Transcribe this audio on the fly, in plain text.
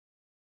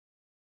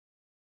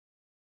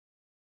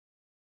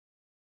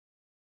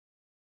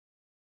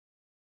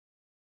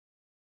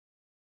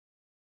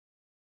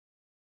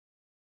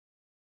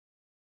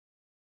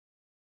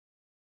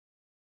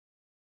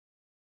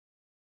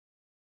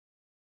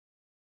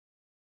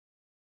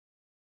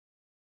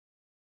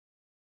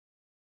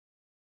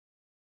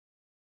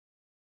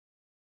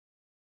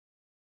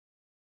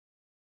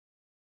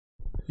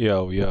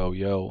Yo, yo,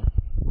 yo.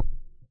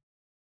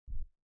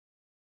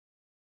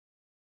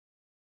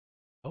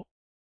 Oh,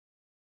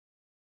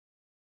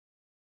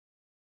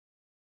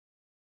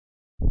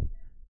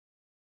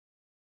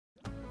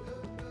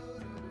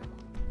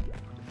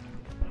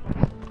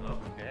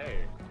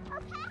 Okay.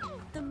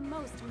 The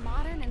most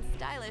modern and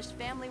stylish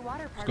family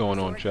water park what's going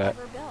on, resort chat?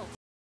 ever built.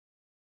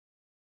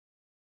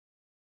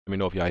 Let me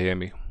know if y'all hear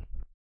me.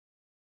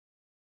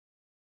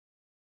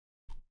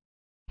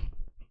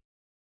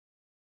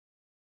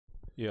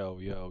 Yo,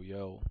 yo,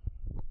 yo.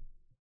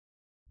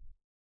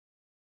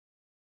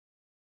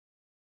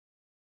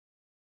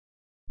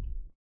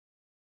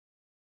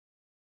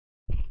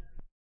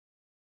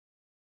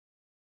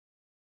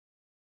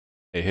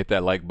 Hey, hit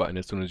that like button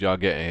as soon as y'all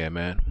get in here,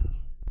 man.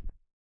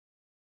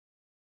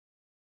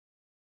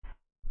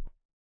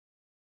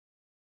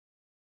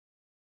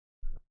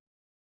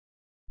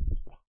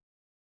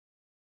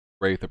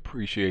 Wraith,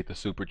 appreciate the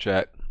super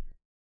chat.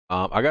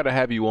 I gotta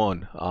have you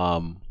on.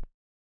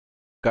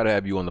 Gotta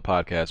have you on the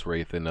podcast,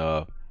 Wraith, and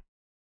I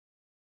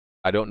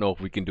don't know if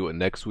we can do it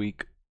next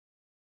week.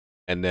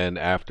 And then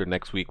after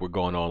next week, we're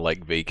going on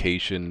like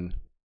vacation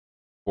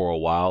for a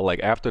while.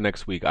 Like after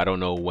next week, I don't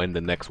know when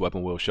the next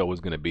Weapon Wheel show is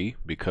gonna be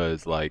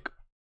because like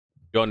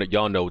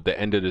y'all know the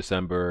end of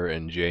December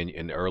and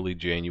early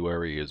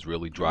January is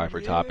really dry for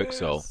topics.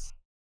 So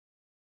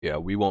yeah,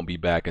 we won't be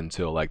back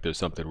until like there's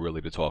something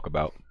really to talk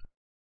about.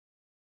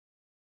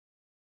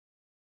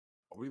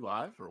 Are we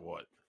live or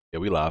what? Yeah,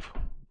 we live.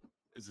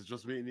 Is it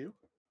just me and you?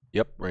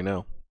 Yep, right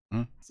now.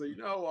 So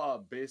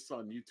based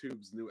on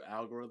YouTube's new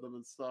algorithm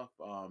and stuff,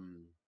 how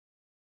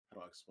do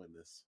I explain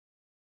this?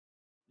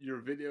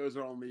 Your videos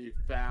are only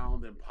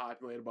found and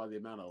populated by the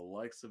amount of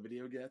likes a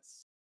video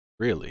gets.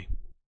 Really?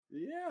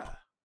 Yeah.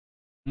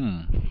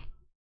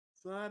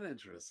 It's not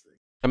interesting.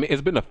 I mean,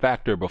 it's been a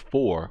factor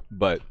before,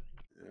 but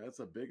Yeah, that's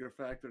a bigger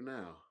factor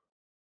now.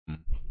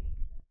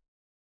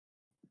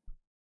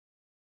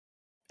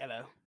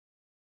 Hello.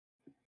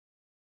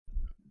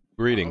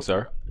 Greetings,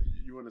 sir.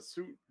 You want a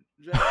suit,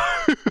 Jack?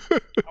 I'm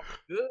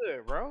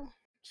good, bro.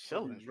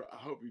 Chilling. I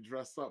hope you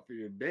dressed up for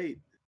your date.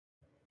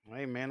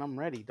 Hey, man, I'm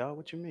ready, dog.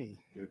 What you mean?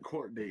 Your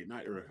court date,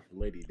 not your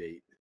lady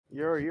date.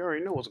 You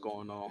already know what's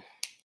going on.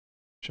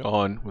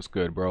 Sean, what's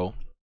good, bro?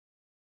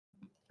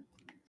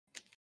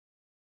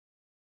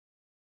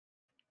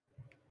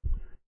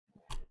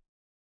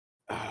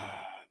 Damn.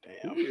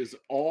 Who is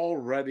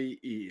already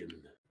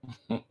eating?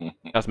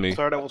 That's me.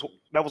 Sir,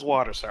 that was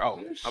water, sir. Oh,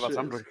 This I'm shit is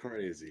drinking.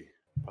 crazy.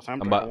 I'm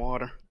drinking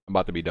water. I'm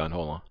about to be done.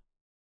 Hold on.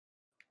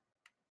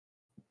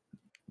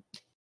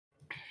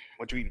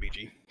 What you eating,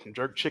 BG? Some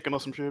jerk chicken or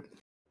some shit?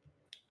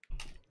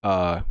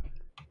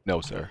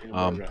 No, sir.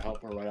 Hamburger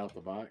helper right out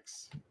the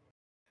box.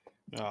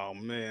 Oh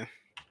man.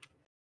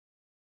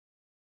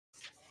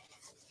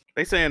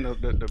 They saying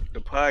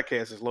the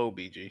podcast is low,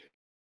 BG.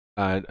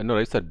 I know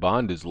they said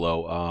Bond is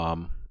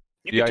low.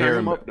 You do y'all can turn hear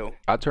him up though.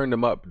 I turned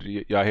him up.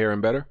 Y'all hear him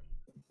better?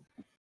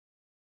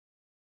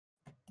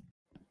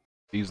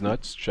 These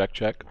nuts. Check,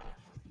 check.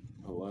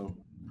 Hello.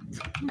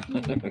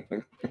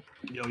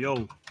 Yo,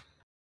 yo.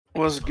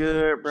 What's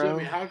good, bro?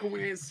 Jimmy, how come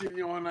we ain't seen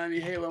you on any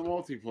Halo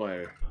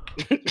multiplayer?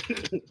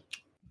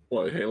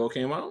 What, Halo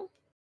came out?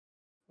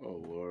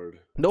 Oh Lord.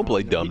 Don't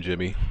play dumb,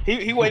 Jimmy.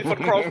 He waiting for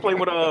the crossplay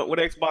with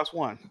Xbox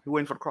One. He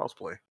waiting for the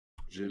crossplay.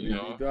 Jimmy, You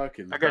know, be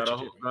ducking. I got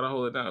Gotta, you. gotta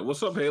hold it down.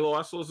 What's up, Halo?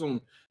 I saw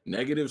some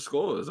negative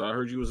scores. I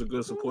heard you was a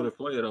good supportive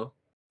player, though.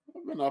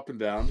 I've been up and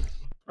down.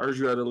 I heard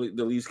you had the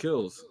least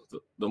kills,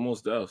 the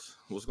most deaths.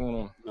 What's going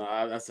on?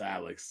 Nah, that's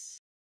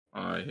Alex.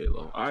 All right,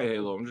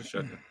 Halo. I'm just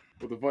checking.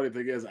 But the funny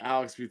thing is,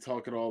 Alex be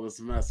talking all this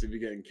mess. He be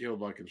getting killed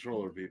by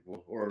controller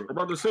people. Or I'm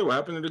about to say, what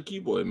happened to the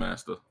keyboard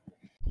master?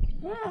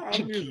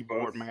 I'm using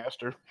Keyboard both.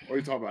 master. Or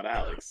you talking about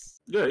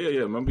Alex? Yeah.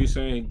 Remember you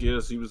saying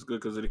Gears he was good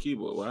because of the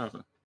keyboard. What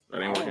happened?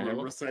 That I ain't don't working.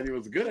 remember Halo? saying he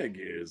was good at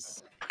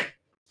Gears.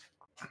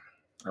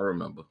 I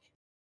remember.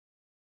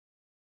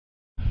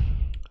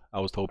 I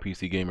was told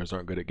PC gamers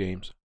aren't good at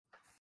games.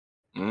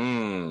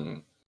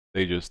 Mm.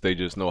 They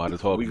just know how to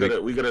talk. We big.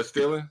 good at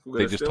stealing?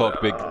 They just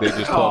talk big. They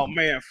just Oh talk.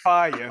 man,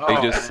 fire!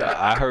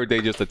 I heard they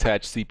just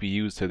attach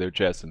CPUs to their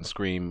chest and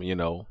scream,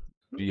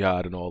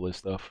 jihad and all this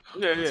stuff.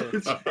 Yeah.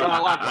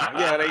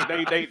 Yeah,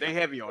 they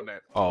heavy on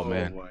that. Oh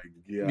man. my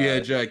God. Yeah,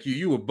 Jack,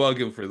 you were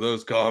bugging for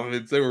those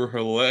comments. They were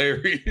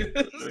hilarious.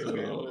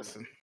 Man,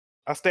 listen,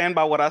 I stand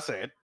by what I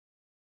said.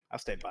 I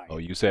stand by it. Oh,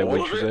 you said All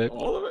what of you it? said?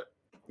 All of it?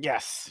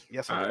 Yes,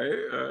 I All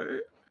did.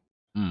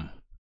 right.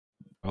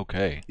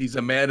 Okay. He's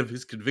a man of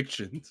his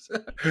convictions.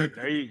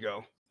 There you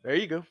go.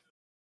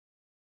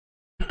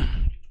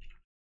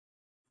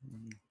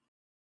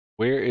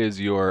 Where's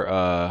your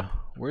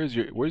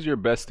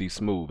bestie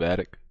Smooth,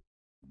 Attic?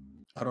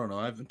 I don't know.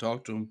 I haven't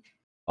talked to him.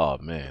 Oh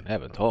man,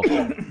 haven't talked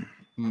to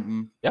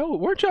him. Yeah,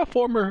 weren't y'all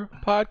former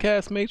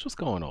podcast mates? What's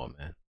going on,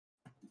 man?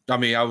 I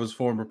mean, I was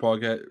former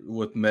podcast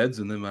with Meds,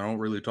 and then I don't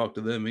really talk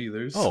to them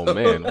either. Oh so.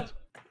 man.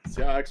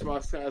 See how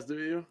Xbox guys do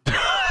you?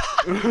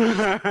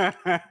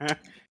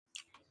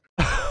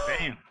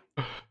 Damn.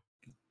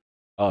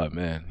 Oh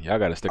man, y'all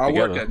gotta stick I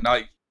together. work at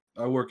night,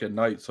 I work at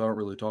night, so I don't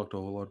really talk to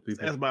a whole lot of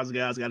people. Xbox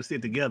guys got to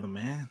sit together,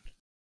 man.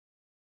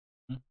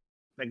 Like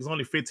there's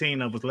only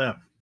 15 of us left.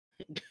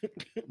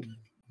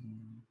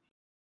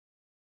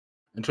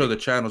 Until the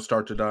channels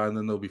start to die, and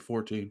then there'll be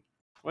 14.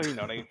 Well, you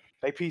know,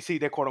 they PC,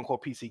 they're quote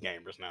unquote PC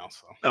gamers now.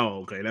 So Oh,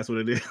 okay, that's what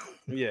it is.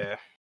 yeah.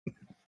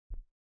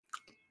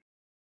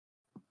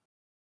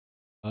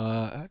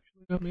 Actually,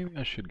 maybe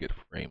I should get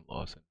frame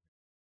loss.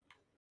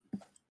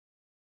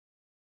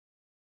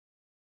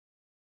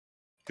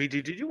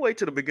 PG, did you wait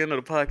till the beginning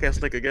of the podcast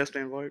to take a guest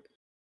invite?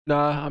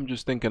 Nah, I'm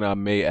just thinking I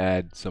may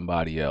add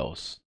somebody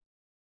else.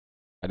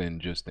 I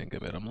didn't just think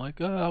of it. I'm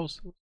like, I was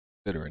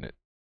considering it.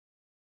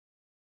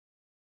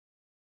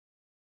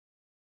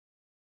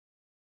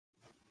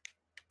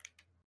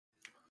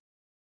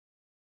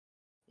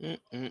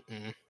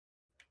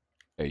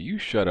 Hey, you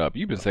shut up.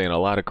 You've been saying a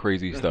lot of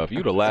crazy stuff.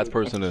 You the last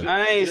person to...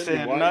 I ain't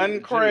said Jimmy,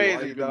 nothing crazy,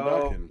 why you been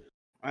dog. ducking?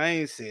 I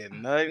ain't said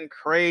nothing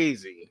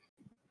crazy.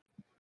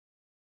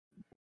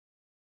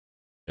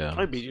 Yeah.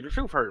 I beat you. The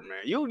truth hurt, man.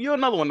 You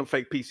another one of them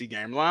fake PC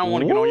gamers. I don't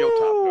want to get on your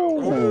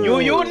top though.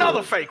 You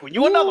another fake one.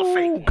 You another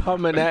fake one.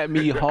 Coming at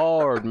me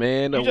hard,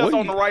 man. You just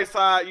on the right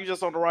side. You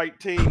just on the right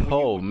team.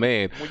 Oh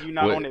man. When you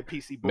not on that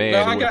PC board. Man,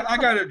 Now, I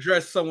got to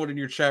address someone in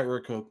your chat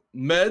real quick.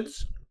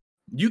 Meds,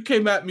 you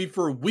came at me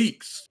for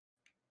weeks.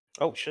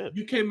 Oh shit.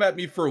 You came at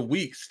me for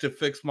weeks to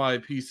fix my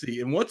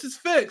PC, and once it's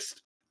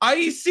fixed, I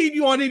ain't seen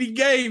you on any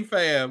game,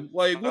 fam.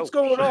 Like, what's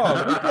going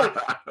on?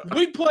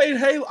 We played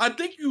Halo. I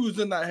think you was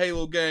in that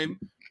Halo game,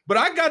 but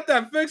I got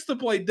that fixed to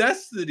play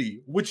Destiny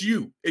with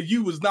you, and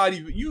you was not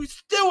even. You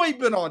still ain't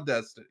been on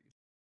Destiny.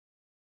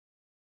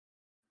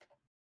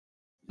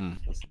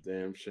 That's a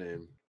damn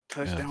shame.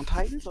 Touchdown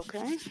Titans,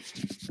 okay.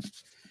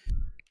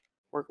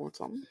 Working with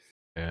something.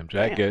 Damn,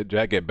 Jack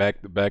get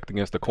backed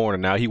against the corner.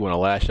 Now he want to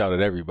lash out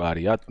at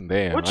everybody.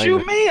 Damn. What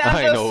you mean?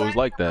 I didn't know it was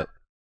like that.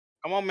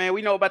 Come on, man.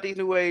 We know about these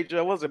new age.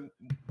 What was it?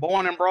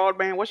 Born in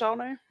Broadband. What's y'all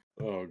name?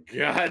 Oh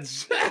God.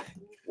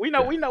 We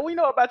know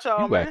about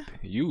y'all, man.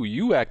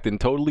 You acting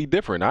totally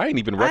different. I ain't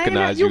even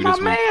recognize you this week.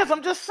 You my mans.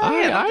 I'm just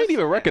saying. I ain't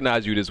even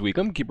recognize you this week.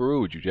 I'm gonna keep it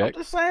real with you, Jack.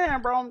 I'm just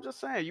saying, bro. I'm just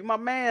saying. You my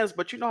mans,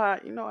 but you know how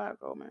it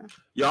go, man.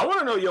 Yo, I want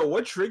to know,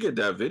 what triggered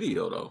that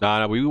video though?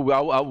 Nah,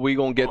 we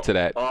gonna get to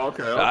that. Oh,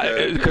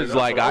 okay. Because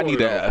I need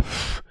to.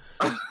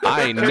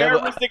 I ain't never.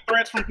 Terroristic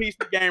threats from PC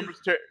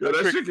gamers.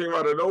 That shit came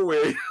out of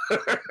nowhere.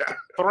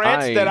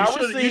 Threats that I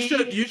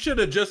received. You should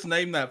have just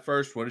named that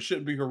first one. It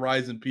shouldn't be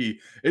Horizon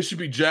P. It should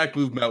be Jack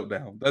Move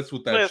Meltdown. That's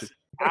what that should.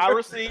 I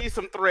received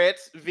some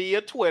threats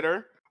via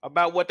Twitter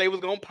about what they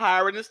was gonna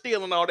pirate and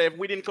steal and all that if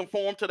we didn't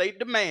conform to their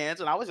demands,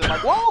 and I was just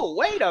like, "Whoa,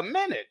 wait a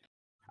minute!"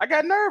 I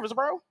got nervous,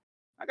 bro.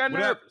 I got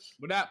nervous.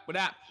 What up?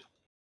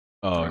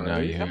 Oh, now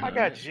you. Oh my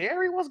God,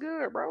 Jerry, what's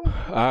good, bro?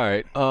 All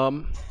right.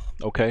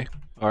 Okay.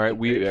 All right.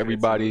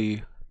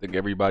 Everybody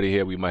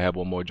here. We might have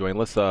one more join.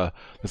 Let's do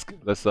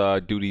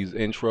these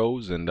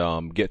intros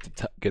and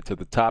get to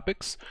the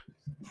topics.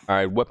 All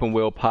right. Weapon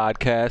Wheel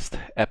Podcast,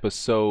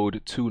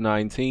 episode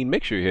 219.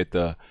 Make sure you hit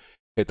the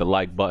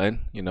like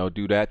button.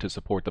 Do that to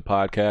support the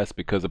podcast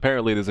because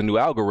apparently there's a new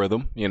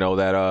algorithm.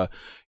 That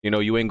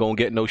you ain't gonna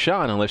get no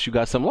shine unless you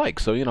got some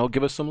likes. So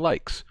give us some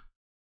likes.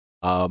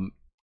 We're on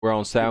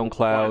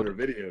SoundCloud.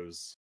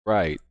 Videos.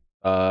 Right.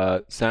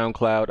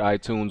 SoundCloud,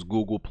 iTunes,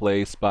 Google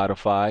Play,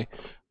 Spotify.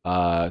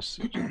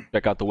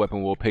 Check out the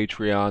Weapon Wheel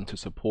Patreon to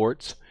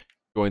support.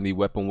 Join the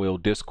Weapon Wheel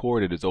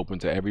Discord. It is open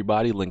to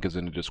everybody. Link is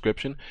in the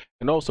description.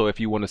 And also, if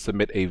you want to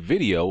submit a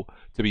video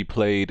to be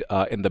played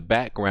in the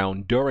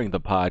background during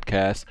the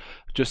podcast,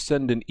 just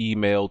send an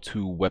email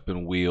to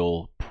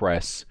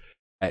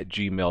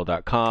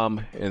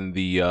weaponwheelpress@gmail.com. In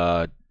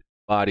the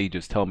body,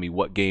 just tell me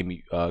what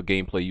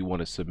gameplay you want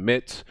to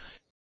submit.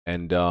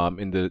 And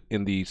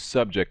in the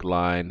subject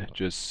line,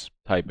 just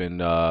type in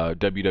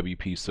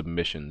WWP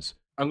submissions.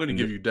 I'm gonna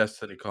give you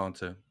Destiny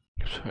content.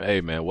 Hey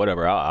man,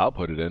 whatever. I'll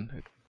put it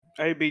in.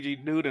 Hey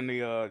BG, dude in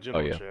the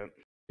general chat.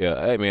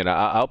 Yeah. Hey man,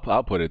 I'll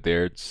put it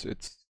there.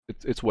 It's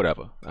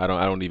whatever. I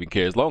don't even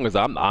care as long as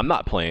I'm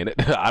not playing it.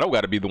 I don't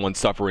got to be the one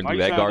suffering through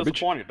that garbage.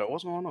 Disappointed though.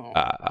 What's going on?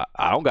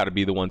 I don't got to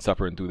be the one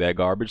suffering through that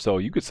garbage. So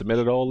you could submit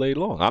it all day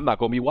long. I'm not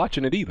gonna be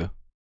watching it either.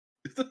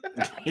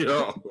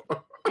 Yo.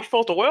 You're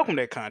supposed to welcome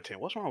that content.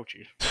 What's wrong with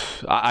you?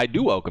 I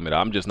do welcome it.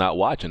 I'm just not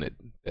watching it.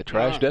 That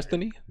trash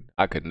Destiny?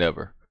 I could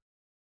never.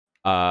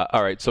 All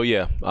right, so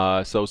yeah.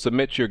 So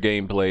submit your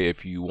gameplay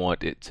if you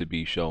want it to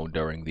be shown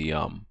during the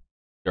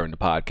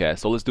podcast.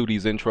 So let's do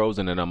these intros,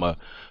 and then I'm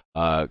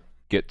gonna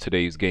get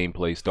today's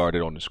gameplay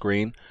started on the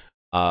screen.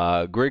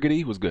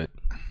 Griggity was good.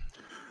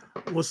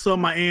 What's up,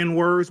 my N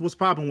words? What's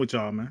popping with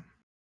y'all, man?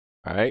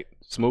 All right,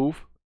 Smooth.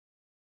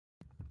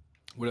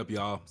 What up,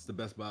 y'all? It's the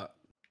best bot.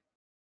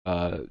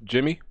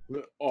 Jimmy.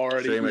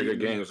 Already. Same Mega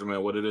Games,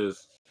 man. What it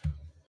is.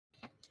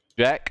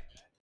 Jack.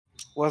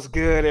 What's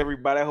good,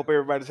 everybody? I hope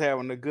everybody's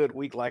having a good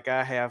week like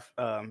I have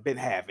been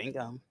having.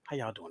 How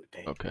y'all doing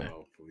today? Okay.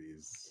 Oh,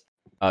 please.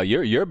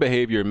 Your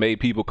behavior made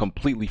people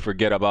completely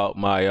forget about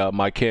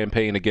my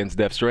campaign against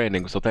Death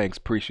Stranding. So thanks,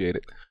 appreciate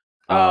it.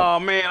 Oh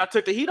man, I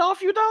took the heat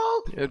off you,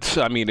 dog.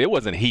 I mean, it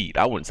wasn't heat.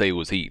 I wouldn't say it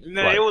was heat.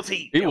 No, Like, it was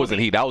heat. It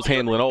wasn't heat. I was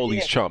handling all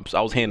these Yeah. chumps.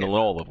 I was handling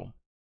all of them.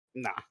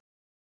 Nah.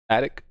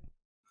 Attic,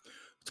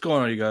 What's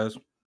going on, you guys?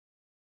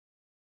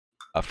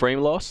 frame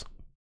loss.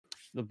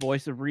 The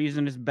voice of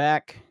reason is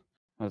back.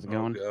 How's it Oh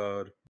going?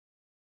 God.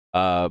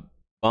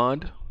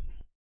 Bond.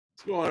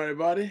 What's going on,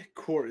 everybody?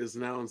 Court is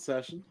now in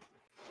session.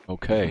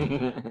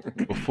 Okay.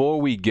 Before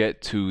we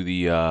get to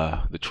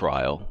the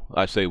trial,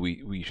 I say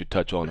we should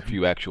touch on a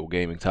few actual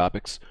gaming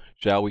topics,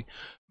 shall we?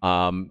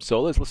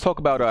 So let's talk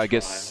about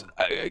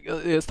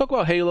let's talk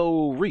about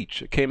Halo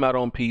Reach. It came out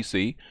on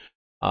PC.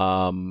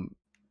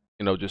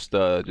 Just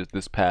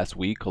this past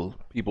week,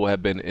 people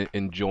have been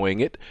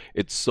enjoying it.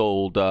 It's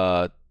sold,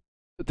 I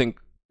think,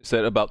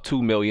 said about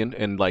 2 million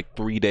in like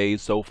 3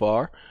 days so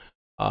far.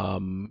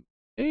 Some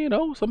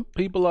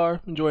people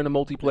are enjoying the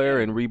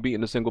multiplayer and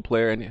rebeating the single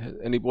player.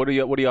 And what are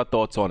your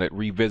thoughts on it?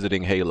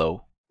 Revisiting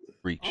Halo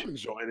Reach. I'm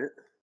enjoying it.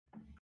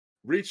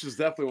 Reach is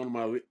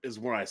definitely is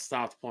where I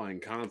stopped playing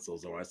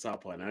consoles or I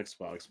stopped playing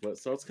Xbox, but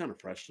so it's kind of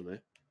fresh to me.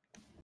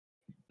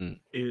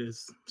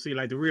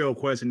 Like the real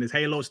question is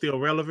Halo still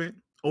relevant,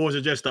 or is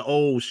it just the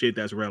old shit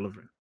that's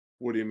relevant?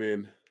 What do you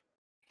mean?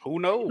 Who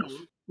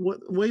knows? Well,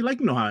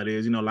 like you know how it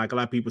is. Like a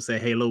lot of people say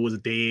Halo was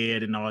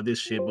dead and all this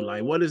shit, but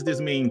like, what does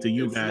this mean to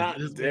you It's guys? not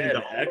Does this dead.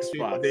 mean the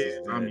Xbox old shit is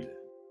dead? dead. I mean,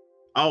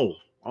 oh.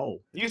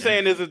 You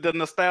saying is it the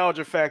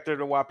nostalgia factor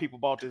to why people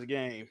bought this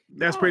game?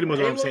 That's pretty much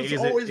what I'm Halo's saying.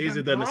 always Is been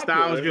it the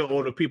nostalgia, popular.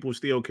 or do people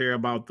still care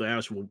about the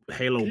actual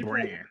Halo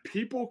brand?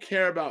 People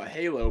care about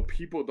Halo.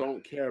 People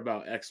don't care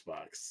about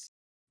Xbox.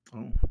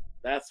 Oh.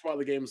 That's why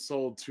the game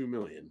sold 2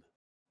 million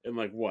in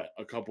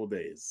a couple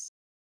days.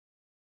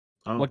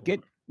 Oh. What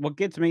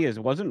gets me is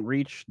wasn't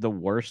Reach the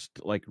worst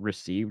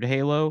received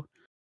Halo?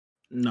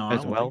 No, as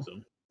I don't well?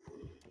 think so.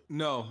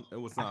 No,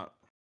 it was not.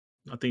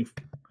 I think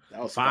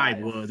That was 5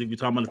 was. If you're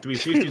talking about the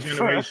 360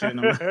 generation,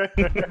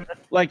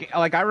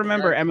 I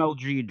remember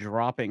MLG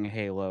dropping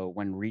Halo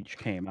when Reach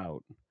came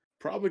out.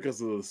 Probably because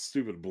of the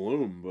stupid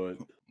Bloom, but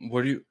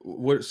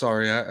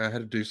Sorry, I had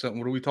to do something.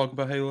 What are we talking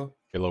about, Halo?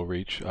 Halo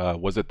Reach.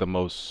 Was it the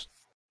most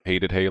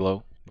hated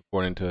Halo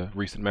according to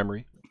recent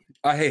memory?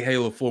 I hate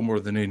Halo 4 more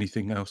than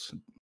anything else.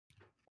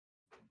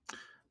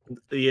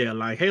 yeah,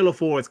 like Halo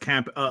 4 is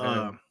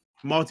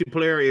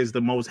multiplayer is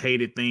the most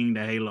hated thing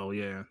to Halo.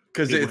 Yeah,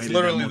 Because People it's hated that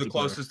literally the multiplayer.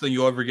 closest thing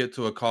you'll ever get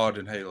to a COD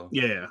in Halo.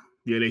 Yeah,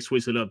 they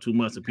switched it up too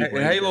much. And people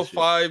In hated Halo that shit.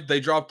 5, they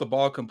dropped the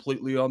ball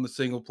completely on the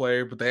single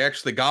player, but they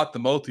actually got the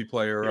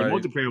multiplayer, Yeah,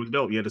 right? the multiplayer was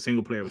dope. Yeah, the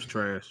single player was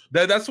trash.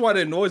 That's why it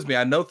annoys me.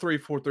 I know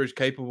 343 is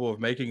capable of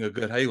making a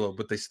good Halo,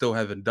 but they still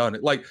haven't done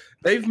it. Like,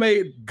 they've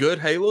made good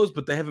Halos,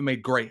 but they haven't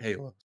made great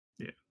Halos.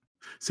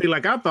 See,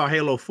 I thought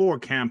Halo 4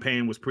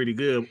 campaign was pretty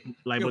good,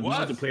 but the was.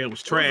 multiplayer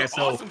was It trash. was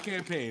an awesome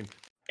campaign.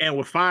 And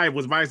with 5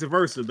 was vice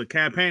versa. The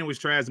campaign was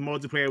trash, the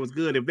multiplayer was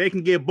good. If they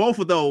can get both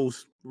of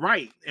those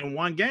right in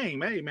one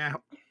game, hey man,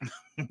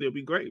 it'll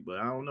be great. But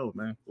I don't know,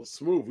 man. well,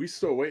 Smooth, we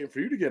still waiting for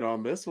you to get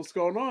on this. What's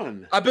going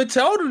on? I've been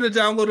telling them to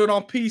download it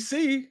on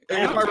PC.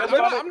 I'm If I remember,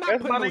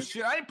 not putting no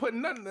shit. I ain't putting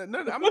nothing. I'm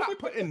not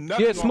putting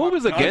nothing. Yeah, Smooth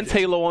is against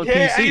Halo on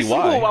Yeah, PC. hey, Smooth,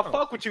 Why? I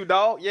fuck with you,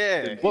 dog.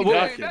 Yeah.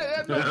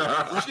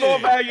 Restore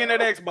Shit. value in that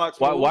Xbox.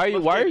 Why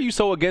Smooth. are you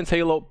so against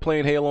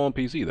playing Halo on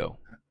PC though?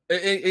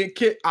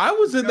 I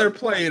was in there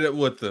playing it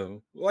with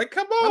them. Like,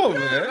 come on,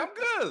 man. I'm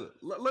good.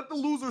 Let the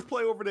losers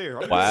play over there.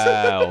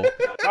 Wow.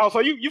 Oh, so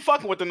you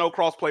fucking with the no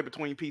crossplay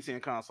between PC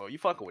and console? You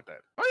fucking with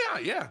that? Oh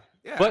yeah.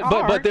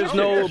 But there's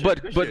no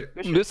Good shit.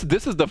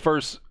 this is the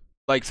first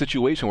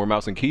situation where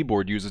mouse and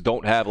keyboard users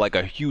don't have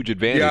a huge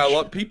advantage.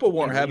 Yeah, people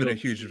weren't having a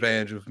huge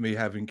advantage of me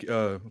having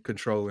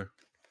controller.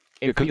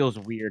 It feels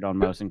weird on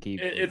mouse and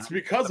keyboard. It's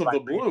because of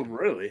the Bloom,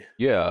 really.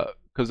 Yeah,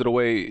 because of the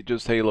way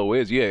just Halo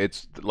is. Yeah,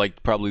 it's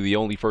probably the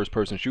only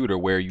first-person shooter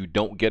where you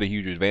don't get a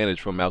huge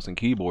advantage from mouse and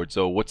keyboard.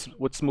 So what's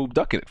Smooth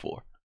ducking it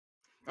for?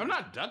 I'm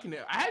not ducking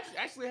it. I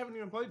actually haven't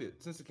even played it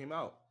since it came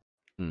out.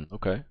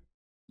 Okay.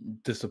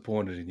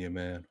 Disappointed in you,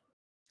 man.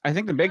 I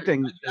think the big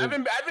thing. I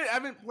haven't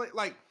played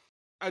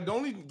the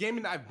only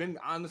gaming that I've been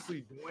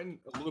honestly doing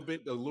a little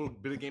bit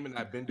of gaming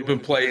that I've been doing. You've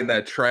been playing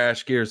that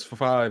trash Gears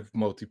 5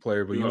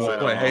 multiplayer, but you want to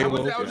play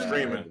Halo.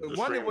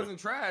 It wasn't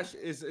trash.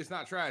 It's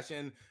not trash,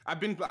 and I've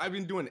been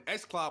doing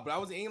XCloud,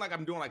 but ain't like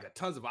I'm doing a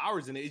tons of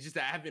hours in it. It's just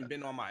that I haven't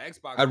been on my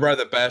Xbox. I'd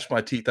rather bash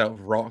my teeth out with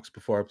rocks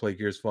before I play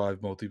Gears 5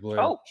 multiplayer.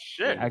 Oh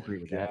shit! I agree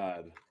with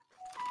that.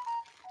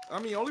 I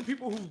mean, only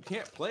people who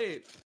can't play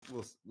it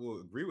will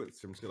agree with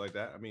some shit like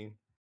that. I mean,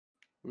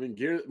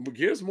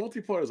 Gears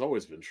multiplayer has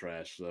always been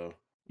trash, though.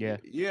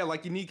 Yeah,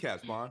 like your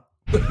kneecaps, man.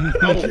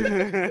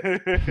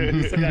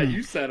 It's like how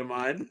you said of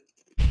mine.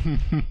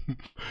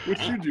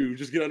 What you do?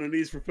 Just get on the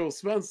knees for Phil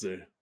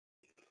Spencer.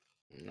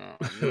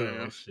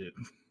 Oh shit.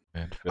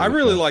 I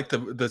really like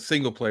the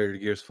single player to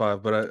Gears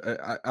 5, but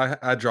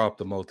I dropped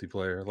the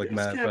multiplayer like This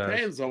mad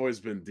campaign's fast. always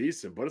been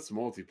decent, but its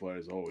multiplayer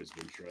has always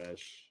been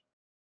trash.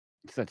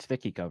 It's that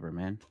sticky cover,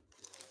 man.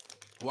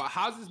 Well,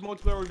 how's this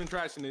multiplayer always been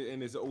trash and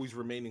is always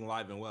remaining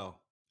live and well?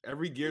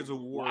 Every Gears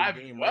of War Live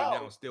game and right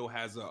well. now still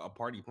has a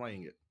party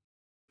playing it.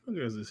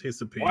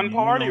 his opinion. One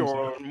party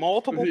or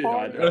multiple Yeah, I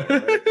parties? know,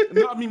 right?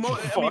 No, I mean,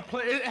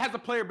 it has a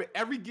player, but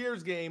every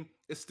Gears game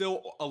is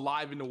still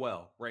alive and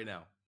well right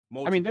now.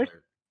 I mean, Multiplayer.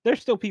 there's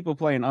still people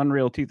playing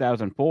Unreal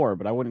 2004,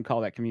 but I wouldn't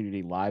call that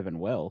community live and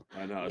well.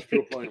 I know. It's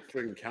people playing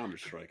freaking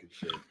Counter-Strike and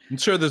shit. I'm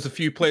sure there's a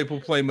few people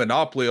playing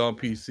Monopoly on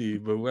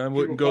PC, but I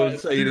wouldn't go and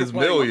say there's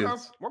people playing-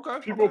 millions. Okay.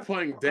 People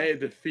playing Day of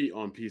Defeat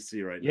on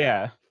PC right now.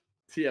 Yeah.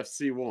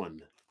 TFC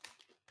 1.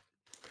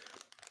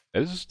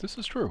 This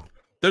is true.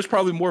 There's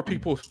probably more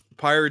people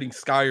pirating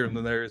Skyrim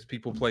than there is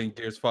people playing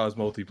Gears 5's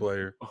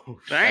multiplayer. Oh,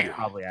 That's Damn.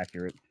 probably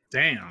accurate.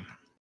 Damn.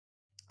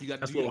 You got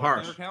That's do you a little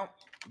have harsh. player count?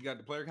 You got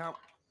the player count?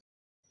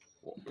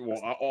 Well,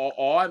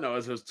 all I know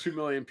is there's 2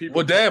 million people.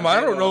 Well, damn, I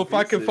playing don't know on if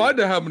I can PC. find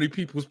out how many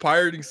people's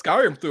pirating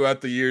Skyrim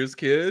throughout the years,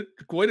 kid.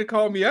 Way to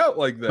call me out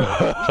like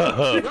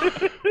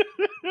that.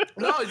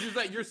 No, it's just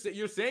like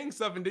you're saying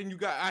stuff, and then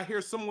I hear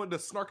someone with the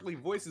snarkly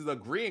voices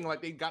agreeing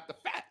like they got the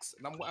facts,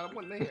 and I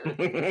want to hear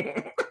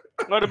it.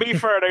 Well, to be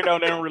fair, they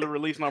don't really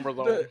release numbers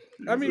on.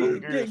 I mean,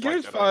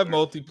 Gears 5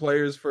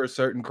 multiplayer is for a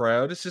certain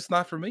crowd. It's just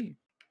not for me.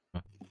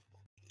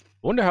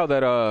 Wonder how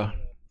that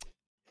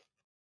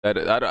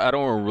I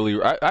don't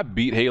really I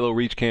beat Halo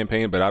Reach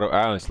campaign, but I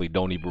honestly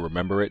don't even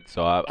remember it.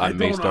 So I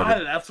may don't start.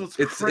 know. That's what's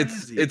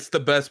crazy. It's the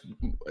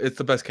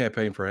best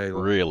campaign for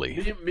Halo.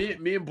 Really?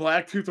 Me and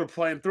Blacktooth are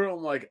playing through.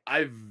 I'm like,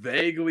 I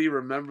vaguely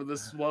remember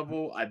this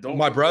level. I don't.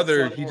 My remember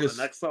brother, this he level. just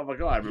The next time, like,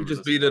 oh, I He remember.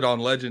 just this beat it level. on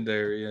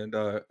Legendary, and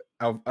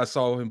I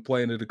saw him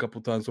playing it a couple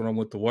times when I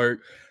went to work,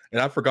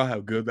 and I forgot how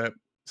good that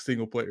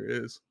single player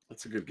is.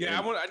 That's a good game.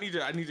 Yeah,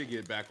 I need to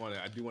get back on it.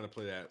 I do want to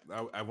play that.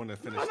 I want to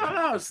finish.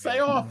 No, stay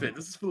off it.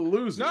 This is for the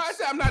losers. No, I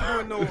said I'm not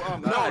doing no.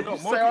 No.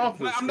 Stay off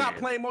this I'm not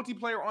game. playing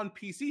multiplayer on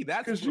PC.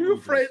 That's Because for you're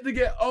losers. afraid to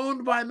get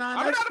owned by I'm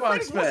non-Xbox not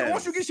afraid. fans.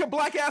 Once you get your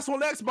black ass on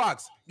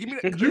Xbox, give me.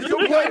 You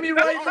can play me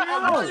right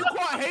now. Were you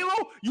caught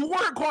Halo? You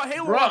weren't caught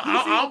Halo. Bro, on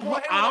PC. I'm You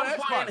playing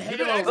Xbox.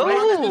 Halo Xbox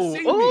right didn't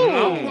see me.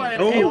 I'm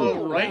playing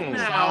Halo right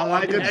now. Sound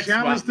like on a Xbox.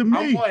 challenge to me.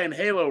 I'm playing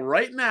Halo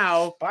right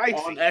now Spicy.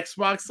 on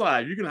Xbox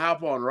Live. You can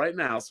hop on right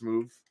now,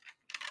 Smooth.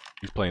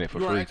 He's playing it for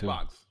You're on free too.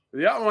 Xbox.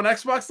 Yeah, I'm on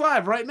Xbox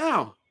Live right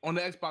now. On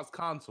the Xbox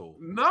console.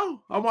 No,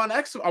 I'm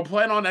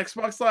playing on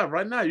Xbox Live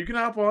right now. You can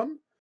hop on.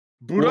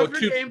 Boot Well, up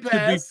your Game to be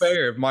Pass.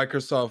 fair, if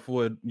Microsoft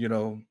would,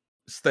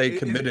 stay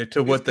committed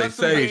to what they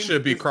say, it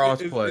should be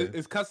crossplay.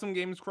 Is custom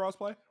games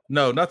crossplay?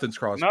 No, nothing's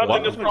crossplay.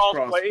 Nothing is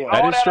crossplay.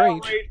 That All is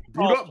strange.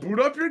 outrage Boot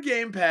up your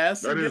Game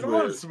Pass That and is get on,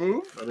 weird.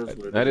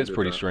 Smooth. That is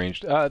pretty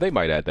strange. They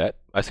might add that.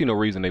 I see no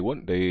reason they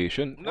wouldn't. They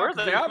shouldn't. Where's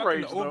the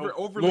outrage, though?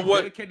 Overly Well,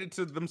 what- dedicated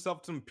to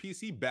themselves, some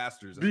PC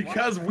bastards. That's why.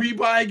 Because we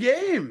buy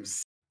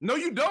games. No,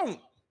 you don't.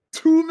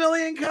 2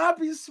 million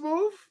copies,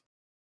 Smooth.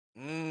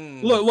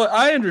 Look,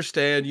 I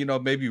understand,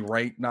 maybe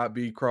rank not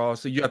be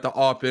crossed, so you have to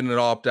opt in and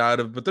opt out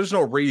of, but there's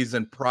no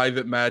reason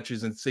private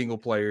matches and single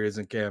player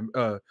isn't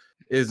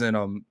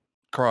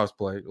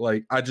crossplay.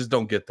 Like, I just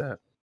don't get that.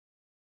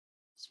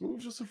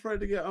 Smooth's just afraid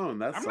to get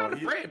owned. That's I'm all. not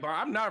afraid, bro.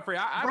 I'm not afraid.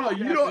 I Bro, don't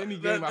you have don't. any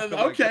game. I feel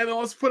Okay, like, then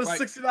let's put a like-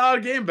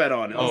 $60 game bet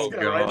on it. Let's Oh,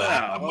 get it right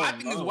God. now. My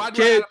thing is, why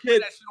do Kid, I play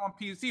that shit on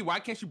PC? Why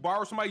can't you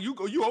borrow somebody?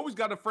 You always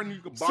got a friend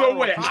you can borrow. So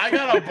wait, on I PC.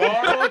 gotta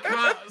borrow a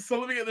console. So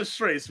let me get this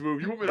straight,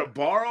 Smooth. You want me to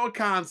borrow a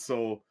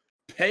console,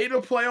 pay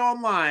to play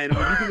online, or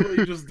you can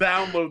really just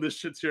download this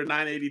shit to your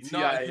 980 Ti No,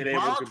 you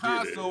enabled borrow a computer?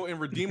 console and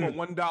redeem a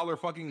 $1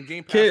 fucking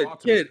Game Pass. Kid,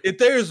 Ultimate. if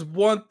there's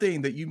one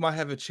thing that you might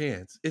have a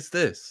chance, it's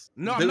this.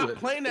 No, Do I'm not it.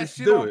 playing that Just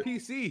shit do on it.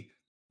 PC.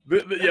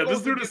 Yeah,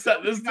 this dude is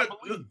That's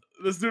what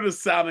this dude is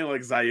sounding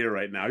like Zaire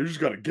right now. You just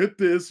gotta get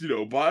this,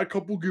 buy a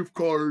couple gift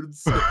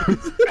cards,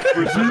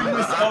 redeem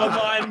this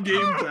online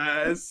Game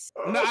Pass.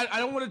 No, I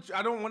don't want to.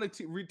 I don't want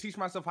to teach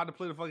myself how to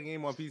play the fucking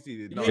game on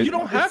PC. No. You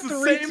don't have It's to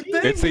the read same thing.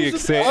 thing. It's the You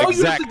just- exact- all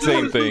you have to exact do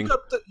same is thing.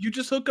 you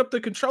just hook up the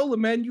controller,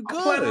 man. You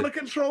I'm playing on the good.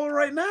 controller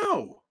right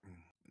now.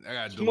 I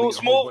gotta delete a whole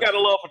Smooth bunch got a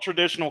of- love for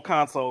traditional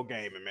console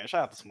gaming, man.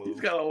 Shout out to Smooth. He's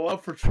got a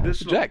love for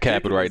traditional. Jack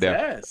Cap it right kicking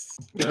there. his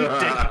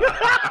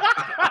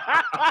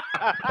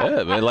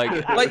Yeah, man. Like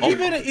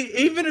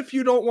even if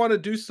you don't want to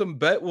do some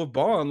bet with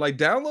Bond, like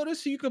download it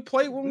so you can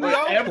play when we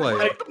all play.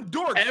 Them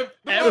dorks.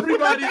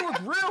 Everybody.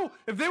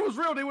 If they was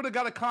real, they would have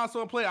got a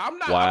console and play. I'm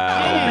not.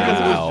 Wow.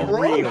 Because it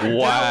was real.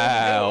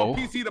 Wow.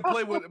 PC to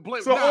play with.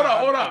 So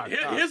hold on.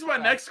 Here's my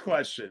next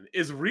question: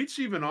 is Reach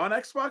even on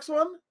Xbox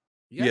One?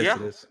 Yes,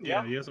 it is.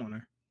 Yeah, yes, on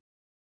there.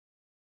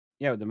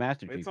 Yeah, with the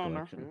Master Chief It's on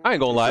there. Collection. I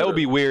ain't gonna lie. It would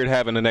be weird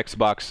having an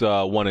Xbox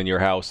One in your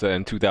house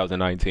in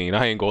 2019.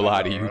 I ain't gonna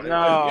lie to you.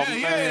 No,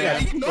 Yeah.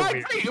 You know, I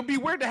agree. It'll be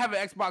weird to have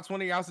an Xbox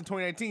One in your house in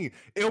 2019.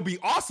 It'll be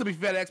awesome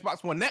if you had an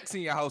Xbox One X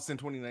in your house in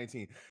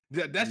 2019.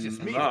 That's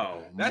just me.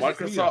 No, That's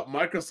just me,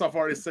 Microsoft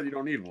already said you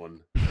don't need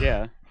one.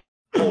 Yeah.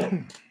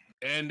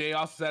 And they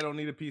also said I don't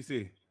need a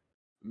PC.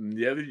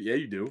 Yeah,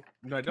 you do.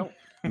 No, I don't.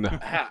 No.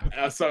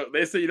 So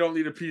they say you don't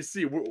need a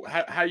PC.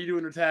 How you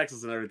doing your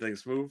taxes and everything,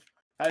 Smooth?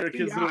 How your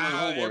kids doing their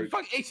homework?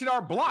 Fuck H&R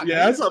Block.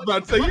 Yeah, that's what I'm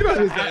about to say. You know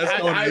his ass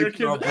How going your to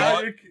H&R kids? How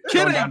Block. your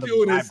Kid down ain't to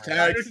doing the his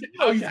library. taxes. You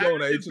know he's going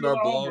to kids H&R doing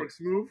their Block. homework,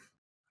 Smooth?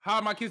 How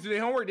my kids do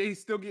their homework? They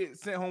still get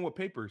sent home with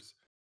papers.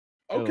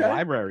 The Okay.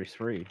 library's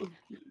free.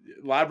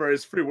 Library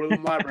is free. What do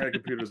the library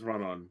computers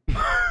run on?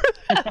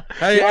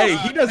 Hey,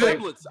 he doesn't.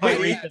 Tablets. Can't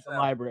I reach hate at the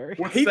library.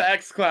 What's the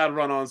xCloud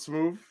run on,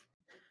 Smooth?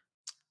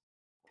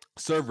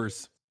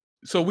 servers.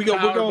 So we're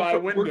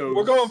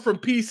going from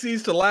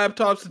PCs to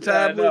laptops to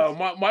tablets. No,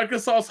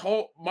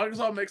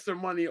 Microsoft makes their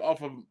money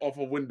off of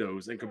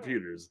Windows and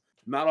computers,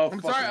 not off.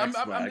 I'm sorry. I'm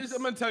Xbox.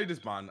 gonna tell you this,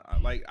 Bond.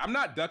 Like, I'm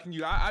not ducking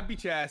you. I'd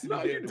beat your ass. No,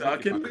 any day you're of the week if I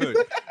ducking. could.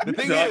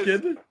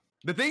 Ducking.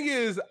 The thing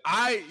is,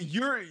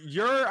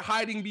 you're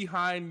hiding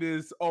behind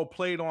this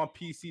played on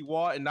PC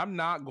wall, and I'm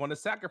not going to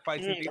sacrifice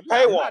it.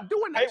 I'm not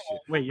doing that shit.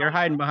 Wait, you're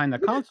hiding behind the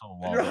console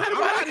wall. You're hiding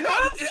behind the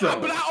console.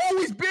 But I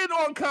always been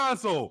on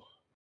console.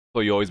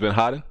 So you always been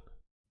hiding?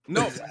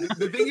 No,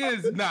 the thing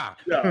is, nah.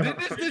 Yeah.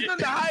 There's nothing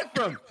to hide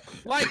from.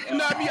 Like, you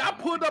know what I mean? I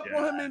pulled up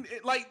on him and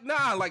like,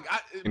 nah, like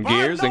In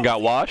Gears and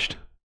got washed?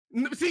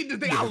 See, the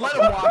thing, I let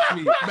him watch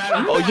me.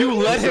 Oh, you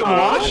let him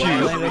watch you?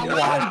 I let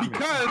him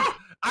because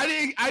I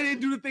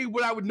didn't do the thing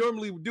what I would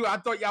normally do. I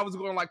thought y'all was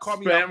going to like call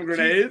me spam out for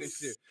grenades.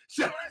 cheating and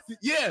shit.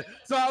 Yeah,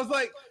 so I was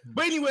like,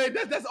 but anyway,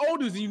 that's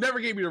old news, and you never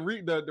gave me the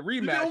rematch.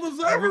 You don't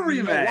deserve a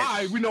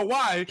rematch. We know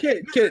why.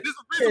 Kid, There's a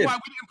reason why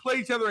we didn't play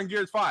each other in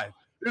Gears 5.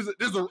 There's a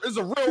real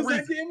reason.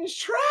 That game was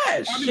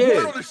trash. I mean,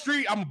 word on the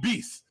street, I'm a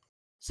beast.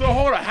 So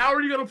hold on, how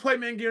are you gonna play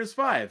Man Gears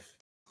 5?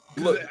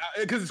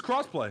 Because it's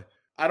crossplay.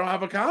 I don't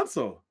have a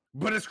console.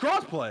 But it's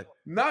crossplay.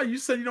 No, you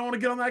said you don't want to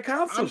get on that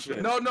console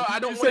shit. No, I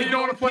don't. You said you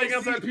don't want to play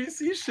against that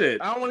PC shit.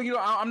 I don't want to get.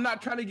 I'm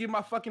not trying to give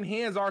my fucking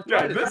hands Yo,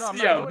 arthritis. this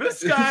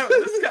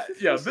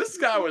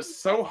guy was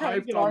so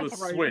hyped on the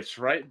Switch,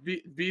 right?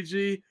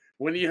 BG,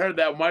 when he heard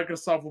that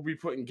Microsoft will be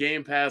putting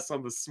Game Pass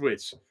on the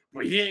Switch,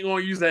 but he ain't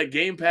gonna use that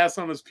Game Pass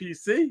on his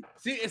PC.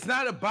 See, it's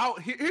not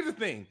about. Here's the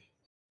thing: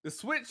 the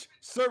Switch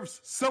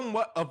serves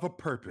somewhat of a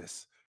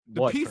purpose.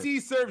 The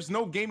PC serves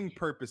no gaming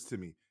purpose to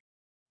me.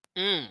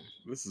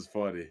 This is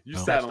funny. You Oh,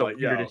 sound that's the like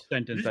you weirdest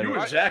sentence and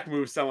ever. Jack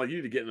move sound like you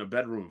need to get in a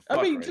bedroom. And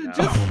I mean, fuck right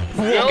just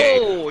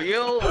now.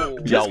 Yo.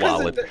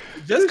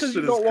 just because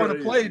you shit don't is want to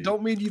play, crazy.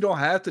 don't mean you don't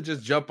have to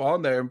just jump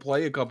on there and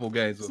play a couple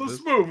games with So us.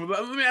 Smooth,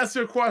 let me ask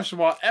you a question.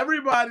 While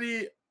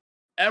everybody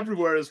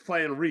everywhere is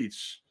playing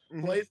Reach,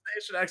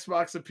 PlayStation,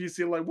 Xbox, and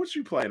PC, like what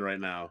you playing right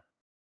now?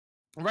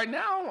 Right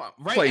now,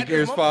 Play at the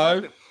Gears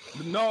moment,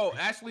 5? No,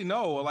 actually,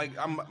 no. Like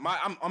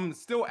I'm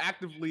still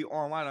actively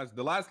online.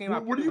 The last game I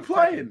played What are you was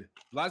playing? Tekken.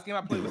 Last game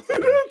I played was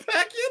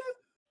Tekken?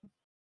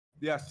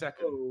 Yeah, Tekken.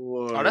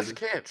 Oh, that's a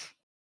catch.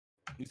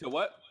 You said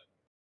what?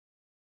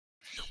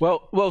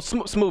 Well,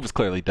 Smooth is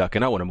clearly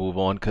ducking. I want to move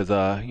on because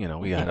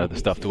we got other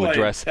stuff to Playing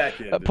address.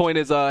 Tekken. Point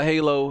is,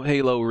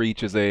 Halo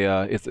Reach is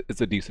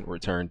it's a decent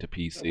return to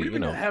PC. We've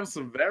been have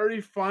some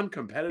very fun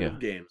competitive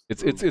games.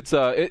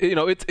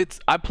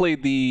 I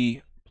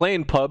played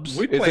playing pubs.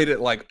 We played it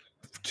like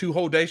 2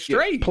 whole days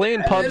straight.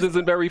 Playing pubs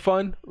isn't very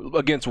fun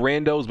against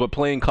randos, but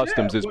playing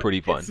customs is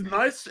pretty fun.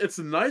 It's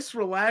nice,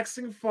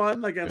 relaxing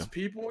fun against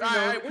people. You know,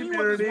 Alright, when you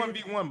want this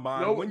community. 1v1,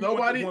 Bond?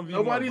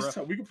 Nobody's.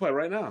 We can play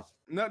right now.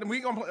 No, we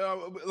gonna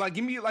play. Like,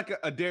 give me like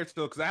a dare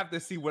still, because I have to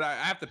see I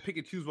have to pick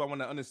and choose what I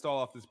want to uninstall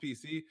off this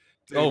PC.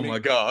 Oh my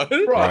god,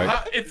 bro!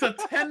 Right. It's a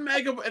 10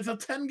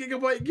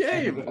 gigabyte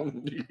game.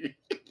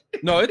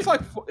 No, it's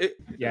like It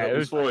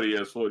was 40.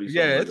 It's 40.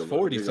 yeah, it's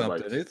 40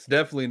 something. It's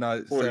definitely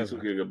not 42 7.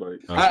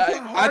 gigabytes.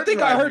 I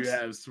think I heard. You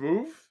have,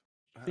 Smooth.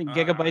 I think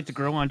gigabytes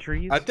grow on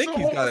trees. I think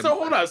he's got.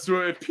 So hold on.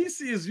 So if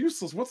PC is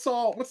useless,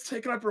 what's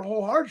taking up your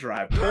whole hard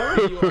drive?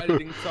 Video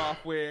editing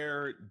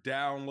software,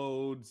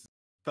 downloads,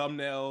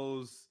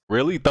 thumbnails.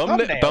 Really?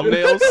 Thumbnails?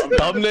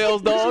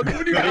 Thumbnails, dog?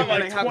 What do you got,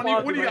 like 20?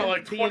 What do you got,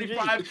 like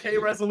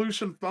 25K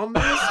resolution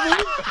thumbnails?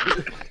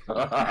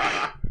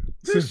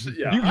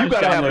 You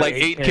gotta have like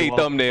 8K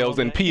thumbnails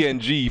and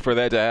PNG for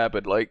that to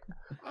happen. Like,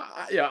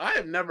 I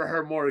have never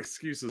heard more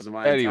excuses in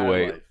my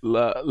anyway, entire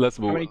life. let's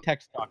move. How many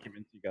text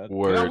documents you got?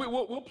 Word. No,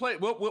 we'll play.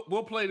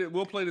 We'll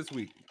play this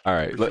week. All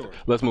right, for sure.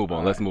 let's move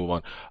on. Let's move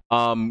on.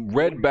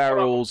 Red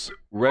Barrels.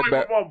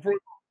 Before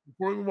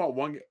we move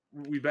on,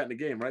 we bet in the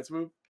game, right,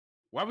 Smooth?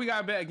 Why we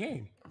got a bad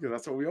game? Because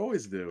that's what we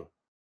always do.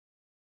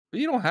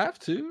 You don't have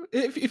to.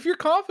 If you're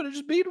confident,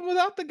 just beat him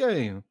without the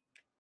game.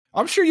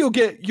 I'm sure you'll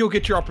get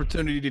your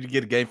opportunity to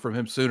get a game from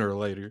him sooner or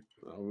later.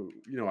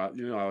 You know, I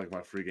like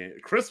my free game.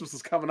 Christmas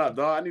is coming up,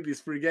 dog. I need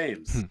these free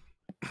games.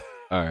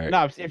 All right.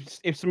 No,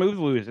 if Smooth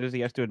loses,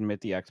 he has to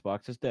admit the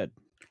Xbox is dead.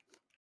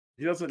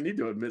 He doesn't need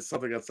to admit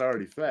something that's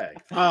already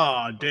fact.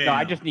 Oh damn! No,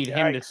 I just need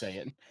him to say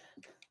it.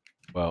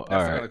 Well,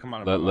 That's all gotta right. come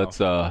out of my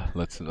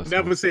Let's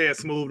Never say it,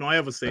 Smooth. Don't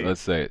ever say it.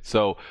 Let's say it.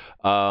 So,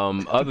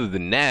 other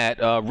than that,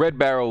 Red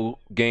Barrel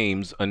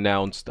Games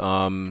announced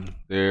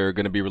they're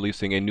going to be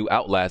releasing a new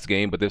Outlast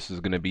game, but this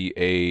is going to be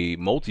a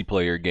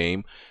multiplayer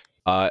game.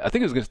 I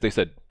think they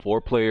said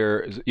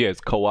 4-player. Yeah, it's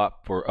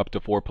co-op for up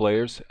to 4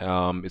 players.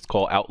 It's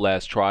called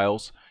Outlast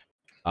Trials.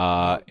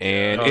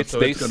 And it's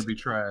going to be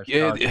trash.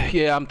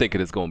 Yeah, I'm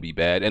thinking it's going to be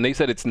bad. And they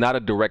said it's not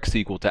a direct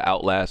sequel to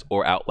Outlast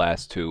or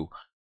Outlast 2.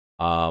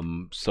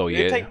 So It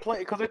yeah, take place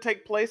because it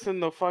take place in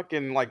the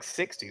fucking like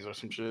 60s or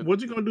some shit. What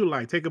you gonna do?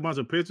 Like take a bunch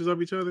of pictures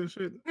of each other and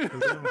shit?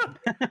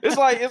 It's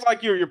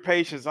like your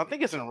patience. I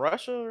think it's in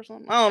Russia or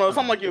something. I don't know.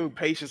 Something like your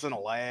patience in a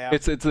lab.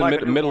 it's in the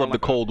Like middle of the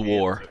like a Cold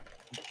War.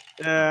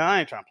 Yeah, I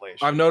ain't trying to play it.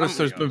 I've noticed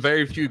there's been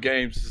very few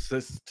games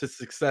to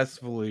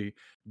successfully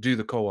do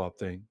the co-op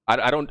thing.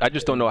 I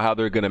just don't know how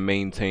they're gonna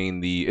maintain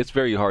the. It's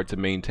very hard to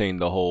maintain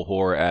the whole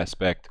horror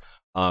aspect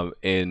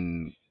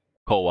in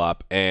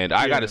co-op, and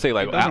I gotta say,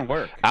 like, it doesn't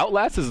work.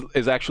 Outlast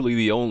is actually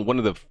the only one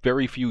of the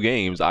very few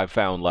games I've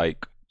found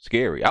like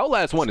scary.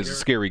 Outlast 1 is a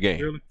scary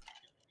game. Really?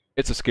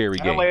 It's a scary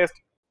game.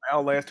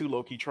 Outlast 2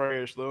 low-key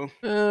trash though.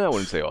 I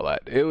wouldn't say all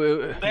that.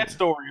 That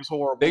story is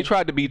horrible. They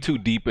tried to be too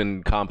deep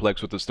and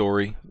complex with the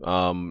story,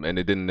 and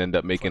it didn't end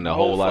up making a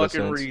whole lot of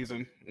sense.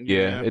 Reason.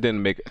 Yeah, it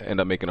didn't end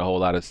up making a whole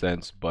lot of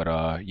sense. But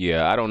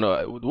yeah, I don't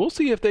know. We'll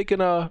see if they can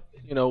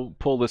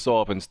pull this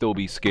off and still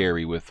be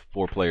scary with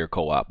 4-player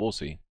co-op. We'll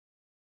see.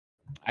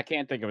 I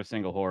can't think of a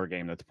single horror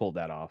game that's pulled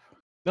that off.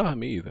 No,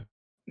 me either.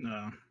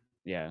 No.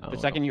 Yeah, I the don't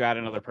second you add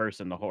another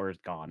person, the horror's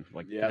gone.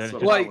 Like, Yeah, then so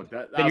it's like,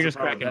 that then you're was just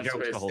the problem cracking with Dead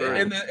jokes the Space whole 3.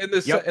 time.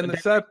 And the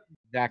sad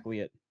exactly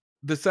it.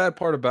 the sad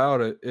part about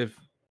it, if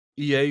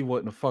EA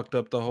wouldn't have fucked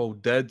up the whole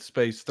Dead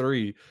Space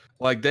 3,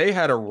 like they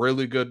had a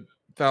really good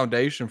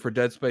foundation for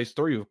Dead Space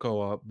 3 of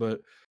co-op, but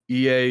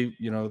EA,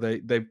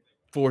 they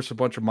forced a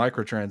bunch of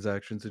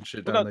microtransactions and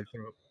shit down their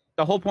throat.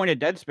 The whole point of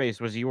Dead Space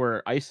was you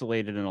were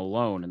isolated and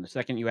alone, and the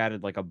second you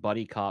added like a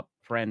buddy cop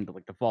friend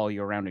like to follow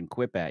you around and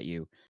quip at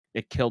you,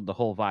 it killed the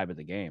whole vibe of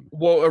the game.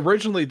 Well,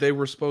 originally they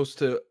were supposed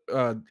to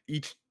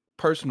each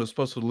person was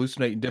supposed to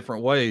hallucinate in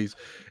different ways,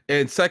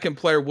 and second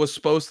player was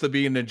supposed to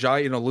be in a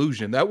giant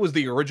illusion. That was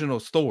the original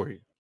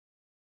story.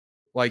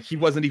 Like he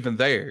wasn't even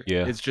there.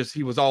 Yeah, it's just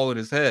he was all in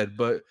his head.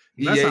 But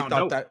That EA sound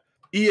thought dope.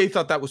 EA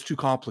thought that was too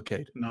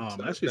complicated. No,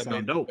 So that shit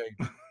sound dope.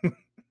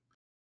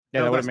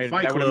 Yeah, that would have like made, some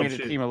Fight that would've Club made it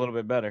shit. seem a little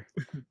bit better.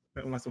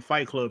 Like some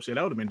Fight Club shit.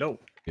 That would have been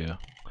dope. Yeah.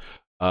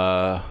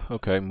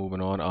 Okay, moving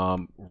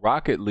on.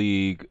 Rocket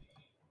League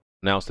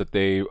announced that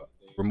they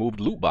removed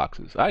loot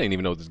boxes. I didn't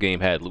even know this game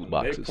had loot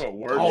boxes. They put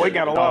worse Oh, we shit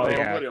got a in lot it. of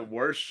They that. put in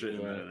worse shit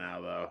in it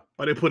now, though.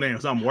 Oh, they put in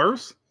something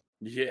worse?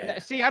 Yeah.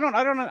 See, I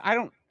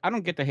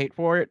don't get the hate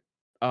for it.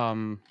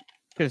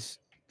 Because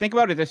think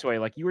about it this way: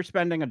 like you were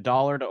spending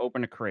 $1 to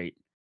open a crate,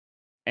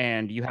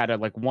 and you had a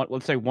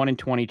let's say 1 in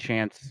 20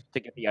 chance to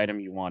get the item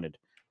you wanted.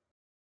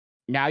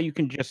 Now you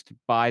can just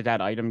buy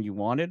that item you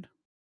wanted.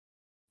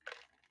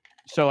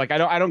 So like I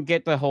don't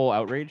get the whole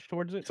outrage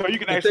towards it. So you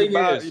can The actually thing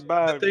buy. is, You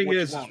buy the thing what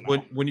you is want now.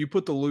 when you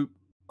put the loot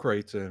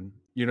crates in,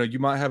 you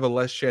might have a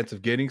less chance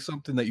of getting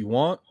something that you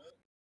want.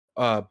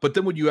 But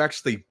then when you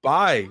actually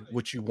buy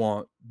what you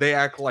want, they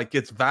act like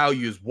its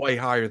value is way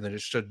higher than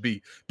it should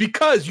be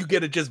because you get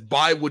to just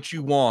buy what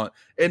you want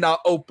and not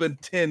open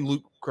 10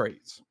 loot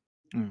crates.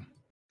 Mm.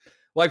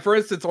 Like for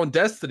instance, on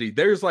Destiny,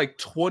 there's like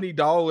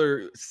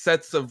 $20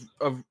 sets of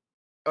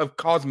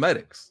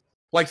cosmetics,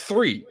 like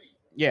 3.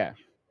 Yeah.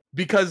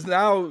 Because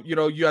now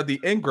you have the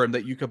Ingram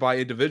that you could buy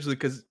individually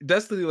because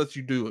Destiny lets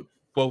you do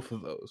both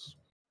of those.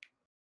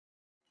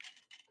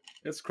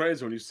 It's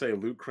crazy when you say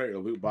loot crate or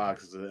loot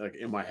boxes. Like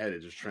in my head,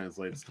 it just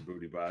translates to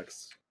booty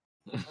box.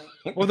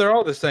 Well, they're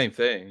all the same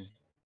thing.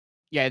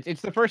 Yeah,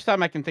 it's the first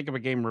time I can think of a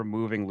game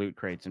removing loot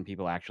crates and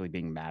people actually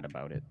being mad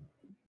about it.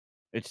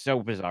 It's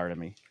so bizarre to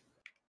me.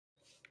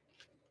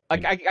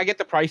 Like I get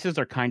the prices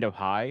are kind of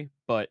high,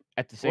 but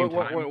at the same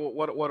time,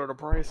 What are the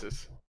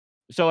prices?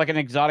 so like an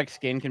exotic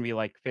skin can be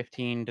like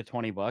 $15 to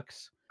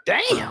 $20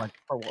 Damn.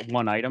 for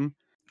one item.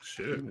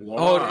 Shit.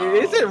 Oh,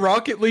 is it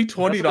Rocket League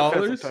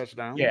 $20?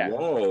 Touchdown. Yeah.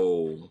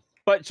 Whoa.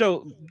 But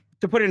so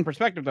to put it in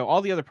perspective, though,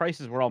 all the other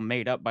prices were all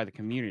made up by the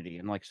community,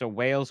 and like so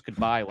whales could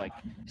buy like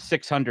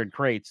 600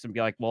 crates and be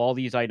like, well, all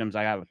these items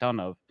I have a ton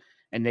of,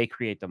 and they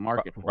create the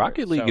market. For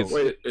Rocket it. League So- is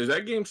Wait, is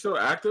that game still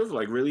active?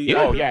 Like really? Yeah.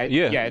 Oh active?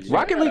 yeah, it's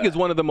Rocket League is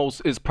one of the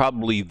most is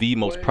probably the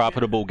most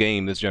profitable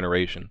game this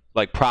generation.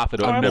 Like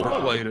profitable. I've never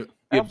absolutely. played it.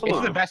 It's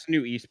the best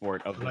new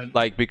esport of the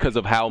Like because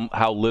of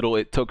how little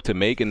it took to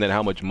make and then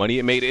how much money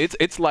it made.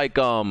 It's like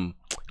y'all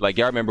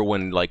remember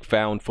when like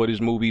found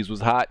footage movies was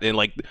hot and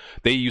like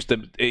they used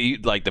to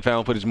like the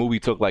found footage movie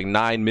took like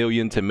 9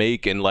 million to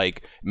make and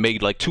like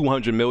made like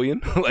 200 million.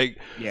 Like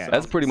Yeah.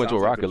 that's pretty much what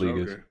Sounds like Rocket the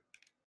League is.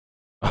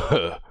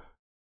 Joker.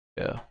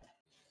 Yeah.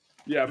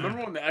 Yeah,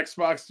 remember when the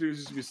Xbox dudes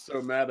used to be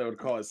so mad they would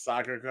call it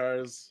soccer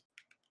cars?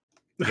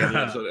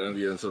 Yeah,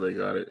 so they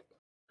got it.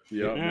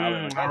 Yeah, now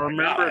they're like, I oh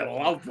my God, remember.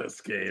 I love this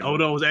game. Oh,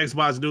 those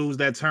Xbox dudes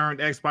that turned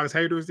Xbox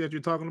haters that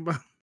you're talking about?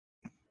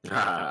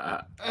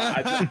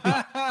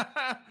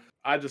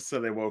 I just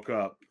said they woke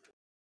up.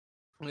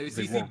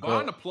 See, won't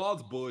Bond go.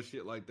 applauds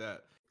bullshit like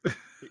that.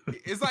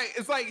 It's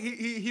like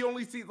he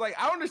only sees like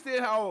I don't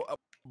understand how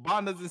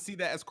Bond doesn't see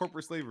that as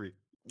corporate slavery.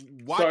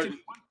 Watching,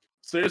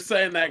 So you're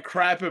saying that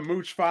Crap and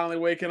Mooch finally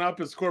waking up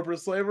is corporate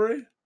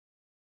slavery?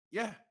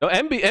 yeah. No,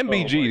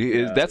 MBG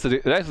is God. that's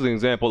an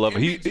example of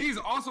MBG is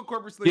also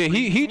corporate slavery.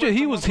 Yeah,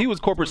 he was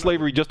corporate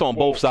slavery just on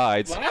both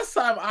sides. Last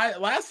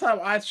time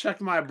I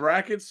checked my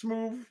bracket,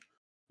 Smooth,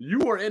 you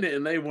were in it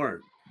and they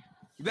weren't.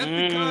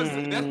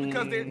 That's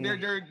because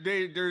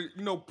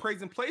they're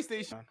praising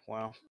PlayStation.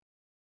 Wow.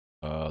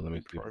 Let me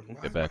see if we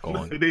can get back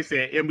on. They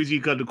said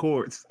MBG cut the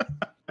cords.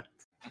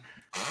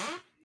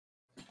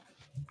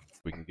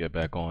 We can get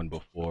back on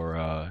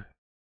before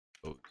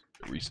it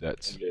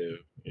resets.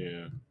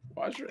 Yeah.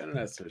 Why is your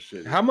internet so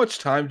shitty? How much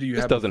time do you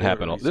This have? doesn't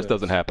happen. This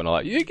doesn't happen a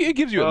lot. It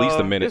gives you at least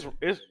a minute.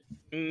 It's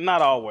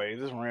not always.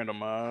 It's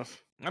randomized.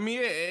 I mean,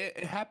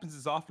 it happens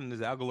as often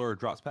as Aguilar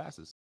drops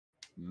passes.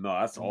 No,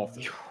 that's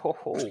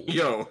awful.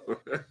 Yo.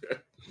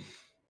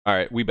 All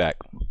right, we back.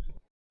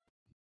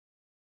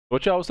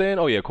 What y'all was saying?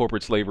 Oh yeah,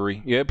 corporate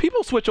slavery. Yeah,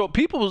 people switch up.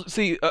 People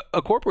see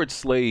a corporate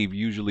slave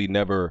usually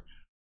never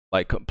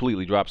like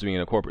completely drops being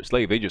a corporate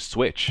slave. They just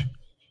switch.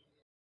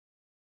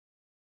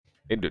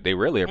 They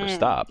rarely ever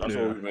stop. That's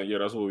what we've been. Yeah,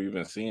 that's what we've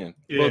been seeing.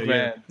 Yeah, Look,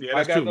 man, yeah,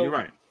 that's true. You're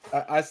right.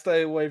 I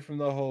stay away from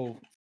that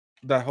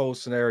whole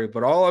scenario.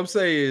 But all I'm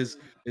saying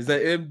is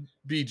that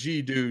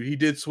MBG dude, he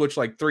did switch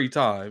like 3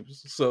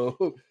 times. So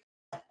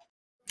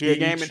Yeah,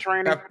 game and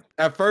training.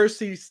 At first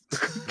he's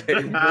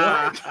Game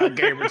and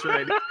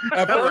training.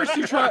 At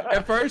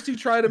first he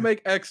tried to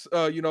make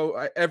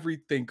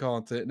everything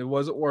content, and it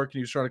wasn't working.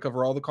 He was trying to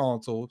cover all the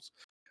consoles.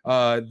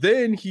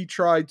 Then he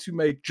tried to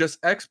make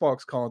just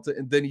Xbox content,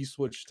 and then he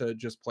switched to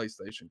just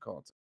PlayStation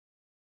content.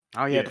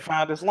 Oh, you had to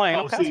find this lane.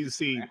 Oh, Okay.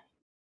 see,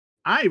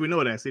 I didn't even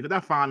know that. See, because I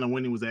found him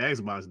when he was an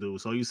Xbox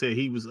dude. So you said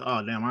he was.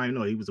 Oh, damn! I didn't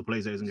know he was a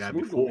PlayStation guy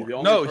before.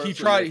 No, he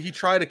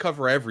tried to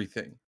cover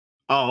everything.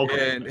 Oh,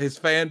 okay. And his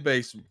fan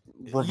base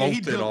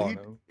revolted on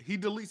him. He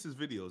deletes his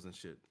videos and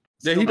shit.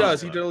 Yeah, he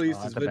does. He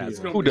deletes his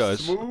videos. Who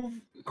does? Smooth,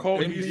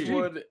 Cole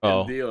Eastwood, Oh.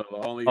 and Deal. The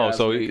only Oh, guys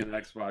so making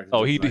Xbox.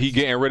 Oh, he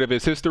getting rid of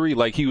his history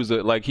like he was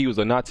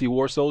a Nazi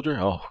war soldier.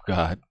 Oh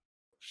God.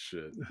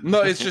 Shit.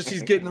 No, it's just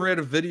he's getting rid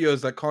of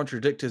videos that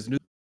contradict his news.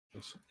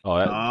 Oh,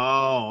 that,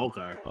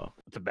 Okay. Oh.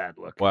 It's a bad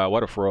look. wow,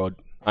 what a fraud.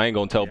 I ain't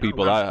gonna tell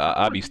people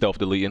I be stealth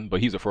deleting,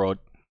 but he's a fraud.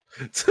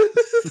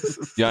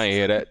 Yeah, I ain't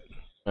hear that.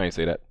 I ain't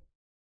say that.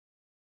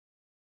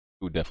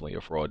 Who definitely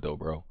a fraud though,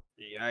 bro.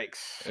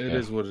 Yikes. It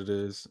is what it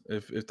is.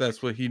 If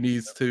that's what he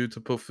needs to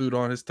put food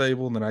on his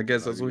table, then I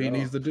guess that's what he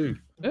needs to do.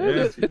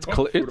 It's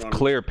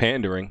clear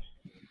pandering.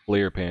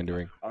 Clear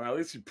pandering. I mean, at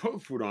least he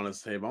put food on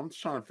his table. I'm just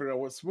trying to figure out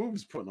what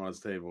Smooth's putting on his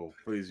table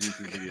for these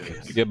YouTube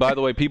videos. Yeah, by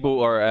the way, people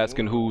are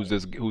asking who's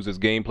this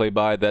gameplay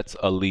by. That's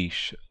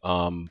Alish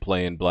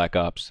playing Black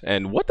Ops.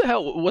 And what the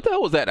hell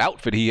was that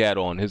outfit he had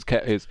on? His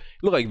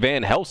looked like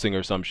Van Helsing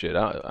or some shit.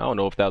 I don't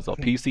know if that was a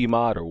PC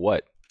mod or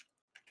what.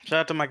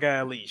 Shout out to my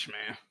guy Leash,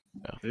 man.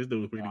 Yeah. This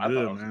dude was pretty I thought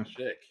good, it was man.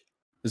 chick.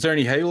 Is there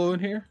any Halo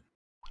in here?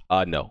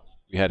 No.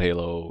 We had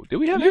Halo. Did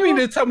we have You Halo? mean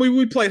to tell me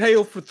we played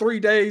Halo for 3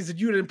 days and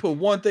you didn't put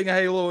one thing of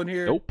Halo in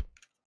here? Nope.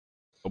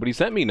 Nobody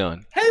sent me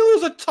none.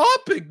 Halo's a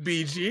topic,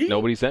 BG.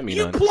 Nobody sent me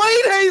You none.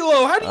 played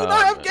Halo. How do you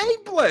not have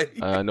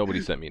gameplay?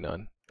 Nobody sent me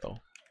none. So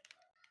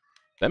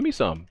send me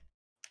some.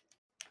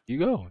 You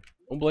go.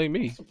 Don't blame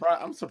me.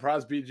 I'm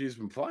surprised BG's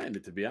been playing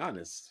it, to be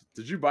honest.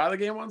 Did you buy the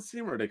game on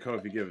Steam or did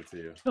Kofi give it to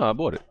you? No, I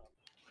bought it.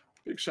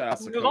 Big shout out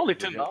to It was Kofi. only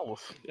 $10.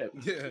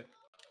 Yeah.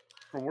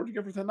 From where'd you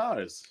get for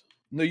 $10?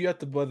 No, you have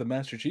to buy the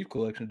Master Chief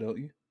Collection, don't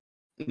you?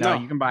 No,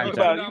 you can buy it.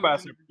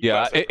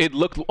 Yeah, it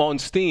looked on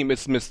Steam.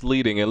 It's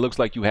misleading. It looks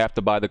like you have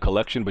to buy the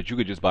collection, but you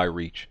could just buy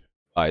Reach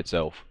by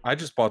itself. I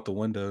just bought the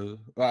Windows.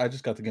 I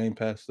just got the Game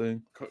Pass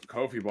thing.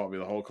 Kofi bought me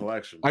the whole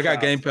collection. I got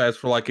Game Pass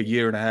for like a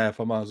year and a half.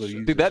 I might as well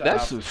use Dude, it.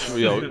 that's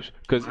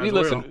because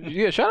listen,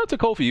 yeah. Shout out to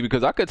Kofi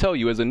because I could tell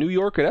you as a New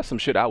Yorker, that's some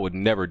shit I would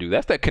never do.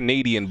 That's that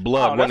Canadian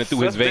blood running through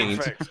his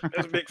veins.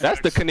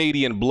 That's the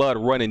Canadian blood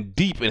running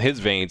deep in his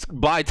veins.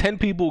 Buy 10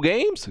 people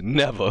games?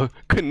 Never.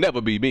 Could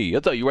never be me.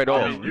 I'll tell you right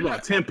off. You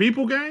bought 10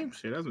 people games?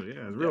 Shit, that's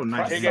it's real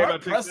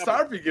nice. Press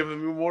start be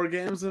giving me more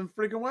games than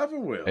freaking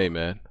Weapon Wheel. Hey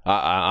man,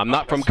 I'm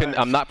not from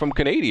Canada.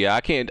 I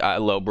can't.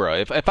 Bro.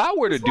 If I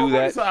were to do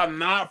that, I'm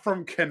not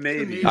from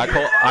Canada.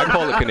 I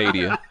call it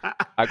Canadian.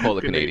 I call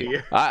it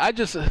Canadian. I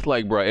just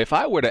like, bro. If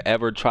I were to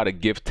ever try to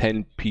give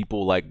 10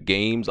 people like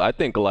games, I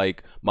think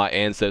like my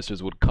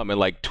ancestors would come and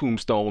like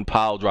tombstone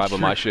pile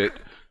driving my shit.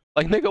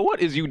 Like, nigga, what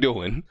is you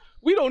doing?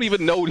 We don't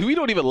even know. We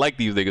don't even like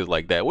these niggas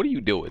like that. What are you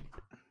doing?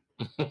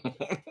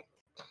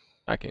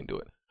 I can't do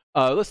it.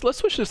 Let's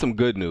switch to some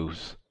good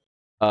news.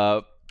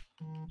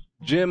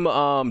 Jim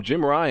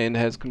Ryan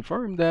has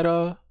confirmed that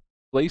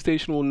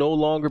PlayStation will no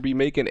longer be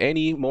making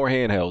any more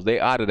handhelds. They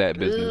out of that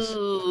business.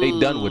 They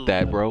done with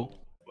that, bro.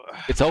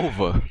 It's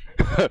over.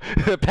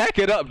 Pack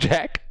it up,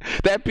 Jack.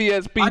 That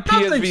PSP, I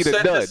thought they've PSV,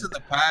 said done. this in the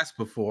past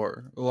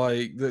before.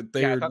 Like that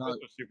they Yeah, I are thought not.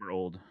 this was super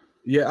old.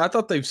 Yeah, I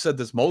thought they've said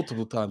this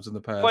multiple times in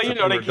the past. Well, you that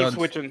know, they were keep done-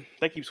 switching.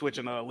 They keep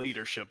switching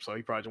leadership, so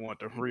he probably want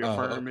to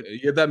reaffirm it.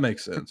 Yeah, that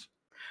makes sense.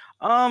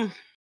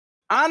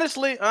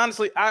 Honestly,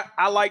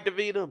 I like the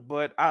Vita,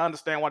 but I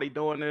understand why they're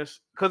doing this.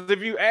 Because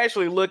if you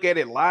actually look at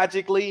it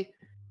logically,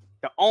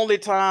 the only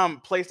time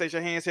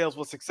PlayStation handhelds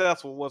was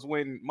successful was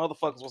when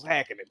motherfuckers was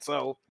hacking it.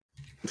 So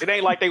it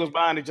ain't like they was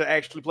buying it to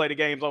actually play the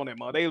games on it,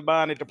 mother. They was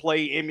buying it to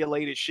play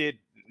emulated shit,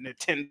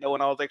 Nintendo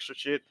and all that extra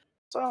shit.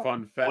 So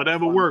Fun fact.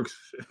 Whatever works.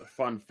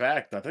 Fun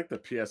fact. I think the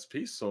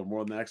PSP sold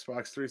more than the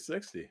Xbox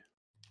 360.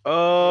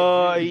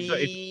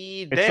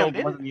 It damn, sold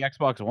did more it? than the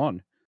Xbox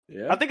One.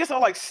 Yeah. I think it's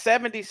on like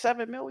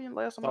 77 million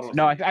last time I saw.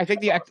 No, I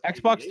think the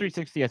Xbox 88.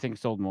 360 I think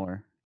sold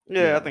more.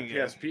 Yeah, I think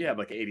PSP had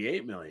like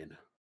 88 million.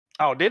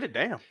 Oh, did it?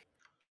 Damn.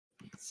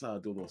 Let's do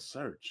a little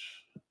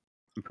search.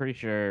 I'm pretty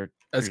sure.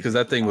 That's because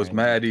that thing was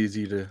mad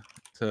easy to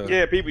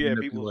Yeah, people.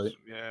 manipulate.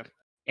 Yeah,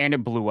 And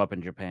it blew up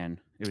in Japan.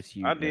 It was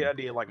huge. I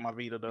did like my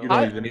Vita though. You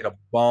don't even need a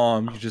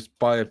bomb. You just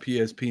buy a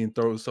PSP and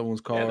throw it in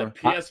someone's car. Yeah, the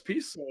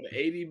PSP sold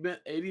 80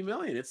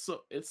 million.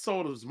 It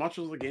sold as much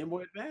as the Game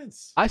Boy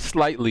Advance. I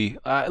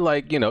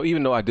like,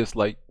 even though I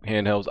dislike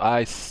handhelds,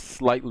 I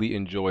slightly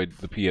enjoyed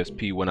the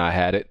PSP when I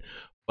had it.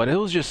 But it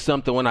was just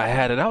something when I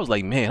had it, I was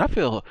like, man, I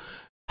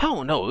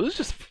don't know. It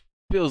just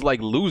feels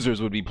like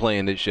losers would be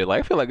playing this shit.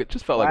 Like, I feel like it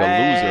just felt like a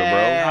loser,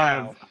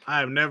 bro.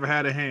 I've never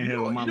had a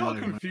handheld in my You know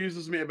life. what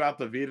confuses me about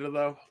the Vita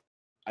though?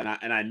 And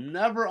I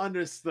never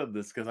understood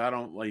this because I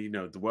don't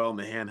dwell in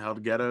the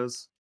handheld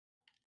ghettos.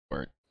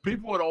 Right.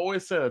 People would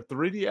always say the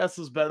 3DS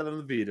is better than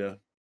the Vita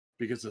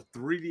because the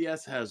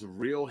 3DS has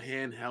real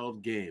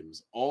handheld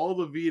games. All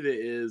the Vita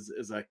is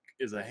a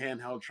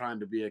handheld trying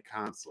to be a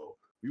console.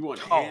 We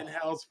want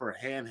handhelds for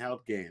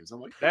handheld games.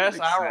 I'm like, That's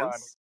makes ironic.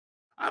 sense.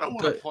 I don't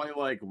want to play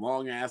like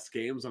long ass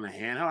games on a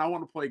handheld. I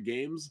want to play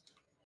games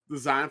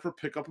designed for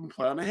pickup and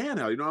play on a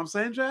handheld. You know what I'm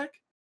saying, Jack?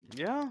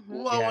 Yeah.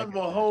 Lo and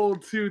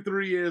behold,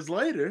 2-3 years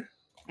later,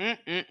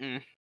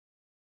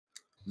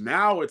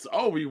 now it's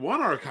we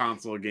want our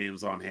console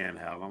games on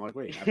handheld. I'm like,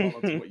 wait, I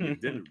thought that's what you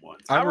didn't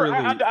want. I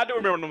do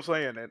remember them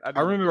saying that. I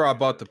remember I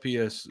bought the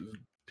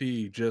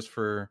PSP just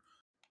for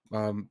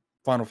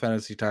Final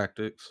Fantasy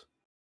Tactics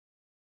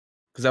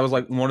because that was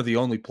like one of the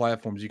only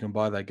platforms you can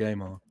buy that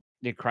game on.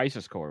 The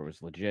Crisis Core was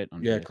legit.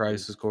 On Yeah, PSP.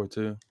 Crisis Core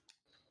too.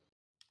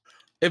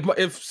 If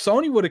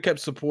Sony would have kept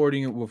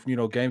supporting it with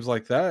games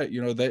like that,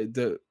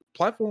 the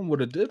platform would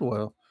have did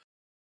well.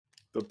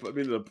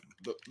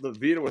 The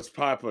Vita was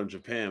popular in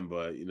Japan,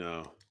 but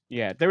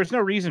Yeah, there was no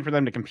reason for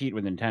them to compete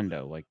with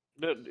Nintendo. Like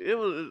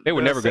They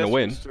were never gonna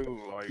win.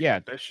 Yeah,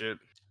 that shit.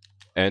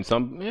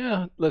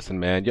 And listen,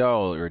 man,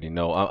 y'all already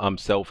know I'm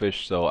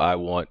selfish, so I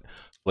want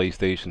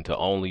PlayStation to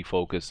only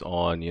focus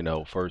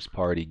on first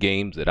party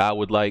games that I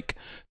would like.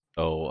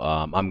 So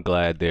I'm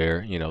glad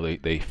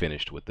they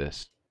finished with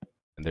this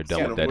and they're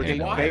done with that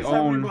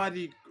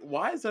handheld.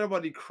 Why is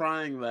everybody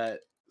crying that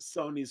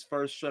Sony's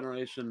first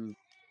generation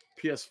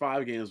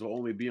PS5 games will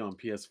only be on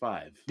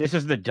PS5? This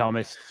is the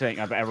dumbest thing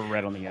I've ever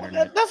read on the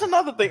internet. That's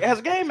another thing. As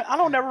a game, I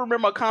don't ever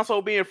remember a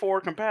console being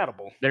forward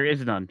compatible. There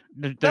is none.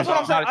 That's what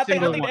I'm saying. I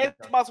think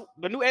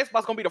the new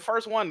Xbox gonna be the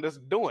first one that's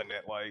doing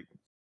that. Like,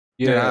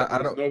 yeah,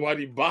 I don't.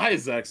 Nobody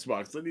buys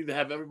Xbox. They need to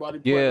have everybody.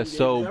 Play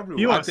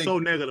You are so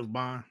negative,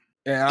 Bond.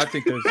 Yeah, I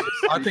think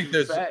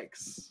there's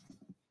facts.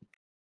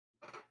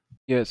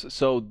 Yes,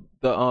 so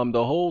the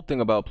whole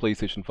thing about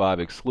PlayStation 5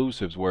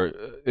 exclusives, where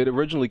it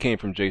originally came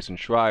from Jason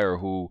Schreier,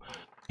 who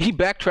he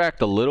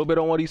backtracked a little bit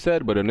on what he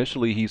said, but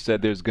initially he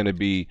said there's going to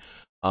be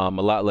a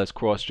lot less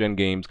cross-gen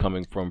games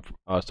coming from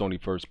Sony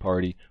first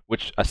party,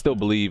 which I still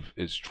believe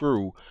is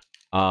true.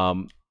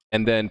 And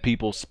then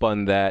people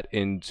spun that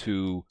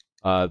into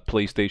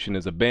PlayStation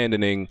is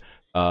abandoning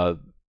the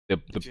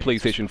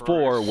PlayStation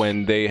 4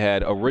 when they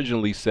had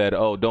originally said,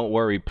 "Oh, don't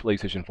worry,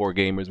 PlayStation 4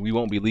 gamers, we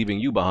won't be leaving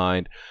you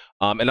behind."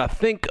 And I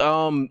think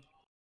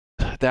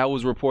that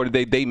was reported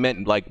they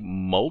meant like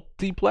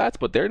multi-plats,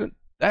 but that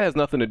has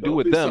nothing to do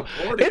with them.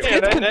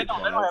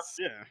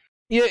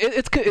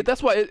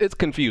 That's why it's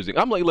confusing.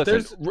 I'm like,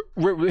 listen,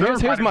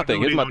 here's my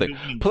thing.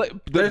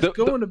 There's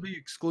going to be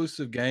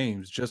exclusive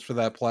games just for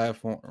that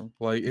platform.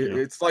 Like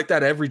it's like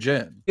that every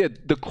gen. Yeah,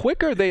 the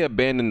quicker they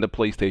abandon the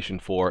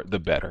PlayStation 4, the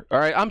better. All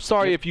right, I'm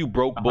sorry if you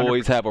broke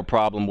boys have a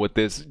problem with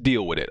this.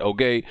 Deal with it,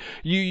 okay?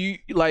 You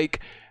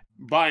like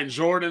buying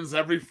Jordans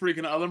every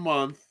freaking other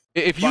month.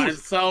 If buying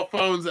cell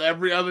phones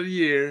every other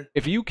year.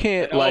 If you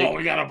can't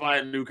we gotta buy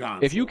a new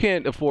console. If you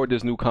can't afford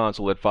this new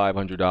console at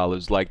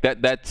 $500, like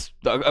that's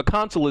a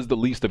console is the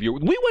least of your.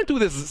 We went through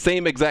this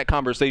same exact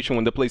conversation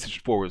when the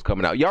PlayStation 4 was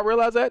coming out. Y'all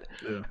realize that?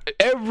 Yeah.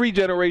 Every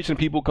generation,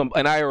 people come,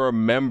 and I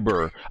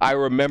remember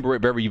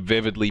it very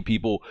vividly.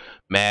 People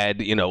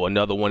mad,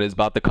 another one is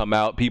about to come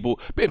out. People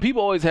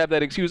always have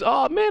that excuse.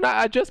 Oh man,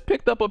 I just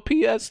picked up a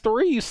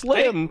PS3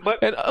 Slim,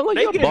 and I'm like,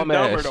 they you're getting bum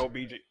dumber ass. though,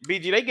 BG.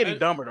 They getting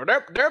dumber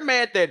though. They're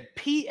mad that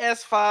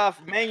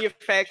PS5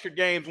 manufactured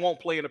games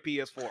won't play in a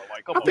PS4.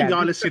 Like, come I think on.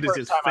 all this shit is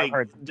just fake.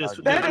 This is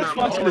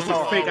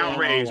fake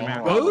outrage,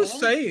 man. But who's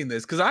saying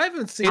this? Because I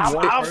haven't seen.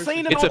 I've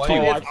seen it. It's a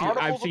few.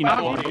 I've seen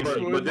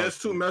it. But there's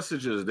two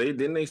messages.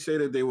 Didn't they say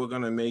that they were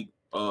gonna make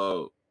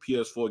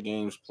PS4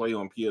 games play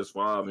on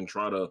PS5 and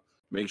try to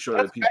make sure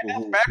that people that's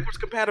who backwards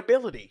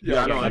compatibility.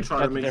 I know, and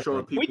try to make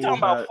sure people. We talking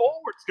about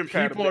forwards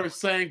compatibility. People are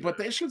saying, but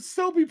they should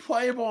still be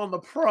playable on the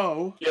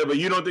Pro. Yeah, but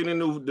you don't think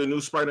the new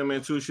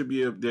Spider-Man 2 should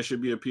be a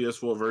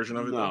PS4 version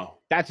of it? No,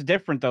 that's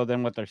different though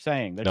than what they're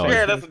saying. They're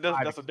saying that's a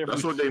different.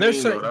 That's what they they're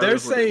mean. saying. They're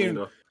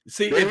saying.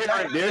 See,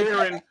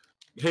 they're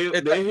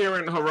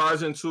hearing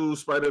Horizon 2,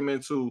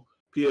 Spider-Man 2,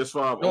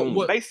 PS5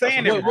 only. They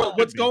saying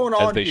what's going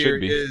on here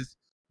is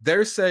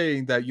they're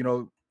saying that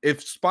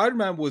if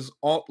Spider-Man was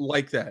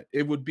like that,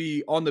 it would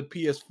be on the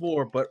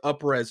PS4 but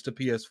up-res to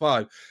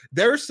PS5.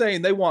 They're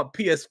saying they want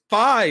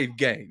PS5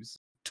 games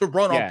to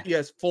run on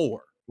PS4.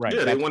 Right.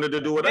 Yeah, they wanted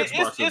to do what Xbox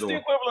is It's the doing.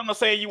 equivalent of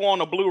saying you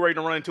want a Blu-ray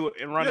to run into it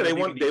and run. Yeah, it they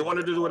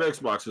wanted to do what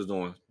Xbox is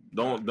doing.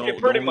 Don't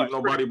leave much,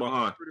 nobody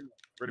behind.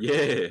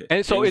 Yeah.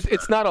 And so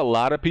it's not a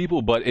lot of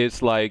people, but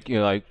it's like, you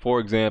know, like for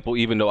example,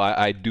 even though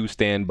I do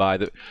stand by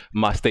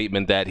my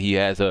statement that he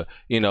has a,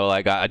 you know,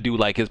 like I do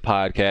like his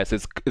podcast.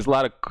 It's a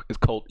lot of it's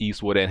Colt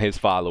Eastwood and his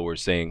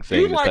followers saying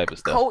this type of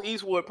stuff. Colt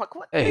Eastwood.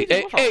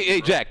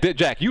 Hey, Jack,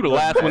 you the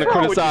last one to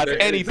criticize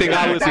anything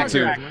I listen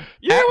to.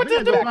 Yeah, what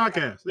this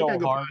podcast?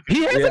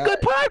 He has a good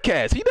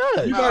podcast. He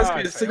does.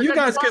 You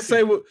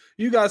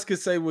guys can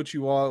say what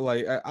you want.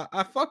 Like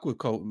I fuck with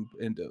Colt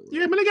and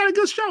yeah, but they got a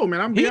good show,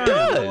 man. He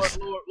does.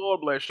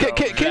 Lord bless you.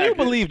 Can you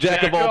believe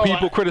Jack of all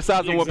people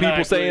criticizing what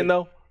people saying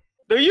though?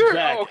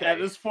 Jack, at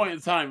this point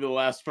in time, you're the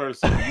last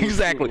person.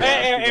 Exactly.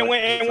 And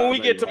when we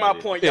get to my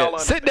point, y'all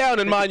sit down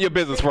and mind your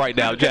business right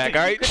now, Jack.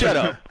 All right, shut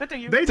up.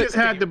 They just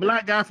had the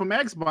black guy from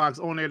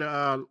Xbox on there.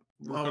 Like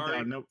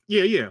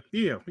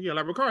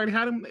Ricard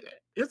had him.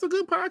 It's a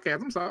good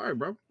podcast. I'm sorry,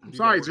 bro. I'm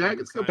sorry, Jack.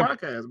 It's a good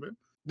podcast, man.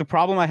 The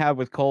problem I have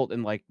with Colt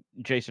and like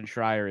Jason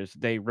Schreier is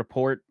they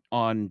report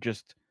on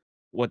just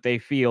what they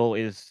feel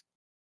is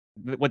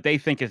what they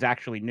think is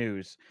actually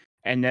news,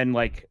 and then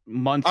like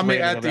months. I mean,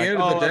 later, at the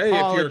end of the day,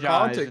 if you're a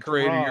content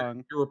creator,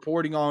 you're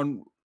reporting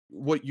on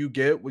what you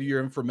get with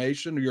your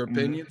information or your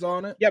opinions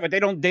on it. Yeah, but they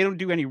don't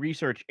do any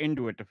research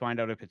into it to find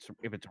out if it's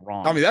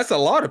wrong. I mean, that's a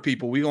lot of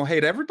people. We gonna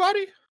hate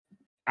everybody?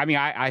 I mean,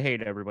 I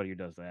hate everybody who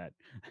does that.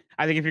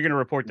 I think if you're gonna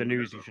report the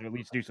news, you should at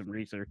least do some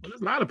research. Well,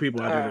 there's a lot of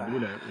people out there that do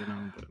that, you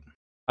know. But...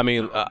 I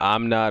mean,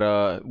 I'm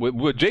not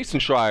with Jason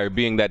Schreier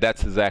being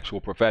that's his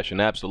actual profession,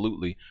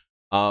 absolutely.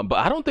 But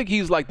I don't think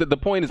he's like the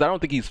point is I don't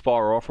think he's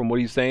far off from what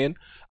he's saying.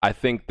 I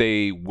think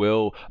they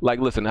will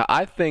listen.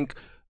 I think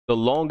the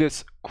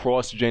longest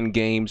cross-gen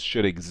games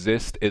should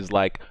exist is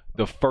like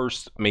the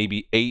first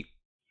maybe 8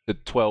 to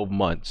 12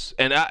 months,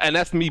 and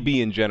that's me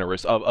being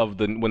generous of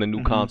the when the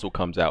new console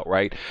comes out.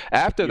 Right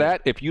after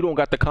that, if you don't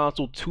got the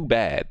console, too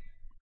bad.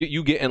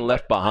 You getting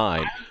left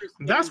behind.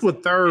 That's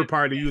what third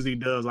party usually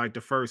does. Like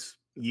the first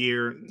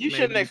year, you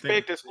shouldn't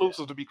expect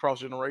exclusives to be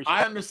cross generation.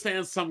 I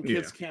understand some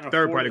kids can't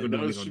afford it.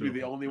 Those should be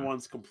the only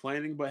ones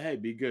complaining. But hey,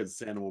 be good.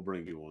 Santa will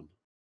bring you one.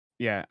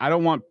 Yeah, I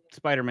don't want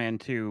Spider-Man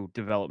 2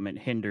 development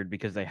hindered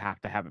because they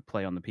have to have it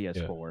play on the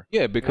PS4.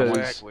 Yeah,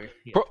 because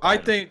I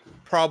think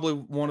probably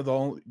one of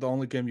the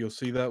only game you'll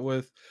see that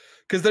with,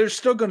 because they're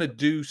still going to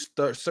do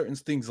certain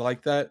things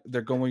like that.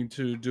 They're going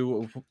to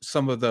do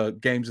some of the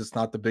games. It's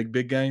not the big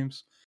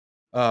games,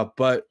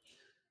 but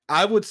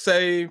I would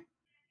say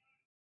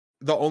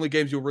the only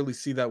games you'll really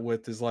see that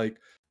with is like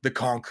the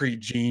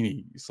Concrete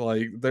Genies.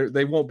 Like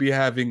they won't be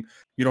having,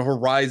 you know,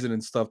 Horizon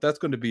and stuff. That's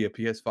going to be a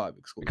PS5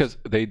 exclusive. Because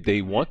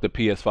they want the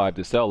PS5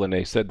 to sell, and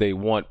they said they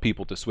want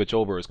people to switch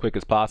over as quick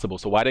as possible.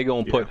 So why they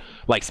gonna put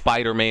like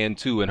Spider-Man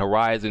 2 and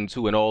Horizon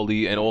 2 and all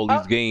these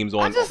games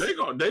on?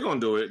 They gonna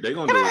do it. They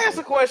gonna. Can do I ask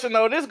a question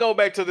though? This go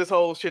back to this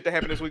whole shit that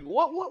happened this week.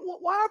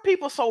 Why are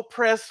people so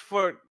pressed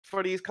for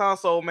these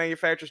console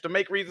manufacturers to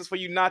make reasons for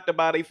you not to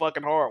buy their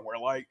fucking hardware?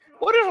 Like,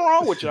 what is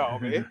wrong with y'all,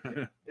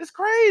 man? It's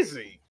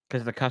crazy.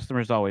 Because the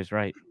customer's always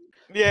right.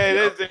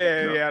 Yeah,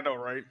 I know,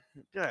 right?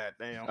 God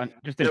damn.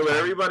 But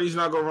everybody's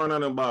not gonna run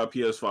out and buy a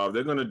PS5.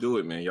 They're gonna do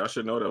it, man. Y'all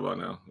should know that by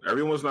now.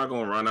 Everyone's not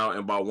gonna run out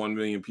and buy 1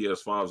 million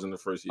PS5s in the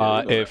first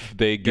year. If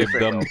they give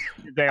them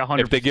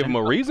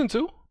a reason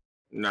to.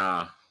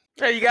 Nah.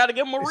 Yeah, you got to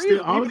give them a reason.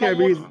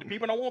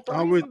 People don't want the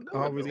reason.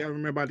 Always got to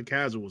remember about the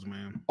casuals,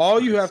 man.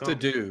 All you have to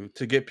do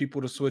to get people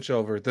to switch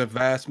over, the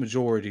vast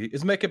majority,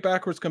 is make it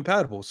backwards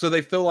compatible, so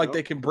they feel like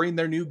they can bring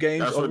their new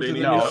games over to the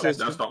new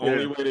system. That's the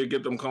only way to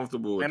get them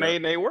comfortable with and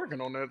that. they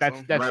working on that.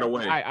 That's right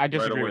away. I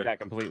disagree with that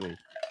completely.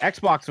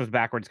 Xbox was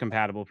backwards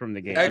compatible from the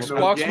game.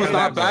 Xbox was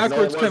not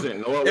backwards.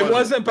 It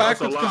wasn't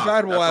backwards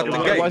compatible out of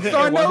the gate. It wasn't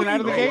out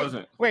of the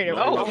gate. Wait,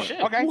 shit.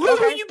 Okay. Who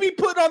will you be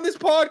putting on this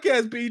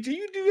podcast, BG?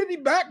 You do any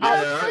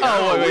background?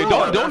 Wait,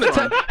 don't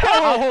attack.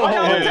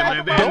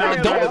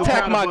 Don't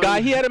attack my guy.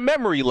 He had a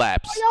memory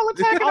lapse. I'll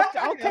take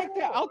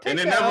that. I'll take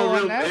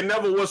that. It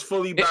never was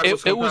fully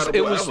backwards compatible.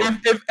 It was.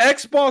 If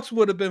Xbox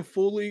would have been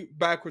fully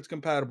backwards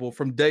compatible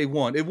from day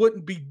one, it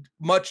wouldn't be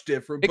much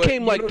different. It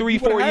came like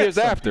 3-4 years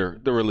after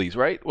the release,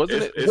 right?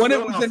 Wasn't it? When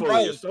it was in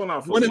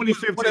relevant. When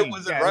it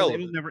was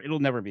irrelevant. It'll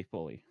never be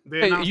fully.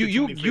 Hey,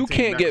 you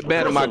can't get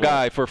mad at my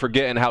guy for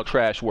forgetting how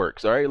trash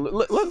works. All right,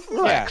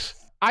 relax.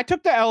 I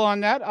took the L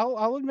on that.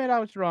 I'll admit I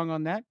was wrong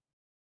on that.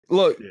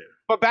 Look,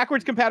 but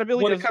backwards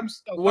compatibility.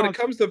 When it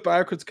comes to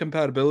backwards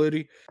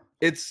compatibility,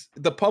 it's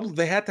the public.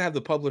 They have to have the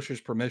publisher's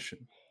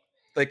permission.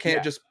 They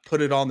can't just put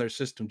it on their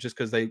system just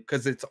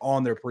because it's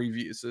on their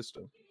previous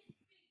system.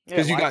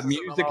 Because you got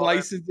music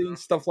licensing,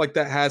 stuff like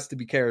that has to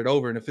be carried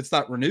over, and if it's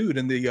not renewed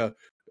and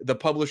the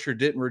publisher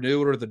didn't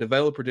renew it or the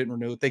developer didn't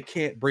renew it, they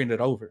can't bring it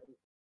over.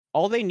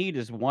 All they need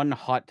is one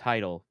hot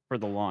title for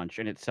the launch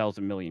and it sells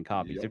 1 million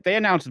copies. Yep. If they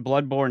announced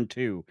Bloodborne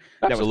 2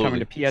 that was coming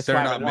to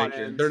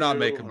PS5, they're not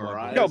making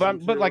Bloodborne. No,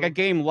 but like a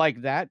game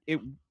like that,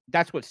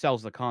 that's what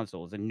sells the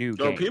console is a new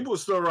game. People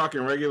still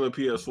rocking regular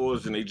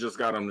PS4s and they just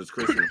got them this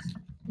Christmas.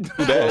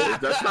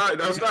 That's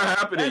not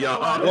happening,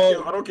 y'all. I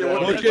don't care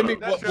what Jimmy.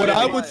 What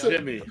I would say,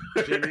 Jimmy.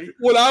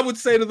 What I would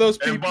say to those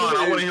people, Bond,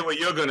 I want to hear what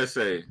you're gonna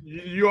say.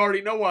 You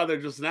already know why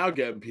they're just now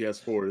getting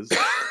PS4s.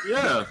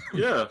 yeah,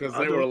 because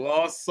they were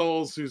lost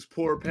souls whose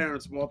poor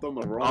parents bought them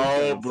the wrong.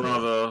 Oh,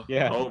 brother.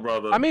 Yeah. Oh,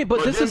 brother. I mean,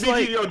 but this is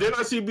BG, like, didn't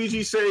I see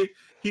BG say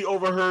he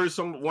overheard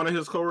one of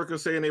his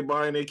coworkers saying they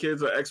buying their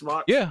kids an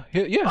Xbox? yeah.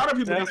 A lot of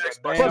people get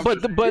Xbox.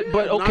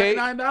 But okay,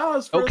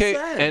 $99 for okay, a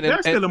set. and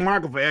That's still the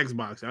market for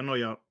Xbox. I know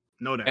y'all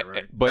know that,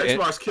 right? But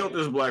Xbox killed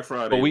this Black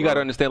Friday. But we got to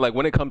understand, like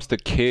when it comes to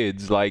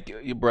kids, like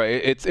bro,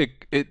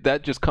 it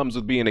that just comes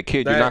with being a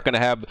kid. You're not gonna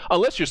have,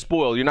 unless you're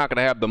spoiled, you're not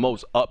gonna have the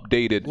most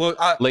updated,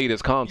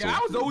 latest console. Yeah,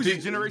 I was always a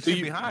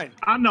generation behind.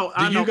 I know.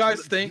 Do you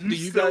guys think? Do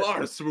you still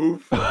guys are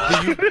smooth?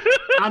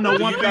 I know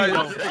one thing.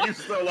 though. You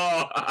still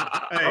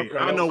are. Hey,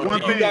 I know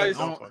one thing.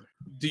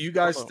 Do you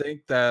guys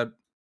think that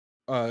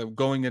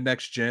going to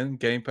next gen,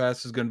 Game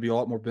Pass is going to be a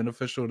lot more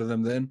beneficial to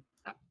them then?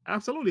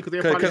 Absolutely,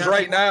 because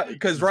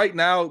right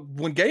now,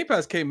 when Game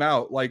Pass came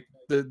out, like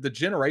the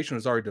generation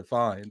was already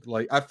defined.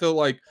 Like I feel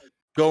like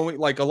going,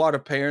 like a lot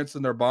of parents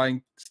and they're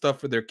buying stuff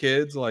for their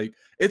kids. Like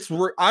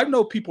I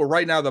know people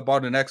right now that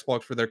bought an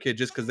Xbox for their kid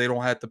just because they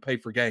don't have to pay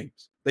for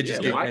games. They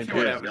just get I think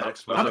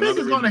it's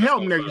going to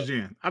help next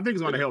gen. I think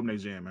it's going to help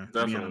next gen, man.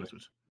 To be honest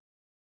with you.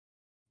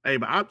 Hey,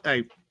 but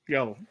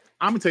yo,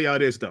 I'm gonna tell y'all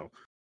this though.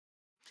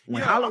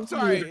 When I'm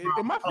sorry,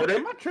 am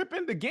I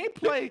tripping? The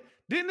gameplay,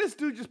 didn't this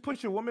dude just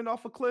push a woman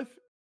off a cliff?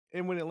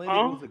 And when it landed,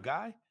 it was a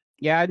guy?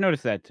 Yeah, I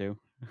noticed that too.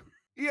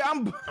 Yeah,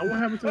 what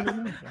happened to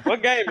him?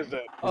 What game is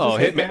that? Oh,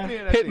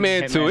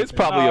 Hitman 2. It's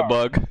probably a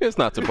bug. It's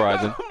not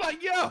surprising. I'm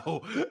like,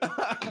 yo.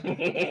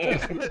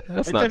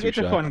 That's not too It's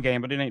a fun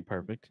game, but it ain't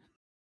perfect.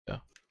 Yeah.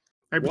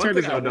 Hey, but check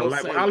this out though.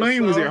 Like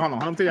Halloween was here. Hold on,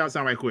 let me tell y'all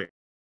something right quick.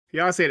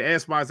 Y'all said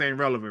Xbox ain't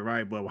relevant,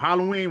 right? But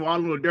Halloween, when all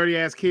the little dirty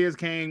ass kids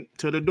came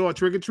to the door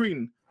trick or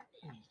treating,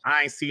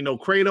 I ain't see no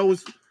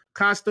Kratos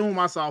costume.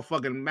 I saw a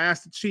fucking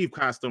Master Chief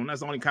costume.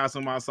 That's the only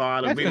costume I saw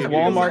out of That's because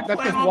Walmart. That's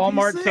because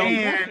Walmart sells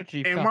Master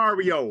Chief. And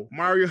Mario.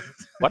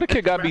 Why the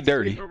kid gotta be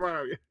dirty?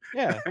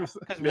 Yeah,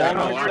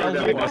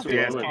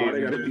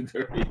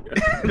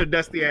 the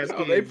dusty ass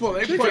kids. They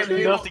play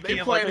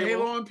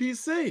Halo on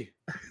PC.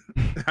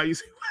 How you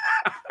say?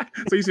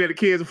 So you said the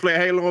kids play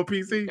Halo on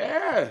PC?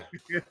 Yeah.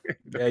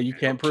 Yeah, you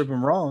can't prove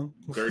them wrong.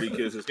 30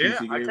 kids is PC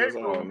gamers.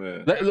 Oh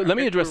man. Let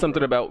me address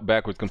something about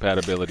backwards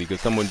compatibility, because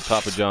someone,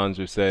 Papa John's,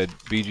 just said,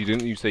 BG,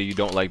 didn't you say you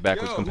don't like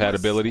backwards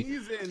compatibility?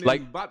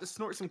 Like about to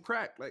snort some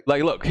crack.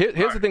 Like look,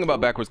 here's the thing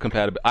about backwards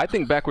compatibility. I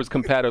think backwards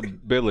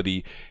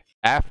compatibility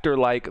after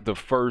like the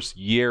first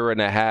year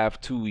and a half,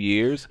 2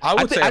 years, I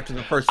would say after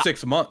the first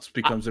 6 months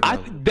becomes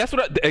irrelevant. That's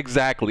what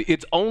exactly.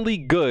 It's only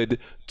good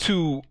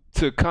to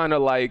kind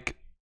of like.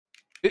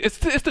 It's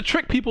to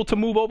trick people to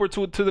move over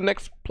to the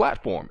next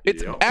platform.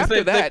 It's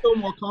after that they feel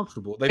more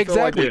comfortable. They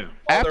exactly. Feel like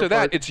after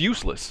that, it's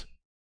useless.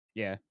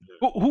 Yeah.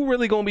 Who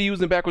really gonna be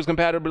using backwards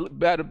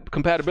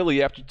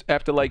compatibility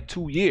after like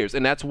 2 years?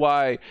 And that's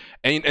why,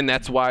 and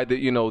that's why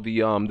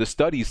the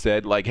study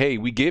said like, hey,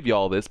 we give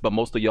y'all this, but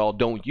most of y'all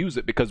don't use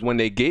it, because when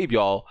they gave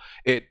y'all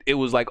it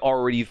was like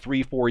already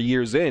 3-4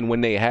 years in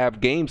when they have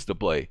games to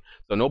play,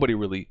 so nobody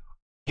really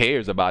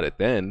cares about it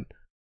then.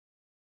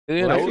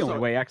 That's the only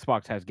way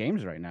Xbox has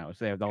games right now. Is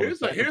they have all Here's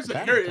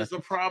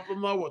the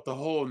problem though with the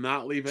whole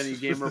not leave any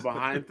gamer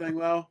behind thing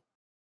though.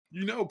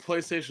 You know,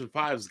 PlayStation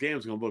 5's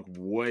games gonna look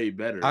way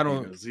better.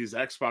 Because these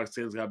Xbox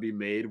games gotta be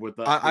made with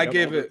the. I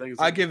give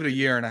it a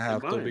year and a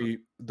half.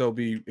 They'll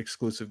be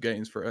exclusive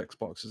games for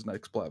Xbox's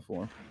next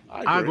platform.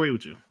 I agree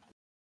with you.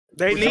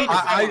 They need.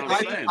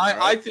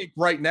 I think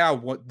right now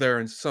what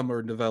they're in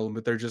summer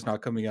development, they're just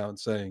not coming out and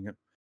saying it.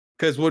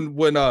 Because when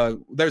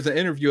there's an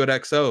interview at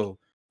XO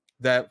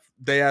that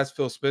they asked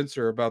Phil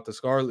Spencer about the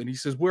Scarlet, and he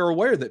says we're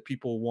aware that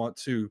people want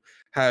to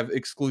have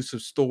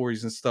exclusive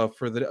stories and stuff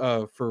for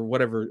the for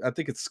whatever, I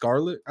think it's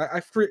Scarlet.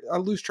 I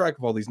lose track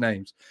of all these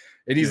names,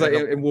 and he's like,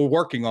 and we're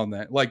working on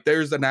that. Like,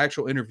 there's an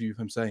actual interview of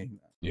him saying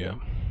that. Yeah.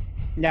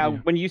 Now,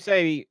 when you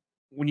say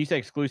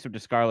exclusive to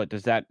Scarlet,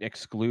 does that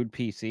exclude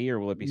PC, or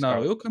will it be Scarlet?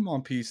 No, it'll come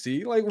on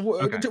PC. Like,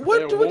 what do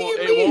you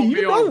mean?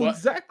 You know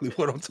exactly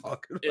what I'm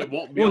talking about. It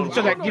won't be on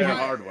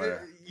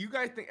hardware. You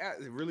guys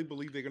really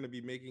believe they're going to be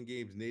making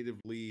games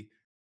natively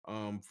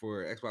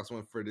for Xbox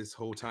One for this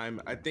whole time?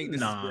 I think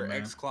this is where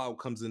xCloud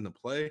comes into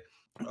play.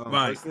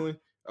 Personally,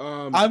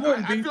 I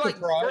wouldn't be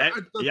surprised. Like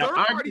the third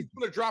party's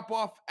going to drop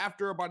off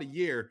after about a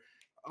year,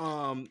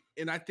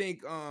 and I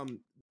think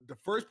the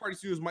first party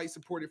studios might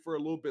support it for a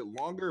little bit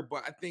longer,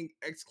 but I think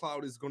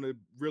xCloud is going to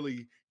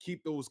really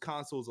keep those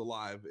consoles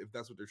alive if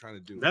that's what they're trying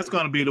to do. That's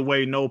going to be the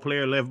way no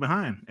player left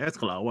behind.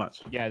 xCloud,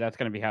 watch. Yeah, that's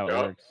going to be how it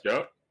works.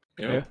 Yep.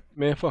 Yeah,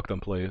 man, fuck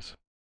them players.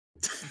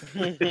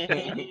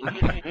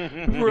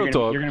 Real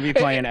talk. You're gonna be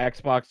playing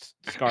Xbox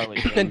Scarlet.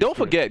 And don't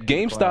forget,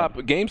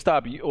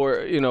 GameStop,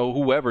 or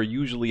whoever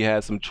usually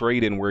has some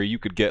trade in where you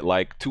could get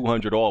like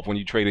 200 off when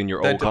you trade in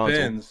your old console.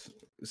 Depends.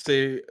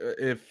 Say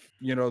if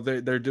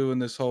they're doing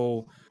this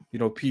whole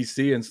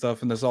PC and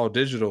stuff, and it's all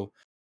digital.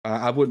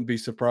 I wouldn't be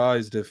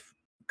surprised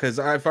because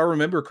if I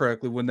remember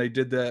correctly, when they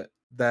did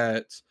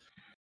that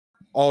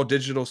all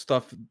digital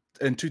stuff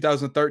in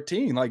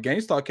 2013, like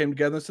GameStop came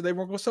together and said they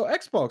weren't going to sell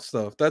Xbox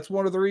stuff. That's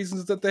one of the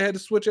reasons that they had to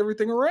switch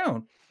everything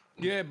around.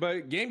 Yeah,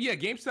 but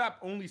GameStop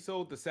only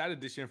sold the SAT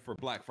edition for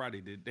Black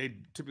Friday. They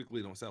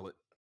typically don't sell it.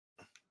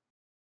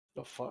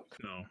 The fuck?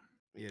 No.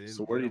 Yeah.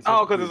 So where do you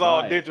because it's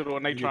all digital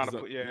and they trying to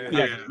put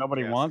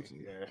nobody wants.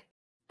 Yeah.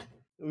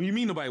 What you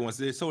mean nobody wants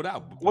it? It's sold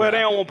out. Well, they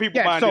don't want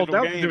people buying sold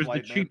digital out. games It was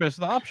like the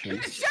cheapest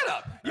option. Shut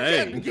up. You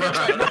Hey.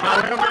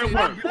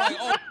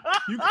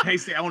 You can't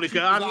say only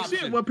because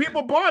shit. Well,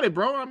 people bought it,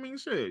 bro. I mean,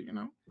 shit.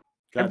 People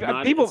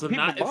it's a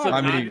bought it.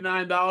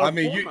 $99 I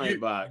mean, Fortnite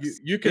box.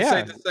 you could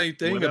say the same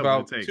thing Whatever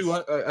about it takes.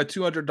 a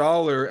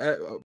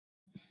 $200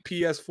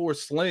 PS4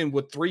 Slim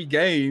with 3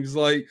 games.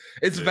 Like,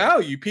 it's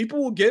value.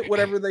 People will get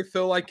whatever they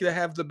feel like they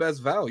have the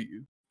best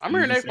value. I'm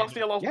hearing Xbox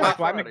still lost. Yeah, that's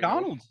why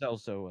McDonald's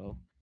sells so well.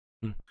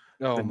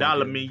 Oh, the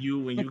dollar menu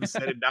when you can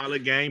set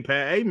 $1 game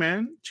pad. Hey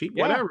man, cheap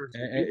whatever.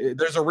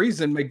 There's a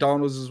reason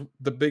McDonald's is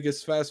the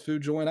biggest fast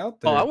food joint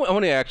out there. Oh, I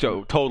want to ask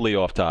you, totally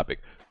off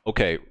topic.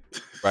 Okay,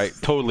 right?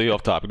 Totally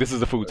off topic. This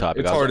is a food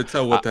topic. It's hard to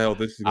tell what the hell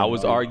this is. I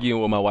was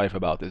arguing with my wife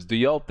about this. Do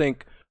y'all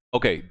think,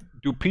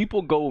 do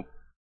people go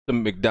to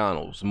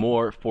McDonald's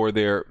more for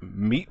their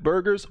meat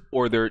burgers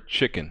or their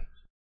chicken?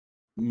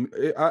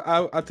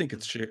 I think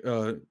it's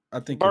I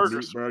think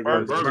burgers.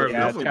 Burgers.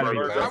 Yeah, it's gotta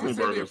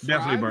be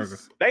Definitely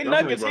burgers. They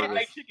nuggets hit,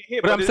 they chicken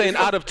hit. But I'm saying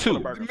out of two.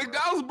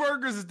 McDonald's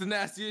burgers is the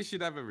nastiest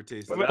shit I've ever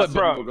tasted. But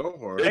bro, bro, go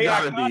for They it.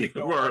 gotta Gotta be.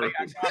 be word.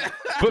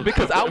 But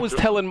because I was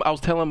telling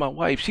my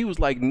wife, she was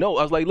like, no.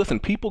 I was like, listen,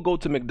 people go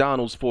to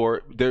McDonald's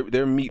for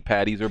their meat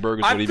patties or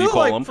burgers, I whatever you feel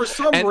call like them. for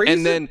some and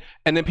reason,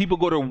 then people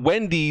go to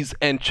Wendy's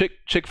and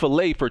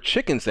Chick-fil-A for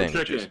chicken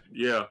sandwiches. Chicken.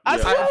 Yeah.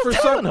 That's what I was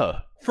telling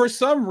her. For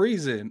some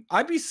reason,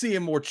 I be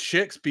seeing more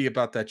chicks be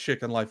about that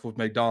chicken life with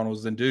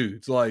McDonald's than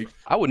dudes. Like,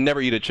 I would never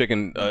eat a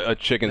chicken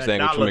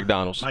sandwich from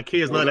McDonald's. My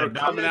kids love that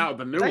coming out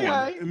with the new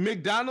one.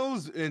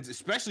 McDonald's and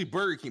especially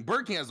Burger King.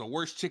 Burger King has the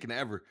worst chicken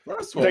ever.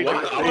 First of all,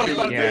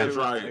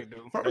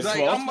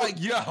 I'm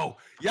like, yo,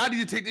 y'all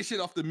need to take this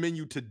shit off the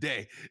menu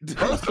today.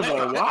 First of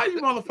all, why are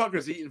you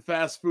motherfuckers eating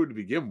fast food to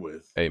begin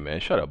with? Hey man,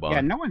 shut up, Bob.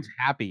 Yeah, no one's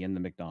happy in the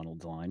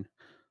McDonald's line.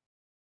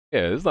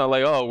 Yeah, it's not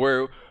like, oh,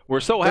 we're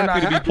so They're happy not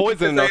to be happy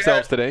poisoning because they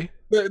ourselves today.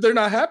 they're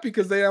not happy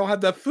because they don't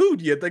have that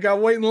food yet. They got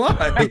to wait in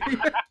line.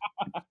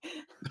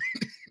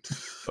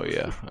 Oh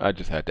yeah, I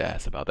just had to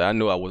ask about that. I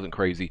knew I wasn't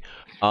crazy.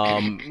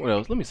 What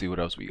else? Let me see what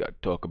else we got to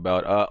talk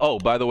about. Oh,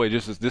 by the way,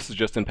 this is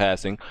just in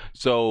passing.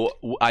 So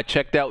I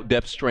checked out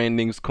Death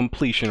Stranding's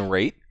completion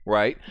rate,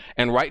 right?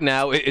 And right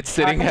now it's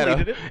sitting at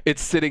a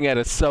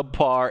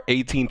subpar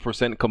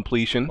 18%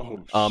 completion,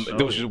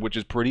 which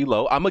is pretty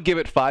low. I'm gonna give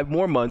it 5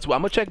 more months.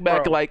 I'm gonna check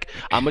back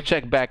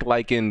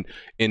like in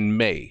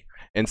May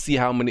and see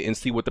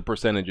what the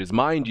percentage is.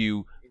 Mind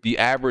you, the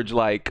average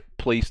like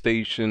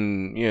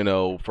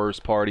PlayStation,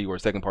 first party or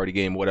second party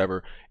game,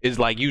 whatever, is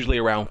like usually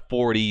around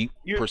 40%.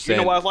 You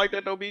know why it's like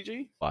that though,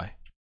 BG? Why?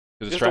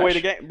 Just the way the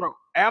game, bro.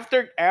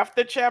 After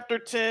chapter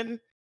 10,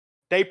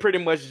 they pretty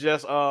much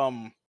just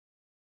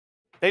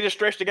they just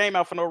stretch the game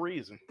out for no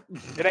reason.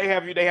 They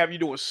have you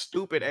doing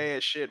stupid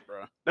ass shit,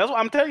 bro. That's what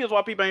I'm telling you. Is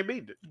why people ain't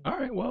beat it. All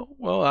right, well,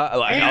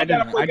 I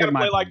gotta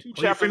play like 2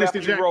 chapters after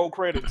you roll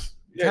credits.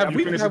 Yeah, have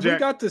we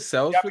got the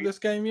sales for this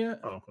game yet?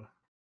 Oh,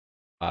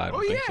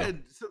 Oh yeah,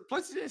 so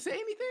PlayStation didn't say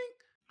anything.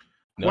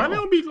 No. Why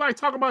don't be like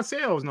talk about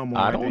sales no more?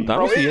 I don't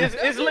Bro, see it.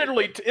 it's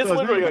literally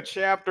a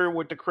chapter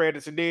with the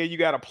credits, and then you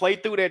got to play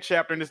through that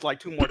chapter, and it's like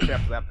 2 more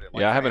chapters after that.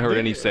 Like, Yeah, I haven't heard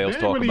any sales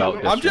talk really about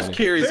don't- this. I'm just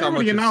curious They how much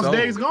really it announced sold.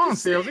 Days Gone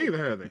sales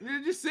either, have they?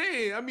 They're just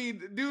saying. I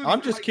mean, dude.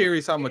 I'm just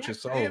curious how much it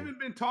sold. They haven't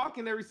been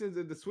talking ever since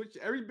the Switch.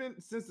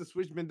 Since the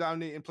Switch been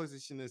dominating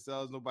PlayStation and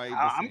sales. Nobody.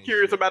 I'm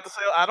curious about the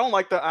sale. I don't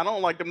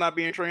like them not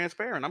being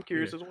transparent. I'm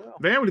curious as well.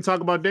 They haven't really talk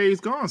about Days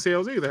Gone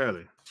sales either, have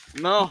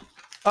they? No.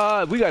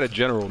 We got a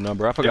general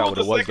number. I forgot what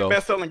it was though.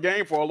 Best-selling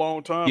game for a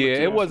long time. Yeah,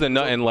 it wasn't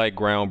nothing like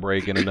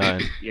groundbreaking or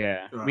nothing.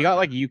 Yeah, we got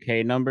like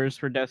UK numbers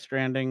for Death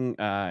Stranding.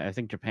 I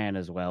think Japan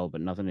as well,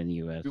 but nothing in the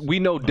US. We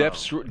know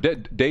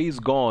Days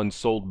Gone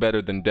sold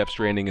better than Death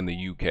Stranding in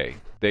the UK.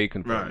 They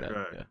confirmed that.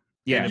 Right.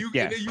 Yeah.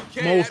 Yeah, In the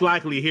UK, Most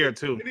likely here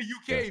too. In the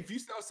UK, if you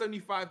sell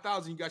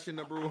 75,000, you got your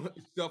number one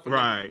stuff.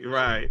 Right.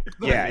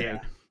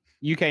 Yeah.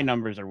 UK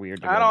numbers are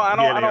weird. I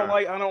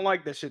don't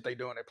like that shit they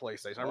doing at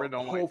PlayStation. I really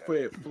don't like that. Hopefully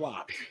it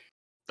flopped.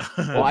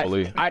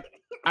 Hopefully.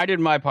 I did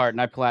my part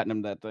and I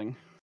platinumed that thing.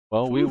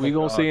 Well, we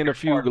gonna see in a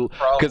few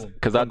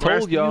because I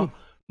told y'all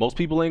most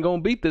people ain't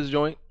gonna beat this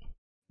joint.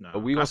 No, But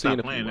we gonna see in a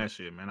few playing that months.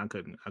 shit, man. I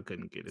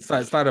couldn't get it.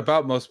 It's not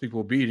about most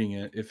people beating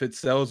it. If it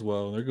sells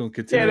well, they're going to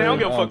continue. Yeah, they don't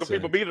give a fuck on if to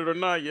people it. beat it or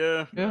not.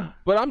 Yeah. Yeah,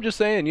 but I'm just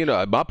saying,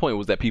 my point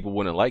was that people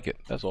wouldn't like it.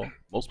 That's all.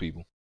 Most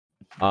people.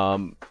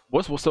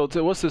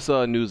 What's this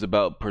news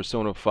about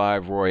Persona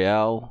 5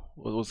 Royale?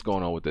 What's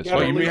going on with this?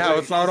 Oh, you mean how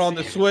it's not on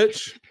the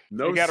Switch?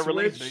 No got a Switch,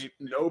 release date.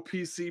 no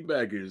PC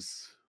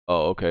beggars.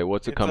 Oh, okay.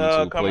 What's it It's coming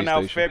to? coming PlayStation?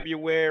 out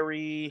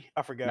February.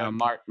 I forgot.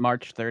 No,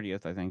 March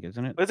 30th, I think,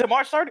 isn't it? Is it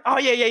March 30th? Oh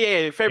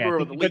yeah. February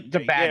was the leak the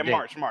date. bad Yeah, date.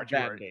 March. Bad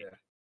You're right. date.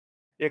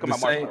 Yeah, come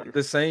out March 30th.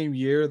 The same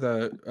year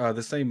that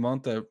the same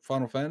month that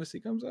Final Fantasy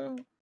comes out.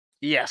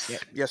 Yes. Yeah.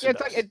 Yes. Yeah, It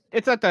it's does. like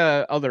it's at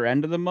the other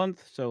end of the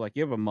month, so like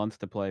you have a month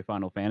to play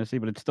Final Fantasy,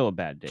 but it's still a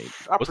bad date.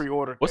 I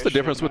pre-ordered. What's that the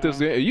difference shit, with this?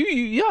 man.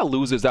 Y'all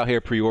losers out here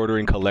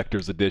pre-ordering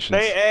collector's editions.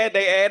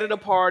 They added a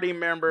party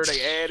member. They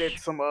added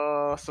some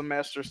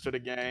semesters to the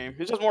game.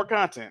 It's just more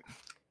content.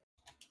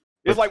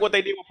 It's like what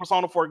they did with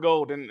Persona 4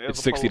 Gold. And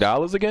It's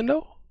 $60 again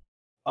though.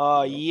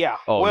 Yeah.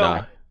 Oh, well,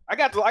 nah. I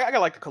got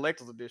like the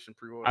collector's edition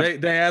pre-order.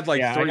 They had like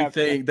Yeah, I three have-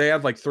 things. They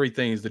had like three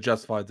things to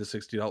justify the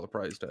 $60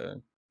 price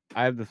tag.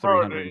 I have the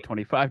Bro,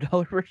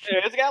 $325 version. Yeah,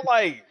 it's got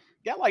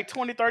like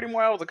 20, 30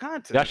 more hours of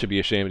content. Y'all should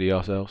be ashamed of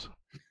yourselves.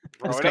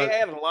 Bro, they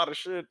added a lot of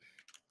shit.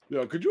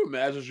 Yo, could you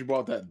imagine if you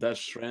bought that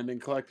Stranding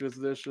collector's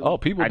edition? Oh,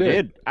 people I did.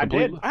 did. I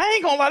did. I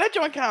ain't gonna lie, that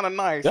joint kind of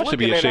nice. Y'all should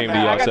be Looking at it ashamed of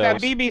now, I got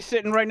that yourselves. BB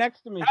sitting right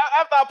next to me.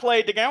 After I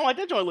played the game, I'm like,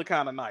 that joint look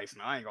kind of nice.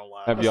 Now I ain't gonna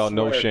lie. Have I y'all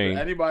no swear, if shame.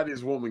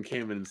 Anybody's woman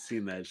came in and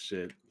seen that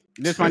shit.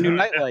 This is my new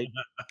nightlight.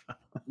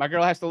 My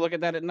girl has to look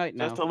at that at night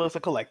now. Just tell us a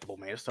collectible,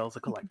 man. Just tell us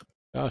a collectible.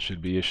 Y'all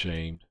should be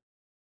ashamed.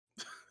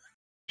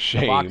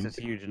 The box Shame. is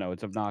huge. No,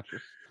 it's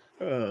obnoxious.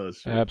 Oh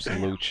shit.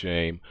 Absolute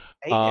shame.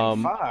 8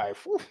 and 5.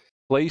 Whew.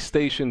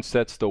 PlayStation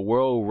sets the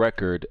world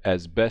record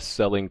as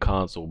best-selling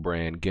console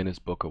brand Guinness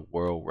Book of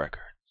World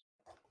Records.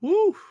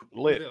 Woo.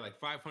 Lit. Like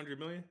 500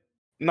 million.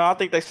 No, I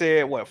think they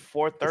said what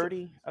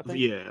 430. I think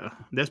Yeah,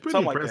 that's pretty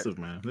Something like that. impressive,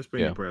 man. That's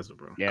pretty Yeah. impressive,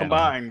 bro. Yeah.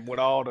 combined with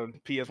all the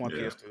PS1, Yeah.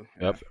 PS2.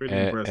 Yep. Pretty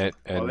And, impressive.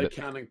 Are they and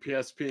counting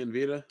PSP and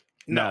Vita?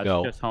 No,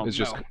 no, it's just home. it's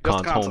just No, just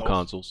home consoles.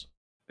 consoles.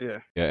 Yeah.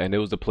 Yeah, and it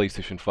was the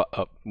PlayStation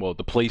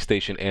the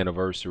PlayStation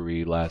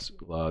Anniversary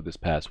this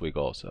past week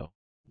also.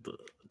 The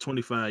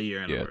 25-year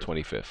Yeah, anniversary.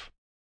 25th.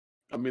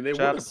 I mean, they would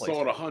Shout out have to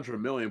sold PlayStation.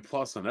 100 million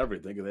plus on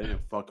everything if they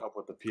didn't fuck up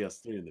with the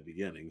PS3 in the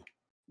beginning.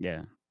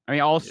 Yeah. I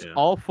mean, all Yeah.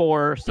 all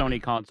four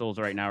Sony consoles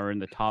right now are in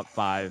the top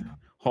 5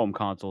 home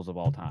consoles of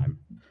all time.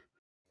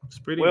 It's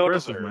pretty Well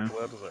impressive, deserved. man.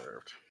 Well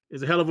deserved.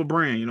 It's a hell of a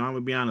brand, you know. I'm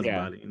gonna be honest Yeah.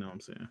 about it. You know what I'm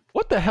saying?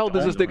 What the hell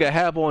does this nigga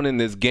have on in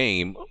this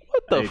game? What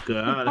the? Hey,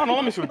 Hold on,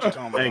 let me see what you're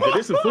talking hey, about.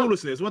 this is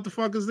foolishness. What the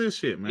fuck is this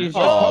shit, man? He's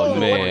Oh just-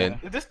 man.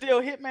 Is this still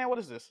Hitman? What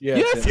is this? Yeah,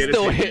 Yes, it's- it's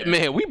still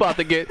Hitman. We about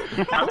to get.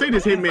 I think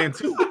it's Hitman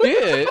 2.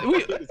 Yeah, we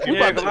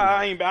Yeah, about 'cause to,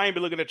 I ain't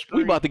been looking at your we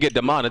screen. about to get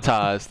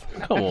demonetized.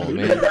 Come on, You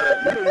man.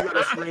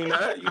 gotta screen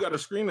that. You gotta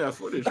screen that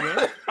footage, man.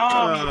 Oh,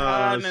 Oh,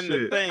 hiding in the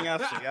shit. thing. I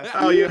see.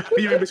 Oh yeah,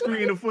 you in the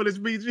screen of footage,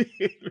 BG.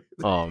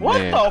 Oh What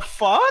man. the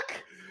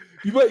fuck?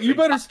 You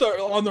better start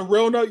on the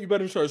real note. You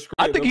better start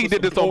screening. I think he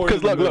did this on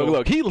because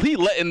look. He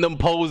letting them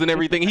pose and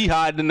everything. He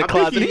hiding in the I think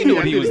closet. He knew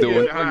what he was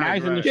doing. Now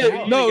he's in the Yeah,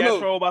 shower. No, You got no.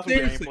 trolled by some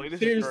Seriously, gameplay. This is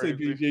seriously,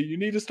 crazy. BG, you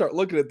need to start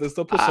looking at this.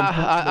 They'll put some.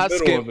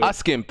 I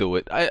skimmed through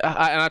it.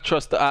 I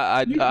trust. You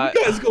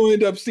guys gonna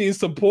end up seeing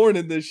some porn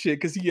in this shit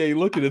because he ain't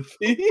looking at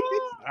things.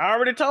 I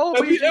already told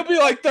you. It'll be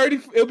like 30.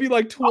 It'll be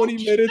like 20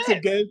 minutes of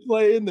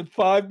gameplay and then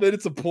 5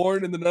 minutes of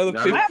porn and another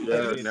Now 50. that-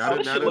 yeah, now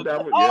that- now that-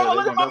 that would- yeah, Oh, they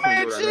look at gonna my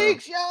man definitely do that now.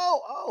 cheeks, yo.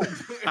 Oh.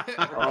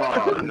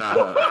 Oh,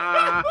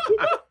 nah.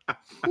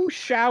 Who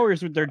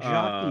showers with their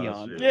jockey Oh,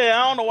 on? shit.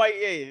 Yeah, I don't know why.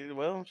 Yeah,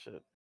 well,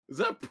 shit. Is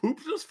that poop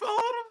just fell on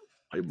him?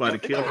 You about to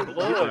kill him. You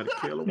about to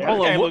kill him. Yeah.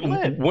 Hold Okay, on. look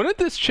lit. Wouldn't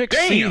this chick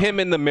see him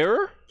in the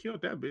mirror?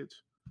 Killed that bitch.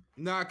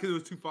 Nah, because it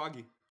was too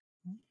foggy.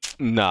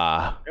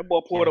 Nah. That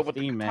boy pulled up with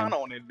the Steam, man. katana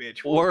on that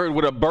bitch. Word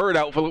with a bird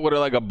outfit, with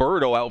like a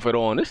birdo outfit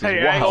on. This is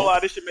Hey, I ain't gonna lie.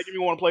 wild. This shit making me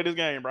want to play this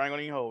game, bro. I ain't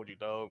gonna even hold you,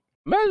 dog.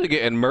 Imagine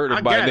getting murdered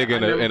I by a got it. nigga I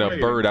never in a played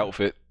it. bird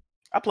outfit.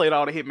 I played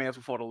all the Hitmans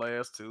before the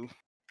last two.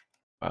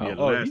 Wow. Yeah,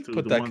 Oh, last you two,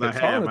 put the that ones I have,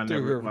 katana I through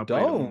never- her I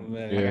played them. dome,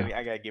 man. Yeah.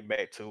 I gotta get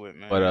back to it,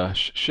 man. But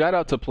shout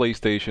out to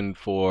PlayStation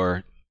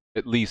for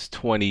at least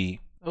 20.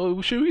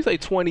 Oh, should we say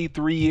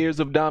 23 years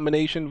of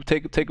domination?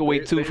 Take away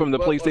two from the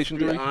PlayStation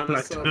 3.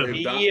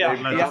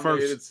 Yeah,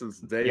 Since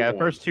day Yeah, one. the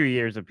first 2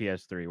 years of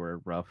PS3 were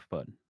rough,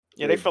 but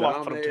Yeah, they fell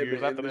off for the 2 dominated years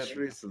the after that.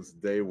 industry since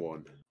day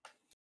one.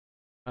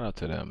 Shout out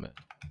to them, man.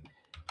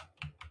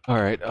 All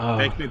right.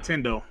 Thank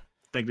Nintendo.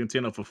 Thank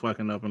Nintendo for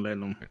fucking up and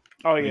letting them.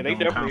 Oh yeah, they Don't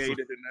definitely cancel.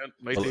 aided in that.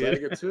 They Well,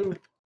 did. Sega too.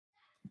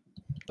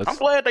 I'm let's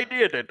glad they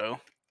did that though.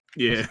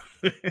 Yeah.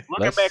 Looking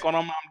Let's- back on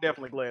them, I'm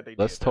definitely glad they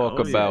let's did. talk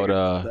Oh, yeah.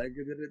 about Sega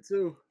did it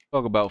too.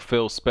 talk about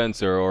Phil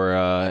Spencer, or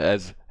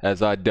as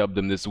I dubbed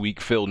him this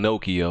week, Phil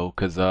Nokio,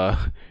 because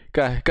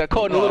got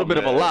caught in a little bit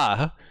of a man.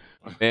 lie,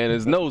 and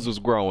his nose was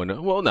growing.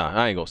 Well, nah,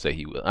 I ain't gonna say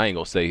he was. I ain't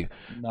gonna say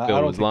Nah, Phil I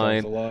don't was think that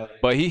lying. was a lie.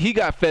 But he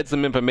got fed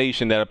some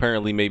information that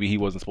apparently maybe he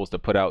wasn't supposed to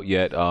put out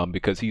yet,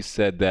 because he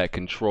said that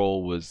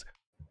Control was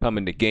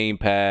coming to Game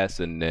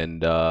Pass, and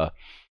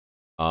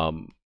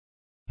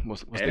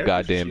what's the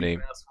goddamn name?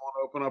 Want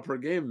to open up her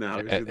game now.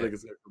 And- She think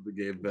it's from the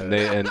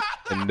game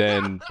And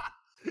then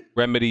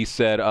Remedy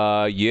said,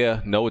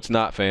 yeah, no, it's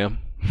not, fam.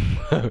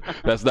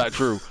 That's not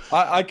true.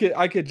 I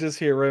could just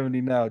hear Remedy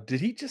now. Did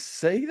he just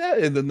say that?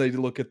 And then they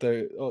look at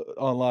their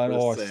online.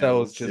 Oh, our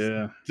sales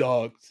just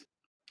dogs.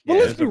 But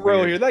let's be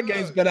real here. That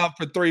game's been out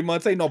for 3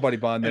 months. Ain't nobody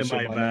buying that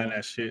shit.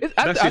 That shit.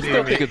 I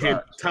still think it's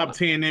top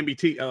 10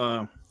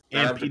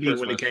 NPD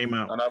when it came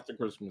out. And after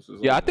Christmas.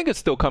 Yeah, I think it's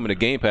still coming to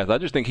Game Pass. I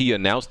just think he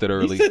announced it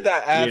early. He said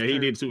that after. Yeah, he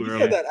did too early. He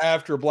said that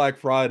after Black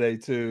Friday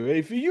too.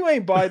 If you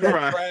ain't buying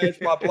that trash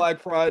by Black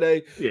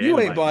Friday, you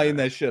ain't buying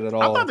that shit at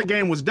all. I thought the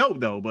game was dope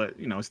though, but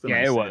you know, it's still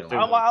it was.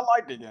 I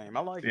like the game.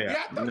 I like it.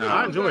 Yeah,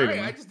 I enjoyed it.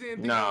 I just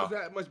didn't think it was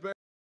that much better.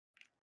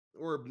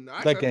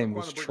 That game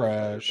was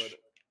trash.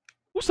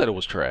 Who said it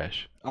was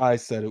trash? I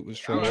said it was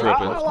trash.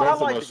 I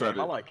like it.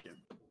 I like it.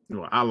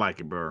 Well, I like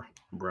it, bro.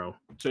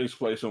 Takes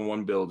place in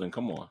one building.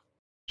 Come on.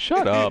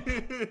 Shut up.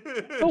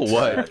 So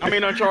what? I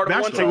mean, Uncharted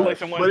 1 takes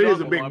place in one but it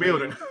is a jungle, big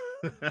building.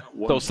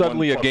 So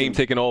suddenly a game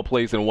taking all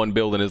place in one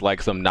building is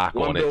like some knock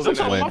on it.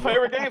 Some of my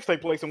favorite games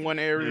take place in one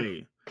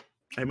area.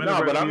 Hey, man,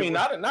 no, but I mean,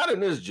 not in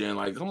this gen.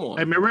 Like, come on.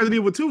 Hey, man, Resident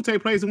Evil 2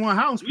 take place in one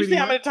house. You see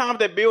how many times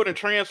that building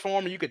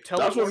transformed and you could tell?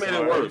 That's what made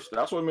it worse.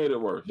 That's what made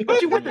it worse.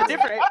 But you went to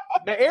different.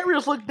 The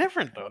areas look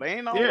different though. They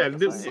ain't all. Yeah,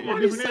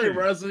 somebody say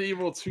Resident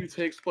Evil 2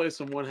 takes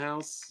place in one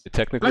house. It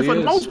technically like for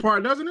is. the most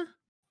part, doesn't it?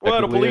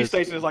 Well, the police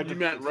station is like the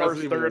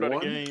first third of the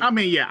game. I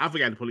mean, yeah, I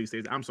forgot the police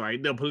station. I'm sorry,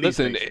 the police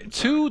Listen, station.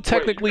 2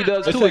 technically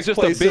does. 2 is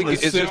just a big.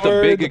 It's just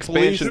a big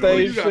expansion.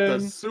 You got the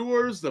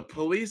sewers, the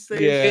police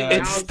station. Yeah,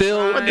 it's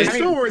still. But the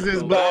sewers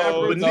is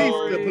beneath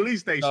the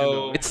police station.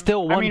 Though. It's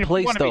still one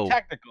place though.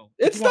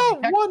 It's not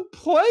one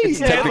place.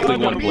 It's technically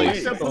one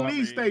place. The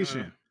police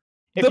station.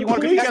 If you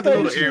want to get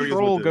the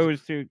control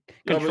goes to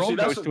control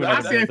goes to.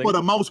 I said for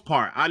the most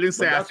part. I didn't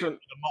say I said for the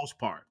most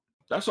part.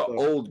 That's an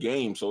old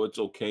game, so it's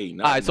okay. All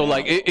right, so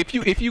like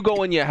if you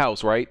go in your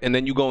house, right, and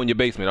then you go in your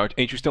basement,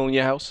 ain't you still in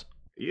your house?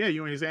 Yeah,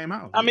 you're in the same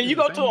house. I mean, you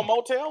go to a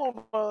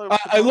motel.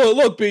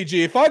 Look,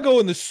 BG. If I go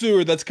in the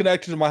sewer that's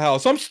connected to my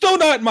house, I'm still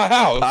not in my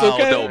house.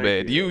 Okay? Oh no,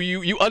 man.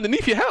 You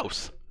underneath your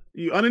house.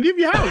 You underneath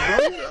your house,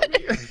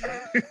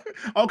 bro.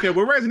 Okay,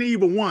 well, Resident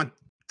Evil 1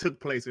 took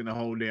place in the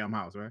whole damn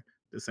house, right?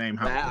 The same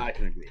house. That I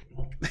can agree.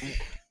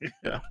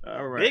 Yeah,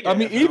 all right. I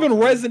mean, even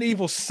Resident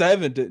Evil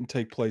 7 didn't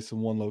take place in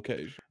one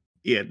location.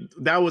 Yeah,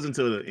 that was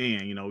until the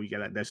end. You know, you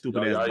got that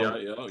stupid ass.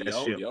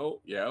 Yo.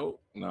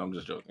 No, I'm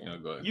just joking.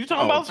 Go ahead. You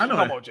talking about? Come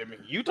on, Jimmy.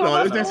 You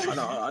talking about?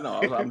 I know.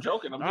 I'm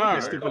joking.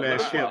 That stupid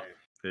ass shit.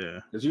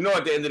 Yeah. Because you know,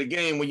 at the end of the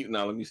game, when you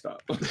let me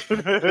stop.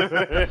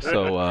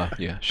 So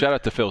yeah, shout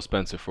out to Phil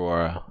Spencer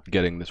for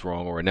getting this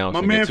wrong or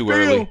announcing it too Phil.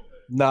 early.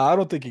 Nah, I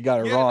don't think he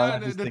got it wrong.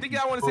 The thing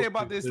I want to say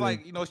about this,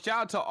 like, shout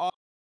out to all,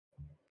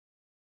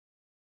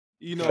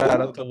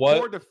 the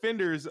poor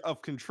defenders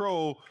of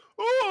Control.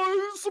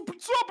 Oh,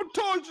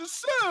 sabotage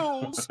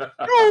yourselves.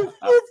 Phil.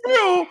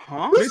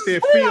 They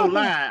said Phil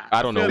lied.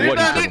 I don't know they were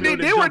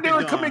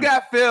coming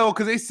at Phil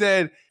because they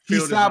said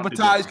he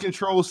sabotaged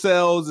Control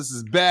cells. This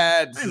is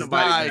bad. This is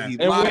bad. He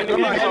lied.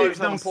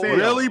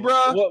 Really,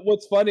 bro?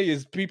 What's funny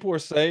is people are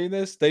saying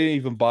this. They didn't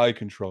even buy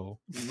Control.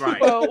 Right.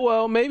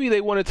 Well, maybe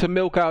they wanted to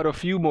milk out a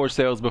few more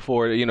sales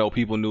before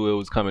people knew it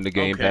was coming to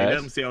Game Pass.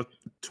 Let them sell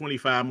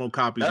 25 more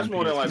copies. That's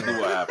more than likely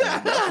what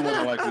happened. That's more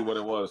than likely what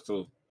it was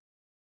too.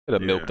 Could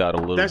have milked out a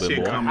little bit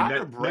more.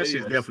 That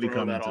shit's definitely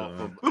coming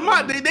to.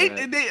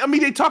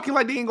 They talking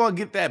like they ain't gonna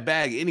get that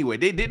bag anyway.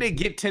 Did they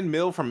get 10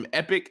 mil from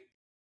Epic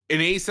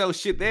and they ain't sell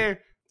shit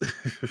there?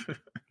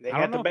 They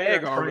got the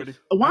bag already.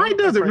 Why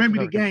doesn't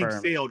Remedy games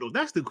sell though?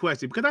 That's the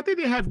question. Because I think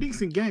they have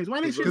decent games.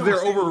 Why they? Because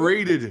they're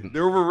overrated.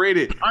 They're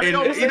overrated. And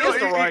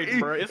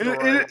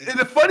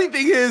the funny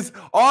thing is,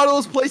 all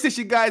those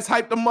PlayStation guys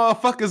hyped the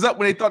motherfuckers up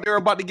when they thought they were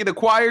about to get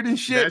acquired and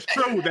shit. That's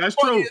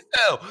true.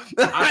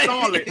 I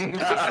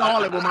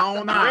saw it with my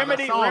own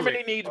eyes.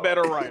 Remedy needs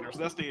better writers.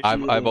 That's the issue.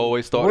 I've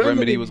always thought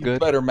Remedy was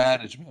good. Better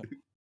management.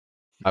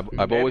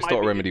 I've always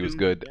thought Remedy was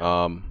good.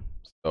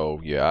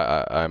 So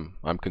yeah,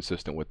 I'm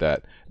consistent with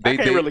that. I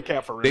can't really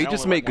cap for They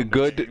just make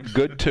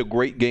good to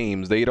great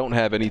games. They don't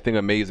have anything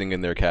amazing in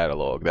their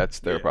catalog.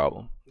 That's their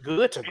problem.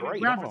 Good to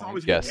great.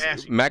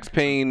 Yes, Max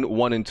Payne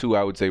 1 and 2,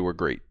 I would say were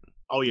great.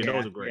 Oh yeah,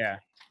 those are great. Yeah,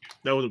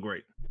 those are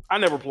great. I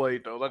never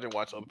played those. I just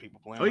watch other people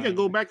play. Oh, you gotta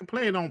go back and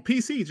play it on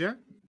PC, Jack.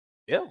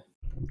 Yeah.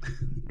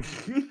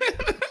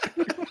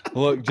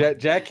 Look,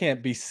 Jack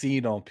can't be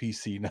seen on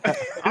PC now.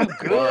 I'm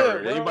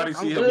good. Anybody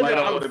see him light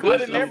up with a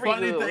good? The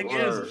funny thing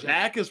is,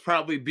 Jack is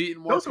probably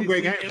beating more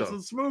PC games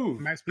than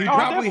Smooth. He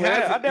probably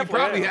hasn't. He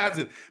probably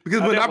hasn't.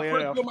 Because when I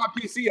first got my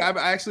PC, I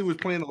actually was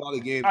playing a lot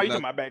of games. Oh, you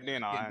talking about back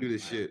then? I do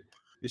this shit.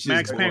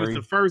 Max Payne is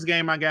the first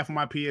game I got for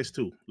my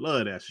PS2.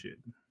 Love that shit.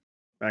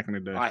 Back in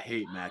the day. I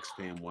hate Max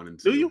Payne 1 and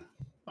 2. Do you?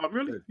 Oh,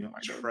 really?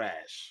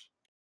 Trash.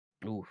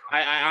 Oof.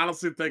 I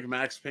honestly think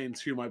Max Payne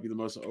 2 might be the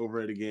most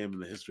overrated game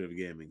in the history of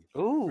gaming.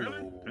 Ooh.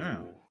 Really? Yeah.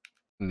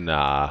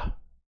 Nah.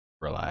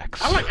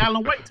 Relax. I like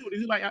Alan Wake too.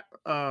 Did you like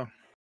Alan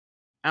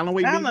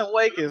Wake? Alan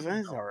Wake is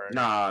alright.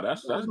 Nah,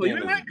 that's like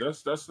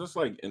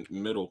in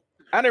middle.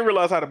 I didn't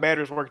realize how the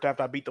batteries worked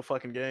after I beat the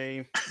fucking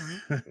game.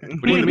 What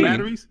do you mean?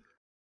 Batteries?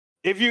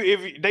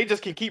 If they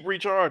just can keep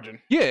recharging.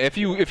 Yeah, if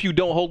you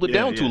don't hold it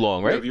down too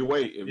long, right? If you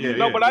wait.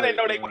 But I didn't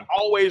know they would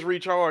always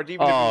recharge.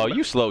 Even Oh,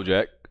 you slow,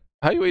 Jack.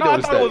 How you ain't I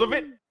noticed thought that? it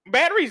was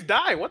batteries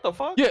die. What the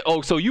fuck? Yeah.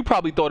 Oh, so you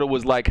probably thought it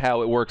was like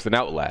how it works in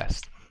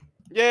Outlast.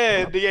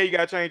 Yeah, you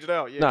gotta change it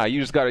out. Yeah. Nah,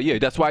 you just gotta. Yeah,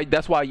 that's why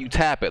you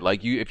tap it.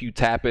 Like if you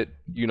tap it,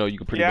 you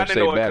can pretty much I didn't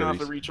save know it batteries. comes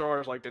to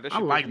recharge like that. I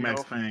like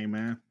Max Payne,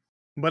 man.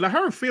 But I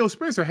heard Phil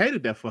Spencer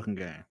hated that fucking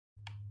game.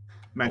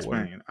 Max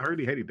Payne. I heard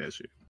he hated that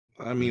shit.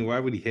 I mean, why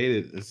would he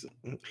hate it?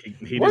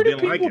 He Where do didn't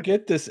people like it.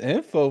 get this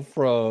info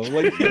from?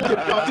 Like, do you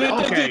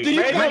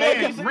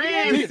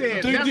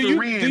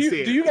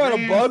got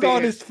a bug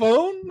on his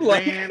phone?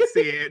 Like,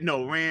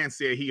 Rand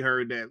said he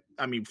heard that.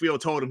 I mean, Phil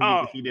told him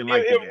he didn't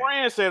like it. If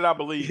Rand said it, I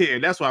believe. Yeah,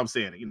 that's what I'm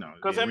saying.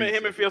 Because him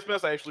and Phil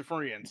Spencer are actually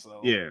friends.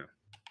 So yeah.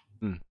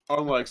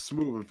 Unlike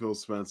Smooth and Phil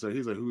Spencer,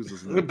 he's like, who's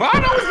this? Nigga?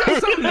 Bono's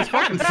got something to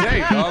fucking say,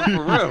 dog,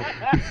 for real.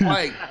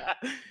 Like,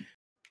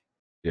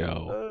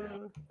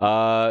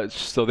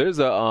 so there's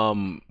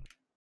a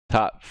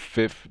top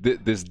 50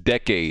 this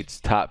decade's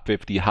top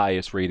 50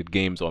 highest rated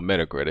games on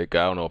Metacritic.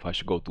 I don't know if I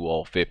should go through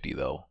all 50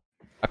 though.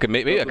 I could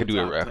maybe I could do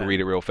it. I could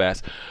read it real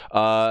fast.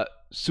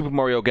 Super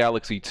Mario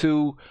Galaxy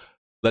 2,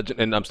 Legend,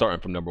 and I'm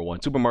starting from number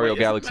 1. Super Mario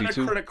Galaxy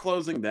 2. Metacritic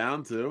closing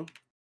down too.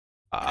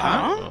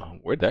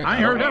 Where'd that? I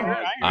ain't heard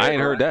that. I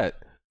ain't heard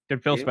that.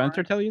 Did Phil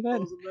Spencer tell you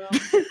that?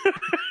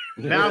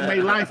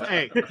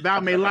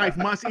 That made life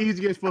much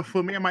easier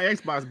for me and my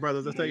Xbox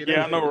brothers. I'll tell you that.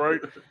 Yeah, I know, right?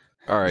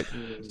 All right.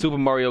 Super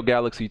Mario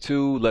Galaxy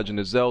 2, Legend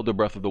of Zelda,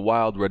 Breath of the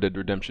Wild, Red Dead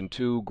Redemption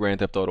 2, Grand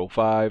Theft Auto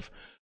 5,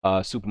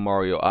 Super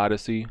Mario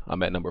Odyssey.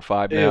 I'm at number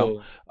 5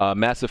 now.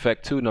 Mass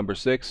Effect 2, number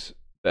 6.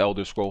 The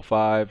Elder Scroll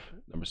 5,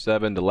 number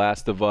 7. The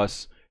Last of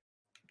Us.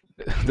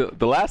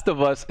 The Last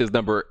of Us is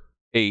number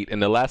 8,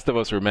 and The Last of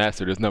Us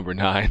Remastered is number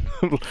 9.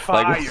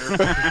 Like,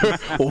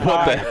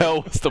 what the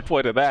hell was the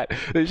point of that?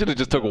 They should have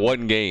just took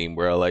one game,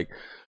 bro. Like,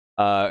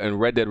 and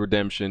Red Dead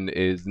Redemption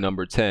is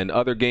number 10.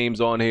 Other games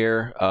on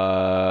here,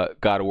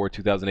 God of War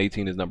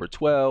 2018 is number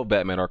 12.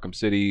 Batman Arkham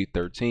City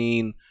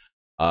 13.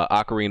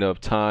 Ocarina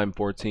of Time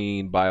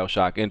 14.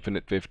 BioShock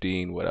Infinite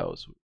 15. What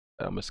else?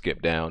 I'm gonna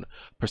skip down.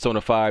 Persona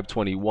 5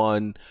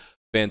 21.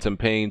 Phantom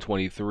Pain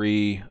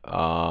 23.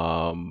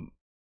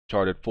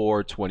 Uncharted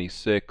 4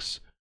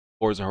 26.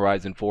 Forza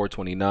Horizon 4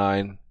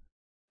 29.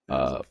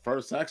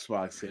 First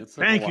Xbox.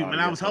 Thank you, man.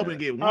 I was hoping to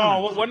get one.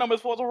 Oh, what number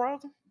is Forza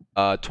Horizon?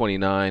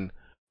 29.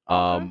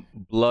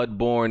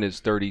 Bloodborne is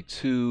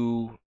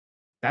 32.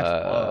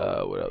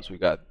 That's what else we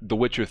got? The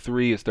Witcher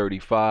 3 is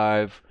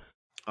 35.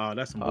 Oh,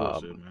 that's some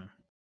bullshit,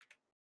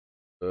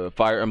 man.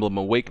 Fire Emblem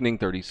Awakening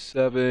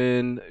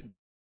 37.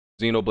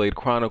 Xenoblade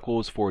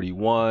Chronicles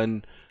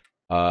 41.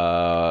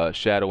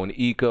 Shadow and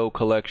Eco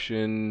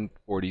Collection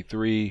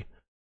 43.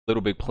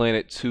 Little Big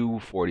Planet 2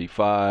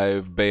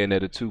 45.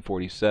 Bayonetta 2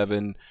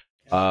 47.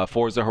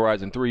 Forza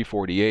Horizon 3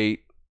 48.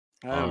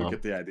 We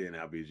get the idea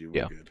now, BG.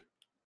 We're good.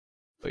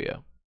 But yeah.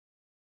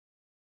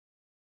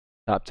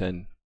 Top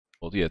 10.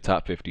 Well, yeah,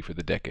 top 50 for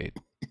the decade.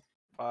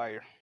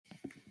 Fire.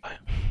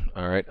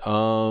 All right.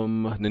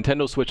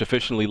 Nintendo Switch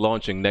officially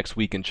launching next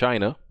week in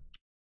China.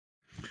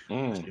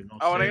 Oh,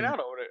 it ain't out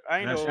over there. I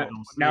ain't know.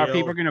 Now are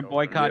people gonna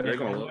boycott? They're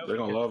gonna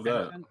love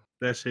that.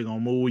 That shit gonna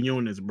move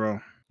units, bro.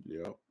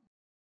 Yep.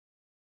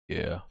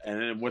 Yeah. And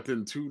then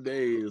within 2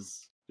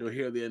 days, you'll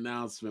hear the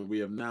announcement. We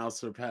have now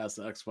surpassed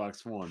the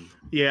Xbox One.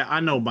 Yeah, I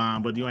know,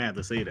 Bond, but you don't have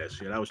to say that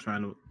shit. I was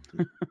trying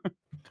to.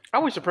 I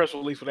wish the press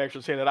release would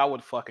actually say that. I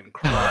would fucking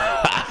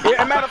cry.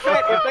 Yeah, matter of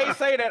fact, if they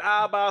say that,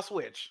 I'll buy a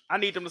Switch. I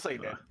need them to say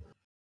that.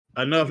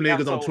 Enough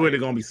niggas on Twitter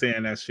gonna be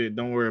saying that shit.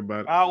 Don't worry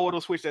about it. I'll order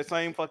a Switch that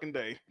same fucking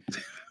day.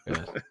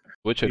 Yeah.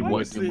 Switch had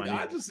one.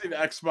 I just see the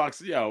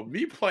Xbox. Yo,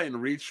 me playing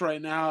Reach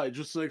right now, it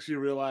just makes you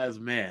realize,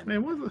 man,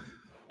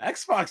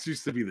 Xbox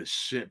used to be the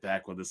shit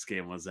back when this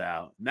game was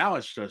out. Now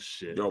it's just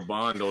shit. Yo,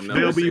 Bond don't never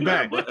They'll be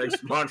back.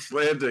 Xbox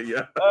slander,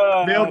 yeah.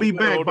 They'll be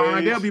back,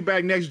 Bond. They'll be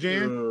back next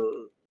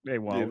gen. They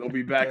won't. Yeah, they'll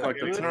be back like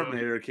the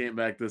Terminator came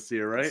back this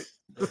year, right?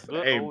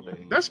 Hey,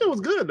 that shit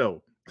was good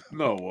though.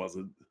 No, it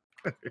wasn't.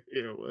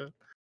 Yeah, well.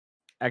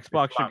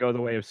 Xbox should go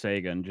the way of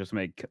Sega and just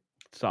make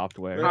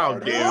software. How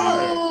dare you?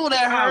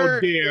 How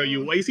dare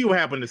you? Well, you see what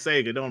happened to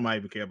Sega? Don't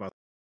even care about.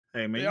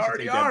 Hey man, they you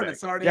already are.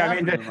 It's already. Yeah,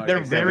 I mean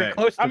they're very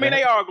close. To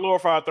they are a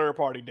glorified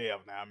third-party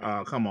dev now. I mean,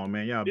 oh come on,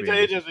 man, y'all.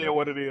 It just is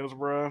what it is,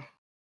 bro.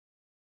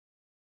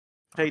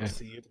 Hate to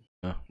see it.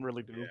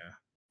 Really do. Yeah.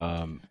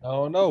 I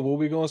don't know. What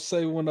we gonna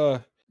say when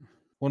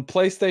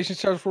PlayStation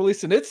starts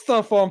releasing its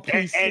stuff on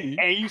PC?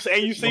 And you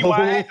see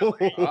why?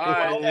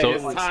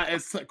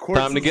 It's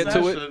time to get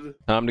to it.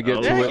 Time to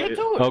get to it.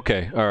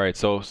 Okay. All right.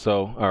 So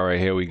all right.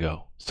 Here we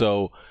go.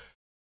 So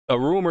a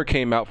rumor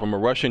came out from a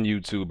Russian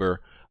YouTuber.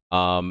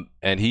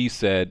 And he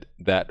said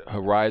that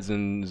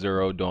Horizon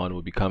Zero Dawn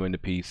will be coming to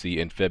PC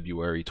in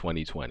February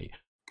 2020.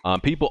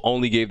 People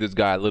only gave this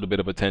guy a little bit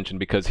of attention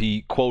because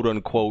he quote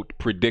unquote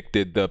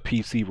predicted the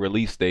PC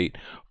release date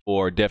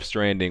for Death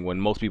Stranding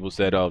when most people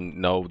said, oh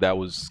no, that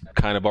was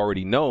kind of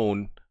already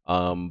known.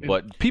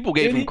 But people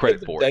gave him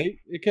credit for it.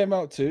 It came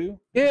out too.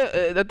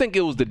 Yeah, I think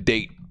it was the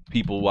date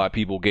why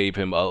people gave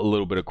him a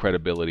little bit of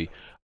credibility.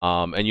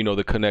 And you know,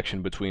 the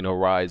connection between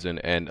Horizon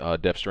and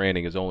Death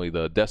Stranding is only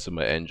the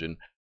Decima engine.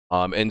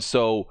 And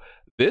so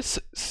this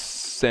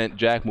sent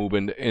Jack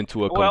Moving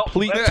into a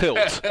complete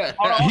tilt.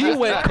 He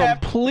went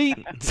complete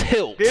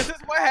tilt. This is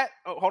what happened.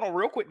 Hold on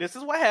real quick. This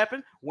is what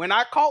happened. When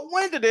I caught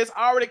wind of this,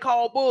 I already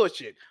called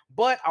bullshit.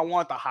 But I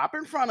want to hop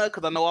in front of it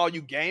because I know all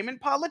you gaming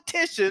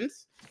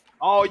politicians,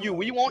 all you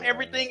we want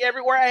everything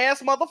everywhere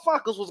ass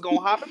motherfuckers was going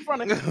to hop in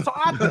front of it. So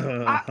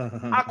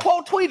I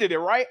quote tweeted it,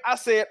 right? I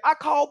said, I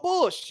call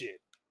bullshit.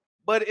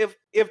 But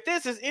if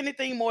this is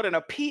anything more than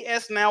a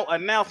PS Now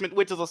announcement,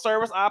 which is a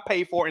service I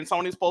pay for and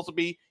Sony's supposed to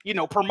be, you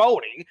know,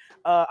 promoting,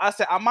 I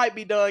said I might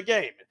be done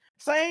gaming.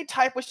 Same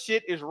type of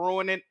shit is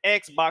ruining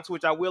Xbox,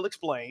 which I will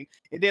explain.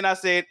 And then I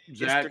said,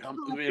 Jack,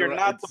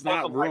 it's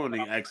not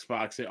ruining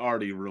Xbox. It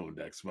already ruined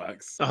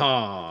Xbox.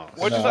 Oh,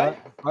 what'd you say?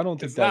 I don't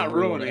think it's not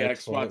ruining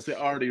Xbox. It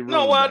already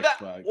ruined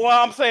Xbox.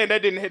 Well, I'm saying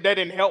that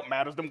didn't help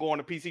matters. Them going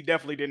to PC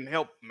definitely didn't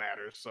help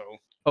matters. So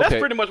that's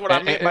pretty much what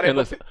I meant by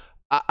that.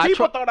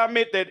 People thought I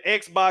meant that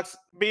Xbox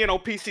being on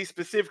PC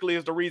specifically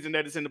is the reason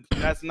that it's in the.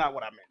 That's not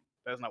what I meant.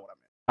 That's not what I meant.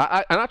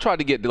 I tried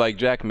to get, like,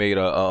 Jack made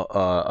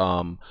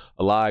a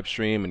live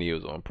stream and he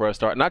was on Press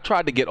Start, and I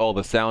tried to get all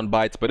the sound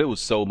bites, but it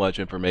was so much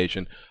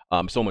information,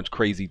 so much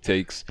crazy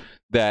takes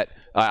that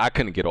I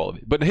couldn't get all of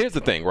it. But here's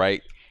the thing,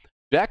 right?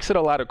 Jack said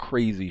a lot of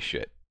crazy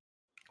shit.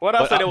 What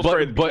I said it was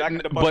crazy.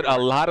 But a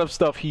lot of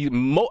stuff here's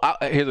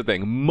the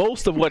thing.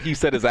 Most of what he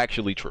said is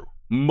actually true.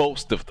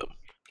 Most of them.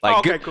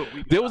 Like, cool.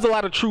 There was a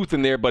lot of truth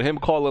in there, but him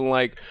calling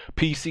like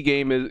PC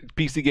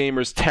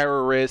gamers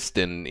terrorists,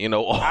 and you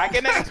know. I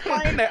can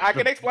explain that. I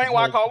can explain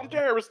why I call them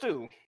terrorists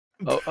too.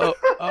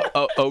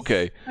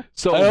 Okay.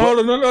 So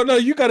no.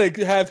 You gotta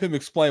have him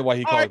explain why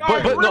he called.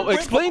 But no,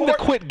 explain the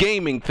quit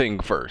gaming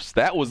thing first.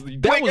 That was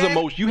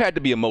emotional. You had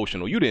to be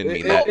emotional. You didn't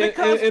mean that.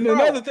 And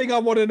another thing I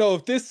want to know: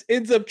 if this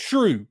ends up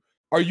true,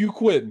 are you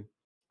quitting?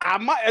 I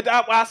might.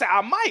 I said I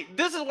might.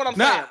 This is what I'm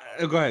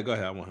saying. Go ahead.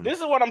 I want him. This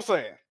is what I'm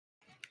saying.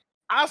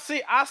 I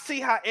see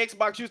how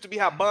Xbox used to be,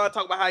 how Bun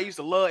talked about how he used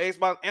to love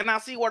Xbox, and I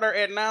see where they're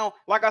at now.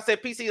 Like I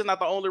said, PC is not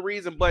the only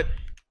reason, but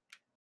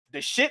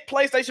the shit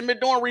PlayStation been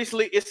doing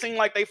recently, it seemed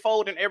like they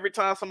folding every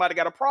time somebody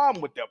got a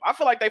problem with them. I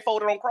feel like they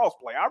folded on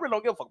crossplay. I really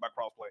don't give a fuck about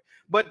crossplay.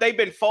 But they've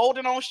been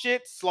folding on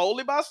shit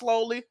slowly by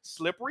slowly,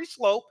 slippery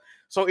slope.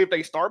 So if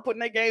they start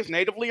putting their games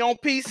natively on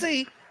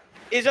PC,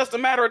 it's just a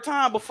matter of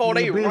time before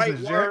they write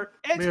word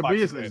Xbox. They're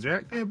business,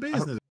 Jack. They're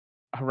business.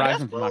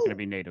 Horizon's not going to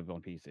be native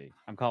on PC.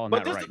 I'm calling that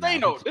right now. But this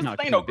the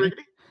thing, though,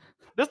 Griggity.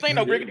 This thing,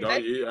 though, Griggity.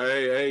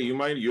 Hey,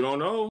 you don't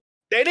know.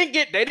 They didn't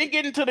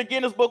get into the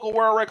Guinness Book of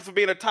World Records for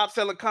being a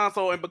top-selling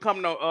console and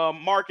becoming a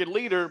market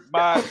leader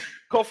by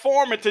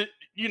conforming to,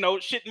 you know,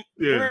 shit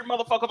weird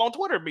motherfuckers on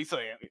Twitter be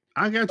saying.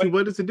 I got you,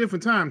 but it's a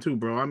different time too,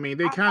 bro. I mean,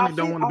 they kind of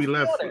don't want to be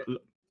left.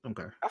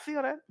 Okay, I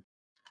feel that.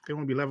 They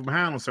want to be left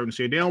behind on certain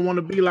shit. They don't want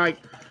to be like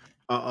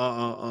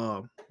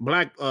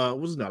black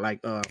what's that,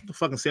 like the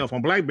fucking cell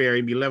phone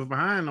BlackBerry be left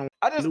behind on.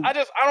 I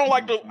don't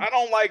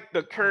like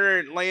the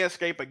current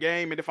landscape of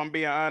gaming, if I'm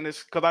being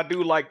honest, because I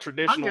do like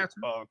traditional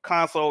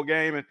console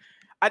gaming.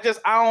 I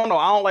don't know.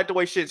 I don't like the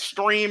way shit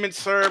streaming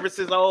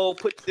services. Oh,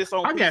 put this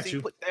on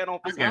PC, put that on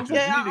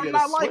PC. I'm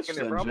not liking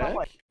it, bro. I'm not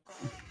liking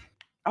it.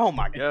 Oh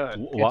my god.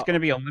 It's going to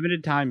be a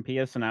limited time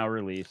PS Now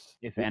release,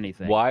 if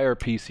anything. Why are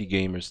PC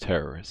gamers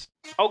terrorists?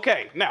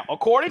 Okay, now,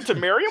 according to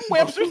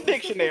Merriam-Webster's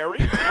dictionary,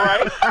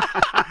 right,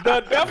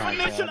 the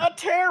definition of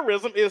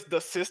terrorism is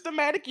the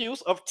systematic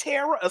use of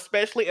terror,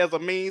 especially as a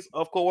means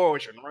of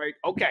coercion, right?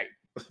 Okay.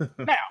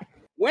 Now,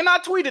 when I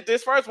tweeted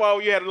this, first of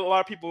all, you had a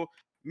lot of people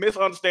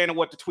misunderstanding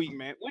what the tweet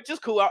meant, which is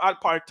cool. I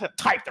probably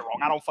typed it wrong.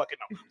 I don't fucking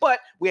know.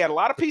 But we had a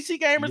lot of PC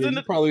gamers in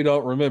the. You probably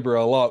don't remember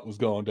a lot was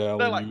going down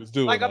when you was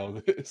doing all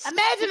this.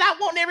 Imagine I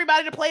want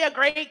everybody to play a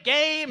great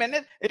game, and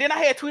then I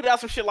had tweeted out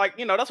some shit like,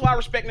 you know, that's why I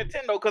respect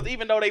Nintendo, because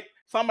even though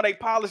some of their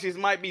policies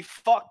might be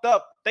fucked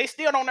up, they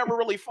still don't ever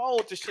really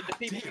fold to shit that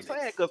people are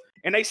saying,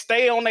 and they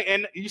stay on it,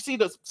 and you see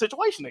the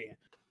situation they're in.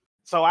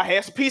 So I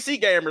had some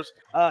PC gamers.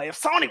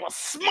 If Sony was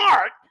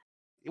smart,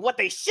 what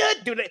they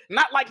should do,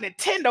 not like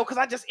Nintendo, because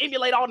I just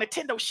emulate all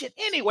Nintendo shit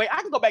anyway.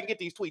 I can go back and get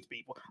these tweets,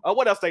 people.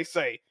 What else they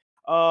say?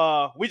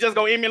 We just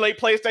gonna emulate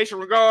PlayStation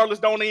regardless.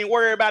 Don't even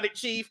worry about it,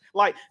 Chief.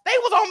 Like, they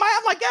was on my.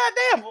 I'm like,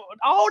 goddamn,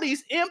 all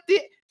these empty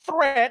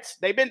threats.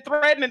 They've been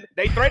threatening.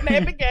 They threatened the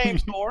Epic Game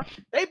Store.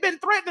 They've been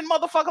threatening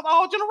motherfuckers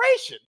all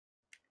generation.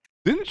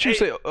 Didn't you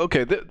say?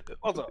 Okay,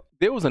 what's up?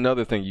 There was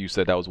another thing you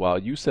said that was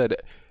wild. You said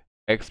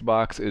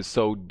Xbox is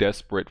so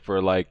desperate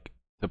for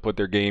to put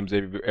their games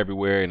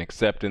everywhere and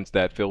acceptance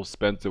that Phil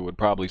Spencer would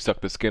probably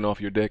suck the skin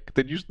off your dick.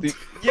 Did you?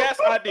 Yes,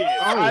 I did.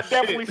 I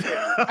definitely said.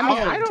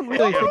 I don't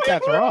really think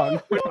that's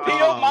wrong. Would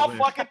peel my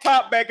fucking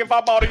top back if I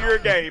bought your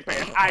Game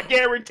Pass. I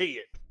guarantee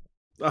it.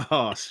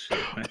 Oh shit!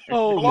 Man.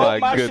 Oh Blow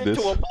my goodness!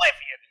 Shit to oblivion.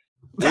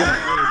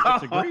 I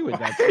disagree with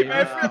that. Hey,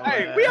 man,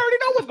 hey, we already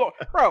know what's going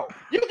on. Bro,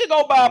 you can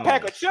go buy a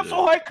pack of Chips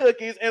Ahoy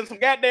cookies and some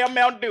goddamn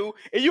Mountain Dew,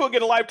 and you will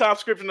get a lifetime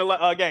subscription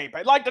to Game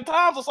Pass. Like, the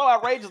times are so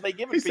outrageous they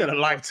giving people. He said a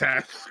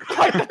lifetime.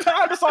 Like, the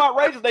times are so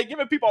outrageous they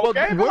giving people Well,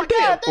 Game weren't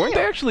Pass. they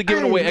actually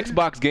giving away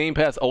Xbox Game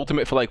Pass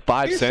Ultimate for like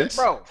 5 cents?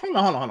 Bro,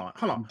 Hold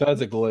on.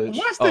 That's a glitch.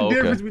 What's the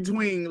difference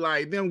between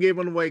like them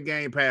giving away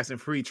Game Pass and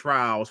free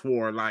trials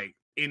for like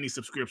any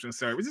subscription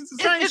service? It's the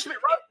same shit,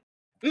 right?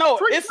 No,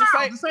 Free it's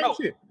trials, the same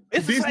shit.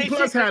 It's the Disney same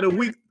Plus shit. had a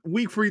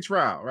week free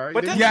trial, right?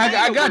 But Yeah,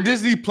 I got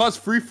Disney Plus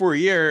free for a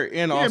year,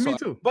 and also me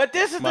too. But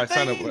this is My the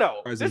sign-up thing,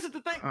 though. was- This is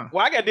the thing.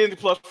 Well, I got Disney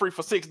Plus free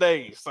for 6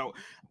 days. So,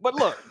 but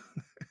look,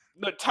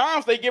 the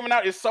times they giving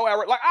out is so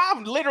outrageous. Like,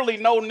 I've literally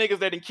known niggas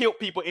that done killed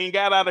people and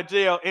got out of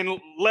jail in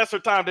lesser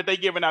time that they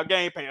giving out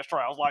Game Pass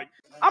trials. Like,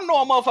 I'm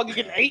knowing motherfucker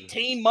getting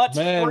 18 months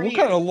Man, free. what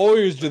kind of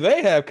lawyers do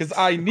they have? Because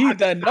I need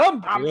that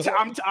number.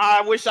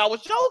 I wish I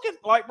was joking.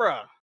 Like,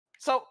 bruh.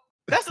 So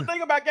that's the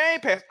thing about Game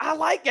Pass. I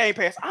like Game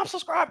Pass. I'm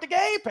subscribed to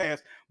Game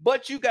Pass.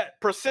 But you got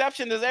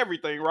perception is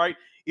everything, right?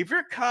 If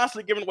you're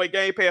constantly giving away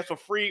Game Pass for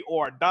free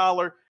or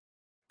 $1,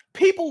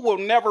 people will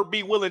never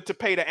be willing to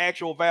pay the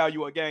actual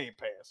value of Game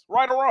Pass.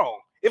 Right or wrong?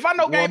 If I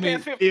know Game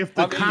Pass 50, if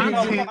the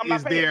content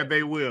is there,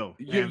 they will.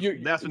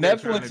 That's what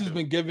Netflix has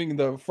been giving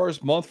the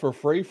first month for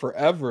free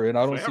forever, and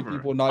I don't see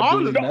people not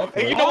doing Netflix.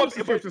 And you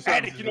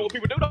know what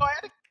people do though,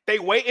 Addict? They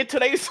wait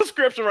until they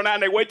subscription run out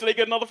and they wait till they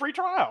get another free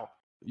trial.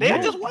 They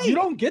just wait. You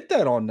don't get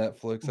that on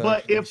Netflix. But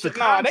actually. if the they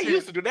content,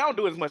 used to do. They don't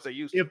do as much as they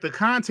used to. if the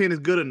content is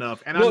good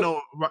enough, and I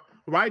know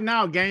right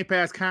now Game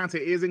Pass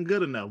content isn't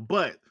good enough,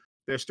 but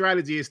their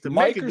strategy is to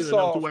make it good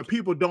enough to where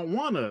people don't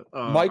want to.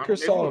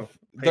 Microsoft,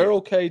 they're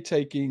okay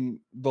taking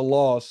the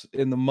loss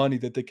in the money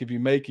that they could be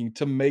making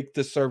to make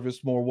the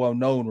service more well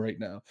known right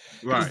now.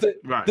 Right,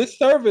 right. This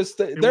service,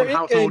 their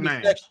household in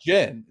name. next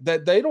gen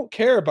that they don't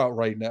care about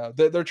right now.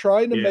 They're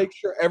trying to make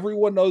sure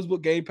everyone knows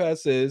what Game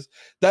Pass is.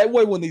 That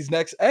way, when these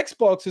next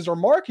Xboxes are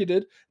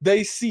marketed,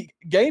 they see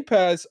Game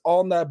Pass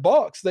on that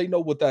box. They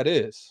know what that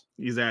is.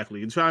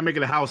 Exactly. You're trying to make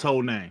it a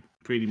household name.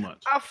 Pretty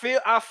much. I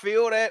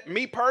feel that.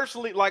 Me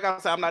personally, like I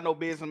said, I'm not no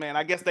businessman.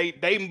 I guess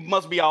they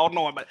must be all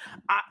knowing. But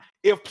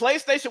if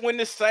PlayStation went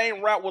this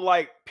same route with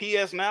like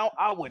PS Now,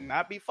 I would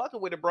not be fucking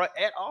with it, bro,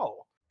 at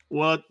all.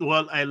 Well,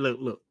 hey,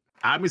 look.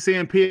 I've been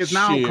seeing PS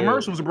Now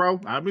commercials,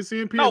 bro. I've been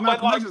seeing PS Now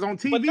commercials on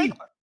TV.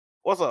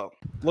 What's up?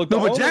 Look, no,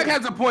 but Jack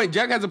has a point.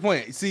 Jack has a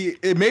point. See,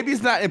 maybe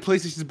it's not in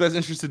PlayStation's best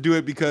interest to do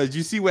it because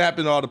you see what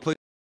happened to all the play.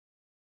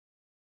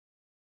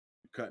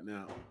 Cutting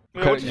out.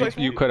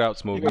 You cut out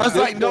smooth. I was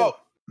like, no.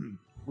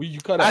 You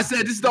cut I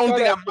said this is the only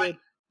thing I might.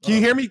 Can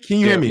you hear me? Can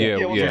you hear me?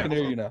 Yeah. I can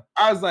hear you now.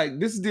 I was like,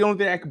 this is the only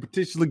thing I could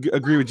potentially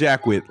agree with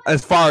Jack with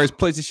as far as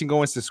PlayStation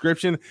going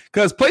subscription,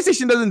 because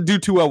PlayStation doesn't do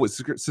too well with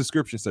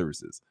subscription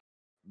services.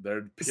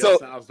 Their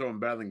PS Now's doing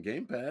better than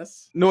Game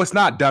Pass. No, it's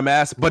not,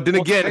 dumbass. But then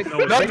again,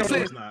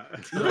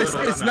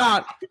 it's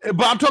not.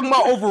 But I'm talking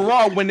about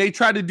overall when they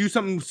try to do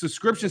something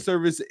subscription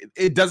service,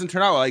 it doesn't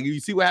turn out like you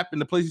see what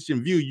happened to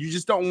PlayStation View. You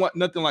just don't want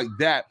nothing like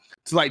that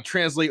to like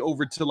translate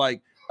over to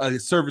like a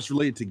service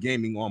related to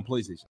gaming on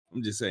PlayStation.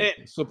 I'm just saying.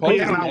 Supposedly,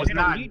 it's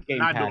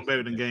not doing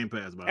better than Game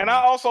Pass, by I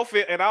also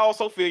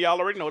feel y'all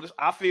already know this.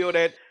 I feel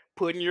that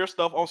putting your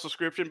stuff on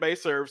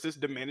subscription-based services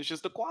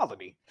diminishes the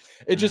quality.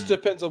 It just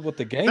depends on what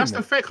the game. That's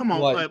the fact. Come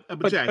on,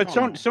 but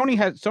Sony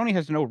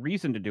has no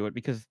reason to do it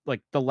because like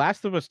The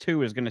Last of Us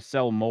 2 is going to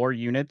sell more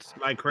units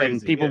like crazy.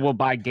 And people will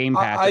buy Game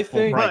Pass. I at full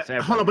think. price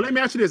Hold on, but let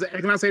me ask you this.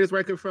 Can I say this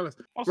right quick, fellas?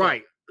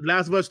 Right.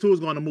 Last of Us 2 is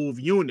going to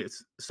move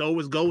units. So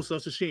is Ghost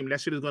of Tsushima.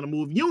 That shit is going to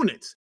move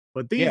units.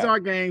 But these are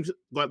games,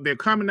 but they're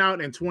coming out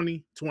in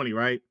 2020,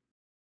 right?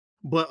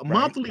 But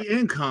monthly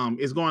income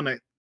is going to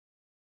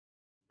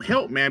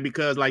help, man,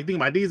 because like think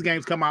about these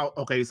games come out.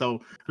 Okay, so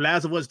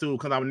Last of Us 2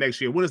 comes out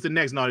next year. When is the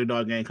next Naughty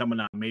Dog game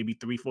coming out? Maybe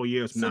 3-4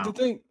 years from now. The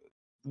thing,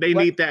 they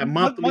need that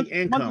monthly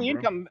income. Monthly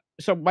income.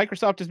 So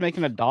Microsoft is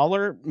making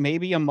 $1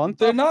 maybe a month.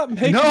 They're not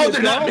making. No,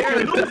 they're not.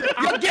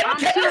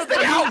 Get this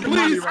thing out,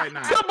 please. Right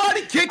now.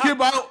 Somebody kick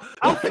him out.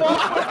 I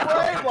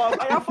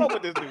fuck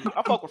with this dude.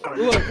 I fuck with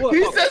Frank. Look.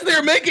 He says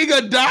they're making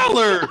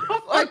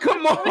 $1. Like,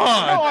 come on.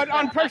 No,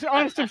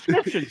 on a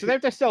subscription. So they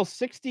have to sell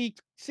 60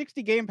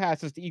 Game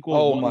Passes to equal.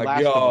 Oh one my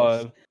Last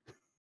god.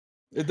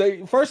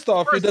 First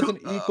off, it doesn't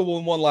equal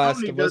in one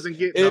Last of Us. Doesn't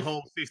get the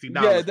whole $60.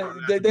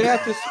 Yeah, they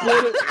have to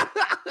split it.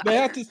 They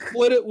have to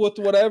split it with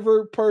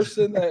whatever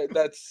person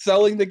that's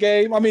selling the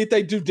game. I mean, if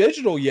they do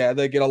digital,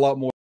 they get a lot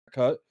more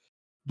cut.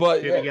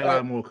 But they get a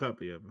lot more cut,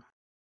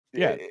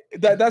 yeah.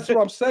 That's what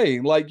I'm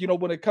saying. Like,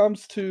 when it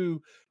comes to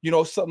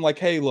something like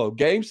Halo,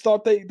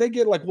 GameStop, they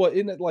get like what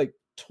in it like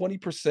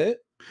 20%.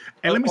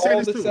 And let me say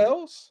this too.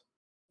 Sales?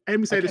 Let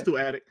me say this too,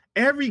 Addict.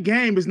 Every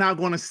game is not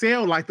going to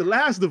sell like The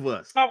Last of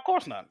Us. No, of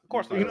course not. Of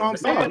course not. You know what I'm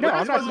saying? No,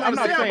 I'm not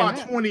saying saying about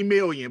that. 20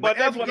 million, but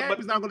that's every game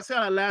is not going to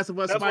sell like Last of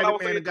Us, That's what I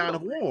was Spider-Man, and saying God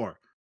of War.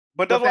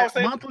 But that's what I'm that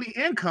saying. monthly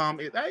income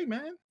is, hey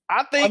man.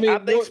 I think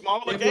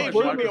smaller games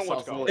should be on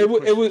what's going.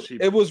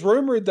 It was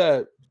rumored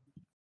that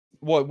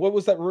what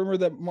was that rumor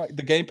that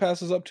the Game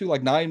Pass is up to,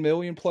 like 9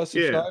 million plus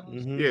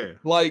subscribers? Yeah.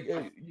 Like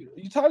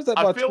you times that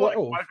by I feel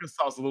 12. like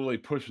Microsoft's literally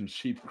pushing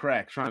cheap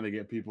crack, trying to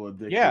get people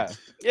addicted.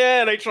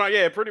 Yeah, they try.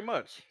 Yeah, pretty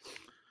much.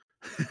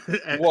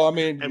 Well, I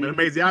mean, and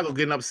Amaziago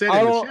getting upset.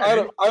 I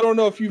don't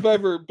know if you've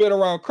ever been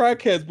around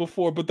crackheads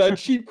before, but that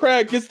cheap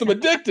crack gets them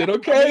addicted.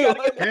 Okay,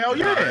 hell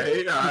yeah,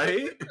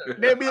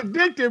 they be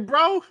addicted,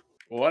 bro.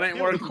 Well, it ain't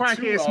working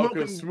too well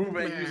because Smooth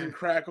ain't using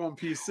crack on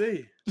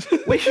PC.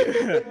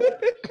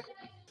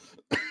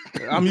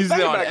 I'm using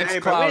it on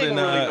xCloud and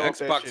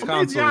Xbox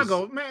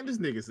consoles. Man, this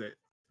nigga said.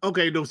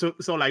 Okay,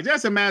 so like,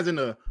 just imagine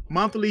a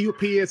monthly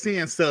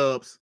PSN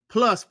subs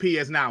plus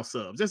PS Now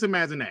subs. Just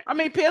imagine that. I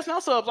mean, PS Now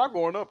subs are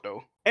going up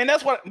though, and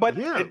that's what. But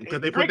yeah,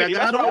 because they put that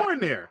guy more in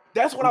there.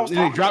 That's what I was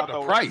talking about. They dropped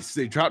the price.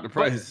 They dropped the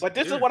price. But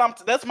this is what I'm.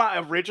 That's my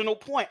original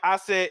point. I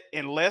said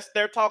unless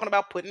they're talking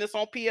about putting this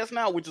on PS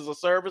Now, which is a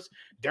service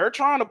they're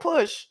trying to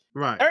push,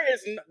 right?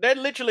 That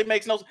literally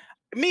makes no.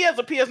 Me as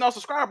a PS Now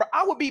subscriber,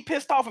 I would be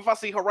pissed off if I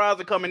see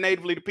Horizon coming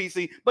natively to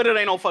PC, but it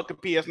ain't on fucking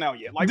PS Now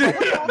yet. Like,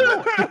 what y'all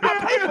doing?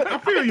 I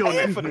feel you on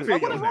that. What is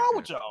wrong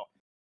with y'all?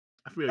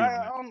 I feel you.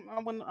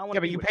 Yeah,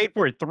 but you paid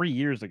for it 3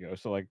 years ago,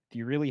 so like, do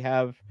you really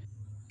have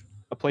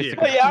a place to?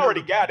 Well, yeah, I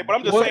already got it, but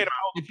I'm just saying.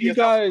 If you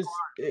guys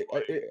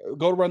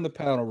go to run the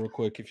panel real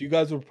quick, if you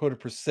guys would put a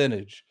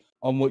percentage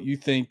on what you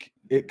think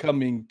it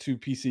coming to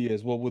PC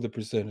is, what would the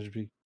percentage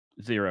be?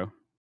 0.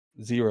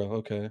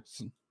 Okay.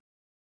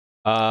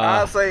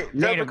 I'll say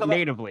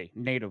natively 0.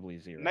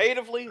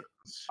 Natively?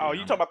 Oh, you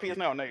talking about PS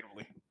Now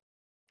natively?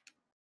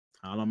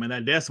 I don't know, man.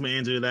 That decimal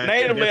injury that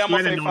natively, I'm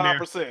gonna say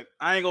 5%.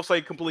 I ain't gonna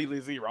say completely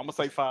 0. I'm gonna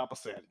say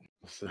 5%.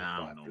 I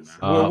don't know,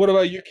 man. What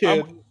about you,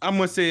 kid? I'm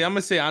gonna say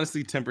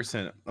honestly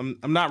 10%.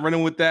 I'm not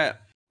running with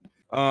that.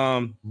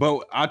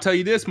 But I'll tell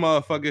you this,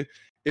 motherfucker.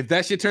 If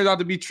that shit turns out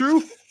to be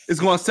true, it's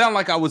gonna sound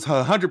like I was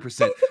 100%.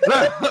 Bro,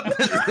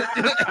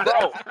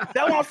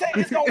 that's what I'm saying.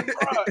 It's gonna.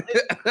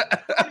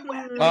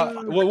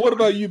 Well, what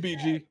about you,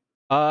 BG?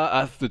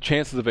 The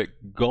chances of it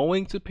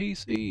going to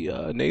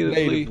PC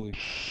natively.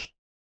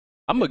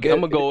 I'm gonna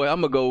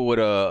go with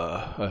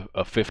a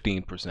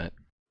 15%.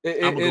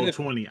 I'm gonna go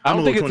 20. I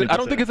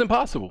don't think it's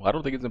impossible. I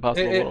don't think it's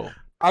impossible at all.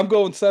 I'm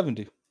going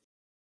 70.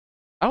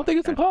 I don't think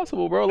it's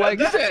impossible, bro. Like,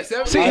 see,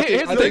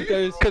 here's the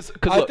thing.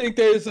 I think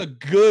there's a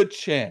good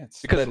chance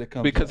that it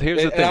comes. Because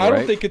here's the thing, and I don't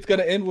right? think it's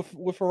gonna end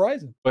with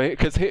Horizon. But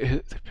because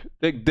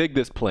dig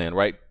this plan,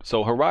 right?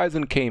 So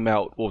Horizon came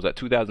out. What was that?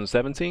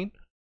 2017.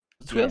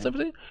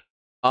 2017.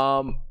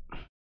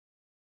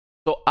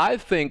 So I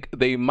think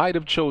they might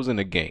have chosen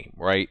a game,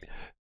 right?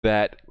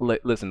 That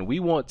listen, we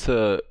want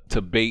to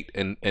bait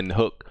and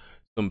hook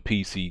some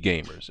PC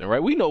gamers, and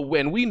right? We know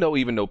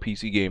even though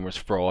PC gamers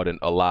fraud and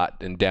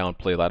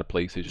downplay a lot of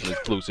PlayStation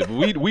exclusive,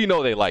 we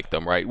know they like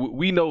them, right?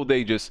 We know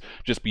they just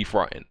be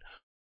fronting.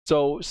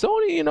 So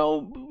Sony,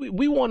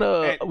 we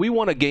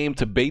want a game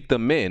to bait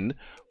them in,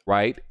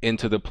 right,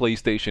 into the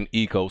PlayStation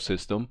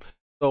ecosystem.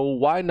 So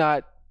why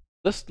not?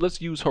 Let's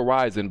use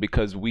Horizon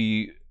because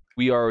we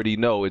already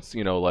know it's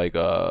like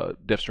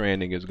Death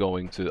Stranding is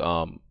going to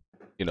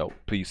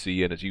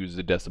PC and it uses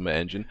the Decima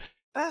engine.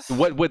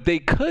 What they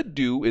could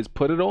do is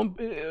put it on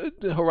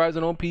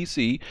Horizon on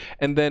PC,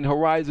 and then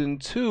Horizon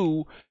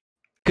 2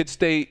 could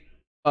stay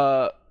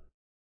as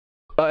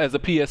a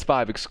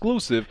PS5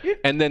 exclusive,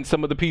 and then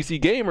some of the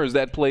PC gamers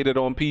that played it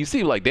on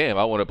PC like, damn,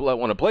 I want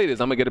to play this.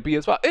 I'm gonna get a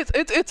PS5.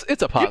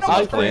 It's a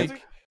possible plan.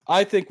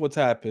 I think what's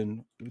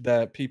happened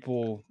that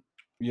people,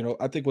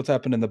 I think what's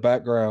happened in the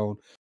background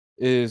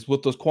is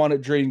with those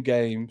Quantum Dream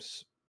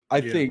games.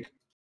 I think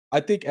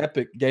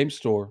Epic Game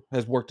Store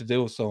has worked a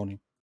deal with Sony.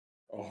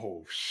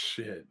 Oh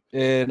shit!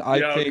 And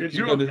I think could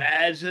you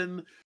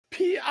imagine?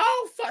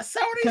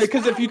 Sony.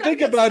 Because if you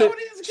think about it,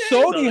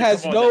 Sony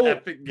has no.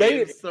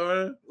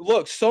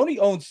 Look, Sony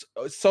owns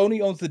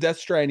the Death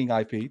Stranding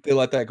IP. They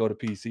let that go to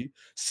PC.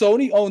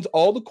 Sony owns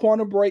all the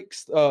Quantum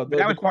Breaks. That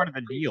was part of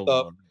the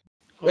deal.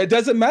 It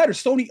doesn't matter.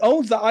 Sony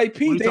owns the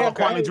IP. They have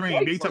Quantum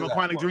Dream. They talking about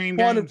Quantum Dream.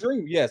 Quantum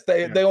Dream. Yes,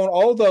 they own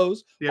all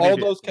those. All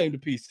those came to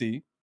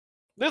PC.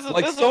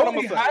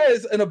 Sony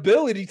has an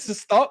ability to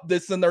stop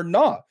this, and they're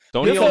not.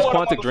 Sony owns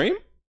Quantum Dream?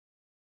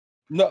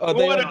 No,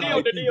 they own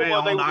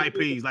the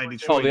IPs like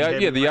Detroit. The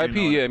IP.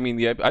 Yeah, I mean,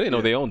 I didn't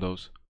know they owned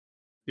those.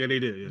 Yeah, they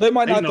did. Yeah. They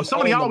might not.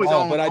 Sony always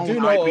own, but I do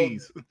know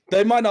IPs.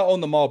 They might not own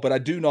them all, but I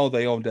do know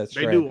they own Death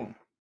Stranding. They do own.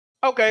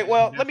 Okay,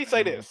 well, let me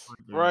say this,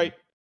 right?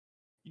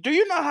 Do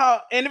you know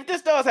how? And if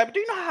this does happen, do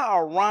you know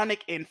how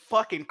ironic and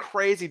fucking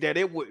crazy that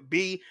it would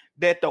be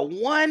that the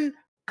one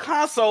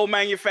console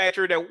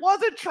manufacturer that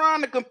wasn't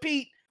trying to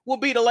compete will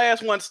be the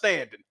last one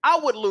standing? I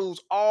would lose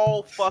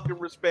all fucking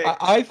respect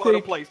for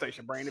the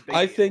PlayStation brand.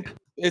 I think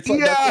it's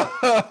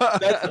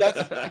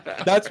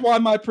that's why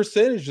my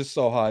percentage is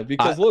so high,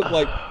 because look,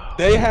 like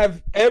they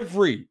have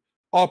every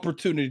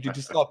opportunity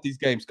to stop these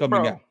games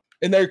coming out.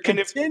 and they're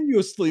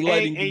continuously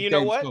letting and these you know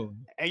games what? go.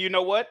 And you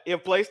know what?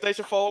 If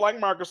PlayStation fold like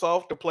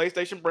Microsoft, the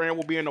PlayStation brand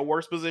will be in the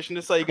worst position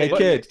to say. Hey, but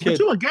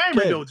you a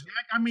gamer though, Jack.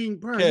 I mean,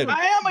 bro,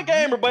 I am a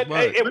gamer, but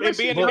if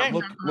being a gamer,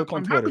 look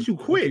on how Twitter. could you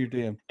quit?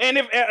 And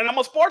I'm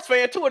a sports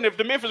fan too, and if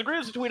the Memphis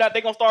Grizzlies tweet out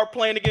they're gonna start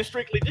playing against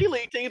strictly G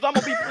League teams, I'm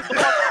gonna be pissed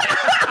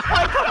off.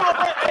 Like, come on,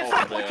 bro. At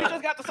some point, you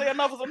just got to say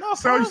enough is enough.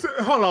 So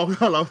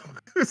hold on.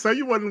 So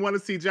you wouldn't want to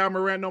see Ja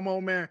Morant no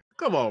more, man?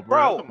 Come on,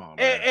 bro. Come on,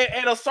 man.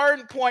 At a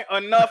certain point,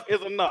 enough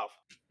is enough.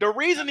 The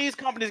reason these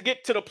companies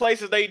get to the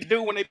places they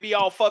do when they be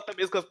all fucked up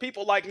is because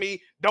people like me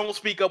don't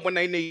speak up when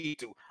they need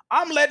to.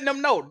 I'm letting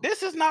them know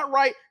this is not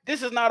right.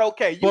 This is not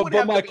okay. But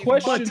my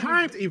question, but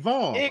times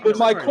evolve. But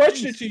my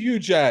question to you,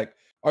 Jack,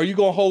 are you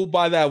gonna hold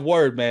by that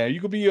word, man?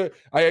 You could be are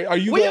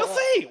you? We'll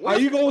see. Are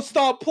you gonna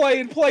stop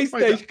playing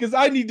PlayStation? Because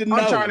I need to know.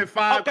 Uncharted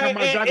 5 come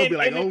out, Jack will be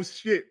like, oh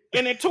shit.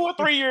 And in 2 or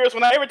 3 years,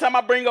 every time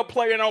I bring up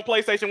playing on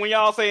PlayStation, when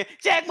y'all saying,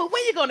 Jack, but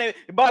when you gonna admit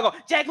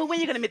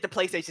the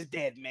PlayStation's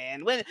dead,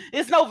 man? When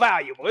it's no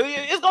valuable.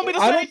 It's gonna be the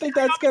same. I don't think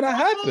that's gonna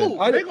happen.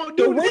 It's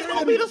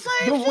gonna be the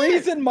same. The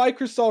reason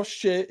Microsoft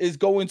shit is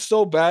going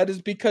so bad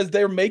is because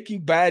they're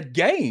making bad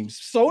games.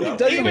 Sony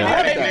doesn't even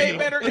have if they that. made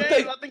better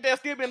games, I think they'll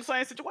still be in the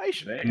same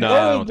situation. No,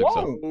 I don't think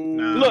so.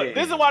 Look,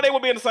 this is why they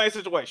will be in the same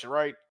situation,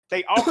 right?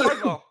 They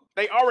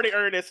already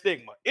earned that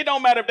stigma. It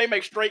don't matter if they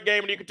make straight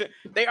game and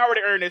they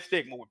already earned that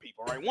stigma with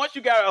people, right? Once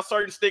you got a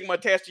certain stigma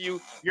attached to you,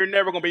 you're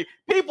never gonna be.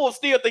 People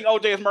still think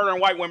OJ is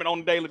murdering white women on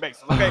a daily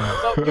basis. Okay,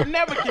 so you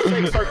never can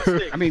shake certain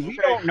stigma. I mean, we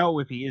don't know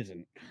if he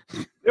isn't.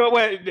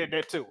 Well,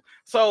 that too.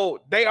 So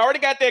they already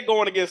got that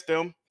going against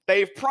them.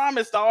 They've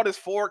promised all this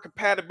forward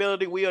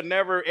compatibility. We'll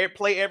never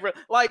play ever.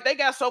 Like they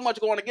got so much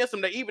going against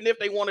them that even if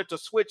they wanted to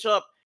switch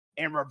up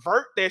and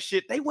revert that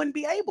shit, they wouldn't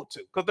be able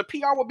to because the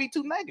PR would be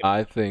too negative.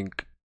 I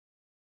think.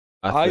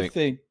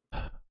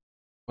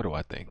 What do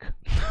I think?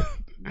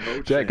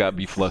 Jack got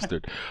me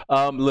flustered.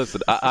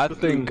 Listen, I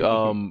think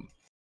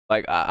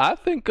I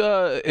think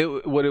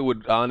what it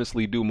would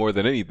honestly do more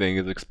than anything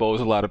is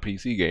expose a lot of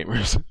PC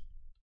gamers.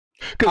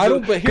 I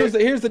don't. But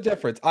here's the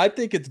difference. I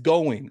think it's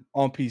going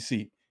on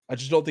PC. I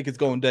just don't think it's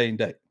going day and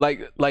day.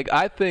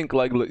 I think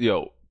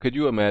yo, could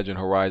you imagine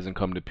Horizon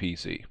come to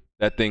PC?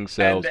 That thing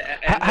sells.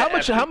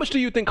 How much do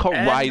you think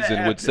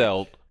Horizon would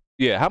sell?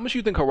 Yeah, how much do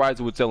you think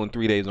Horizon would sell in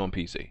 3 days on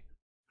PC?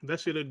 That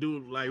should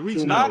do like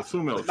reach numbers.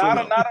 numbers.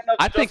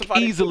 I think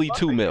easily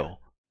 2 mil.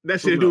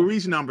 That should do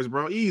reach numbers,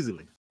 bro.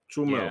 Easily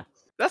 2 mil. Yeah.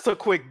 That's a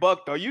quick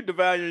buck, though. You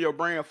devaluing your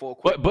brand for a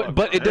quick buck.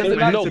 But it doesn't.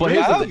 No, but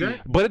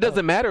it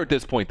doesn't matter at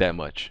this point that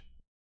much.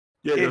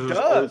 Yeah, it does. It's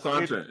old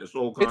content. It's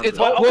old content. It's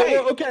okay.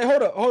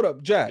 Okay, hold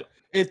up, Jack.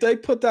 If they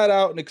put that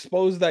out and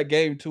expose that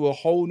game to a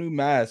whole new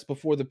mass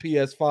before the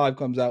PS5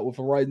 comes out with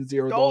Horizon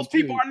Zero Dawn, those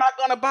people are not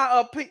gonna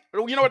buy a.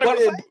 You know what they're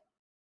gonna say?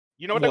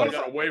 You know what they're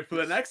gonna wait for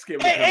the next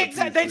game.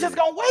 Exactly. They just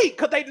gonna wait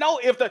because they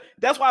know if the.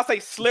 That's why I say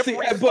slippery.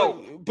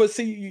 But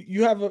see,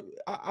 you have a.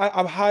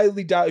 I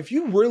highly doubt if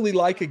you really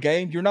like a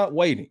game, you're not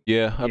waiting.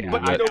 Yeah,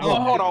 but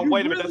hold on,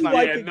 wait a minute. That's not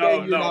like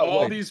no.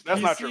 All these that's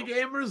PC not true.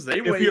 gamers, they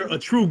if wait. you're a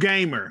true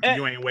gamer,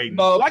 you ain't waiting.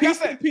 No, like I PC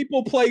said,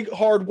 people play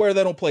hardware.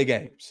 They don't play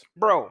games,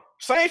 bro.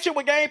 Same shit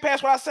with Game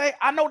Pass. What I say,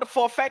 I know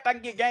for a fact I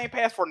can get Game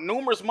Pass for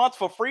numerous months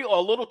for free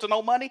or little to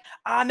no money.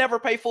 I never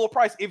pay full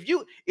price.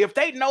 If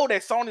they know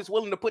that Sony's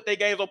willing to put their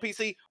games on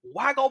PC,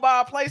 why go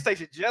buy a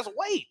PlayStation? Just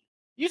wait.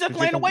 You just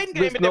playing a waiting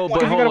game at that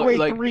point. You gotta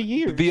wait 3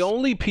 years. The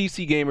only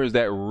PC gamers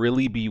that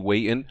really be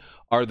waiting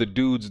are the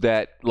dudes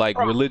that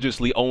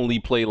religiously only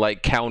play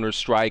like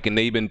Counter-Strike and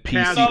they've been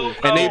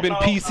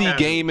PC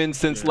gaming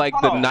since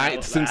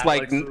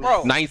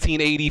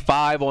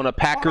 1985 on a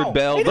Packard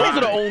Bell. Those are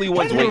the only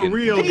ones waiting. If you're a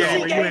real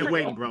gamer, you ain't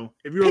waiting, bro.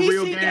 If you're a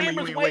real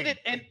gamer, you ain't waiting.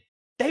 And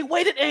they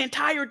waited an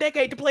entire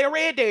decade to play a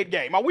Red Dead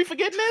game. Are we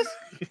forgetting this?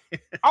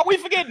 Are we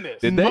forgetting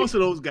this? Most of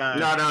those guys.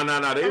 No.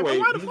 They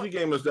wait. PC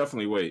gamers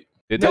definitely wait.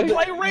 They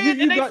play Red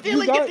and they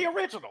still get the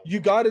original. You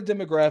got a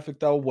demographic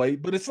that'll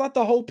wait, but it's not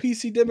the whole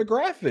PC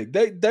demographic.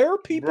 There are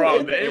people.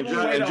 Bro,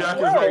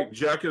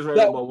 Jack is right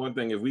about one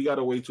thing. If we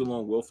gotta wait too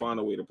long, we'll find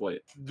a way to play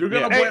it. You're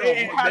gonna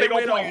wait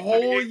a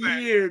whole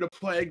year to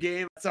play a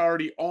game that's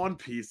already on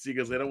PC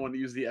because they don't want to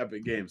use the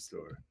Epic Game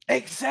Store.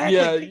 Exactly.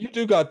 Yeah, you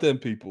do got them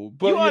people,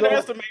 but you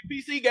underestimate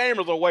PC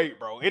gamers will wait,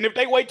 bro. And if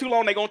they wait too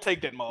long, they gonna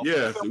take that motherfucker.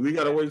 Yeah, if we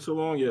gotta wait too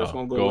long. Yeah, it's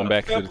gonna go going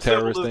back to the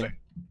terrorist thing.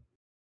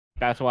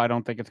 That's why I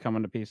don't think it's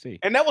coming to PC.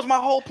 And that was my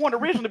whole point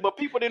originally, but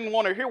people didn't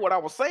want to hear what I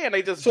was saying.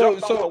 They just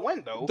jumped out the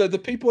window. The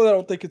people that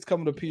don't think it's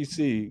coming to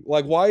PC,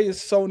 like, why is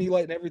Sony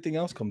letting everything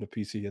else come to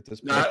PC at this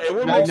point? Nah, it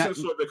would make sense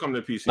if they come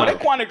to PC. Well, that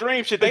Quantic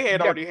Dream shit they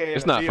had already had.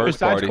 It's not first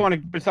party.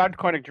 Besides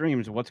Quantic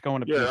Dreams, what's going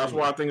to PC? Yeah, that's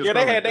why I think it's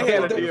they had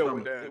a deal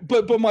with that.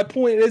 But my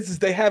point is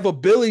they have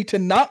ability to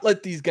not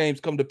let these games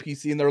come to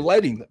PC, and they're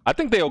letting them. I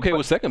think they okay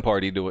with second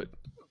party do it.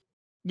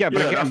 Yeah,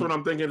 but again, that's what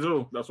I'm thinking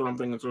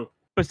too.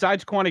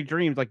 Besides Quantic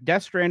Dreams, like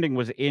Death Stranding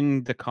was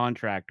in the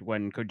contract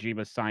when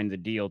Kojima signed the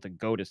deal to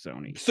go to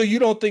Sony. So you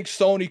don't think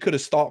Sony could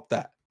have stopped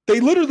that? They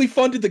literally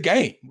funded the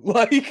game.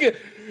 Like,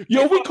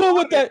 yo, we cool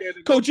with that,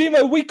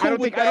 Kojima. We cool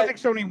with that. I don't think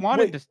Sony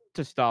wanted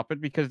to stop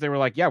it because they were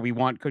like, yeah, we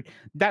want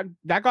that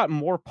got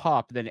more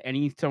pop than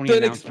any Sony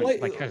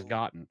announcement has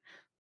gotten.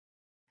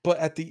 But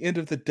at the end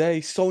of the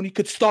day, Sony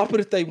could stop it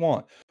if they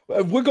want.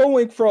 We're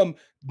going from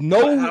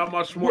no. How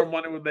much more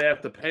money would they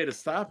have to pay to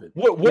stop it?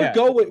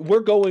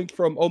 We're going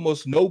from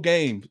almost no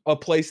game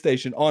of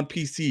PlayStation on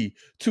PC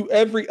to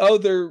every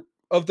other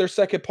of their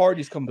second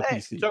parties come to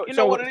PC. So you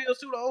know what it is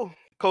too though?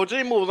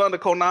 Kojima was under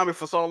Konami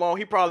for so long.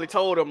 He probably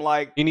told him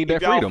like, "You need that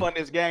if y'all freedom. Fund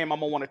this game,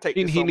 I'm gonna want to take."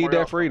 He need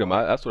that freedom.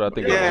 That's what I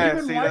think.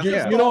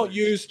 You don't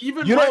use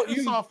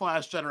Microsoft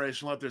last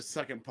generation let their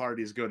second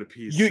parties go to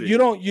PC. You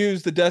don't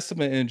use the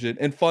Decima engine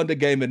and fund a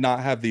game and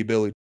not have the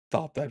ability to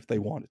stop that if they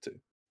wanted to.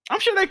 I'm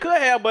sure they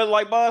could have, but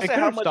like Bob said,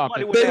 how much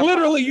money would they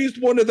literally used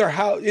one of their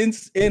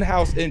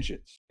in-house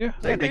engines. Yeah,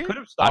 they could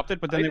have stopped it,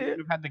 but then they would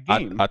have had the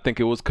game. I think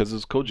it was because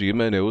it's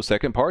Kojima and it was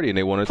second party, and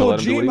they wanted to let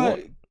him do what he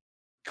wanted.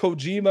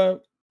 Kojima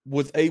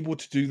was able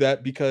to do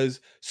that because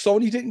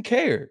Sony didn't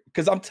care.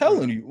 Because I'm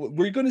telling you,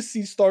 we're going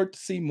to start to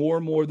see more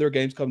and more of their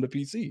games come to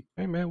PC.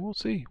 Hey man, we'll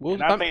see.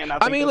 I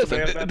mean, listen,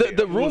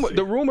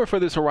 the rumor for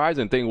this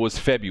Horizon thing was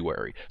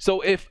February.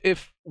 So if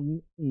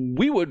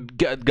we would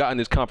gotten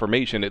this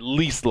confirmation at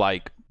least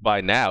like by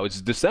now,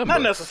 it's December.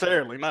 Not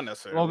necessarily.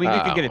 Well, we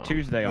could get it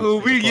Tuesday.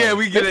 We get it.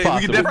 We can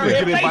definitely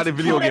get it by the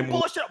video game.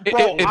 Or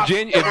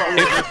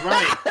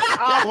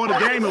the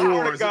Game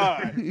Awards.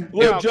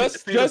 Look,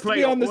 just to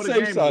be on the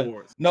safe side.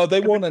 No,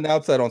 they won't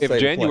announce that on If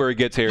January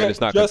gets here and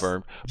it's not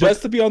confirmed.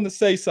 Just to be on the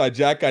safe side,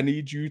 Jack, I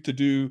need you to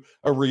do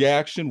a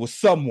reaction with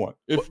someone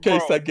in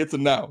case that gets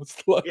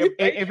announced. Like,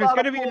 if it's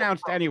going to be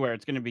announced anywhere,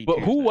 it's going to be But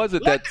Tuesday. who was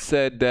it that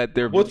said that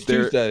they're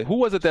Tuesday? Who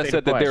was it that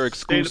said that they're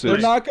exclusive? They're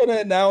not going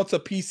to announce a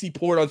PC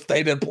port on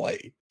State and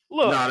Play.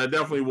 Look, they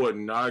definitely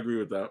wouldn't. I agree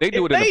with that. They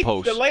do it in the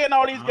post. Delaying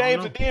all these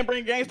games and then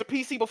bring games to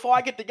PC before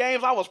I get the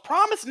games. I was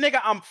promised, nigga,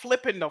 I'm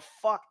flipping the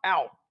fuck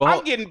out.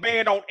 I'm getting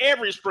banned on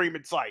every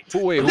streaming site.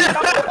 Wait, they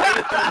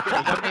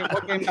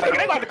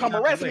like to come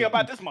arrest me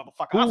about this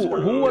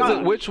motherfucker. Who was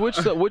it?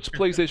 Which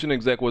PlayStation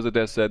exec was it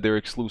that said their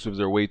exclusives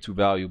are way too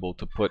valuable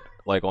to put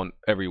like on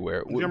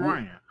everywhere? Jim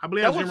Ryan. I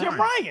believe that was Jim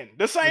Ryan.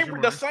 The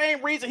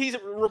same reason he's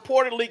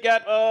reportedly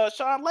got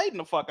Sean Layden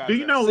the fuck out. Do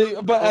you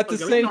know? But at the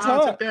same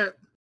time,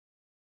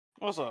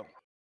 what's up?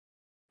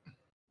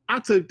 I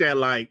took that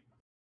like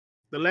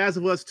The Last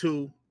of Us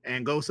 2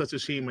 and Ghost of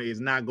Tsushima is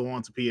not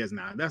going to PS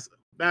now.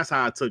 That's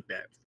how I took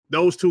that.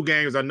 Those two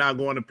games are not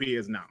going to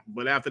PS now.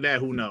 But after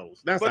that, who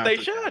knows? But they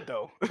should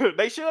though.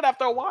 They should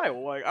after a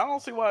while. Like I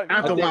don't see why.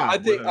 After a while,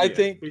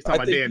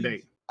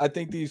 I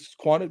think these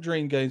Quantum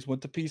Dream games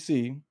went to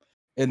PC.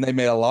 And they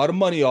made a lot of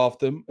money off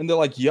them, and they're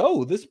like,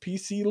 "Yo, this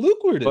PC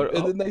lucrative."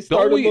 And then they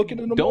started looking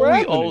into more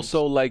avenues. Don't we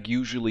also like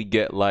usually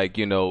get like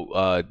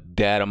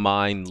data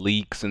mine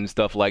leaks and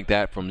stuff like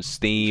that from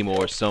Steam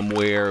or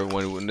somewhere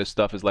when this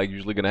stuff is like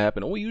usually going to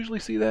happen? Don't we usually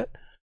see that?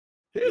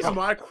 Here's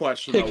my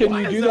question. Can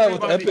you do that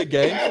with Epic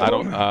Games? I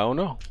don't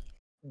know.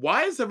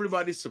 Why is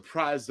everybody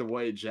surprised the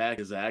way Jack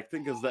is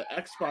acting? Because the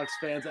Xbox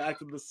fans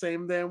acted the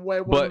same damn way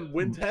when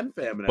Win 10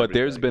 fam and But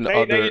there's been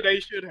they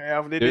should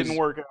have. It didn't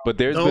work out. But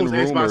there's been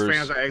rumors. Xbox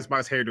fans are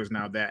Xbox haters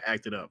now that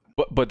acted up.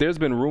 But there's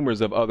been rumors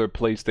of other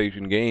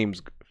PlayStation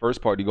games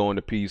first party going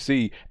to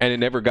PC, and it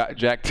never got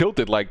Jack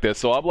tilted like this.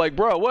 So I'm like,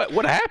 bro,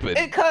 what happened?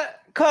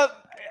 Cause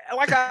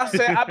like I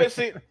said,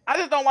 I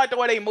just don't like the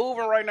way they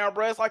moving right now,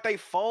 bro. It's like they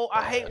fold.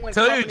 I hate when.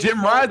 Tell you,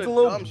 Jim Ryan's a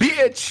little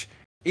bitch.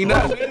 You know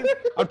what I mean?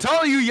 I'm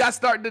telling you, y'all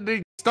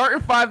starting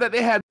five that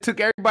they had took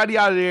everybody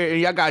out of there,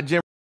 and y'all got Jim.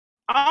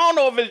 I don't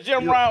know if it's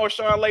Jim Ryan or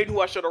Sean Layden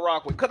who I should have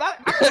rocked with, because I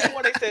could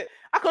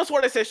have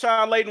sworn they said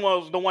Sean Layden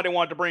was the one that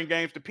wanted to bring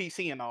games to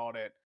PC and all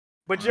that,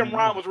 but Jim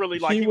Ryan was really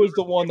like he was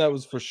the one that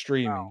was for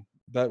streaming.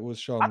 That was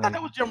Sean. I thought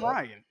that was Jim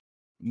Ryan.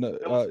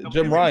 No,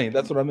 Jim Ryan.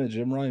 That's what I meant.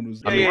 Jim Ryan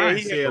was. Ryan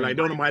said like,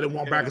 don't nobody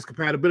want backwards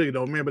compatibility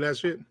though. Remember that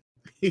shit?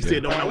 He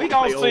said, "Don't." We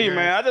gonna see,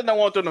 man. I just don't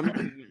want them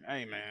to.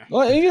 Hey, man.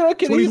 Well,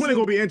 2020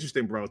 gonna be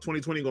interesting, bro.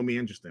 2020 gonna be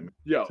interesting.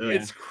 Yo,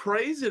 it's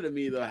crazy to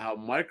me though how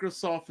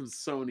Microsoft and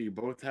Sony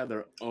both had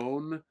their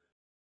own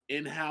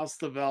in-house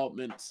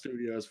development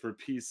studios for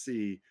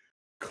PC,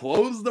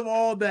 closed them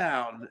all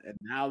down, and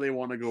now they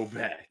want to go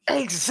back.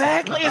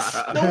 Exactly, it's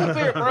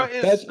stupid, bro.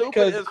 That's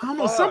because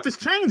something's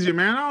changing,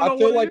 man. I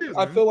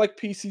feel like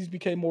PCs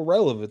became more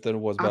relevant than it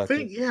was back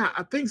then.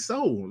 I think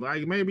so.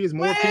 Like maybe it's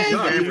more PC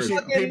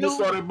gamers. People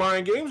started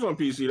buying games on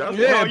PC. That's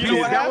is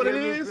that what it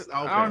is? Okay.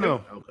 I don't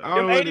know. Okay. I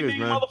don't know what it is,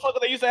 man. Motherfuckers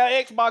that used to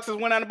have Xboxes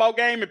went out and bought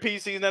gaming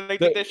PCs, and then they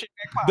think that shit.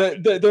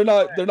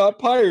 They're not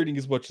pirating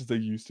as much as they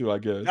used to, I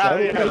guess.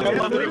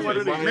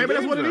 Maybe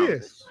that's what it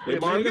is.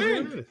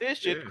 This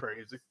shit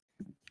crazy.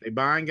 They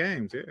buying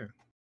games, yeah.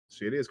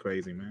 Shit is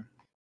crazy, man.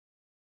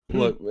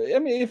 Look, I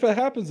mean, if it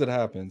happens, it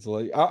happens.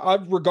 Like, I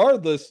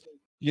regardless,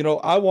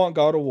 I want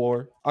God of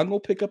War. I'm gonna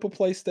pick up a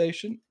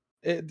PlayStation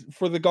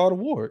for the God of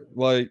War.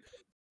 Like,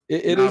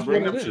 it is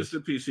bring what up it is. just the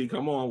PC.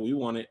 Come on, we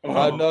want it.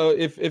 I know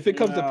if it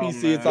comes to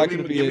PC, it's not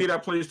gonna be. Give me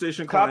that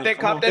PlayStation. Cop that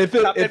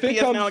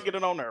PS now and get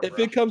it on there. If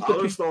it comes to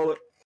install it.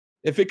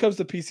 If it comes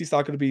to PC, it's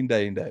not going to be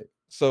day and day.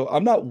 So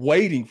I'm not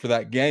waiting for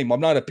that game.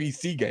 I'm not a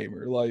PC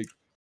gamer. Like,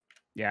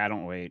 yeah, I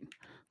don't wait.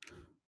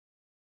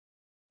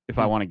 If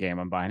I want a game,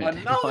 I'm buying it.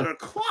 Another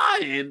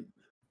client.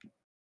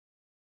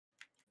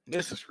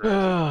 This is crazy.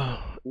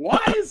 Why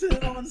is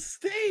it on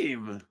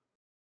Steam?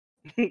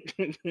 You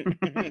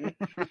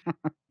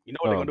know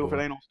what they're gonna do if it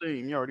ain't on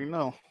Steam? You already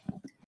know.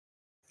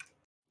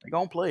 They're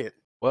gonna play it.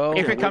 Well,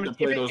 if it comes to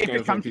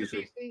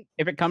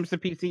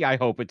PC, I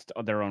hope it's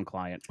their own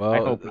client. I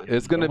well, hope not.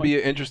 it's going to be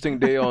an interesting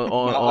day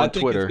on I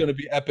think Twitter. it's going to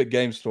be Epic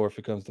Game Store if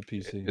it comes to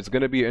PC. It's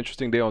going to be an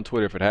interesting day on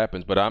Twitter if it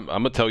happens. But I'm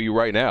going to tell you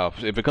right now,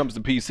 if it comes to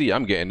PC,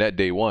 I'm getting that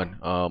day one.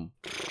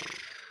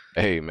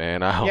 Hey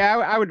man, yeah,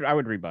 I would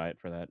rebuy it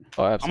for that.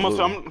 Oh,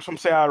 absolutely. I'm gonna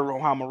say how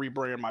I'm gonna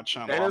rebrand my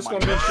channel. And it's gonna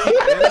be cheap.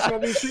 And it's gonna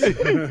be cheap.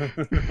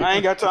 I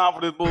ain't got time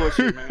for this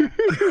bullshit, man.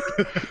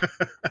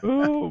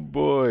 Oh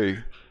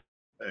boy.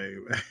 Hey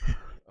man.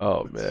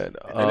 Oh man.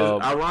 And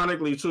it's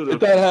ironically too. If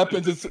that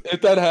happens,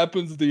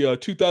 the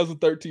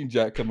 2013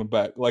 Jack coming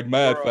back like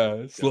mad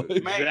fast.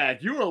 Like,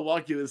 Jack, you were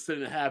lucky this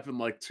didn't happen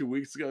like 2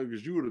 weeks ago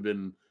because you would have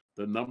been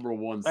the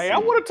 #1. Hey, I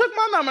would have took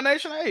my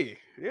nomination. Hey,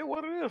 yeah,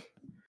 what it is.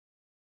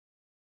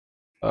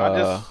 I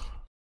just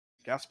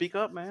gotta speak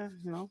up, man.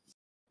 You know,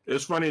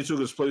 it's funny too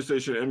because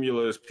PlayStation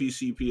emulates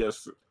PC,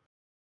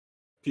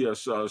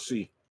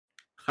 PSC.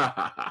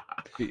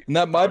 And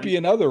that might be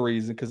another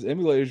reason because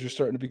emulators are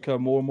starting to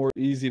become more and more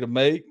easy to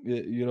make.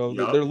 You know,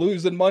 they're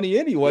losing money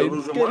anyway. They're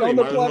losing Get money. on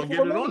the Might as well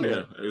platform get it on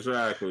anyway. there.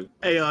 Exactly.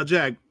 Hey,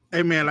 Jack.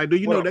 Hey man, like, do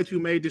you know that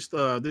you made this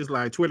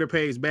like Twitter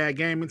page Bad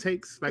Gaming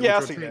Takes? Like, yeah, I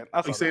see that.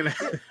 I saw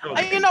that.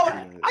 You know,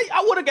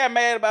 I would have got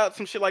mad about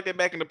some shit like that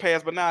back in the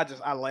past, but now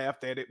I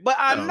laughed at it. But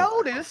I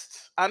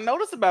noticed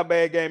about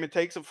Bad Gaming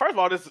Takes. First of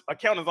all, this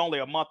account is only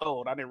a month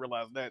old. I didn't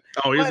realize that.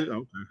 Oh, is it?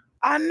 Okay.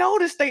 I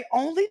noticed they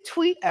only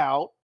tweet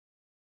out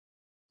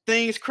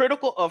things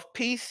critical of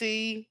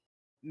PC,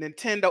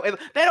 Nintendo. And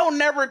they don't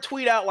never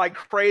tweet out like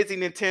crazy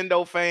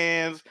Nintendo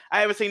fans.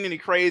 I haven't seen any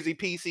crazy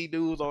PC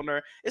dudes on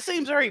there. It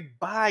seems very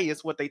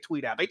biased what they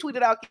tweet out. They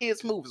tweeted out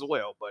Kids Move as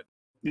well, but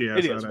yeah,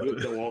 it is.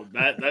 Well,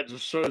 that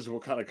just shows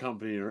what kind of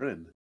company you're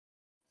in.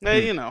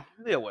 Hey, you know,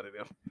 yeah, what it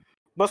is.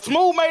 But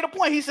Smooth made a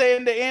point. He said,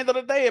 in the end of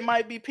the day, it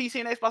might be PC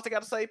and Xbox that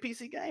got to say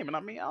PC game. And I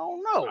mean, I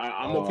don't know.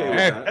 I'm okay with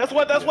that. That's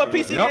what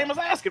PC gamers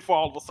asking for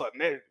all of a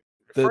sudden.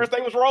 First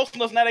they was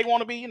roasting us, now they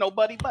want to be, you know,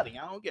 buddy. I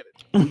don't get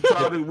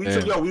it. We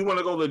said, yo, we want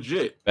to go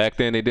legit. Back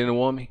then they didn't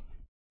want me.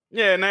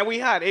 Yeah, now we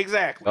hot,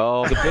 exactly.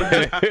 Oh, we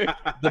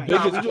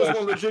just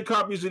want legit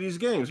copies of these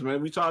games,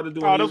 man. We tired of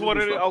doing. Oh, that's what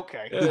it is.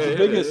 Okay.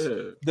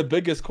 The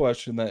biggest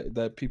question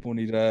that people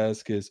need to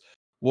ask is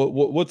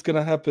what's going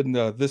to happen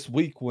this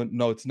week when?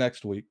 No, it's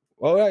next week.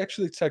 Well,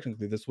 actually,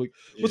 technically this week.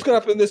 Yeah. What's going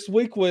to happen this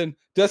week when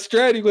Death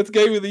Stranding wins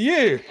Game of the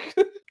Year?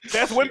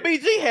 That's when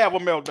BG have a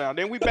meltdown.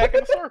 Then we back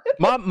in the circle.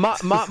 My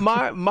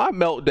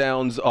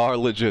meltdowns are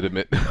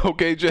legitimate.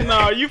 Okay, Jay.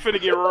 No, you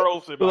finna get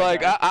roasted.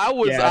 Like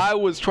I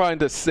was trying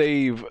to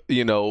save,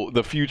 you know,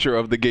 the future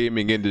of the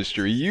gaming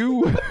industry.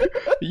 You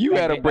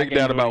had a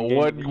breakdown about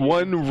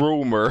one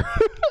rumor.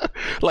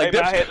 Like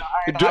Death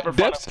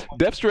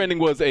Stranding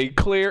was a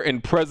clear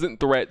and present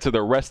threat to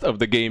the rest of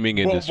the gaming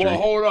industry.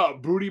 Well, hold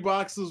up, booty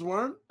boxes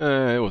weren't?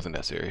 It wasn't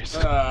that serious.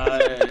 It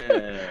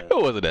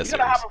wasn't that serious. You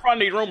gotta hop in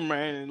front of these rumors,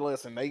 man. And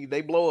listen,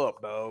 they blow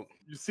up, dog.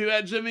 You see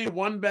that, Jimmy?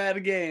 One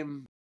bad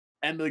game,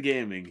 end of the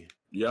gaming.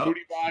 Yeah. Booty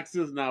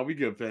boxes, nah, we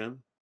good, fam.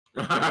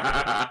 You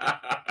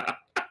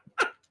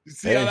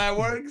see how that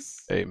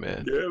works? Hey,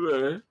 man. Yeah,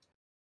 man.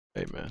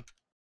 Hey, man.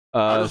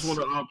 I just want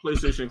a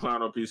PlayStation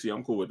cloud on PC.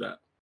 I'm cool with that.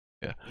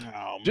 Yeah.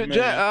 Oh,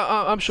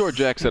 I'm sure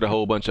Jack said a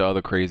whole bunch of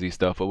other crazy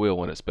stuff, but we don't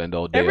want to spend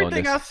all day on this.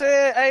 Everything I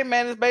said, hey,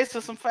 man, is based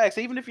on some facts.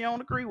 Even if you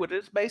don't agree with it,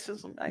 it's based on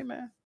some, hey,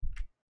 man.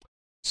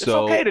 It's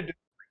okay to do.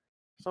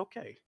 It's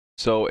okay.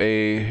 So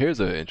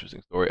here's an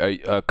interesting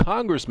story. A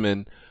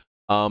congressman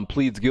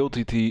pleads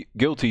guilty to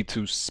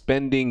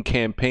spending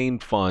campaign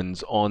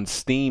funds on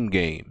Steam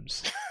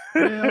games.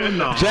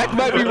 No. Jack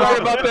might be right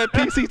about that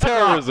PC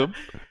terrorism.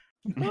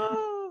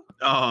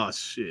 Oh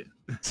shit.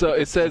 So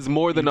it says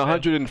more than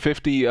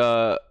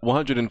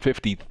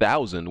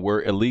 150,000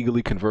 were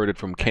illegally converted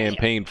from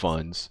campaign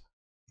funds.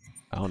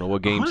 I don't know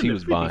what games he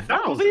was buying.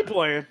 What was he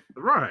playing?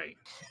 Right.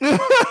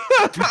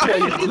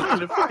 That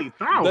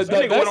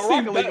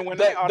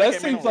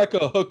seems like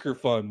a hooker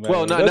fund, man.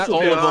 Well, not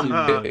all of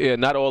them.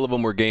 Not all of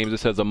them were games. It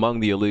says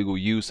among the illegal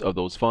use of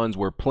those funds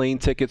were plane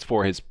tickets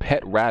for his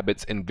pet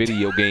rabbits and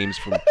video games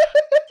from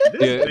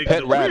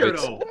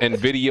and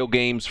video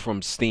games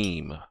from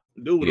Steam.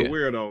 Dude, a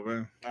weirdo,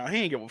 man. He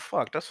ain't give a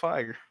fuck. That's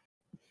fire.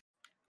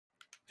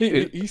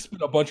 He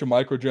spent a bunch of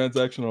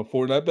microtransactions on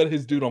Fortnite. I bet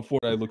his dude on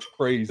Fortnite looks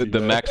crazy. The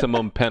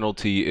maximum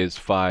penalty is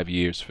 5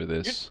 years for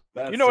this.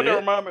 You know what that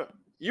remind me?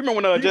 You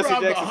remember when Jesse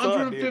Jackson's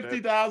son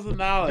did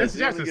 $150,000. Jesse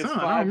Jackson's son.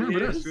 I don't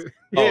remember that shit.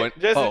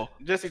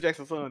 Jesse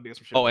Jackson's son did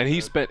some shit. Oh, and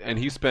he spent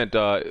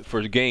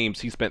for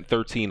games. He spent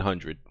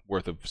 $1,300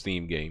 worth of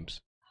Steam games.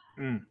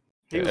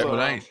 He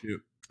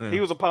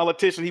was a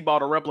politician. He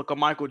bought a replica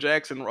Michael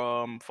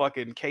Jackson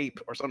fucking cape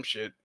or some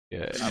shit.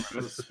 Yeah.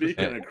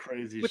 Speaking of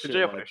crazy With the shit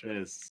jail like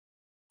this,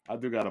 I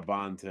do got a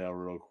bond tale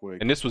real quick.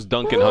 And this was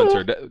Duncan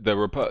Hunter.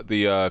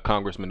 The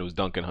congressman was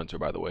Duncan Hunter,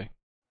 by the way.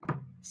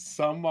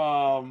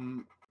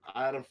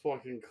 I had a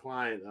fucking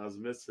client that was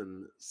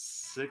missing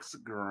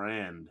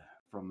 $6,000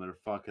 from their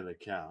fucking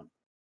account.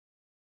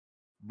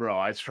 Bro,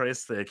 I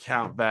traced the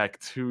account back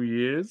 2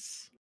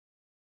 years.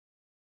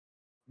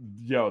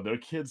 Yo, their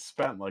kids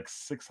spent like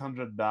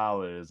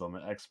 $600 on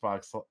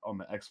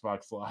the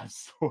Xbox Live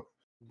store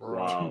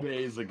 2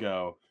 days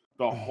ago.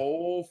 The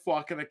whole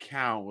fucking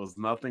account was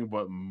nothing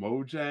but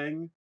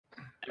Mojang,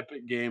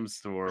 Epic Games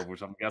Store,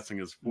 which I'm guessing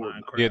is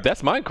Fortnite. Yeah,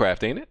 that's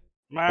Minecraft, ain't it?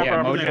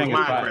 Yeah,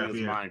 Mojang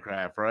is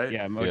Minecraft, right?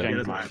 Yeah, Mojang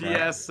is Minecraft.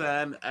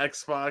 PSN,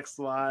 Xbox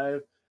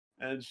Live,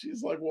 and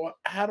she's like, "Well,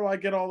 how do I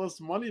get all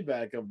this money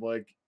back?" I'm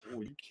like,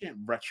 "Well, you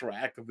can't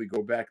retroactively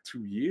go back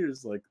 2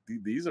 years. Like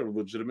these are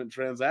legitimate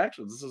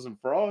transactions. This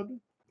isn't fraud."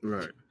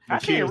 Right. I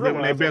Kids can't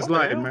living their realize best what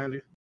the life, hell?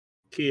 man.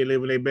 Kid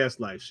living their best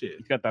life. Shit.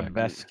 He's got the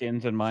best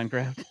skins in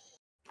Minecraft.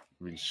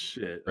 I mean,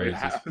 shit. Crazy.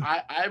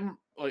 I'm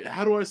like,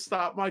 how do I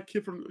stop my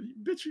kid from?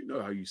 Bitch, you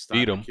know how you stop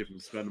Beat a 'em. kid from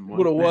spending money.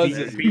 What it was Beat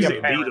is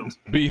him.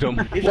 Beat him.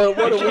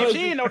 If she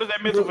ain't noticed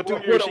that missing for 2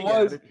 years, she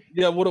got it.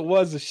 Yeah, what it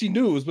was is she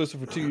knew it was missing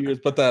for 2 years,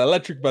 but the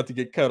electric about to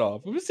get cut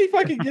off. Let me see if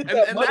I can get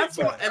that and money that's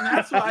back.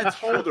 what I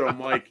told her. I'm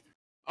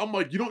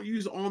like, you don't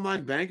use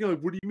online banking?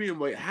 Like, what do you mean? I'm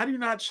like, how do you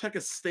not check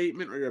a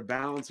statement or your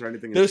balance or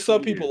anything? in There's 2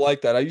 some people years?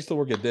 like that. I used to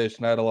work at Dish,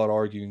 and I had a lot of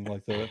arguing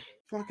like that.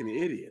 Fucking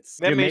idiots.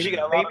 That Yeah, means maybe- she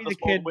got a lot of maybe the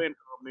disposable kid- income,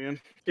 man.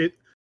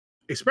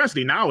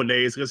 Especially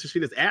nowadays, because she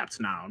does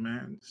apps now,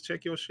 man. Just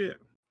check your shit.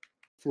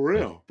 For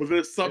real. But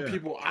there's some Yeah.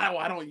 people,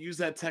 I don't use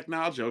that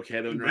technology. Okay,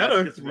 then You your ass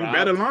better. gets You robbed.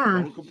 better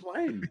learn. Don't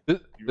complain.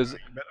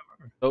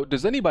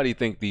 Does anybody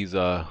think these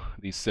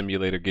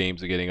simulator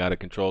games are getting out of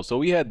control? So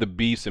we had the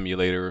Bee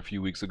simulator a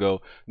few weeks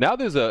ago. Now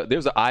there's a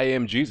I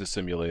Am Jesus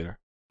simulator.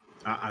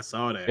 I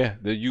saw that.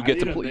 Yeah, you get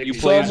to need play. to You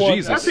make play as someone-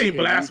 Jesus. That seemed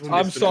blasphemous. I'm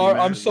to me, sorry.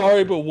 man. I'm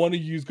sorry, but one of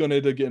you's gonna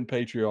end up getting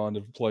Patreon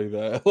to play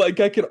that.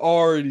 Like I can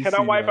already. Can I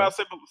see wipe that. out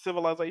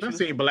civilization? That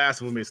seemed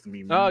blasphemous to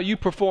me, man. You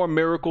perform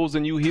miracles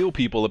and you heal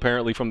people.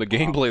 Apparently, from the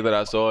gameplay that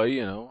I saw,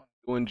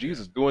 doing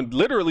Jesus,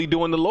 literally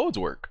doing the Lord's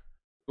work.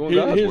 Doing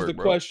God's Here's work, the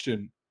bro.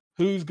 question: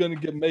 who's gonna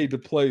get made to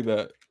play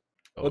that?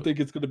 Oh. I think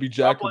it's gonna be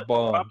Jack or I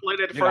Bond. played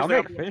that the Nigga, I'll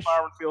first day. make fish.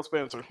 Byron Phil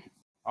Spencer.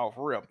 Oh,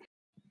 for real.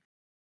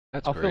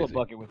 That's I'll fill a crazy.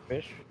 bucket with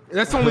fish.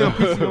 That's only on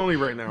PC only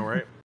right now,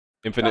 right?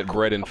 Infinite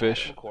bread and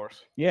fish. Of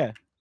course. Yeah.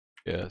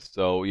 Yeah.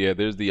 So yeah,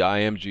 there's the I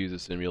Am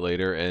Jesus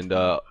simulator, and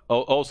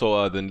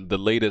also the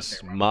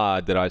latest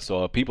mod that I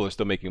saw. People are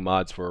still making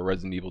mods for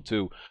Resident Evil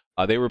 2.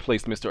 They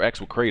replaced Mr. X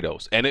with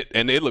Kratos, and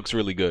it looks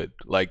really good.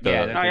 Like the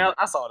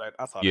I saw that.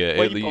 yeah,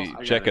 Well, you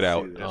posted- check it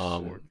out. see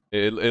that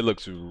shit. It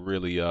looks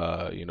really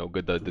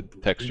good. The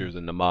textures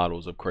and the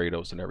models of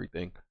Kratos and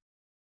everything.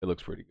 It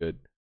looks pretty good.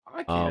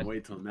 I can't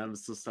wait till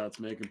Nemesis starts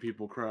making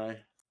people cry.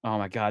 Oh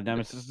my God,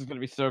 Nemesis is gonna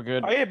be so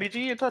good. Oh yeah, BG,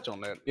 you didn't touch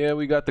on that. Yeah,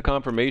 we got the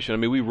confirmation. I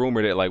mean, we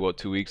rumored it like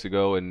 2 weeks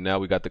ago, and now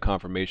we got the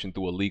confirmation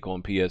through a leak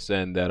on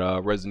PSN that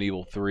Resident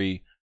Evil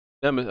 3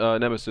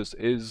 Nemesis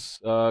is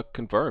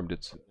confirmed.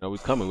 It's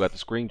it's coming. We got the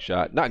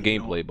screenshot, not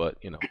gameplay, but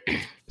it's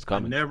I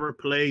coming. never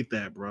played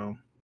that, bro.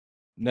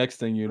 Next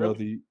thing you know,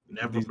 the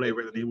Never played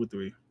Resident Evil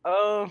 3.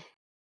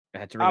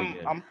 That's really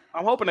good. I'm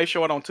hoping they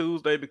show it on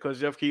Tuesday because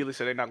Jeff Keighley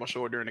said they're not gonna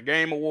show it during the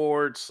Game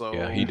Awards. So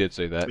Yeah, he did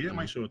say that. Yeah, I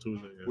might show it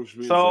Tuesday. Yeah. Which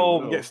means So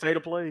they will. get state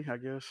of play, I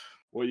guess.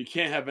 Well, you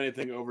can't have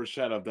anything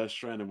overshadow Death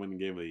Stranding winning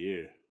Game of the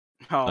Year.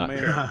 Oh Not-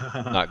 man,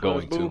 Not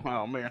going Boo. to.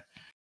 Oh man,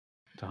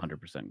 It's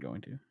 100%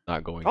 going to.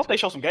 Not going I hope to. they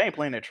show some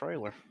gameplay in that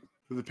trailer.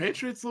 Did the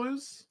Patriots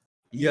lose?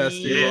 Yes,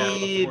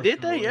 Yeah,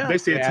 did they? Yeah. They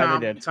said Yeah,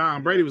 they did.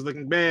 Tom Brady was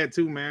looking bad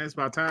too, man. It's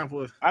about time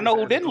for. I know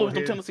who his ass to didn't go lose them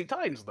ahead. Tennessee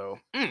Titans though.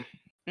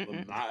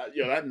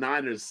 That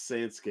Niners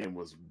Saints game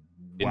was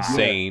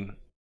Insane.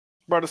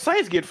 Bro, the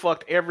Saints get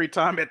fucked every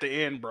time at the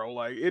end, bro.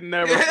 Like it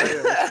never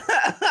fails.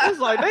 It's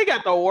like they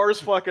got the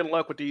worst fucking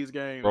luck with these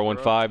games. Throwing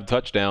bro. 5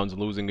 touchdowns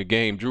and losing a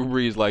game. Drew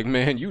Brees like,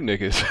 man, you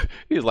niggas.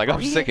 He's like, I'm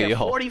He sick had of that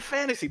y'all. 40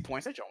 fantasy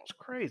points. That joint was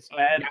crazy.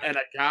 And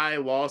a guy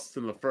lost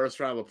in the first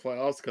round of the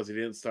playoffs because he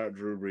didn't start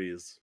Drew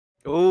Brees.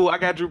 Ooh, I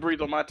got Drew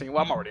Brees on my team.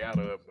 Well, I'm already out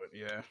of it, but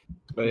yeah.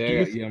 But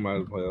yeah, I'm out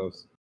of the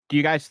playoffs. Do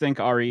you guys think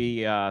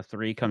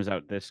RE3 comes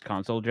out this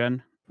console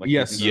gen?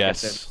 Yes. you think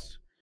Yes. it's-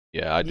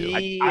 Yeah, I do.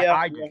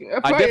 Yeah.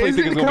 definitely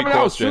think it's gonna be coming out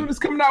cross-gen. soon. It's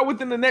coming out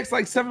within the next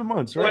 7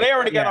 months, right? Well, they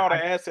already got Yeah, all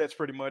the assets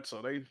pretty much,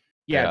 so they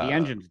Yeah, the Yeah.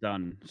 engine's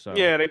done. So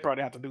yeah, they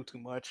probably have to do too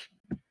much.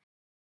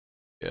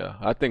 Yeah,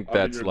 I think I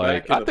mean, that's you're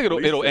like. back in I the think it'll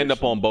police end up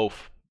station. on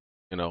both.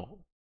 I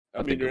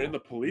mean, think you're it in the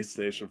police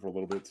station for a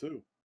little bit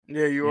too.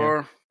 Yeah, you Yeah.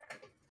 are.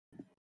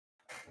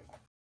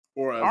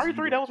 Or as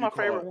RE3, that was you my call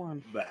favorite it,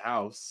 one. The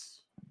house.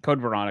 Code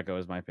Veronica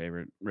is my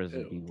favorite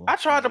Resident Ew. Evil. I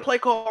tried to play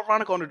Code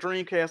Veronica on the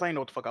Dreamcast. I didn't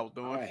know what the fuck I was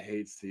doing. I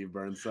hate Steve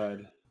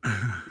Burnside.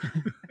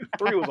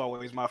 3 was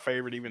always my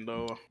favorite, even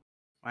though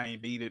I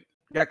ain't beat it.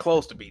 Got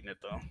close to beating it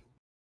though.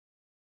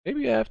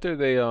 Maybe after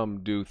they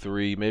do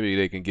 3, maybe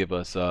they can give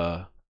us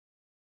A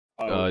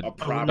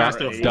proper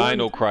Master of eight.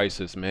 Dino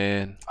Crisis,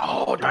 man.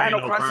 Oh, Dino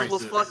Dino Crisis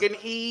was Crisis. fucking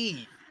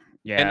heat.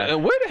 Yeah.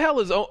 And where the hell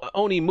is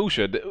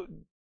Onimusha?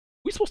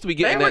 We supposed to be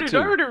getting that too.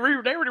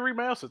 They already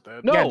remastered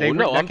that. No,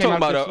 Yeah, I'm talking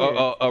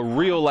about a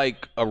real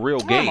game. A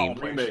real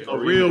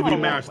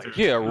remaster.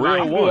 Yeah, a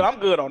real one. I'm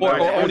good on or, that.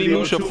 Or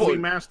Onimusha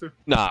remaster.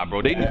 Nah,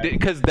 bro,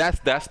 because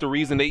that's the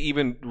reason they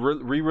even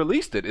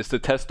re-released it. Is to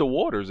test the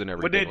waters and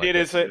everything. But did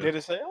it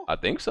sell? I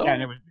think so.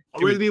 Yeah,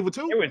 Resident Evil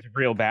 2? It was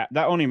real bad.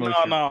 That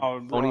Onimusha.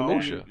 No,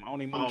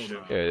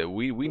 Onimusha. Yeah,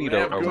 we need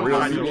a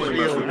real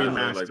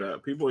remaster like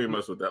that. People ain't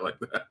mess with that like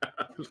that.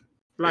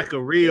 Like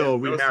a real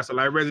remaster,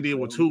 like Resident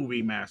Evil 2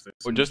 remaster.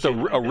 Or just a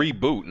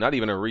reboot, not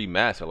even a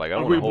remaster. Like I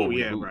want a whole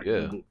reboot. Right, yeah.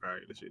 Reboot,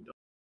 right. That shit dope.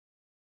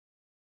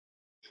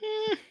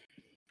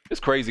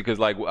 It's crazy because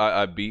like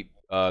I beat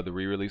the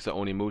re-release of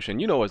Onimusha, and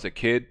you know, as a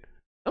kid,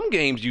 some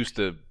games used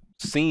to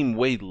seem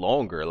way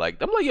longer. Like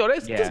I'm like, yo,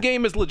 this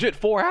game is legit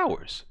 4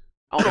 hours.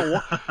 I don't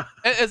know why.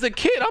 As a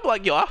kid, I'm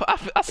like, yo,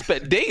 I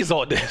spent days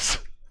on this.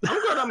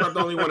 I'm glad I'm not the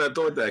only one that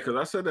thought that, because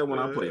I said that when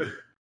I played it.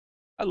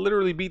 I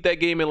literally beat that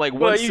game in like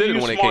one sitting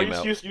when it came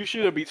out. You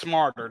should be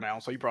smarter now,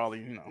 so you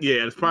probably,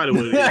 Yeah, it's probably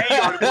what it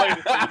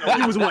is.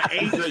 He was what,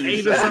 8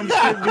 or some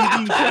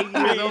shit, maybe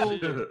 8 years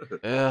old?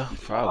 Yeah,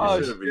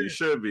 probably.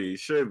 Should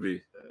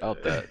be.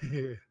 About that.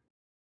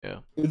 Yeah.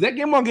 Is that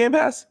game on Game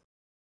Pass?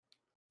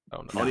 I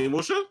don't know.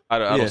 Onimusha? I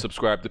don't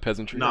subscribe to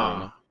Peasantry.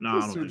 Nah.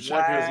 This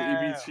check has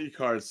an EBT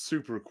card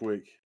super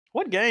quick.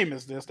 What game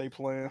is this they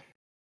playing?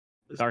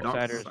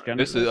 Darksiders.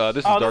 This is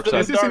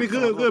Darksiders.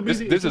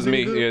 This is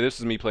me. Good? Yeah, this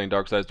is me playing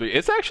Darksiders 3.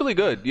 It's actually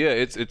good. Yeah,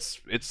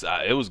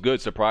 it was good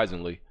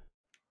surprisingly.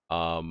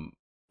 I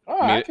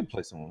can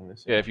play some of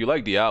this. Yeah, if you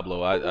like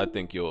Diablo, I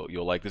think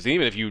you'll like this.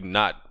 Even if you're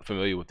not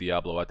familiar with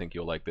Diablo, I think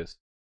you'll like this.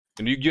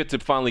 And you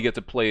finally get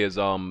to play as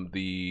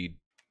the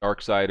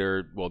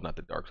Darksider. Well, not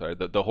the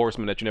Darksider, the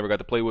Horseman that you never got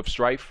to play with,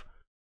 Strife.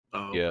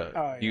 Oh,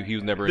 yeah. He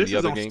was never in the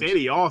other games. This is on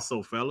Stadia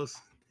also, fellas.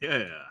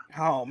 Yeah.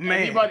 Oh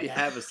man. Anybody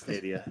have a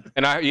Stadia?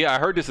 And I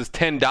heard this is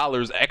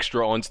 $10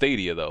 extra on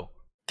Stadia though.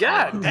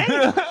 God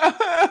damn.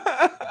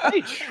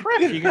 Hey,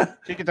 tripping.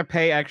 You get to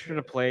pay extra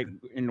to play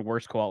in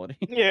worse quality.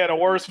 Yeah, the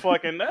worst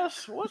fucking.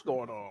 What's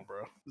going on,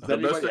 bro? The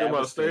best thing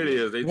about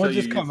Stadia is they tell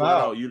you come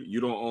out.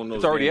 You don't own those.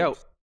 It's already games.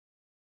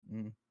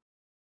 out.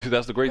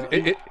 That's the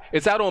crazy.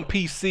 It's out on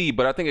PC,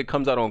 but I think it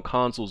comes out on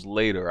consoles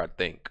later. I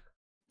think.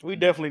 We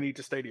definitely need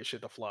to Stadia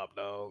shit to flop,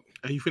 dog.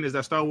 Have you finished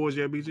that Star Wars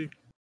yet, BG?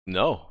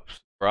 No,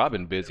 bro. I've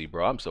been busy,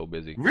 bro. I'm so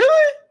busy.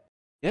 Really?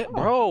 Yeah,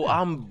 bro.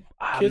 I'm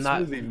Kids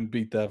not even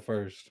beat that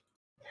first.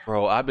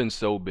 Bro, I've been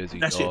so busy.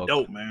 That shit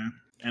dope, man.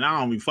 And I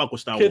don't even fuck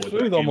with Star Kid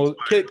Wars.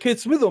 Kid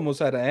Smith almost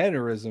had an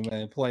aneurysm,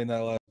 man, playing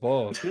that last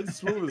ball. Kid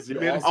Smith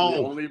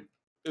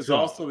is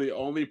also the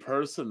only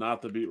person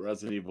not to beat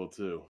Resident Evil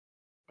 2.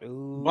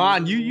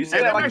 Vaughn, you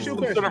said that like some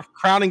sort of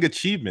crowning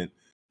achievement.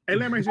 Hey,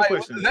 let me ask you a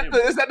question.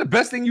 Is that the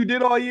best thing you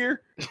did all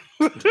year?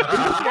 Let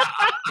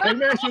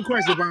me ask you a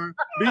question, Vaughn.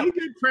 Do you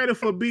get credit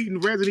for beating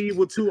Resident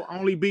Evil 2,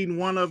 only beating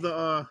one of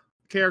the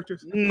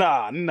characters?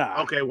 Nah.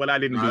 Okay, well I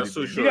didn't do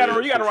it. You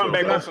gotta run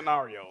back those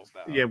scenarios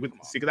now. Yeah,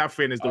 see, because I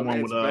finished the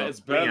one with it's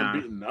better than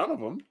beating none of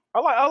them.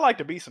 I like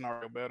the B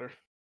scenario better.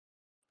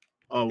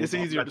 Oh, it's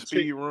easier to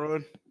speed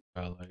run.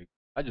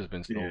 I just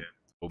been so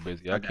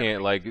busy. I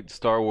can't like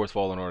Star Wars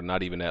Fallen Order.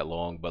 Not even that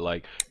long, but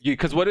like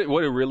because what it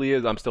really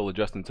is, I'm still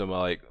adjusting to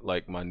my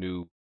like my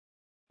new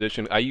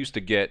position. I used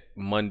to get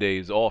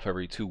Mondays off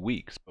every 2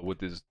 weeks, but with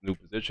this new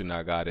position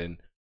I got in,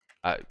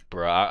 I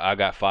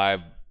got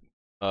five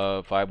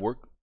work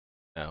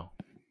now.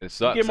 It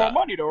sucks. You get more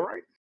money though,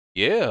 right?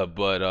 Yeah,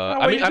 but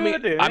I mean,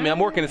 I'm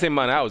working the same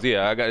amount of hours.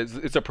 Yeah,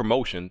 it's a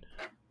promotion.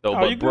 So,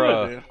 but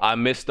bruh, I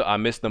missed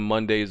the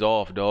Mondays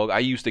off, dog. I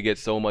used to get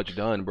so much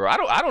done, bro. I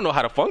don't know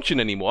how to function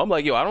anymore. I'm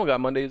like, yo, I don't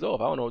got Mondays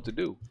off. I don't know what to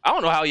do. I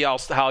don't know how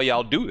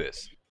y'all do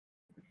this.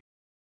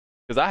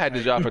 Because I had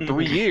this job for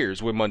 3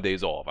 years with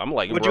Mondays off. I'm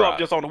like, would you off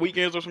just on the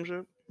weekends or some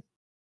shit?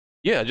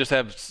 Yeah, just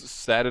have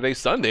Saturday,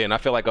 Sunday, and I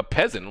feel like a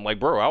peasant. I'm like,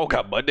 bro, I don't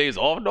got Mondays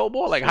off no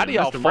more. Like, how do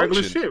y'all function?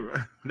 Regular shit, bro.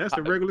 That's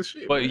the regular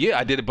shit. But yeah,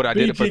 I did it. But I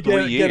did it for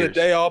 3 years. Get a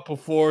day off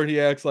before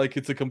he acts like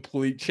it's a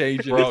complete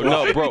change. Bro,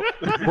 no, bro.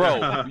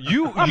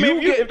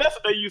 If that's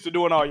what they used to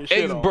doing all your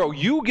shit, bro,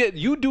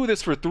 you do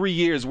this for 3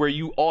 years where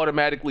you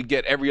automatically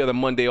get every other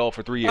Monday off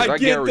for 3 years. I get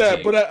guarantee.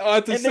 that, but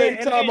at the same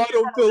time, I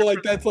don't feel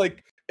like that's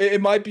like.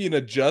 It might be an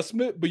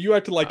adjustment, but you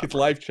act like it's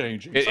life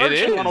changing. It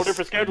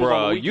is,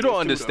 bro. You don't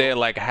understand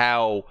like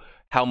how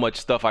much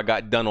stuff I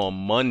got done on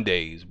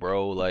Mondays,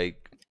 bro.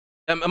 Like,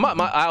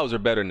 my hours are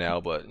better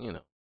now, but you know.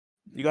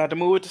 You got to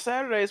move it to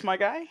Saturdays, my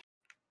guy.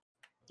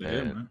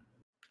 Yeah, man.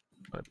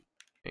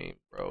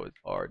 Bro, it's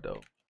hard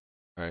though.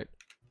 All right.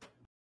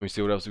 Let me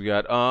see what else we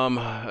got.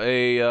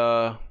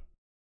 A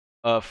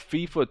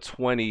FIFA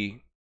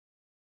 20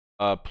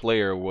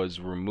 player was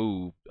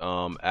removed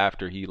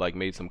after he like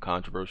made some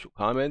controversial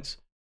comments.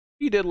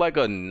 He did like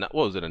a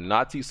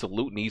Nazi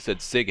salute, and he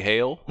said "Sig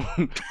Heil."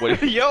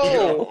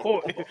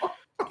 Yo.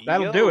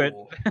 That'll do it.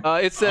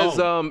 It says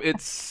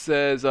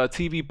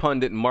TV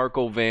pundit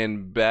Marco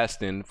van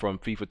Basten from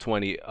FIFA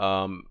 20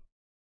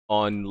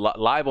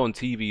 live on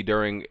TV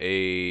during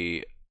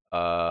a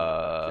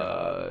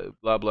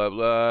blah blah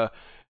blah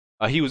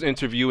He was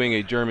interviewing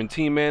a German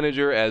team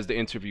manager. As the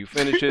interview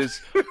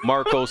finishes,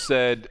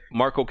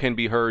 Marco can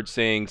be heard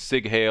saying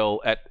 "Sig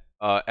Heil"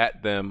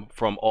 at them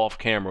from off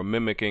camera,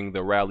 mimicking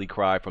the rally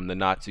cry from the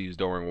Nazis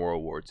during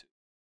World War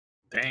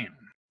II. Damn,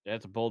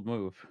 that's a bold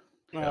move.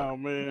 Oh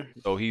man!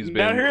 So he's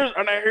been. Now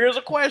here's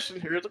a question.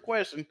 Here's a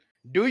question.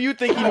 Do you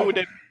think he knew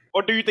that,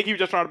 or do you think he was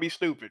just trying to be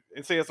stupid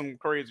and say some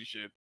crazy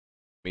shit?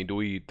 I mean, do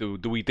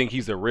we think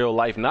he's a real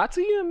life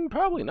Nazi?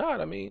 Probably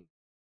not. I mean,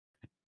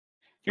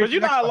 because you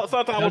know how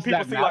sometimes when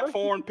people see like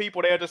foreign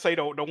people, they'll just say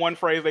the one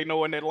phrase they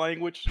know in that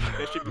language.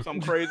 That should be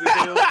something crazy.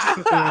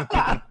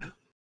 I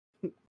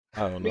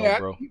don't know,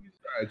 bro.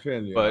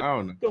 But I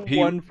don't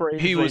know.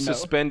 He was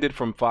suspended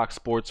from Fox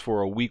Sports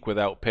for a week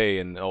without pay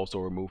and also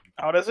removed.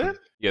 Oh, that's it?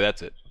 Yeah,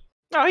 that's it.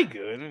 No, he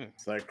good.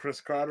 It's like Chris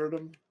Cartered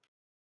him.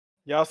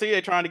 Y'all see they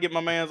trying to get my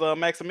man's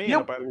Maximilian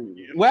up out of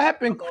here. What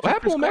happened? What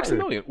happened with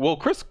Maximilian? Well,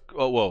 Chris.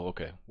 Oh, well,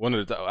 okay. One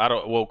of the. I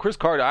don't. Well, Chris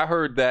Carter. I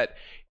heard that.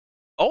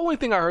 Only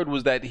thing I heard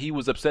was that he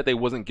was upset they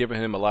wasn't giving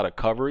him a lot of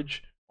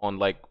coverage on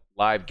like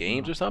live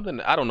games or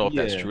something. I don't know if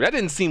that's true. That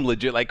didn't seem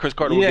legit. Like Chris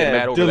Carter would get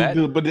mad over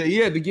that. But he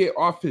had to get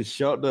off his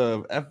show.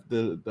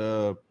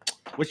 The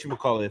what you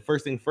call it?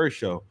 First thing first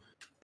show.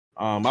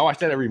 I watch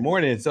that every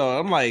morning, so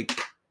I'm like.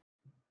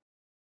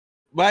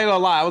 But I ain't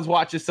gonna lie, I was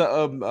watching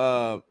something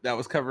that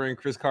was covering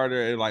Chris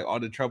Carter and like all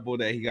the trouble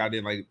that he got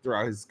in like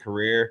throughout his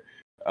career.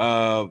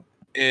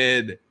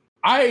 And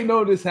I ain't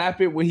know this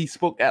happened when he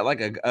spoke at like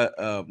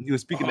he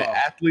was speaking to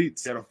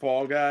athletes. Got a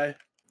fall guy.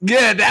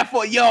 Yeah,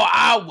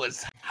 I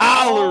was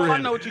hollering. I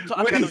know what you're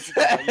talking about.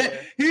 Yeah.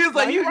 He was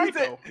like, he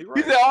said,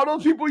 all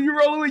those people you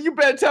rolling with, you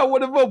better tell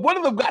one of them. One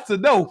of them got to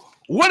know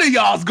one of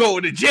y'all's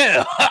going to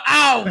jail.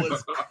 I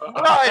was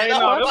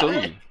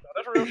absolutely.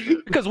 That's real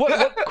shit. Because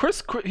what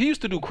Chris he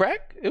used to do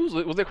crack?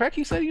 Was it crack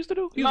he said he used to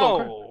do?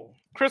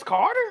 Chris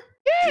Carter?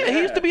 Yeah, he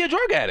used to be a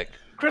drug addict.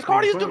 Chris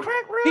Carter used to do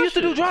crack, bro. He used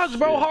to do drugs,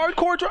 bro.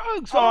 Hardcore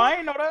drugs. Oh, I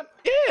ain't know that.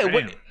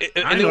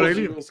 Yeah, I know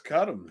he was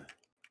cut him.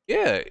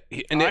 Yeah,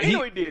 and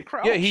he did.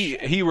 Yeah,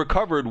 he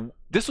recovered.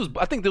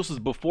 I think this was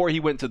before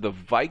he went to the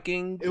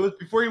Vikings. It was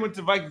before he went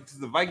to Vikings.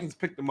 The Vikings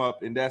picked him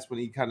up, and that's when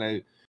he kind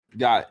of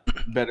got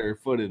better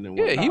footed and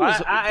whatnot. Yeah, he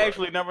was. I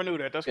actually never knew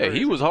that. That's crazy.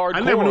 He was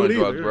hardcore on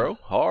drugs, bro.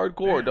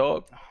 Hardcore,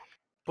 dog.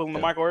 Pulling the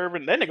Michael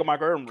Irvin. That nigga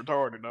Michael Irvin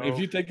retarded, dog. If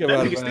you think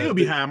about it, still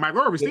behind.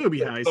 Michael Irvin still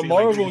behind. The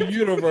Marvel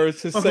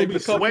universe has saved a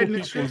couple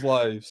people's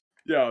lives.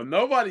 Yo,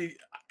 nobody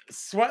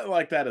sweat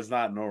like that is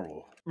not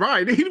normal.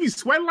 Right, he'd be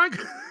sweating like.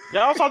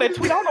 Y'all saw that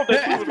tweet. I don't know if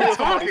that tweet was real.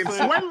 Talking,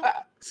 sweating.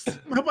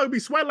 How about be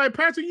sweating like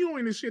Patrick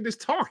Ewing and shit?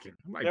 Just talking.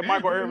 Like, that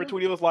Michael Irvin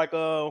tweet. It was like,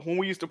 when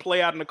we used to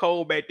play out in the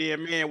cold back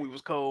then, man, we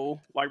was cold.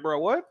 Like, bro,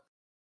 what?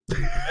 That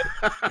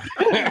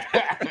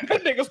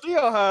nigga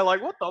still high.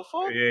 Like, what the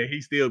fuck? Yeah, he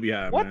still be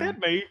high. What man.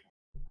 that mean?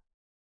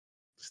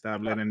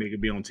 Stop letting that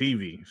nigga be on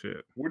TV.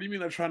 Shit. What do you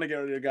mean they're trying to get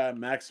rid of the guy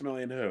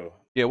Maximilian who?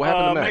 Yeah, what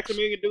happened to Max?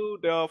 Maximilian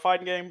dude, the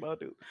fighting game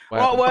dude.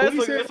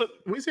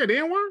 We said the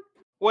N-word?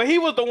 Well, he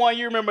was the one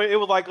you remember. It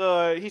was like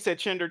he said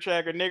Chinder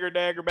Chagger, nigger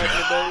dagger back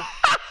in the day.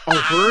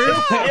 Oh, for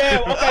real?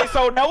 Yeah. Okay.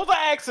 So that was an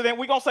accident.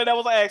 We gonna say that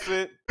was an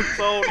accident.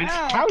 So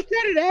now, how is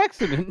that an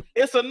accident?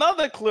 It's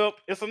another clip.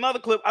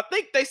 I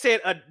think they said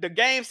the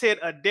game said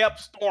Adept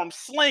Storm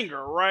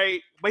Slinger,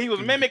 right? But he was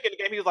mimicking the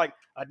game. He was like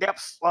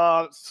Adept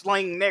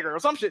Sling Nigger or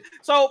some shit.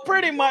 So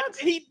pretty much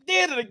he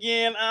did it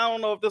again. I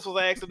don't know if this was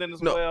an accident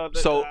as well.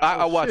 So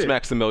I watched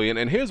Maximilian,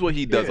 and here's what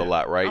he does a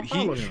lot, right?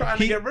 He's trying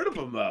to get rid of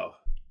him though.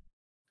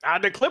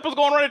 The Clippers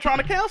going around and trying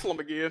to cancel him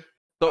again.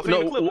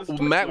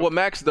 So, what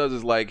Max does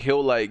is like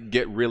he'll like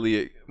get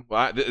really.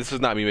 This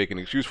is not me making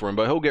an excuse for him,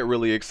 but he'll get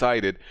really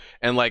excited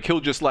and like he'll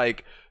just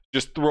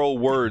throw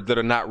words that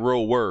are not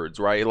real words,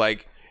 right?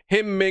 Like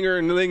him, Minger,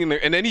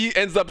 and then he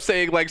ends up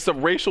saying like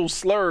some racial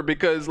slur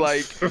because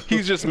like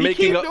he's just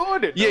making up.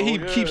 He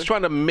keeps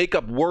trying to make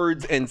up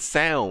words and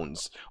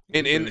sounds,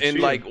 and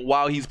like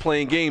while he's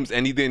playing games,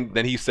 and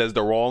then he says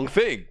the wrong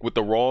thing with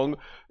the wrong,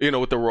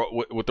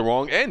 with the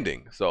wrong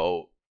ending.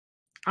 So.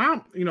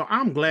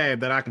 I'm glad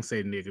that I can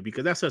say nigga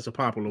because that's such a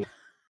popular.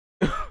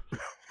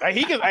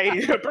 Apparently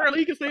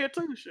he can say it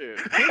too. Shit,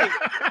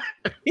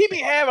 he be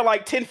having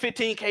like 10,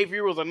 15K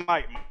viewers a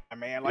night,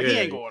 man. Like he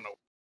ain't going nowhere.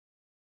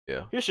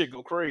 Yeah, his shit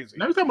go crazy.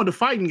 Now we talking about the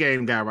fighting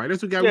game guy, right? That's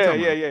the guy.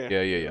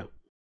 Yeah.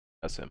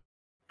 That's him.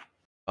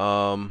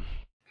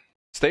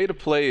 State of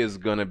Play is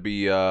gonna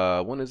be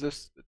when is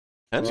this?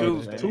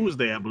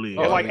 Tuesday, I believe.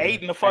 It's like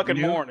 8 in the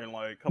fucking morning.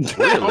 Like, come on.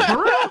 Really? Oh,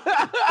 for real?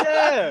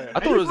 Yeah. I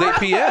thought it was 8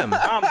 p.m.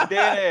 I'm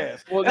dead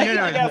ass. Well, they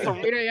got some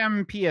 8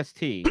 a.m.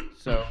 PST.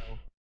 So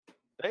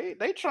they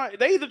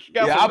either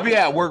got. Yeah, I'll be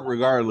at work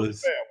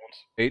regardless.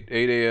 8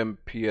 a.m.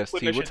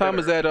 PST. What time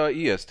is that?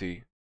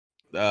 EST.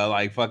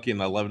 Like fucking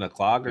 11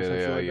 o'clock or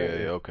something. Yeah.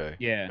 Okay.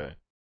 Yeah. Okay.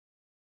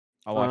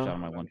 I'll watch that on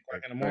my lunch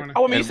break in the morning.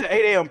 Oh, I mean, you said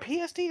 8 a.m.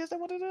 PST. Is that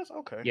what it is?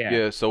 Okay. Yeah.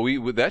 Yeah. So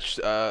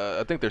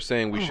I think they're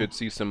saying we should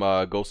see some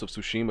Ghost of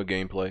Tsushima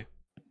gameplay.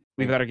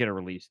 We got to get a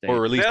release date. Or a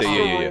release That's date,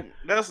 the yeah. rumor.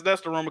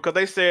 That's the rumor because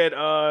they said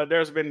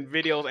there's been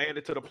videos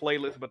added to the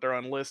playlist, but they're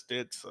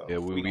unlisted. So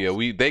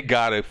Yeah, they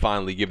gotta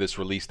finally give this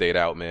release date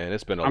out, man.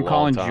 It's been a I'm long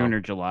calling time. June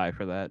or July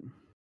for that.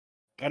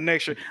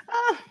 Next year.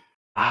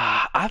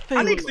 I think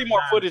I need to see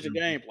more footage of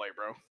gameplay,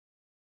 bro.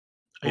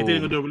 You think they're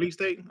gonna do a release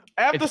date?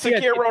 After It's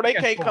Sekiro, they PS4.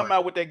 can't come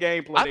out with their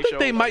gameplay. I think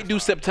they might do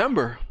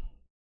September.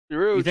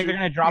 You think they're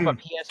gonna drop a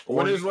PS4?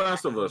 When is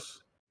Last of Us?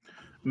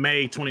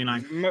 May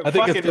 29th. I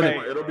think it's Fucking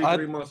gonna. It'll be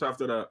 3 months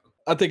after that.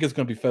 I think it's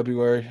gonna be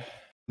February.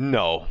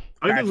 No.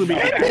 I think it's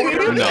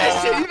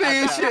gonna You think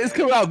this shit is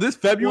coming out this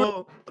February?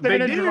 Well, they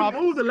did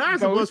move the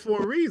Last of Us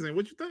for a reason.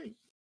 What you think?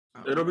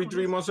 It'll be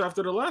 3 months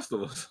after The Last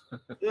of Us.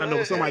 I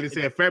know somebody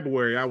said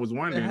February. I was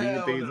wondering. Do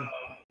you think?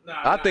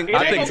 I think It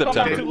ain't gonna come out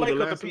September. too late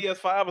because the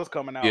PS5 is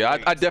coming out. Yeah,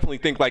 I definitely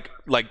think like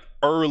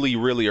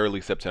really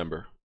early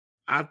September.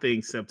 I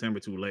think September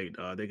too late.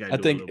 They got. I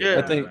think the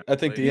end of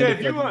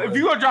February. If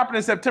you gonna drop it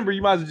in September,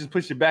 you might as well just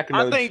push it back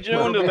I another. think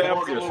June is the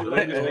August. absolute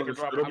latest they can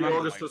drop It'll be it.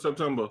 August to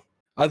September.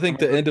 I think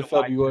the end of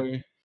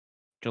February.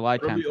 July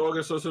It'll 10th. be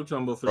August or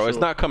September for Bro, sure. it's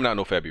not coming out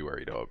no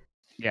February, dog.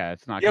 Yeah,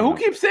 it's not. Yeah, who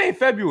coming keeps saying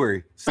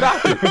February?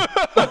 Stop it.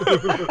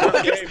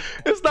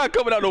 It's not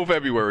coming out no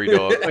February,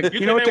 dog. Like,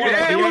 You know what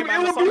It would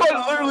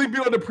literally be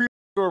on the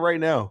pre-store right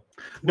now.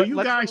 Do you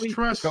guys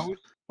trust?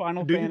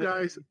 Final Do you Fantasy.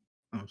 guys?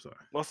 I'm sorry.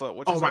 What's up?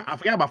 What Oh, you right. I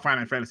forgot about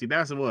Final Fantasy.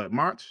 That's what,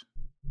 March?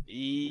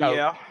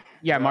 Yeah.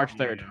 Yeah, March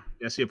 3rd.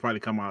 That shit probably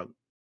come out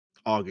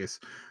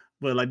August.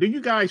 But like, do you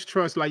guys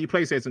trust, like you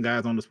PlayStation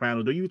guys on this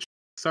panel, do you trust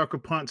Sucker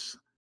Punch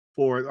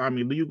for, I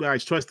mean, do you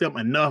guys trust them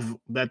enough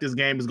that this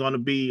game is going to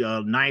be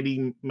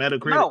 90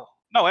 Metacritic?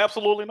 No,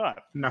 absolutely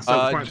not. Not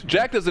Sucker Punch.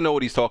 Jack doesn't know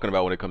what he's talking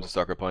about when it comes to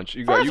Sucker Punch.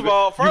 You First of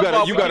all,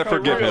 you gotta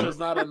forgive him. It's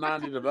not a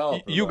 90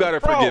 developer. You gotta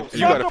Bro, forgive. You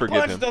gotta Sucker forgive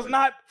Punch him. does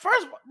not.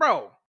 First,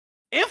 bro,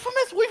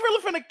 Infamous. We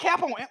really finna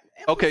cap on.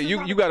 Okay,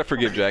 you gotta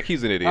forgive Jack.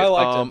 He's an idiot. I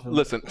liked Infamous.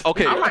 Listen.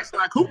 Okay. I like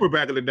Sly Cooper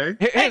back in the day.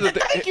 Here's the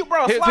thing. Thank you,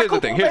 bro. Here's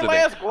the thing. Here's the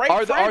thing.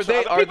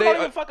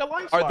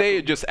 Are they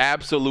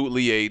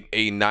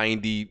a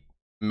 90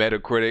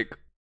 Metacritic?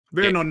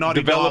 There's no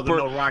Naughty Dog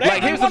developer? or no Rocket.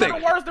 Like, here's the thing.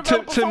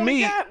 To To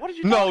me,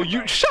 no.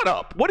 You shut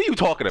up. What are you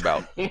talking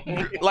about?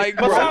 Like,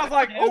 But bro, sounds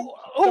like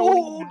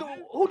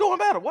who doing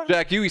better? What?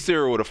 Jack, you eat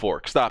cereal with a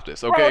fork. Stop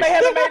this, Bro, okay? they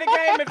haven't made a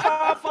game in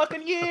 5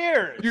 fucking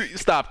years. You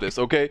stop this,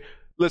 okay?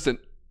 Listen,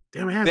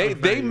 Damn, it has no they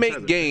value, make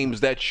does it?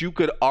 games that you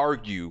could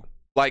argue,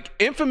 like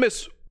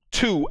Infamous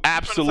 2,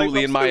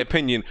 absolutely, in my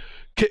opinion,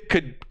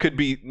 could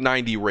be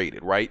 90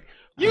 rated, right?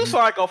 You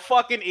sound like a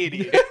fucking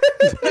idiot.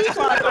 You sound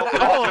like a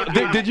Oh,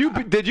 fucking did you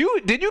beat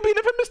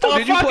Infamous 2? a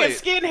Did you play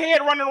fucking it? skinhead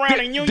running around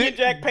in Union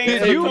Jack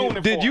pants.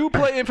 Did you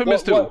play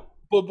Infamous 2?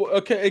 But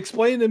okay,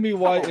 explain to me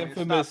why Come on,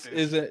 Infamous stop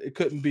this. it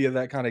couldn't be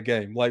that kind of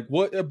game. Like,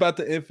 what about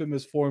the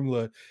Infamous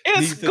formula It's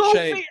needs to goofy.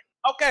 change?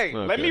 Okay,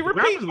 let Okay. me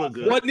repeat. Graphics look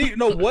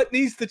good. What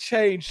needs to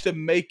change to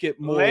make it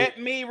more? Let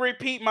me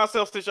repeat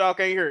myself since y'all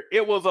can't hear it.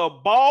 It was a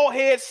bald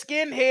head,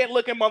 skinhead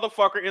looking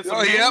motherfucker in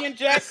some Union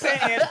Jack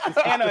pants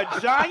and a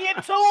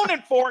giant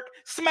tuning fork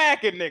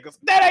smacking niggas.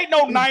 That ain't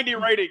no 90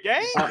 rated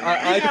game.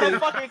 I You got a think-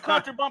 fucking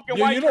country bumpkin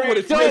You white know what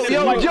it's trash missing,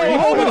 man. like-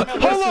 Hold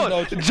on.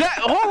 Listen, though, Jack,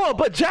 hold on,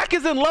 but Jack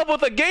is in love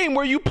with a game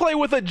where you play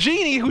with a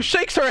genie who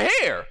shakes her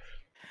hair.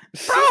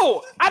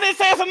 Bro, I didn't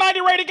say it's a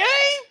 90 rated game.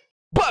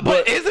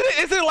 But isn't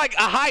it like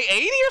a high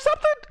 80 or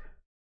something?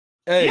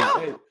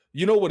 Hey,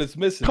 you know what it's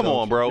missing? Come though?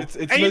 on, bro. It's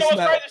And you know missing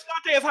what's crazy?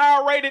 Shantae is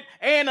higher rated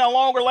and a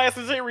longer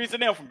lasting series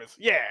than Infamous.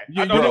 Yeah,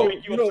 I know that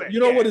make you upset. you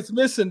know Yeah. what it's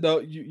missing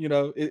though.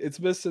 It's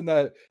missing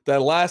that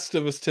Last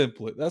of Us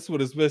template. That's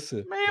what it's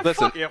missing. Man,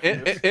 Listen, fuck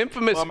Infamous.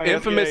 Infamous, Well, I mean,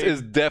 Infamous yeah.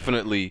 is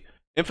definitely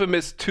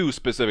Infamous 2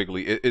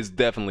 specifically is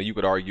definitely, you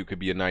could argue, could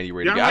be a 90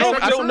 rated Yeah, game.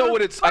 I I don't know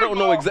what it's. I don't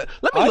know exactly.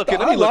 Let me look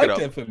it liked up.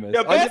 Infamous.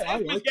 The best I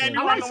Infamous liked game it.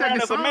 you I run like around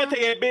as a Second meth Son.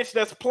 head bitch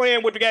that's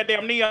playing with the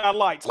goddamn neon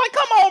lights. Like,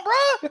 come on,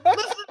 bro.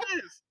 Listen to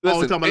this.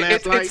 Listen, talking about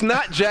it's Last Light?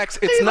 not Jack's.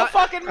 It's He's a not.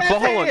 fucking But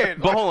hold on. meth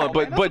But hold head. on. Like,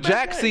 But that's a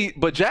bad Jack, game.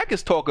 but Jack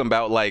is talking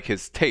about like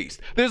his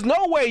taste. There's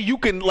no way you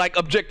can like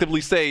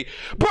objectively say,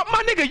 bro,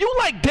 my nigga, you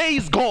like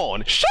Days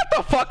Gone. Shut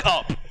the fuck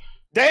up.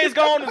 Days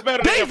Gone is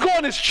better than Days Infamous.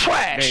 Gone is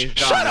trash. Days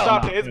Shut Gone. up.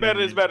 Stop it. It's better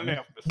than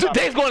Infamous. Stop it.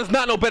 Days Gone is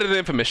not no better than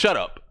Infamous. Shut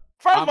up.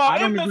 First of all, I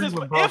don't agree Infamous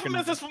with Broken.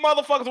 Infamous is for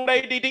motherfuckers with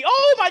ADD.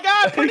 Oh my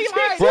god, pretty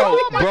lights. Bro,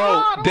 Oh my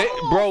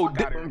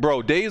God.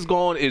 bro, Days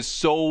Gone is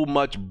so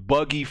much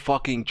buggy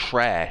fucking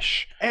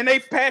trash. And they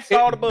patched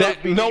all the bugs.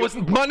 No, it's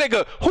my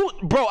nigga.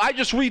 Bro, I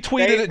just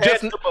retweeted They it.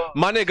 Just patched the bugs.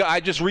 my nigga, I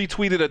just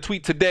retweeted a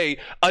tweet today.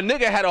 A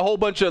nigga had a whole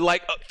bunch of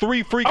like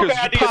 3 freakers Okay,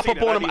 I did pop see up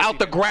that. I on him did out see the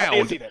that. I did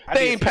ground. see that. I They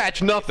did ain't see that.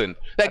 patched nothing.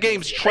 That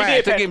game's see that. They trash.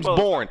 did That patch game's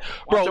bugs. boring.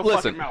 Watch Bro, your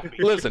listen, fucking mouth,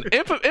 bitch. listen.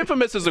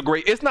 Infamous is a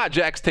great. It's not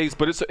Jack's taste,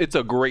 but it's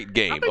a great I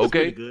game. think it's Okay.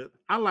 pretty good.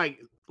 I like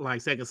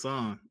Second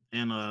Son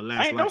and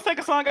Last Ain't Light. no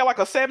second song got like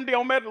a 70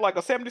 on Meta, like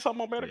a 70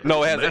 something on Meta.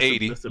 No, it has an That's a-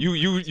 80. that's a- You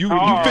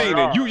Alright, fiending.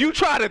 alright. You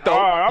tried it though.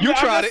 I'm You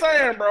tried just it.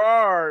 saying, bro.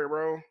 All right,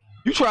 bro.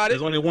 You tried it.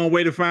 There's only one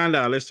way to find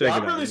out. Let's check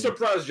I'm it out. really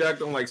surprised Jack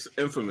don't like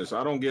Infamous.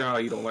 I don't get how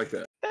he don't like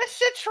that. That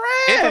shit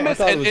trash. Infamous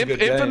I thought it and was a good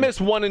game.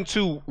 Infamous 1 and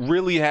 2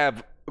 really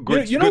have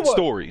good, You know good what?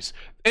 stories.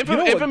 You know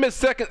what? Infamous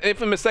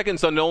Second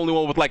Son, the only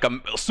one with like a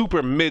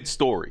super mid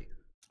story.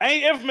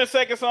 Ain't Infamous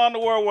Second Son the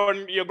world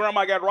when your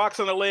grandma got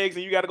rocks in her legs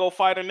and you got to go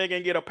fight a nigga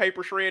and get a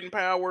paper shredding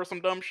power or some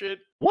dumb shit?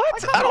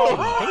 What? I don't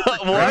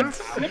know. What?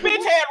 The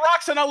bitch had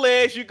rocks in her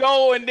legs. You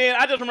go and then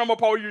I just remember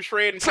Paul you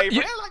shredding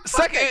paper.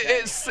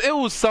 It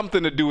was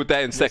something to do with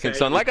that in Second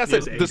Son. Like I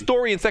said, the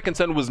story in Second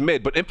Son was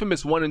mid, but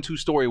Infamous 1 and 2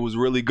 story was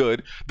really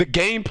good. The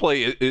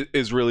gameplay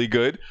is really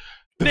good.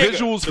 The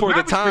visuals for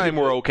the time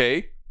were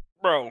okay.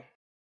 Bro,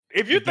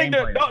 if you think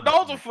that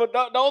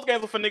those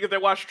games are for niggas that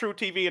watch True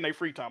TV in their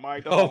free time, all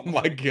right? Oh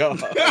my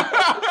god.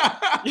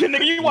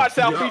 You watch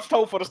South Beach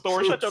Toe for the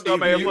story. Shut your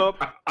dumb ass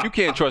up. You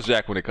can't trust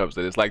Jack when it comes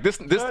to this. Like this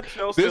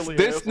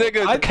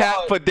nigga cap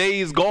for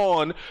Days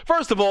Gone.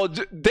 First of all,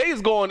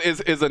 Days Gone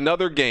is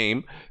another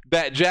game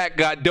that Jack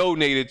got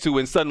donated to,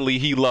 and suddenly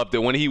he loved it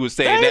when he was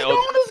saying Days that.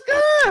 Gone is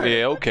good.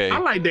 Yeah, okay. I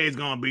like Days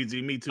Gone,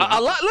 BG. Me too.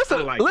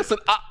 Listen.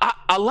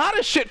 A lot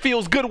of shit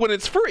feels good when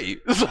it's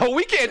free, so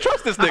we can't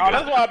trust this nigga. Oh,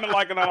 that's why I've been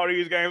liking all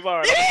these games. All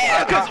right.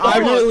 Yeah, because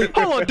hold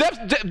on.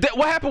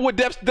 What happened with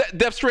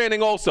Death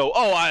Stranding also?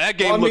 Oh, that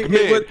game looked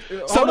mid.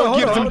 Someone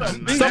gives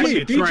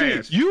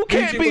him. You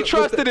can't be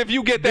trusted if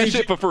you get that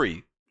shit for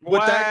free.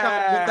 With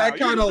that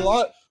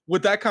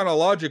kind of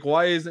logic,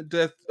 why isn't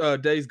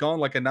Days Gone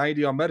like a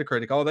 90 on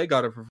Metacritic? Oh, they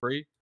got it for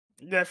free.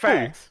 Yeah,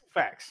 facts.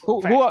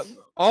 All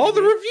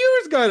the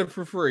reviewers got it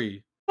for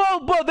free.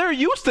 Well, they're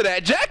used to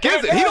that. Jack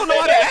isn't. He don't know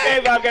how to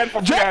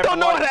act. Jack don't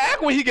know how to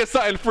act when he gets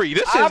something free.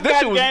 I've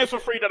got games for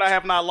free that I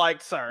have not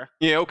liked, sir.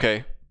 Yeah,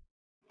 okay.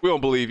 We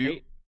don't believe you.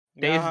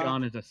 Days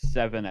Gone is a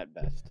 7 at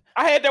best.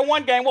 I had that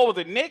one game. What was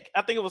it, Nick?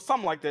 I think it was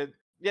something like that.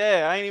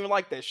 Yeah, I ain't even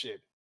like that shit.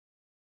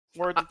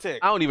 Word to tick.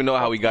 I don't even know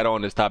how we got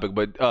on this topic,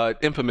 but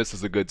Infamous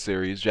is a good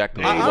series. Jack,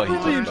 I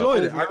really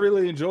enjoyed it. I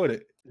really enjoyed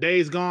it.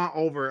 Days Gone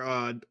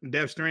over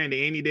Death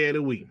Stranding any day of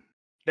the week.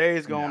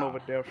 Days Gone over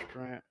Death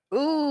Stranding.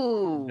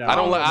 Ooh. I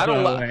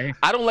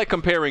don't like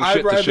comparing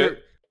shit to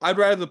shit. I'd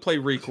rather play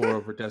Recore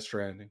over Death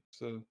Stranding.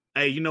 So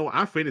hey, you know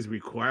I finished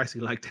Recore. I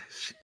actually like that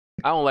shit.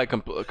 I don't like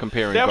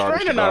comparing Death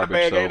garbage to Stranding not a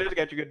garbage. bad game. They just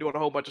got you doing a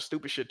whole bunch of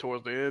stupid shit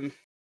towards the end.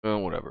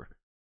 Whatever.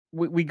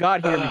 We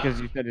got here because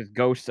you said his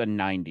Ghost's a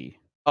 90.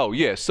 Oh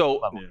yeah. So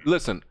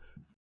listen.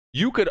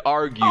 You could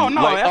argue,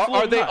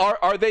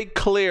 are they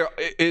clear?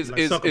 Is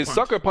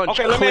Sucker Punch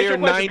clear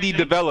 90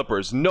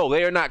 developers? No,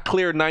 they are not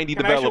clear 90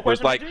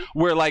 developers. Like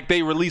where like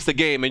they release a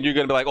game and you're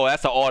gonna be like, oh,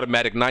 that's an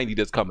automatic 90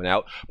 that's coming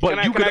out.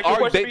 But you could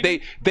argue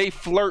they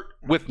flirt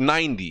with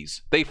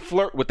 90s. They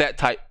flirt with that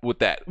type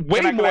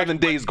way more than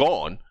Days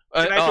Gone.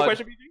 Can I ask you a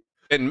question,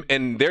 BG?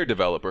 And their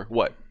developer,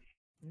 what?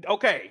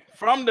 Okay,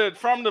 from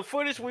the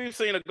footage we've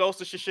seen of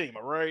Ghost of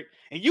Tsushima, right?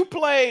 And you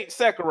played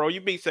Sekiro,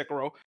 you beat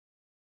Sekiro.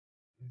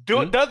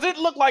 Does it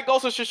look like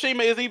Ghost of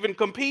Tsushima is even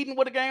competing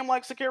with a game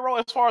like Sekiro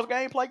as far as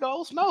gameplay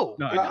goes? No,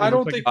 I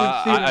don't think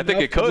we've seen I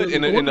think it could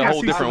in a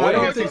whole different way.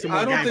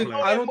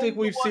 I don't think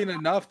we've seen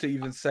enough to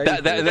even say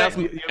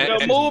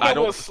the movement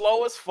was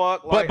slow as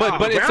fuck.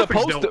 But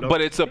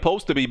it's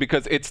supposed to be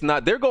because it's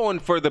not. They're going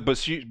for the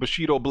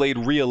Bushido Blade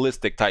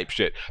realistic type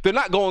shit. They're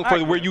not going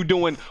for where you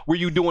doing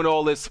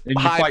all this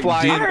high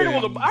flying. I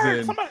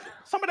heard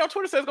somebody on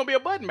Twitter says it's gonna be a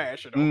button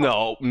masher.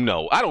 No,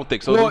 I don't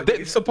think so. Well,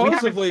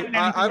 supposedly,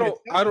 I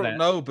don't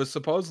know, but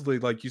supposedly,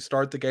 like you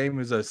start the game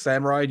as a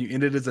samurai and you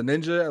end it as a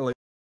ninja. Like,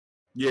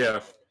 yeah.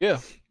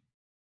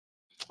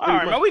 All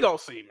right, man, we gonna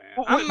see,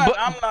 man.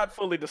 I'm not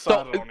fully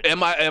decided on it.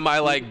 Am I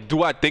like?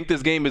 Do I think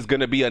this game is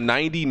gonna be a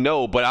 90?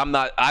 No, but I'm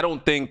not. I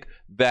don't think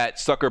that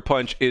Sucker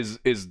Punch is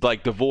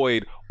like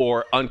devoid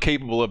or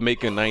incapable of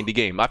making a 90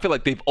 game. I feel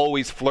like they've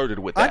always flirted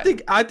with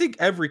that. I think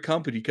every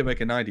company can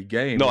make a 90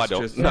 game. No, I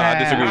don't. I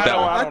disagree with that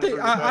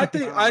one.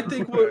 I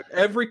think with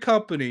every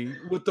company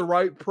with the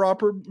right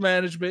proper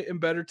management and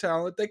better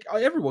talent,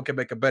 everyone can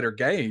make a better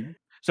game.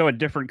 So a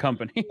different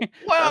company.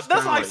 Well,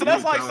 that's like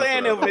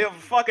saying if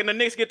fucking the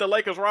Knicks get the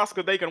Lakers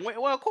roster, they can win.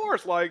 Well, of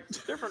course, like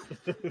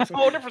it's a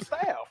whole different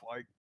staff.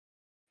 Like,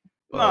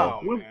 no,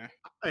 man.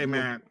 Hey,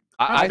 man.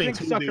 I think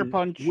Sucker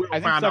Punch. I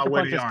think Sucker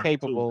Punch is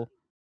capable.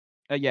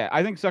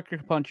 I think Sucker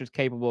Punch is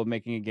capable of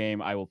making a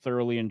game I will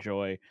thoroughly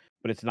enjoy,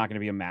 but it's not going to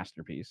be a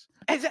masterpiece.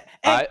 I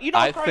think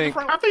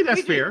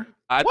that's fair.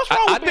 What's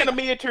wrong with being a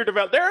mid-tier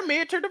developer? They're a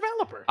mid-tier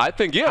developer. I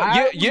think we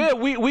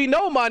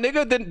know, my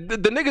nigga.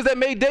 The niggas that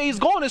made Days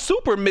Gone is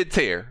super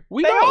mid-tier.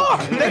 They are.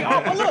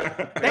 But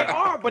look, they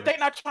are, but they're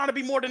not trying to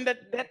be more than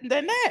that.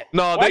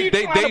 No,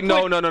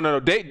 no.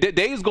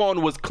 Days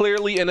Gone was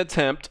clearly an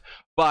attempt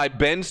by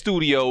Ben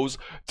Studios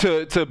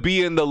to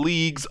be in the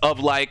leagues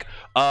of like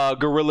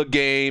Guerrilla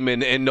Game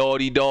and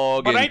Naughty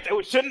Dog. But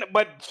shouldn't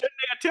they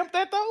attempt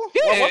that though?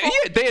 Yeah,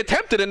 they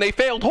attempted and they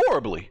failed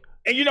horribly.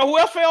 And you know who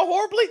else failed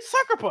horribly?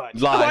 Sucker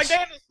Punch. Lies. Like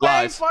they're in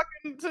the same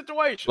fucking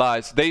situation.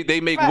 Lies. They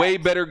make way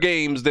better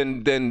games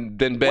than Ben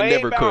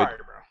ever could.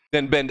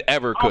 Than Ben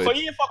ever could. So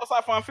you didn't fuck with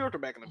Siphon Filter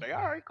back in the day.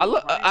 All right.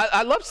 Cool,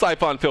 I love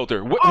Siphon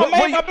Filter.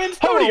 Ben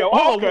Studio.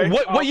 Hold on.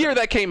 What year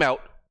that came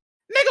out?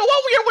 Nigga,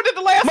 what year did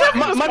the last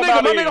my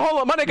nigga,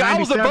 hold on, my nigga, I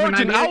was a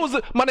virgin. I was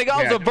a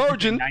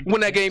virgin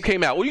when that game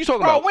came out. What are you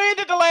talking about? When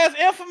did the last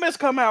Infamous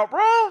come out,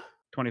 bro?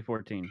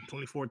 2014.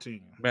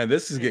 2014. Man,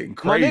 this is getting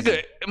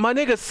crazy. My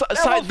nigga,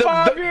 that was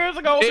 5 years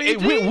ago.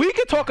 We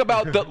could talk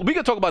about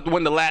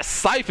when the last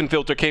Siphon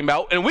filter came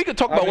out, and we could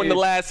talk about when the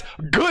last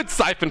good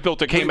Siphon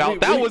filter came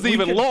out. That was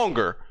even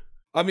longer.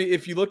 I mean,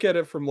 if you look at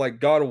it from like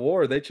God of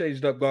War, they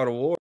changed up God of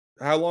War.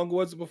 How long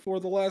was it before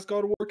the last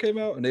God of War came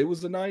out? And it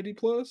was a 90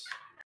 plus.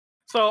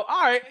 So,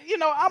 all right,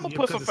 I'm gonna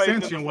put some faith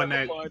in the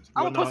Sucker Punch.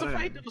 I'm gonna put some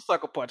faith in the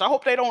Sucker Punch. I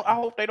hope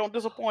they don't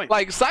disappoint.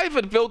 Like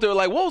Siphon filter,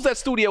 like what was that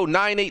Studio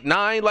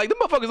 989? Like the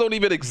motherfuckers don't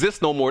even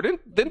exist no more.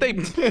 Didn't they?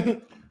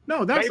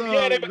 No, that's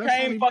they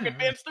became fucking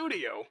Ben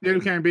Studio. They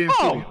became Ben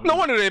Studio. Oh, no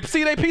wonder they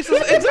see they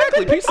pieces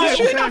exactly pieces of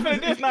shit.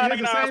 This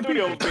 989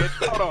 Studios,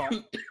 bitch. Hold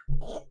on.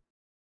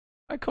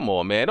 Like, come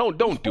on, man,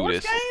 don't do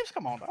this. Games?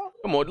 Come on, dog.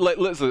 Come on,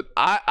 listen.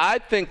 I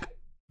think.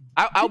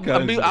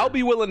 I'll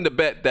be willing to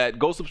bet that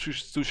Ghost of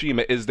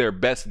Tsushima is their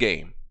best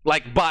game,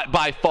 like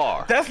by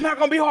far. That's not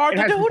gonna be hard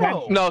to do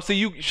though. No, see,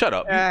 you shut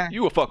up.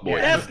 You a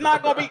fuckboy. That's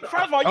not gonna be.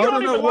 First of all,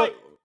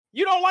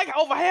 you don't like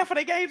over half of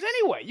their games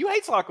anyway. You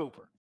hate Sly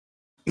Cooper.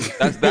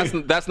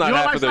 That's not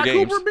half of their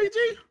games. Cooper,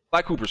 BG?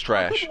 Sly Cooper's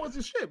trash. Cooper was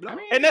the shit, but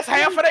and that's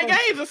half of their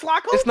games. It's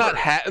Sly Cooper. It's not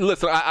half.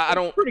 Listen, I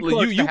don't.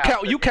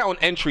 You count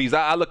entries.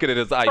 I look at it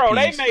as IPs. Bro,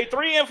 they made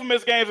 3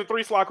 Infamous games and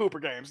 3 Sly Cooper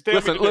games.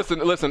 Listen.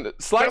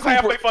 Sly that's Cooper.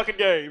 half their fucking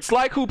games.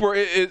 Sly Cooper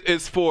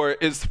is for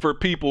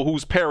people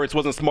whose parents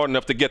wasn't smart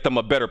enough to get them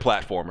a better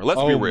platformer.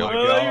 Let's be real.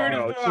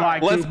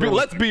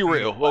 Let's be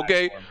real.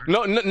 Okay.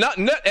 No, not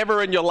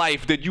ever in your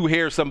life did you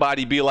hear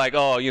somebody be like,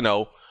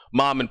 oh,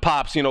 Mom and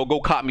Pops,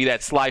 go cop me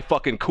that Sly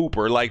fucking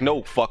Cooper. Like,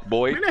 no, fuck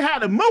boy. Man, they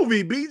had a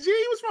movie, BG.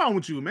 What's wrong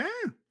with you, man?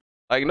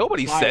 Like,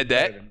 nobody said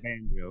that.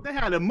 They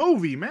had a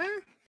movie, man.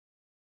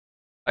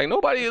 Like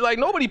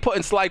nobody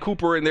putting Sly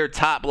Cooper in their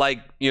top,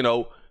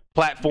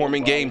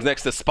 platforming games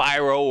next to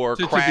Spyro or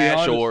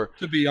Crash or.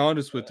 To be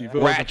honest with you,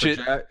 Ratchet.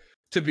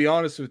 If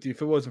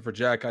it wasn't for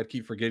Jack, I'd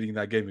keep forgetting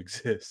that game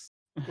exists.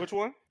 Which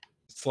one?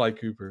 Sly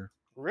Cooper.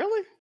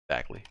 Really?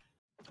 Exactly.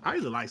 I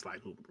used to like Sly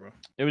Cooper, bro.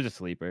 It was a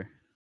sleeper.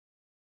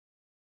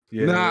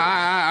 Yeah. Nah,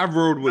 I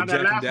rode with Jack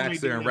and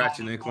Daxter and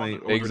Ratchet and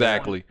Clank.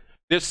 Exactly.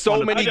 There's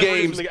so many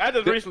games. I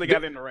just recently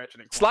got into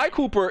Ratchet and Clank. Sly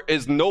Cooper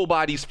is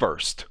nobody's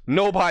first.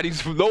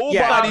 Nobody's first.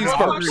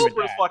 Sly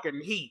Cooper is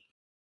fucking heat.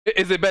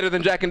 Is it better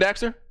than Jack and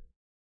Daxter?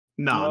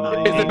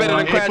 No. Is it better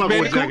than Crash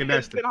Bandicoot?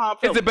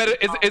 Is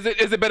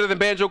it better than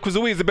Banjo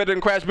Kazooie? Is it better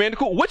than Crash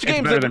Bandicoot?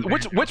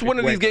 Which one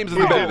of these games is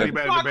it better than?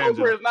 Sly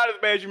Cooper is not as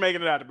bad as you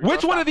making it out to be.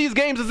 Which one of these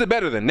games is it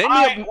better than? Name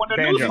me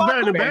It's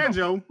better than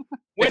Banjo.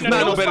 It's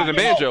not no better than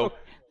Banjo.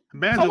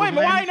 So wait,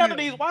 why ain't none of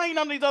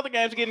these other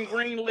games getting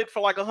green lit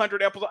for like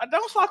 100 episodes?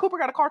 Don't Sly Cooper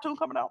got a cartoon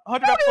coming out?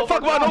 100 episodes.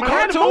 Fuck about no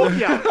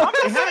cartoon. I'm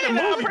just saying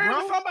that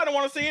apparently somebody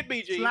want to see it.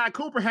 BG. Sly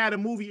Cooper had a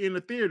movie in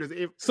the theaters.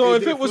 If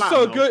it was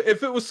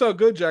so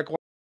good, Jack, why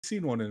haven't you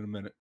seen one in a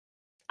minute?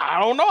 I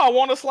don't know. I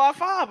want a Sly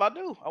 5. I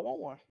do. I want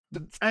one.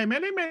 Hey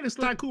man, they made a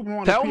Sly Cooper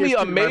on Tell the me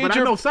PS2, a major. But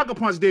I know Sucker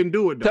Punch didn't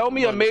do it. Though. Tell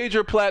me a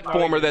major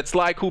platformer that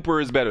Sly Cooper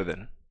is better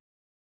than.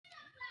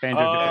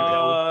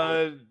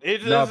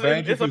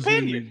 It's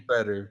opinion.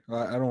 Better.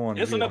 I don't want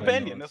to. It's an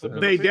opinion.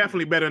 They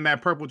definitely better than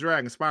that Purple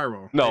Dragon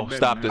Spyro. No,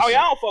 stop this. Oh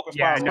yeah, I don't fuck with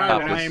Spyro.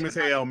 Spyro lame as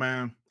hell,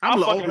 man. I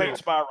fucking hate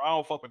Spyro. I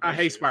don't fuck with. I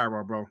hate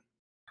Spyro, bro.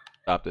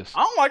 Stop this.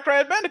 I don't like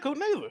Crash Bandicoot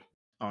neither.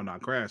 Oh no,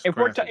 Crash. If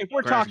we're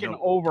talking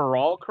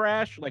overall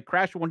Crash, like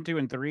Crash 1, 2,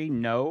 and 3,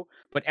 no,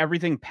 but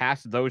everything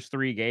past those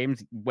 3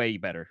 games, way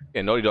better.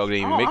 Yeah, Naughty Dog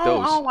didn't even make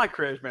those. I don't like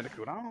Crash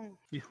Bandicoot. Are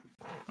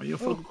you a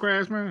fucking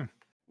Crash, man?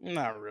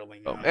 Not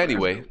really. No.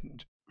 Anyway,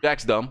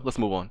 Jack's dumb. Let's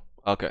move on.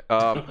 Okay.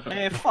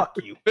 Man, fuck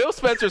you. Phil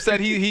Spencer said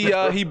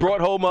he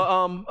brought home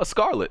a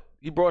Scarlet.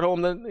 He brought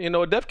home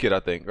a dev kit, I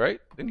think, right?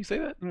 Didn't he say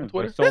that on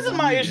Twitter? This is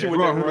my issue with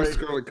brought that, home a right?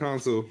 Scarlet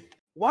console.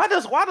 Why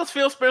does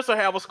Phil Spencer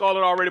have a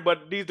Scarlet already,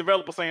 but these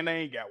developers saying they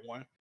ain't got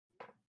one?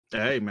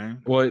 Hey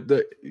man. Well,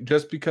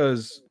 just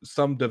because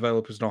some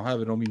developers don't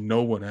have it, don't mean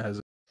no one has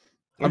it.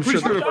 I'm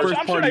sure the first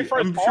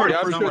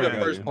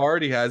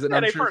party has it.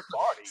 I'm sure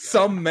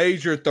some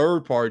major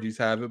third parties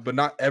have it, but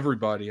not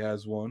everybody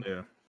has one.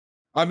 Yeah.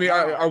 I mean,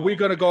 are we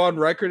going to go on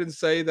record and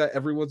say that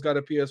everyone's got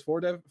a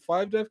PS4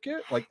 5 dev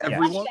kit? Like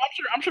everyone?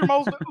 I'm sure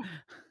most do.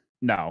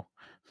 No.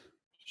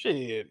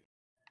 Shit.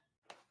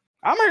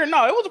 I'm here.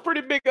 No, it was a pretty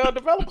big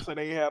developer, so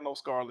they ain't have no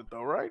Scarlet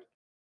though, right?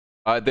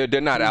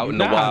 They're not out in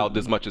the wild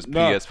as much as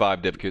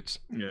PS5 dev kits.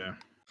 Yeah.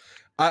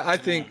 I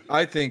think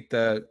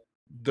that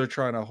they're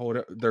trying to hold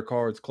their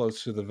cards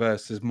close to the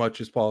vest as much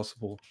as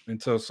possible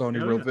until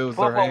Sony reveals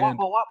their hand.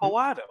 But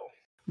why though?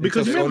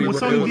 Because you remember what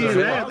Sony did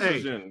last. Hey,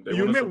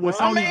 you remember what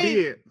Sony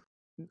did?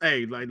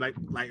 Hey, like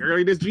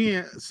early this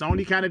gen,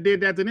 Sony kind of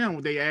did that to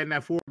them. They adding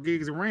that 4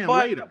 gigs of RAM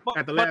later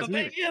at the last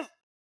minute. Thing is,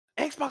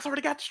 Xbox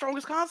already got the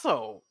strongest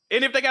console,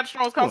 and if they got the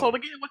strongest console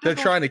again, they're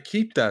trying to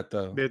keep that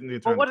though.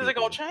 But what is it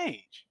gonna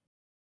change?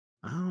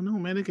 I don't know,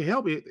 man. It can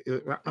help it.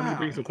 I mean,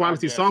 bring some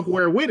quality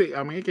software with it.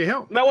 I mean, it can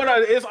help. No,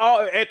 it's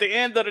all at the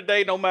end of the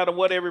day. No matter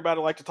what everybody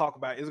like to talk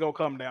about, it's gonna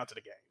come down to the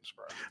games.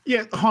 bro.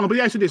 Yeah, hold on, but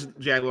actually, this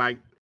Jack, like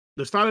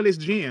the start of this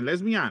gen.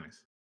 Let's be honest.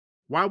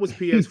 Why was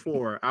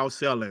PS4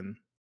 outselling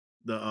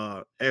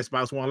the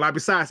Xbox One? Like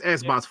besides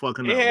Xbox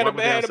fucking up, It had why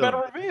was they a better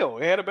outselling? reveal.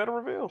 It had a better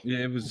reveal.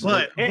 Yeah, it was.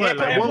 But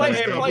like,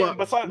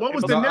 what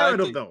was the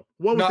narrative though?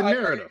 What was the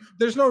narrative?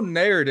 There's no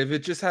narrative.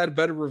 It just had a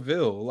better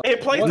reveal. Like, And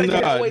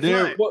PlayStation always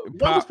like, what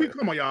was people?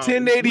 Come on, y'all.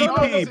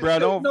 1080p, bro.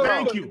 Don't.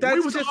 Thank you. We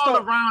was all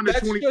around in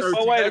 2013.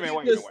 Oh, wait a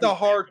minute. That's the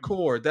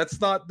hardcore.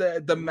 That's not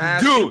the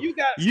mass. Dude,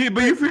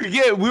 but you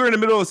forget we were in the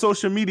middle of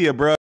social media,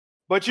 bro.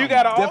 But you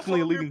gotta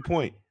definitely a leading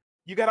point.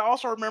 You gotta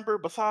also remember,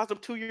 besides the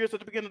 2 years at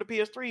the beginning of the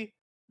PS3,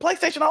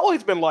 PlayStation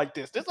always been like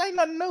this. This ain't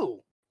nothing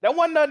new. That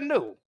wasn't nothing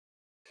new.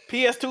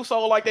 PS2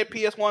 sold like that.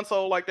 PS1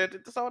 sold like that.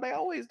 So they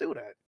always do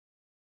that.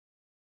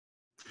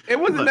 It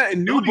wasn't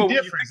nothing new, but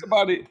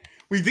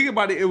when you think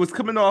about it, it was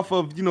coming off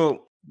of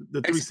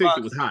the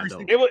 360 was hot though.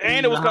 It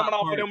was coming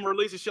off of them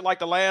releasing shit like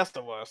The Last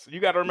of Us.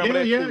 You got to remember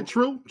that. Yeah,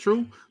 true.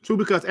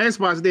 Because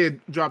Xbox did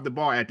drop the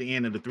ball at the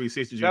end of the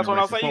 360. That's what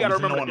I'm saying. You got to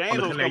remember the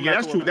games was coming. Yeah,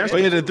 that's true. Oh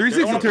yeah, the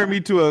 360 turned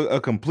me to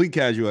a complete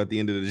casual at the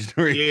end of the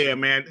generation. Yeah,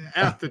 man.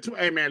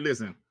 Hey, man,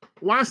 listen.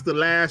 Watch the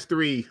last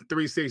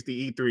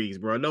 360 E3s,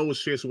 bro. Those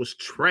shits was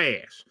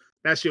trash.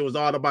 That shit was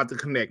all about the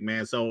Connect,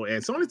 man. So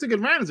and Sony took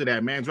advantage of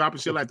that, man. Dropping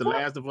shit like The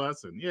Last of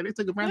Us, and yeah, they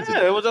took advantage of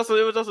that. Yeah, it was just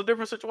a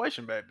different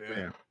situation back then.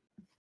 Yeah.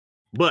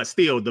 But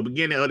still, the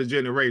beginning of the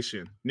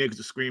generation, niggas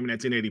are screaming at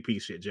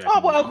 1080p shit, Jack. Oh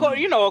well,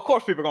 of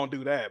course, people gonna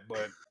do that.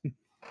 But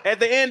at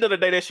the end of the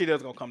day, that shit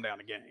is gonna come down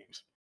to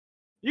games.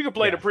 You can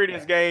play the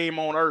prettiest game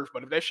on earth,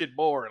 but if that shit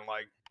boring,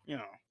 like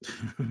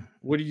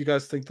What do you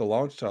guys think the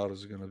launch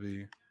titles are gonna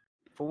be?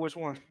 For which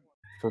one?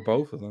 For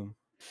both of them.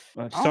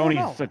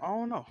 Sony's. I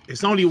don't know.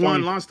 It's only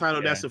one launch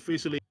title that's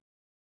officially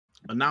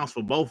announced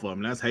for both of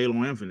them. That's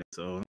Halo Infinite.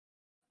 So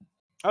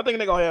I think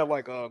they're gonna have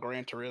like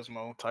Gran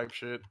Turismo type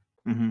shit.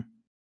 Mm-hmm.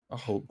 I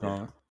hope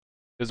not.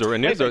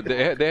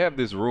 They have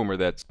this rumor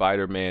that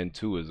Spider-Man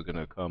 2 is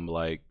gonna come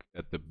like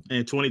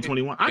in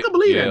 2021. I can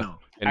believe that though.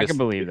 And I can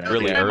believe that.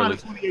 Really early.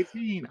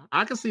 2018.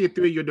 I can see a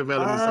 3-year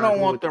development. I don't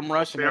want them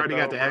rushing. They already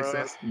got the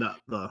access.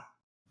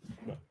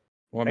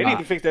 They need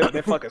to fix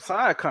that fucking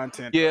side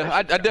content. Yeah,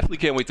 I definitely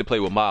can't wait to play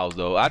with Miles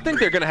though. I think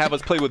they're gonna have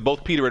us play with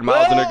both Peter and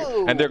Miles,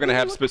 and they're gonna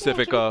have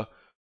specific.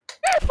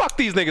 Fuck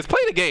these niggas.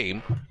 Play the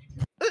game.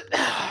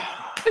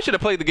 They should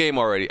have played the game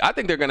already. I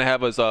think they're gonna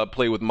have us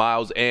play with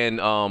Miles and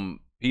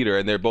Peter,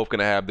 and they're both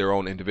gonna have their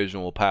own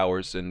individual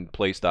powers and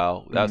play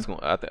style. That's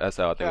that's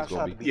how I think it's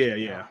gonna be.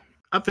 Yeah.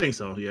 I think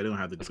so. Yeah, they don't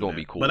have to. It's gonna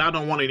be cool. But I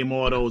don't want any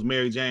more of those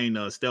Mary Jane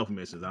stealth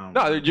missions.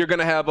 No, you're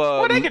gonna have.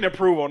 Well, they can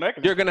improve on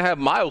that. You're gonna have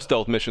Miles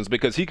stealth missions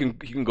because he can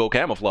go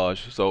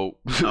camouflage. So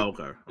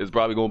okay, it's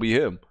probably gonna be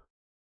him.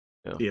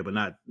 Yeah, but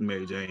not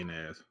Mary Jane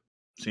ass.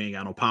 She ain't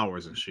got no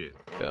powers and shit.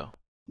 Yeah.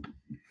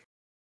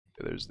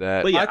 There's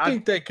that. But yeah, I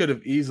think they could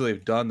have easily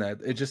have done that.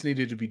 It just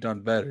needed to be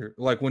done better.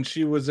 Like when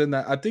she was in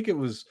that, I think it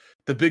was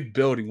the big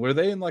building. Were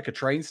they in like a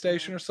train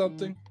station or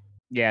something?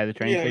 Yeah, the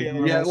train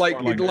station. Yeah,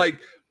 like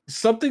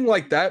something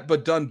like that,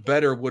 but done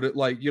better. Would it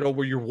where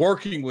you're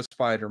working with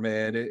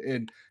Spider-Man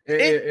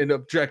and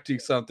objecting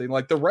something?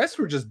 Like the rest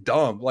were just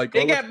dumb. Like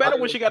it got better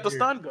when she got the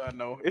stun gun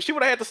though. If she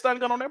would have had the stun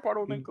gun on that part,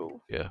 it would have been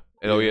cool. Yeah.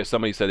 And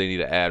somebody said they need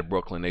to add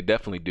Brooklyn. They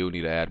definitely do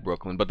need to add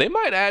Brooklyn, but they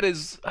might add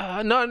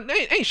no,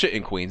 they ain't shit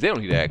in Queens. They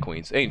don't need to add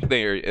Queens. They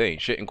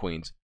ain't shit in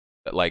Queens.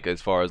 Like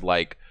as far as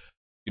like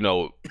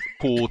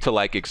cool to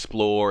like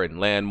explore and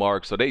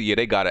landmarks. So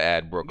they gotta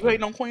add Brooklyn. You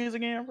ain't on Queens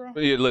again, bro?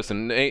 Yeah,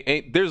 listen,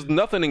 there's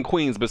nothing in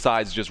Queens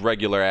besides just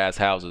regular ass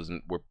houses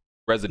and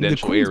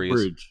residential areas.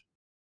 Bridge.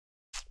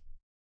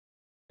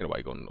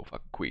 Nobody going to no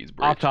fucking Queens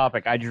Bridge. Off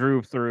topic. I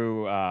drove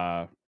through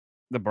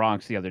the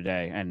Bronx the other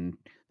day, and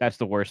that's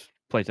the worst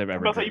place I've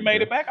ever been. You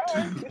made it back?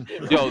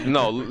 Right. Yo,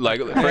 no,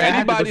 like for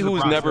anybody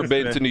who's never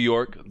been to New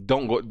York,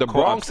 don't go. The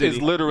Bronx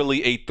is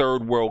literally a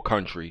third world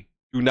country.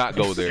 Do not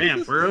go there.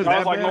 Damn, bro. I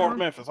was like North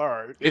Memphis. All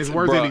right. It's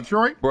worse than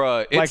Detroit,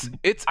 bro.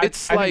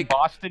 It's like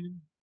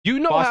Boston. You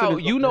know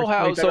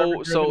how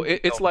so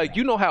it's like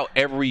how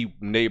every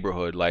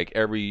neighborhood, like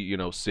every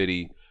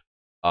city,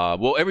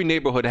 every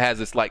neighborhood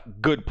has its like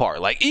good part.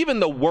 Like even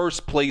the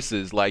worst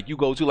places, like you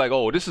go to, like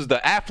this is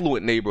the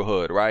affluent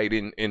neighborhood, right?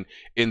 In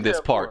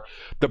this part,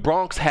 the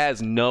Bronx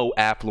has no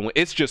affluent.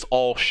 It's just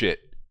all shit.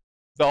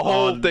 The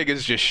whole thing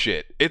is just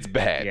shit. It's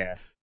bad. Yeah.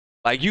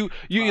 Like you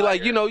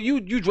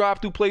drive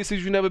through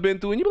places you've never been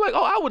through, and you be like,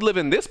 I would live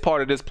in this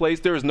part of this place.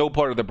 There is no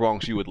part of the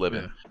Bronx you would live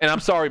in. And I'm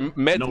sorry,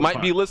 Meds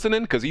might be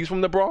listening because he's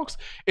from the Bronx.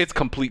 It's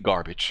complete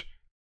garbage.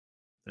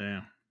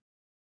 Damn.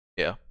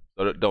 Yeah.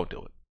 So don't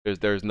do it.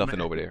 There's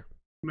nothing over there.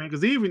 Man,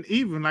 because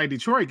even like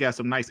Detroit got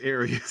some nice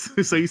areas.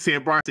 So you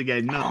saying Bronx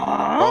got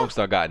nothing? Bronx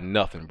got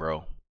nothing,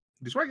 bro.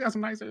 Detroit got some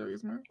nice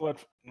areas, man.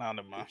 What? No,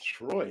 never mind.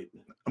 Detroit.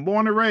 I'm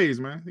born and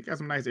raised, man. He got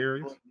some nice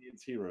areas.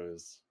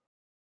 Heroes.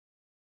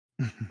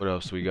 What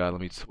else we got?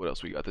 What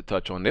else we got to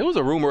touch on? There was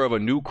a rumor of a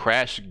new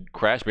Crash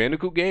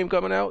Bandicoot game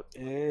coming out.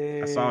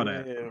 I saw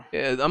that.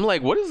 Yeah, I'm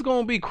like, what is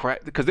going to be Crash?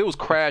 Because there was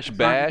Crash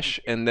Bash,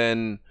 and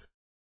then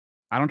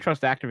I don't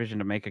trust Activision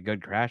to make a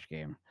good Crash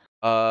game.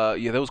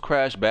 Yeah, there was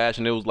Crash Bash,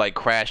 and there was like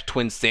Crash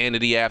Twin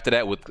Sanity after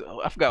that. With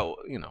I forgot,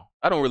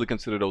 I don't really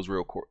consider those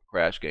real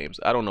Crash games.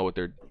 I don't know what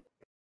they're.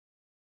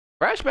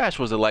 Crash Bash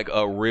was like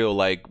a real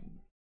like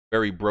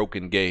very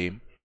broken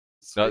game.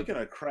 Speaking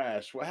of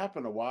Crash, what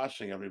happened to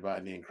washing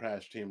everybody in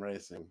Crash Team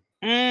Racing?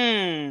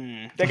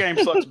 That game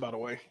sucks, by the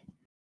way.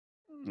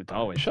 It's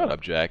always Shut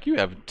up, Jack. You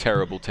have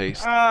terrible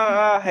taste.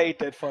 I hate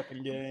that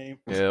fucking game.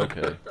 Yeah,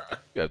 okay.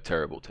 You have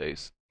terrible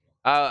taste.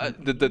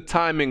 The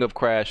timing of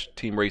Crash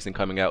Team Racing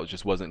coming out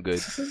just wasn't good.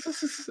 Is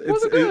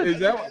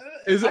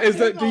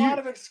that a lot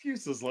of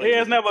excuses? Like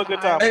it's never a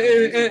good time.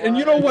 And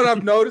you know what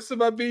I've noticed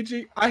about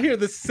BG? I hear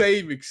the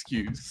same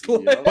excuse.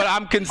 But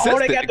I'm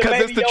consistent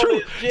because it's the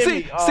truth.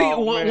 See,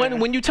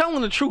 when you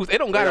telling the truth, it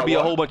don't gotta be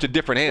a whole bunch of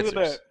different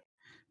answers.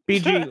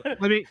 BG,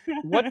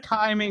 what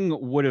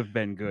timing would have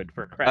been good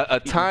for Crash? A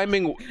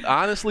timing,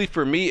 honestly,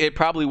 for me, it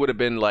probably would have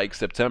been like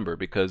September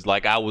because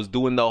like I was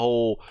doing the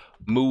whole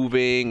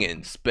moving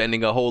and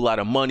spending a whole lot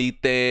of money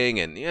thing,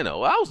 and I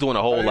was doing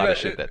a whole lot of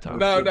shit that time.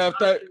 Now that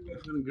would have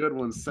been good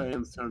when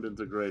Saiyans turned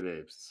into great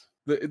apes.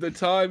 The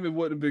time it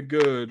wouldn't have been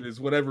good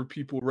is whenever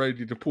people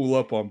ready to pull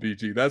up on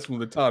BG. That's when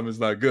the time is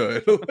not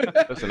good.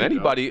 Listen,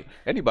 anybody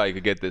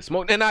could get this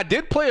smoke. And I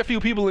did play a few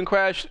people in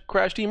Crash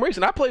Team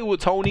Racing. I played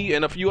with Tony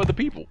and a few other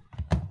people.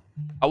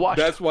 I watched.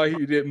 That's why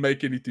he didn't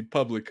make anything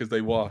public because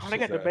they watched. They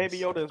got the Baby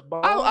Yoda's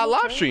ball. I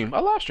live stream. I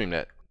live stream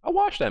that. I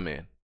watched that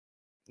man.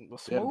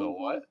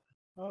 What?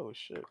 Oh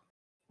shit!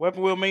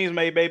 Weapon Wheel Means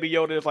made Baby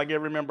Yoda is like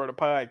every member of the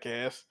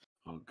podcast.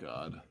 Oh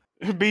god.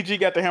 BG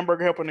got the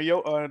hamburger help and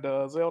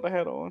the Zelda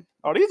hat on.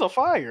 Oh, these are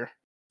fire.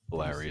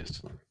 Hilarious.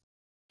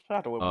 Shout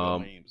out to Weapon Wheel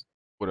Memes.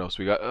 What else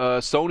we got?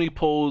 Sony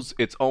pulls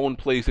its own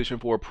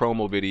PlayStation 4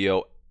 promo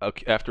video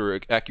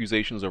after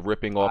accusations of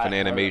ripping off an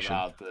animation.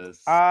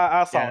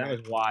 I saw that.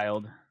 It was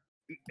wild.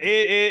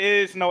 It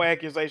is no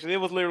accusation. It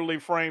was literally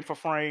frame for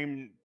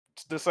frame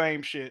the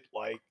same shit.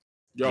 Like,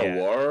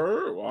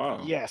 word?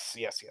 Wow. Yes.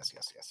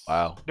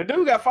 Wow. The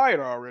dude got fired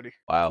already.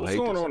 Wow. What's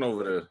going on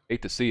over there?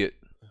 Hate to see it.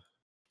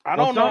 I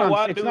don't know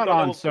why. It's not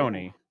on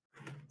Sony.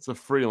 It's a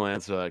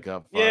freelancer that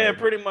got fired. Yeah,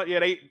 pretty much.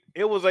 Yeah,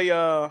 it was a.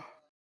 I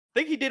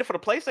think he did it for the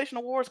PlayStation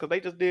Awards because they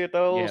just did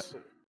those. Yeah.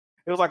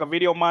 It was like a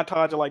video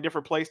montage of like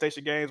different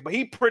PlayStation games, but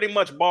he pretty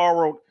much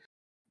borrowed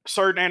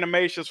certain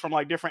animations from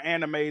like different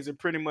animes and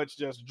pretty much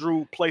just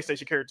drew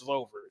PlayStation characters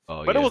over it.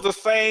 Oh, but it was the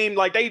same.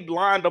 Like they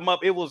lined them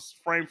up. It was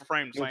frame for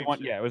frame the same.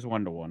 Yeah, it was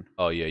 1-to-1.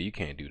 Oh yeah, you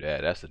can't do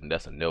that. That's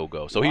a no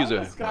go. So Why he's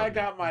this guy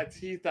got my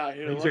teeth out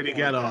here. He said he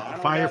got a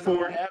fire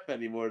for it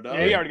anymore, though.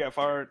 Yeah, he already got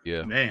fired.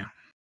 Yeah, man.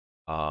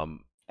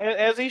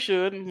 As he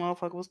should.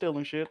 Motherfucker was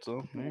stealing shit.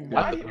 So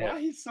why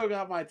he still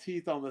got my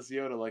teeth on this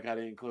Yoda like I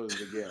didn't close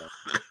it again?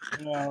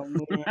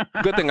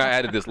 Good thing I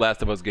added this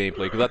Last of Us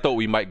gameplay because I thought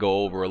we might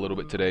go over a little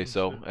bit today.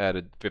 So I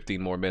added 15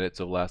 more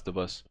minutes of Last of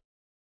Us.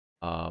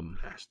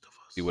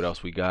 See what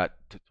else we got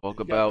to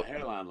talk about. The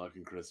hairline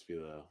looking crispy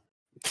though.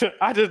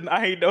 I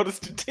ain't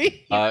noticed the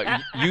teeth.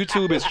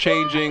 YouTube is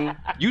changing.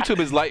 YouTube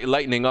is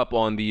lightening up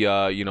on the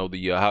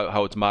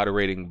how it's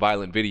moderating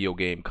violent video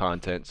game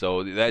content.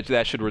 So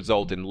that should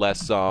result in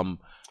less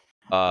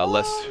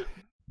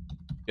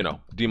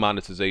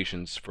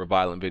demonetizations for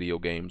violent video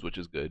games, which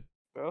is good.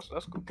 That's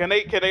cool. Can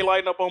they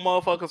lighten up on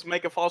motherfuckers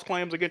making false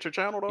claims against your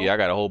channel though? Yeah, I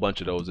got a whole bunch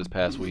of those this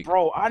past week.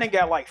 Bro, I didn't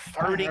got like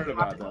 30. I heard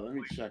about that. Let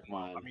me check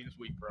mine. This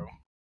week, bro.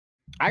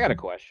 I got a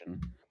question.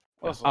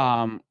 What's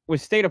up?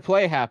 With State of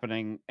Play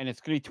happening and it's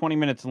gonna be 20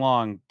 minutes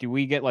long, do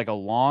we get like a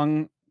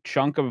long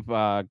chunk of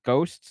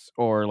ghosts,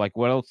 or like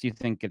what else do you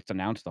think gets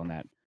announced on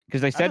that?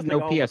 Because they said no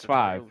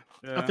PS5.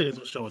 I think it's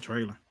gonna show a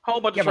trailer. Whole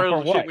bunch of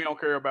trailers and shit we don't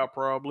care about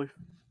probably.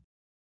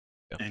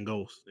 And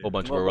ghosts. Whole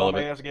bunch of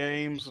irrelevant ass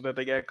games that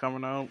they got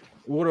coming out.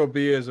 What it'll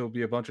be is a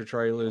bunch of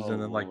trailers and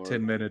then like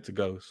 10 minutes of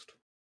Ghost.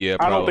 Yeah,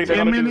 I don't think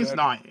 10 minutes.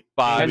 No,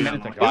 5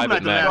 minutes. 5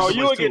 at max. Bro,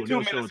 you will get 2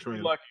 minutes if you're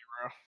lucky,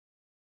 bro.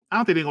 I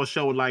don't think they're gonna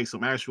show like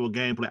some actual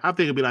gameplay. I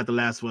think it'll be like The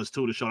Last of Us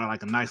 2 to show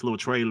like a nice little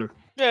trailer.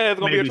 Yeah,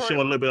 it's gonna maybe be a show a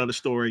little bit of the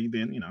story.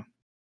 Then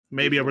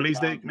maybe a release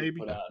date.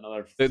 Maybe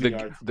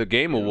the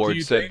Game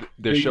Awards said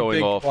they're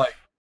showing off. Like,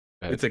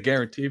 it's a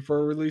guarantee for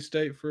a release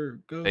date for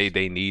Ghost.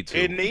 They need to.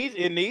 It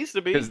needs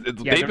to be. Because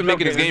they've been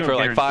making this game for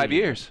like 5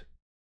 years.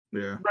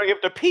 Yeah. Bro, if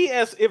the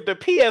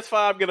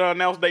PS5 get an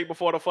announced date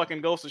before the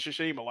fucking Ghost of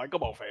Tsushima, like,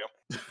 come on, fam,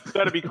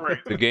 that'd be crazy.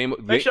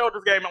 They showed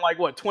this game in like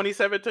what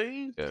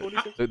 2017.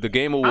 Yeah. The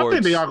Game Awards. I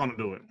think they are gonna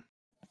do it.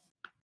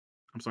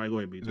 I'm sorry, go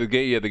ahead,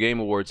 BJ. The Game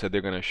Awards said they're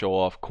gonna show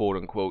off quote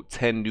unquote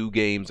 10 new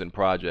games and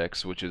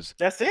projects, which is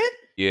that's it.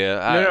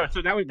 Yeah.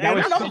 So that was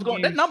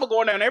that number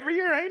going down every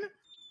year, ain't it?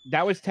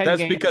 That was 10 That's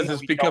games. because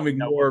it's becoming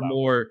more and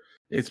more.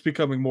 It's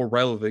becoming more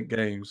relevant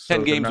games.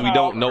 10 games we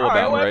don't know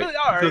about, right?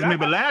 Because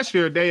maybe last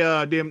year they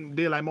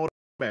did like more.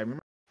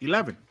 Remember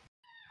 11.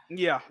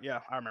 Yeah,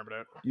 I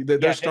remember that.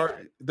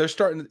 They're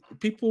starting.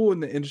 People in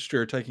the industry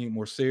are taking it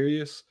more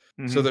serious,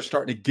 so they're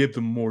starting to give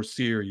them more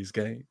serious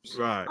games.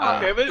 Right.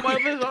 Okay, if it's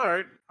all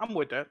right, I'm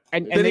with that.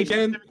 And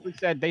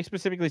they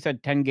specifically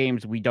said 10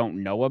 games we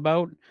don't know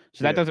about.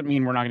 So that doesn't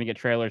mean we're not going to get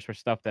trailers for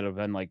stuff that have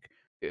been like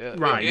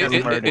Right.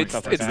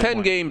 It's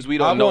 10 games we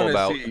don't know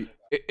about.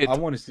 I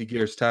want to see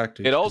Gears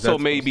Tactics. It also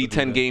may be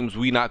 10 games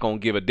we not gonna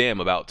give a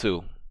damn about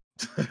too.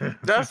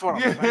 That's what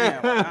I'm saying.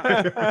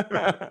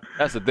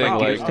 That's the thing,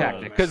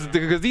 like, because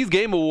these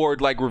Game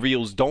Award like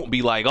reveals don't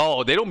be like,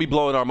 oh, they don't be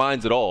blowing our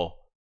minds at all.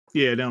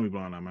 Yeah, they don't be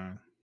blowing our minds.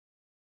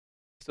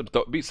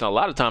 A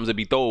lot of times it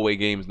be throwaway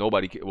games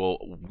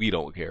we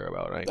don't care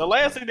about, right? The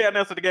last thing they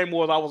announced at the Game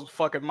Awards, I was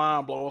fucking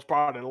mind blown. Was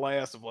probably The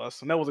Last of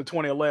Us, and that was in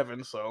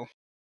 2011. So.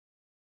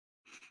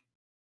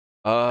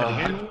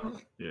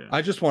 Yeah.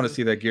 I just want to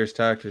see that Gears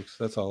Tactics.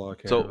 That's all I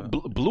care about.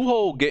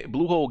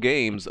 Bluehole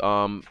Games,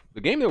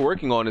 the game they're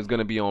working on is going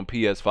to be on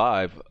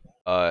PS5.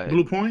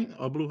 Blue Point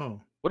or Bluehole?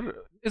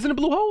 Isn't it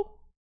Bluehole?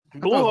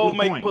 Bluehole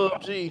make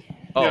PUBG.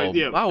 Oh,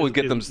 yeah, I always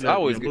get them. I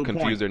always get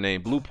confused their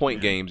name. Blue Point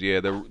Games.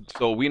 Yeah,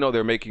 so we know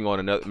they're making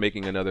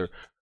another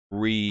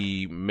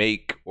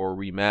remake or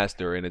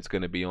remaster, and it's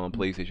going to be on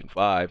PlayStation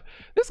 5.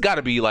 This got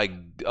to be like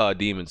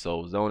Demon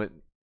Souls, don't it?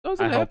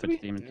 I hope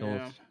it's Demon Souls.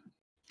 Yeah.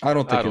 I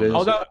don't think it is.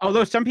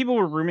 Although some people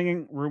were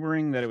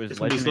rumoring that it was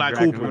Legend of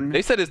Dragoon.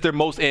 They said it's their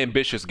most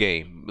ambitious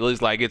game.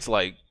 It's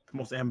like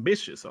most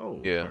ambitious. Oh,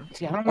 yeah.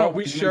 See, I don't know. Are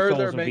we sure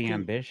they're making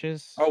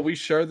ambitious? Are we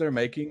sure they're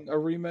making a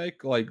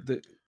remake?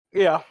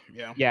 Yeah.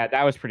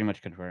 That was pretty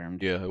much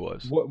confirmed. Yeah, it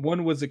was.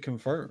 When was it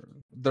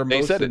confirmed?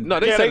 They said it.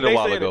 No, they said it a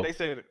while ago. They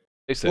said it.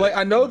 They said like,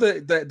 I know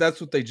that's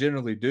what they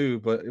generally do,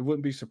 but it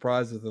wouldn't be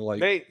surprised if they're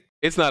like.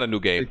 It's not a new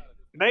game.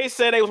 They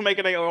said they was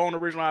making their own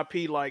original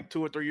IP like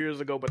 2 or 3 years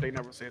ago, but they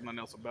never said nothing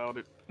else about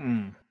it.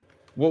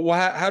 Well,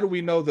 how do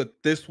we know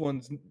that this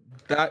one's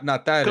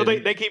not that?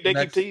 Because they keep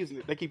teasing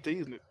it. They keep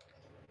teasing it.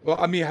 Well,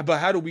 I mean, but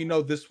how do we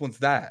know this one's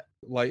that?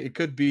 Like, it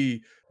could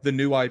be the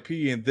new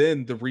IP, and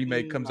then the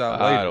remake comes out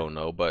later. I don't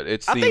know, but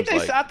it seems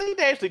I think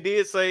they actually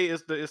did say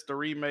it's the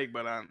remake,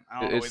 but I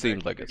don't know. It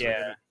seems like it's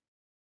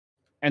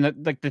And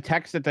the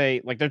text that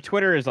their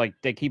Twitter is like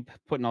they keep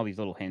putting all these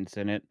little hints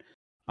in it.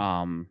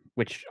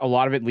 Which a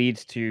lot of it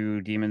leads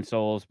to Demon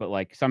Souls, but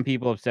like some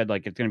people have said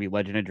like it's gonna be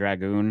Legend of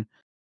Dragoon.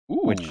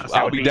 Which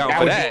I would be down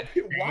for that.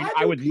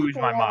 I would lose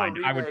my mind.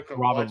 I would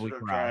probably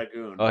cry.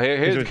 Oh,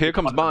 here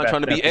comes Bond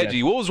trying to be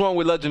edgy. What was wrong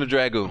with Legend of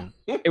Dragoon?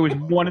 It was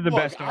one of the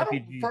best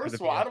RPGs. First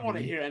of all, I don't want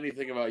to hear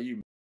anything about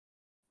you.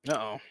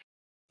 Oh,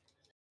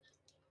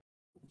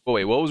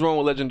 wait, what was wrong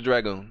with Legend of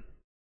Dragoon?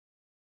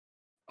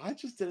 I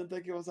just didn't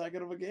think it was that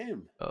good of a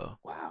game. Oh,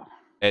 wow.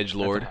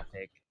 Edgelord.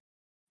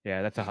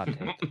 Yeah, that's a hot take.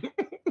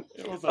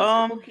 It was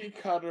a cookie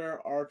cutter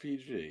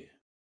RPG.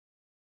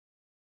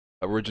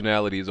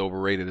 Originality is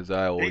overrated, as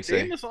I always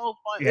say. Demon Souls,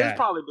 it's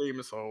probably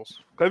Demon Souls.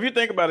 Because if you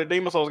think about it,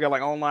 Demon Souls got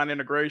like online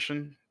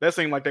integration. That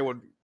seemed like they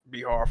would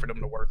be hard for them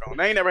to work on.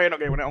 They ain't never had no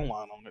game with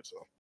online on it,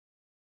 so.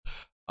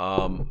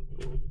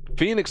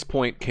 Phoenix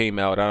Point came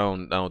out. I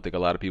don't think a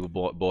lot of people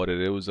bought it.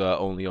 It was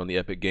only on the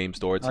Epic Game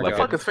Store. It's like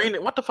what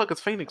the fuck is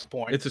Phoenix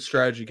Point? It's a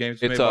strategy game.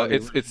 It's like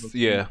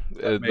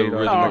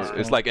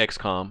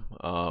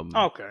XCOM.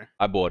 Okay.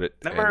 I bought it.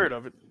 Never heard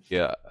of it.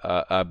 Yeah,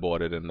 I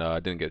bought it and I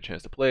didn't get a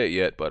chance to play it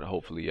yet, but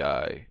hopefully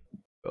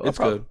it's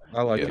good.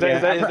 I like it.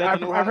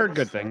 I've heard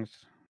good things.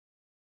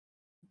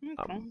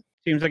 Okay.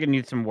 Seems like it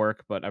needs some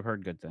work, but I've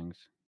heard good things.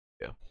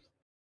 Yeah.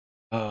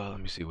 Let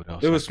me see what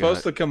else. It was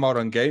supposed to come out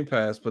on Game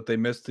Pass, but they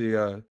missed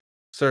the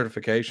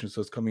certification, so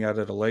it's coming out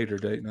at a later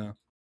date now.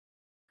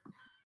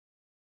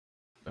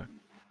 Okay.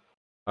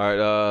 All right.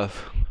 I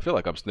feel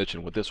like I'm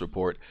snitching with this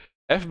report.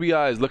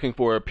 FBI is looking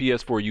for a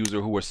PS4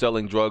 user who were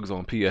selling drugs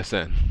on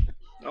PSN.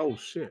 Oh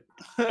shit.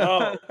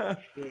 Oh,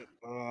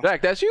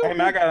 Zach, that's you? Hey,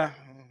 man, I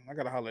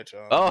gotta holler at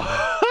y'all.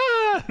 Oh.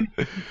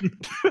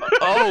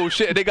 Oh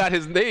shit! They got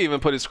his name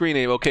and put his screen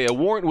name. Okay, a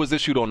warrant was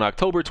issued on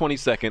October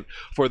 22nd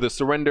for the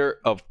surrender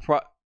of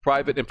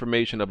private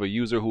information of a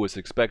user who was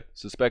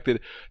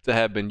suspected to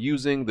have been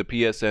using the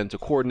PSN to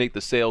coordinate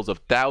the sales of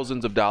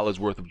thousands of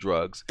dollars worth of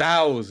drugs.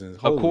 Thousands.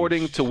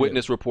 According to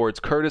witness reports,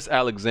 Curtis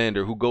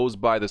Alexander, who goes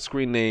by the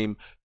screen name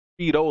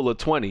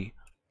Speedola20,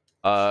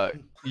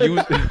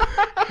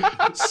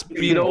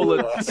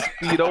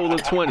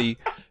 Speedola20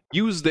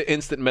 used the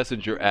instant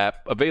messenger app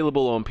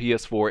available on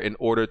PS4 in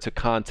order to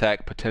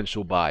contact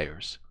potential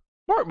buyers.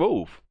 Smart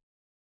move.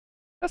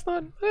 That's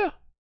not,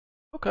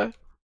 okay.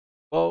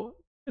 Well,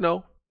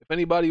 if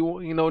anybody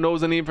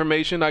knows any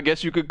information, I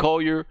guess you could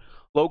call your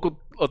local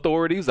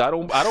authorities. I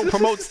don't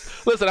promote.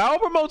 Listen, I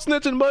don't promote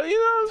snitching, but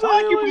it's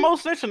like you promote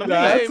snitching to me.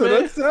 That's what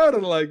it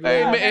sounded like.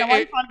 Hey, man, why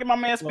you trying to get my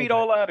man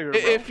Speedo out of here? Bro?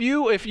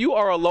 If you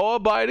are a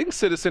law-abiding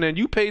citizen and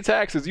you pay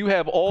taxes, you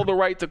have all the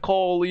right to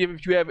call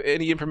if you have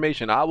any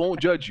information. I won't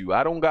judge you.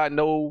 I don't got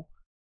no,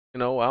 I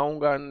don't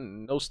got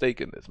no stake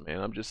in this, man.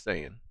 I'm just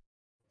saying.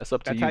 That's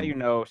up to you. That's how you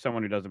know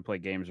someone who doesn't play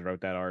games wrote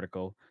that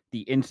article.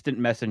 The instant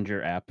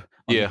messenger app.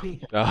 Yeah.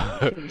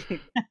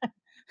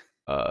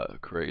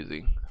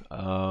 Crazy.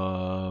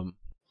 Yeah,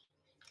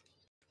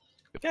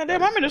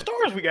 damn, how many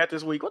stores we got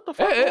this week? What the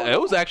fuck? It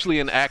was actually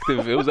an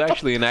active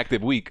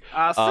week.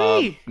 I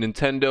see.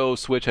 Nintendo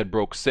Switch had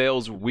broke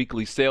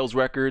weekly sales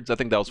records. I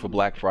think that was for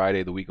Black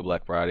Friday, the week of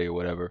Black Friday or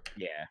whatever.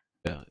 Yeah.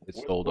 Yeah, it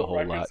sold a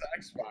whole lot.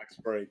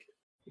 Xbox break.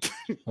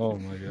 Oh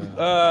my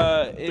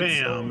god.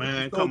 Damn,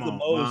 man, come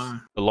on,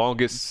 man. The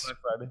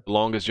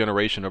longest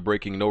generation of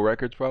breaking no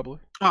records, probably.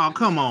 Oh,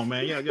 come on,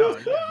 man. Y'all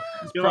just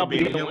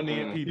being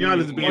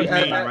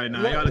mean right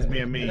now. Y'all just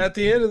being mean. At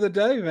the end of the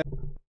day, man,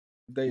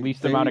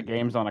 least amount of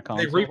games on a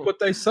console. They reap what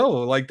they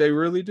sow. Like they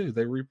really do.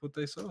 They reap what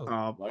they sow.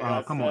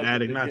 Come on,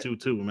 Addict, not you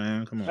too,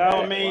 man. Come on.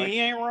 I mean, he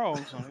ain't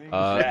wrong.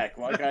 Jack,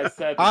 like I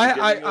said,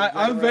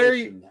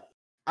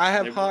 I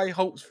have high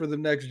hopes for the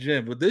next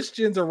gen, but this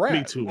gen's a wrap.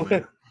 Me too,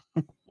 man.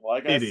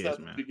 Like I said, at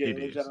the beginning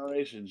of the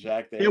generation,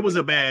 Jack. It was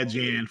a bad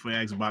gen for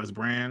Xbox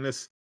brand.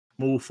 Let's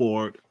move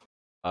forward.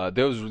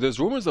 There's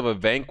rumors of a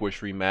Vanquish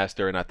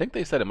remaster, and I think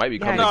they said it might be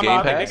coming to Game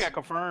Pass. I think they got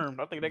confirmed.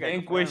 I think they got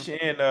Vanquish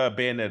confirmed. and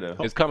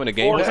Bayonetta. It's coming to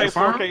Game Pass.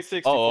 4K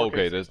 60. Oh,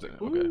 okay.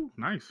 Okay.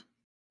 Nice.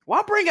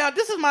 Why bring out?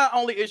 This is my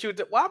only issue.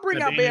 Why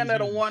bring out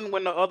Bayonetta 1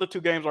 when the other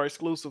two games are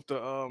exclusive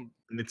to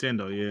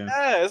Nintendo? Yeah.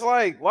 Yeah, it's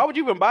like, why would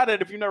you even buy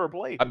that if you never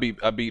played? I beat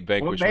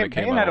Vanquish when it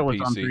came out on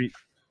PC.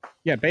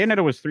 Yeah,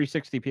 Bayonetta was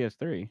 360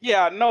 PS3.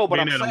 Yeah, I know, but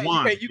Bayonetta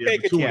I'm saying you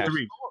can't continue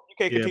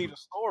the Yeah.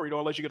 story though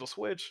unless you get a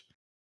Switch.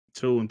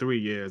 2 and 3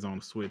 years on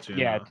the Switch. And,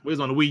 Yeah. it was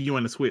on the Wii U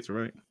and the Switch,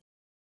 right?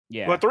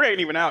 Yeah. But 3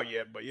 ain't even out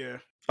yet. But yeah.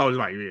 Oh, it's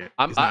right. Yeah.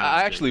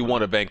 I actually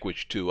want a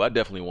Vanquish 2. I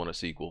definitely want a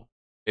sequel.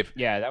 That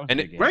was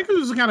Vanquish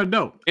was kind of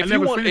dope. If you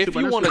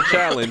want a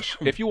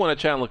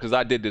challenge, because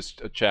I did this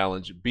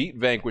challenge, beat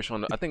Vanquish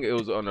on I think it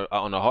was on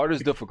the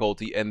hardest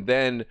difficulty, and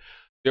then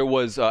there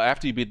was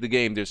after you beat the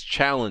game, there's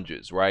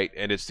challenges, right?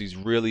 And it's these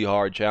really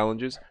hard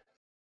challenges.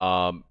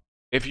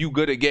 If you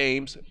good at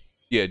games,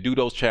 yeah, do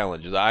those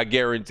challenges. I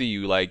guarantee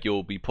you, like,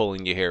 you'll be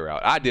pulling your hair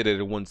out. I did it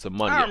and won some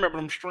money. I remember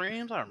them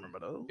streams. I remember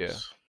those. Yeah.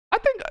 I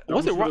think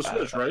was it for the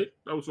Switch, right?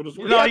 That was for the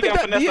Switch. No, he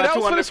got finessed by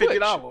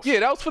 $250. Yeah,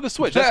 that was for the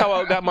Switch. That's how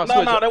I got my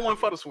Switch. No, that wasn't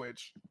for the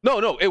Switch.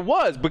 No, it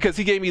was because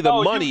he gave me the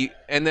money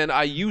and then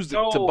I used it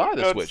to buy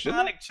the Switch. The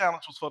Sonic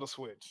challenge was for the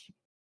Switch.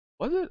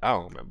 Was it? I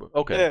don't remember.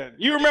 Okay. Yeah,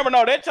 you remember?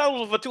 No, that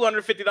challenge was for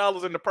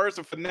 $250, and the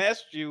person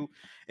finessed you,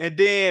 and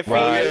then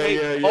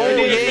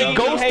he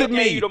ghosted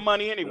me. You the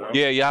money anyway.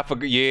 Yeah, I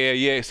forgot.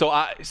 Yeah.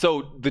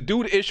 So the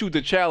dude issued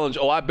the challenge.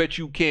 Oh, I bet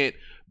you can't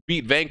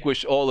beat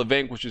Vanquish all of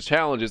Vanquish's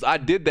challenges. I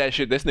did that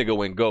shit. This nigga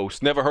went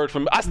ghost. Never heard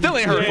from him. I still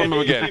ain't heard from him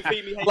again.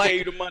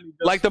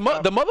 Like the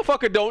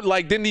motherfucker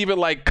didn't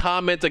even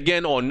comment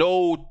again on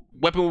no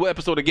Weapon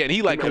episode again.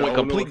 He went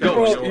complete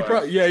ghost.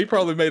 He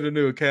probably made a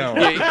new account.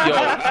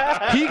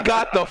 Yeah, he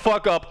got the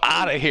fuck up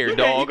out of here,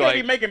 dog. You can't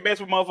be making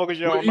bets with motherfuckers.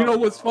 You know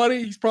what's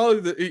funny? He's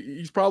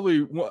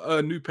probably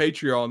a new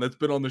Patreon that's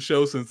been on the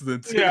show since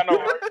then too. Yeah, I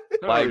know.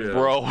 Right?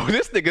 Bro,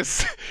 this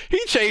nigga, he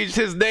changed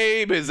his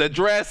name, his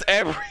address,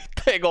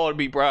 everything on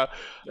me, bro.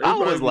 I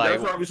was like,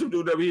 that's probably some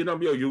dude that be hitting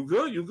up, yo, you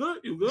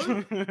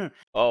good?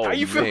 Oh, how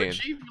you man. feeling,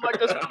 Chief? You like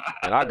this?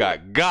 And I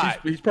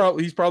got. He's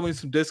probably in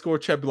some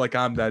Discord chat, be like,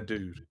 I'm that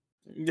dude.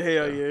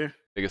 Hell yeah.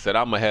 Nigga said,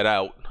 I'm gonna head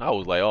out. I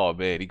was like, oh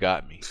man, he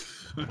got me.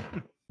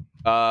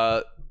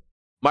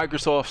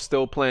 Microsoft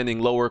still planning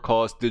lower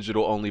cost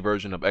digital only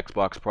version of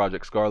Xbox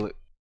Project Scarlet.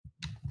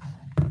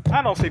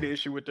 I don't see the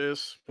issue with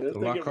this. Did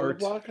they get rid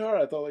of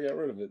Lockhart? I thought they got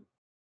rid of it.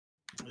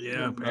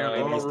 Yeah,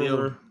 apparently they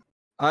still.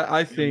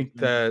 I think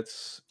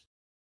that's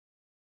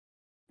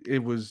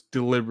it was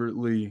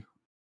deliberately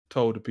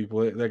told to people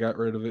they got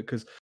rid of it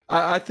because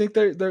I think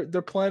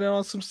they're planning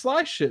on some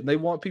sly shit and they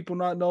want people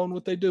not knowing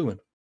what they're doing.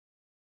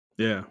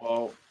 Yeah.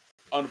 Well,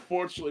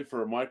 unfortunately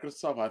for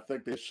Microsoft, I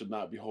think they should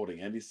not be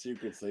holding any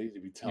secrets. They need to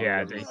be telling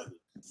everybody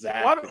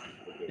exactly.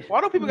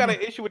 Why do people got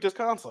an issue with this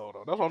console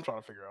though? That's what I'm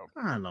trying to figure out.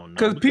 I don't know.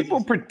 Because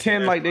people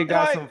pretend like they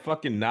got some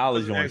fucking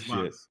knowledge on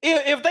shit.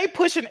 If they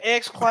pushing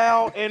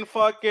xCloud and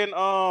fucking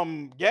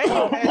Game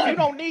Pass,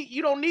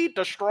 you don't need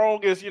the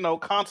strongest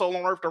console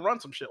on earth to run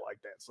some shit like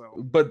that.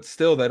 So, but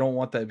still, they don't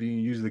want that being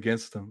used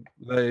against them.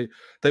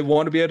 They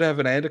want to be able to have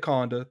an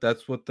Anaconda.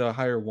 That's what the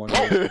higher one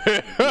is.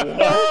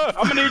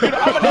 I'm gonna need you to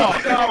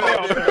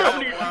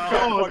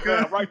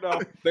right now.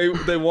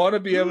 They want to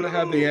be able to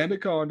have the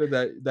Anaconda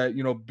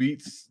that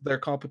beats their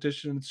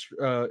competition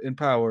in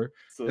power.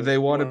 So and they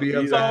want to be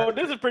able. So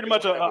this is pretty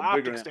much an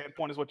optic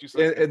standpoint, is what you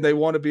said. And they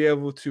want to be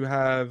able to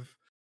have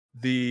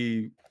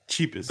the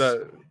cheapest,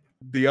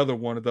 the other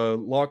one, the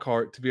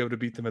Lockhart, to be able to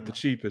beat them at the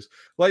cheapest.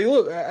 Like,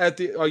 look at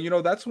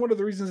the that's one of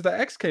the reasons the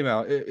X came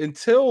out.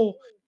 Until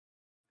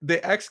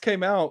the X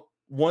came out,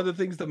 one of the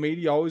things the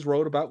media always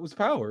wrote about was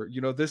power.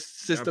 This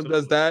system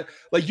does that.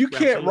 Like, you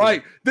can't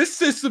write this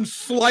system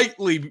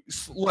slightly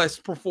less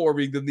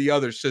performing than the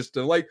other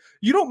system. Like,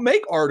 you don't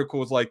make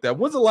articles like that.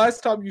 When's the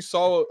last time you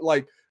saw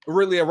like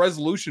really a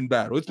resolution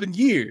battle? It's been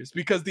years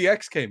because the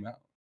X came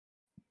out.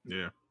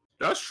 Yeah.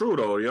 That's true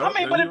though, yeah. I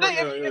mean, but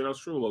that's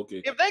true,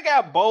 Loki. If they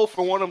got both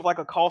and one of them like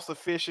a cost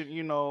efficient,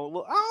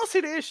 look, I don't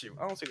see the issue.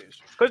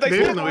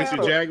 There's no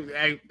issue, Jack.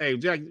 Hey,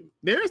 Jack,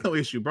 there is no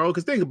issue, bro.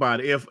 Because think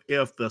about it.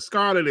 If the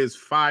Scarlet is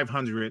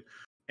 500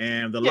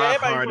 and the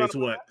Lockhart is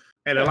what,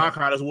 and the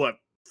Lockhart is what,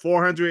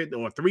 400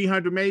 or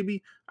 300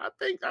 maybe. I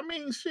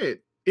mean,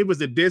 shit. It was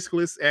the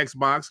discless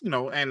Xbox,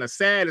 and the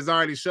SAD has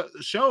already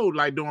showed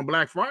like during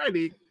Black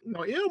Friday.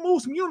 It'll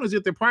move some units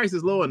if the price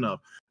is low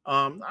enough.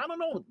 I don't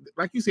know.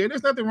 Like you said,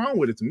 there's nothing wrong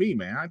with it to me,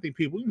 man. I think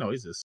people,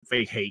 it's just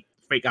fake hate,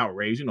 fake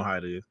outrage. You know how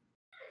it is.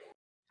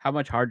 How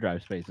much hard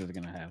drive space is it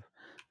gonna have?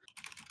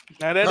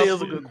 Now that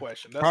is a good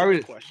question. That's a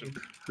good question.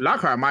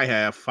 Lockhart might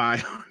have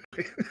 500.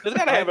 It's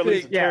gotta have at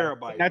least a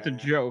terabyte. That's a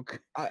joke.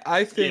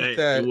 I think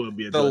that it would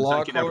be a the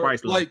joke.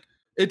 Lockhart, like,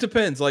 it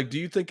depends. Like, do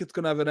you think it's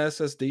gonna have an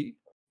SSD?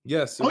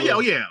 Yes. Oh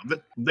yeah.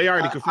 They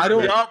already confirmed. I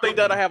don't think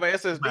that'll have an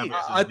SSD.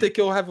 I think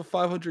it'll have a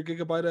 500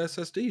 gigabyte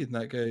SSD in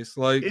that case.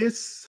 Like,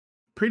 it's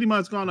pretty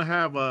much gonna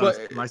have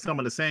like some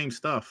of the same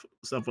stuff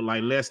with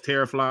like less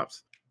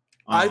teraflops.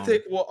 I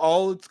think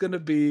all it's gonna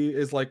be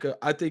is like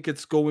I think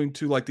it's going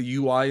to like the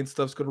UI and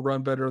stuff's gonna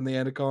run better on the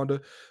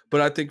Anaconda,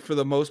 but I think for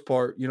the most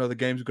part, the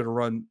game's gonna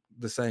run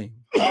the same.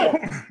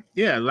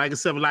 Yeah, like I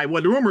said, like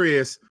what the rumor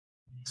is,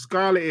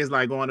 Scarlet is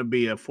like going to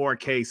be a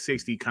 4K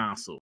 60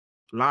 console.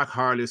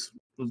 Lockhart is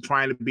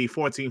trying to be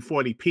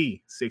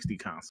 1440p 60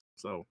 console.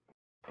 So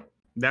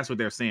that's what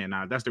they're saying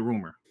now. That's the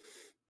rumor.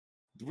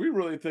 Do we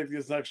really think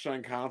these next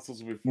gen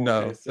consoles will be 4K?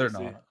 No, 60? they're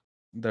not.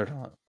 They're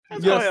not.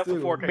 Yes,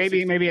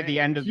 4K maybe at the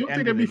end of. You don't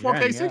think it'll be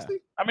 4K 60?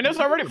 I mean, there's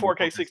already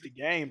 4K 60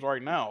 games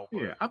right now.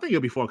 Yeah, I think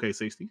it'll be 4K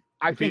 60.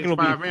 I think it'll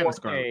be PS5 and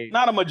 4K.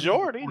 Not a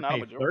majority. Not a 4K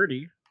majority.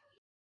 30.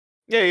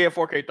 Yeah,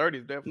 4K 30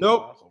 is definitely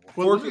possible.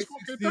 4K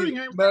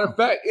 60. Matter of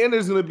fact, and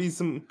there's gonna be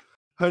some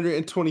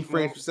 120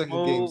 frames per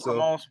second games.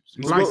 So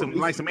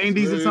like some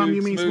indies or something.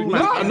 You mean smooth?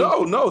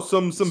 No.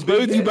 Some Smooth,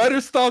 big. you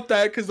better stop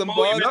that because the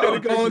bond's gonna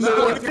go in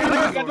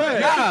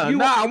the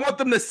Nah, I want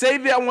them to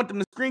save it. I want them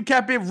to screen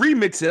cap it,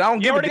 remix it. I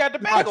don't. You already got the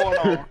beta going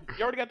on.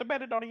 You already got the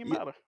beta. It don't even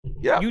matter.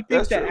 Yeah, you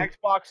think that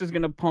Xbox is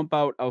gonna pump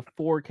out a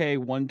 4K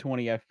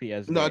 120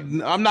 FPS? No,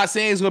 game? I'm not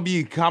saying it's gonna be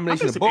a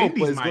combination of both,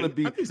 but it's gonna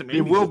be.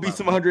 There will be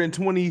some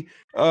 120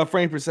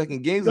 frames per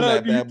second games in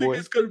that do you bad think boy.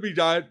 it's gonna be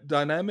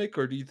dynamic,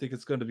 or do you think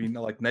it's gonna be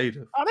like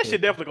native? Oh, that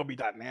shit definitely gonna be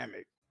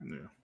dynamic.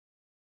 Yeah.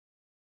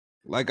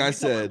 Like I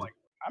said,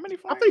 how many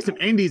I think some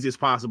indies is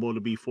possible to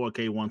be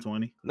 4K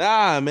 120.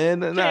 nah, man,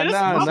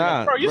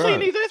 nah. Bro, you seen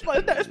these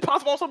Xbox? It's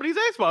possible on some of these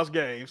Xbox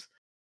games.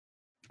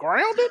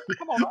 Grounded?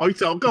 Come on. Oh,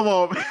 so come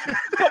on, man.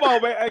 Come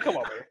on, man. Hey, come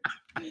on,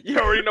 man. You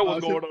already know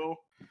what's going on.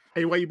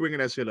 Hey, why you bringing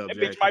that shit up? That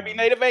Jack? bitch might be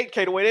native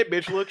 8K the way that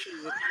bitch looks.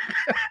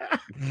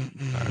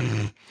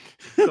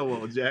 Come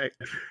on, Jack.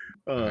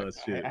 Oh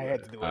shit. I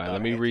had to do it. All right,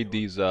 let me read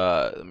these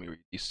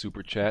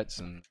super chats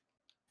and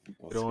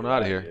get on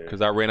out of here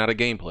because I ran out of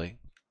gameplay.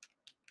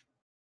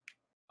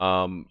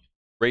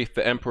 Wraith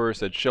the Emperor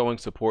said showing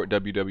support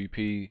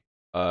WWP.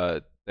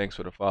 Thanks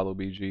for the follow,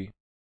 BG.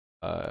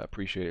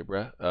 Appreciate it,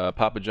 bruh.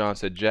 Papa John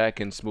said Jack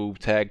and Smooth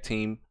tag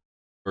team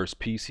versus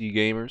PC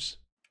gamers.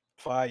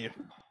 Fire.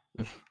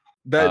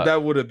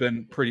 That would have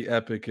been pretty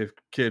epic if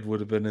Kid would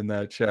have been in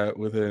that chat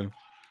with him.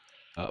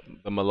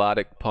 The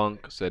Melodic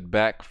Punk said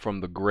back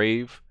from the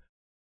grave,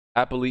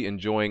 happily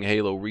enjoying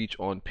Halo Reach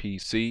on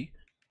PC,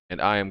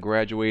 and I am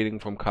graduating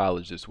from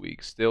college this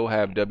week. Still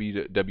have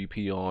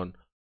WWP on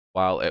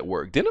while at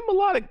work. Didn't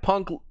Melodic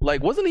Punk,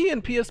 like, wasn't he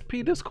in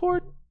PSP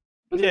Discord?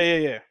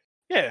 Yeah.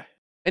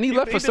 And he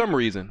left for some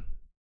reason.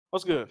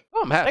 What's good?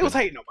 Oh, I'm happy. They was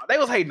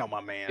hating on my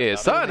man. Yeah,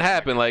 something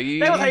happened. Like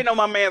they was hating on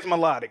my man's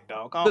Melodic,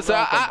 dog. Listen,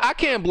 I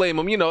can't blame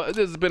him. You know,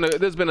 there's been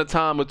a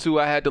time or two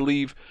I had to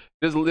leave.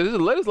 There's a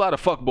lot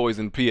of fuckboys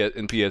in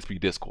PSP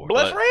Discord.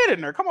 Bless Red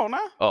in there. Come on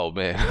now. Oh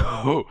man.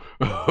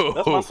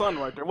 That's my son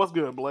right there. What's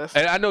good, Bless?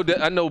 And I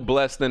know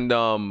Blessed and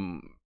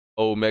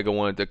Omega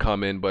wanted to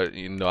come in, but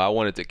I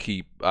wanted to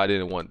keep. I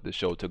didn't want the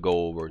show to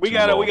go over. We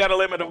got a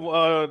limit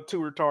of 2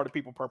 retarded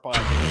people per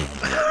podcast.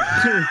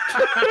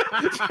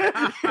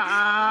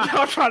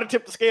 Y'all trying to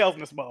tip the scales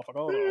in this motherfucker.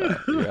 Hold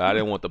on. Yeah, I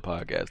didn't want the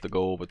podcast to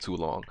go over too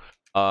long.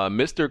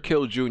 Mr.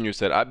 Kill Jr.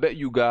 said, I bet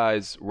you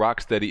guys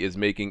Rocksteady is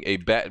making a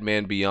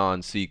Batman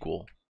Beyond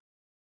sequel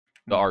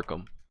to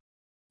Arkham.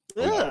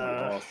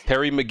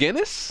 Terry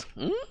McGinnis?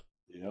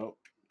 Yep.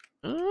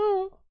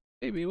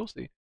 Maybe, we'll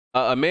see.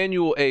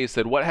 Emmanuel A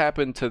said, what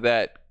happened to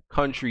that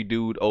country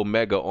dude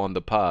Omega on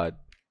the pod?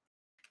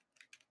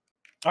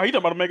 Oh, you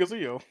talking about Omega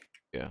Zio?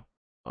 Yeah.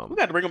 We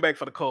got to bring him back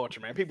for the culture,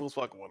 man. People was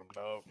fucking with him,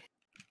 dog.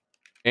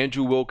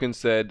 Andrew Wilkins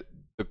said,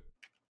 the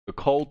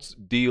cults,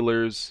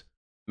 dealers,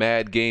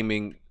 mad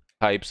gaming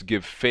types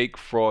give fake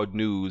fraud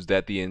news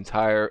that the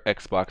entire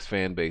Xbox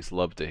fan base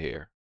love to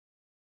hear.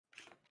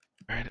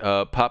 All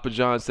right. Papa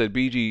John said,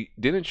 BG,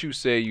 didn't you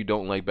say you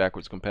don't like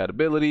backwards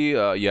compatibility?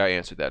 Yeah, I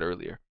answered that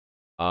earlier.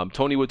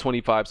 Tony with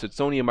 25 said,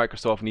 Sony and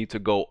Microsoft need to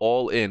go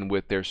all in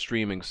with their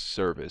streaming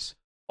service.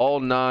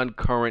 All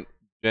non-current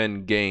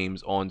gen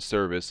games on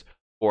service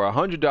for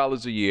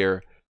 $100 a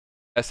year,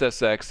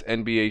 SSX,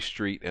 NBA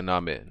Street, and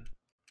I'm in.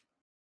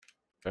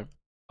 Okay.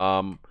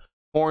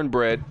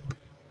 Cornbread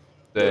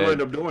said, They'll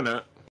end up doing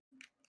that.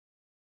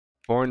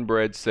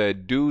 Cornbread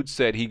said, dude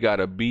said he got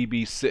a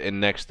BB sitting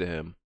next to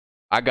him.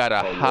 I got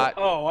a hot.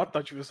 Oh, I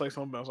thought you would say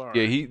something else. All right.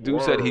 Yeah,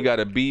 dude said he got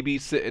a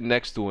BB sitting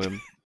next to him.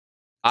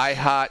 I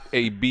hot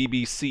a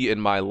BBC in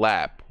my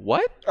lap.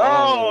 What?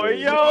 Oh,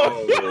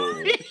 yo.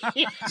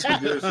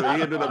 So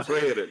he ended up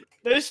playing it.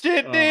 This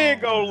shit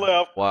did go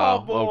left. Wow.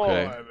 Oh, boy,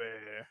 okay.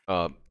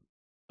 Man.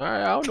 All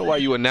right, I don't know why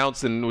you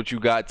announcing what you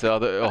got to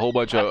a whole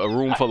bunch of a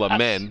room full of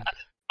men.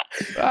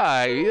 All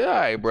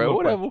right, bro.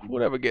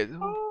 Whatever.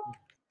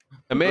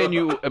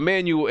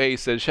 Emmanuel A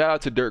says, shout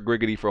out to Dirk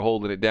Griggity for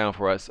holding it down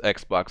for us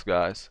Xbox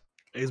guys.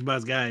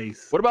 Xbox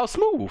guys. What about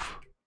Smooth?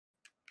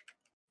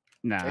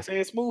 Nah. They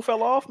say Smooth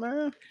fell off,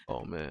 man.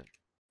 Oh man.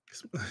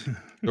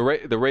 The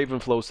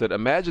Ravenflow said,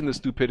 imagine the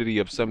stupidity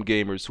of some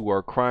gamers who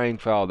are crying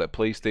foul that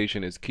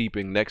PlayStation is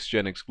keeping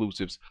next-gen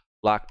exclusives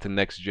locked to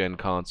next-gen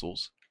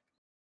consoles.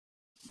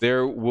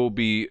 There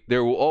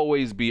will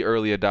always be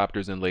early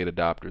adopters and late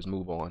adopters.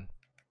 Move on.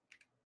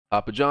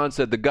 Papa John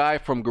said, the guy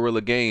from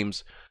Guerrilla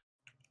Games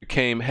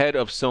became head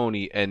of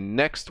Sony, and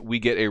next we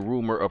get a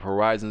rumor of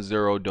Horizon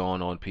Zero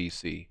Dawn on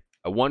PC.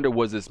 I wonder,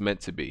 was this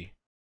meant to be?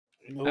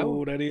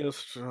 Oh, that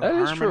is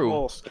true.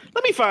 Walsh.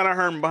 Let me find out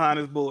Herman behind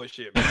this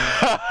bullshit, man.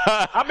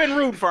 I've been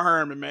rooting for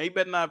Herman, man. He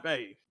better not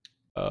pay.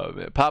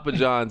 Man. Papa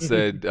John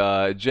said,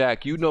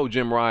 Jack, you know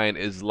Jim Ryan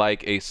is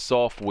like a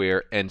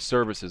software and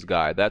services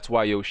guy. That's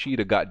why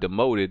Yoshida got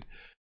demoted.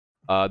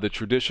 The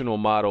traditional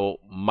model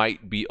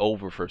might be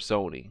over for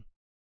Sony.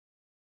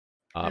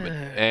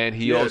 And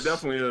he also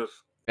definitely is.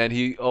 And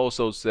he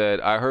also said,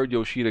 I heard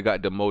Yoshida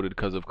got demoted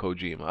because of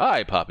Kojima. All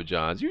right, Papa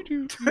John's. You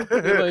do.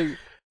 Like,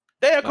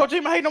 damn,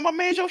 Kojima hating on my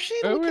man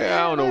Yoshida. I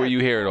don't know where you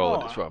hearing all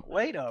of this from.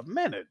 Wait a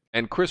minute.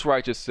 And Chris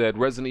Righteous said,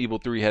 Resident Evil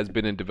 3 has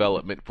been in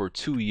development for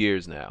 2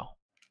 years now.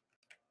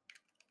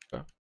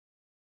 Okay.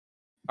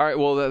 All right,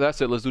 well,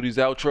 that's it. Let's do these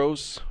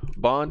outros.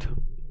 Bond?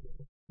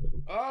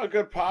 Oh,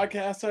 good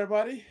podcast,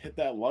 everybody. Hit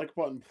that like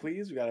button,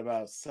 please. We got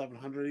about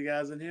 700 of you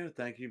guys in here.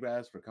 Thank you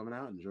guys for coming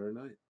out. Enjoy your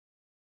night.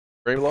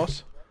 Brave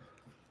Loss?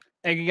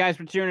 Thank you guys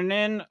for tuning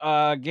in.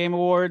 Game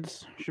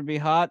Awards should be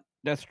hot.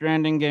 Death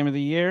Stranding Game of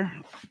the Year.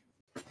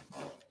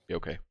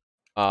 Okay.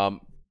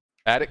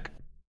 Attic?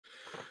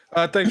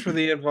 Thanks for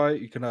the invite.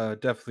 You can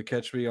definitely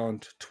catch me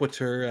on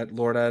Twitter at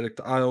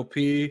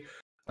LordAddictIOP.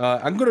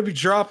 I'm going to be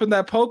dropping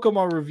that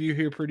Pokemon review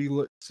here pretty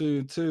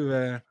soon,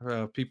 too.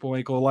 People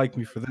ain't going to like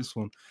me for this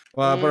one.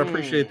 But I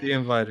appreciate the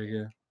invite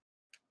again.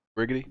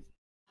 Riggedy?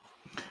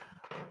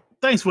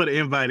 Thanks for the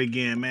invite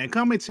again, man.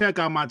 Come and check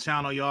out my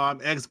channel, y'all. I'm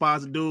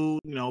Xbox dude,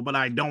 but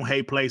I don't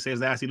hate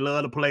PlayStation. I actually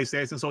love the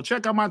PlayStation. So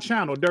check out my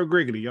channel, Dirk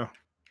Griggity,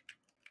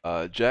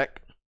 y'all.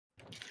 Jack?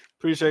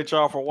 Appreciate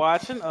y'all for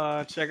watching.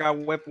 Check out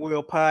Weapon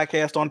Wheel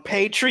Podcast on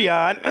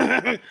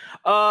Patreon,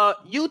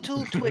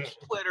 YouTube, Twitch,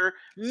 Twitter,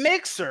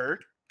 Mixer,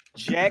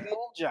 Jack Move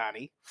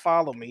Johnny.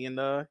 Follow me,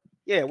 and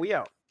yeah, we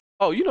out.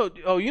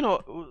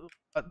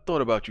 I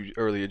thought about you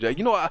earlier, Jack.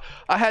 I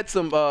had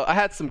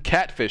some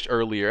catfish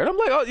earlier, and I'm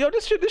like, oh, yo,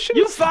 this shit.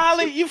 You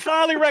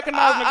finally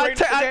recognized the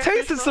greatness. I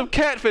tasted some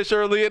catfish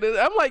earlier, and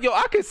I'm like, yo,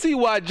 I can see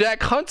why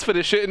Jack hunts for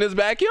this shit in his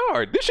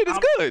backyard. This shit is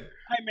good.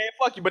 Hey man,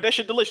 fuck you, but that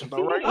shit delicious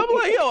though, right? I'm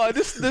like, yo,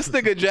 this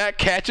nigga Jack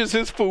catches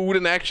his food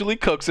and actually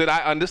cooks it.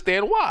 I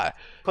understand why.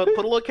 Put a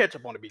little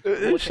ketchup on it.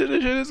 This shit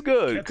is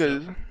good,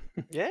 cause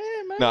yeah,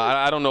 man. No,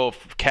 I don't know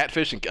if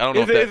catfish. I don't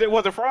know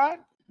was it fried?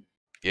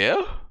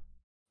 Yeah.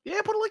 Yeah,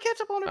 put a little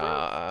ketchup on it, bro.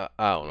 I don't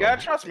know. You gotta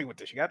trust me with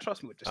this.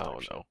 I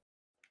don't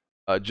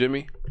know.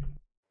 Jimmy?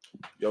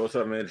 Yo, what's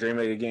up, man?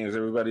 J-Mega Games.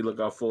 Everybody look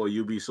out for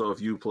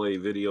Ubisoft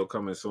Uplay video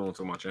coming soon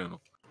to my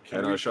channel.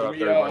 And shout out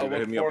to everybody that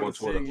hit me up on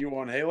Twitter. Seeing you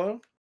on Halo?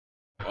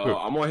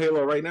 I'm on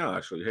Halo right now,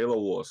 actually. Halo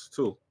Wars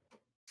 2.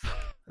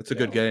 That's a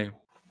good game.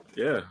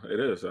 Yeah, it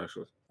is,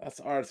 actually.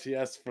 That's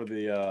RTS for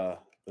the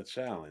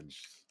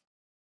challenge.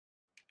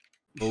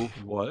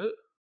 What?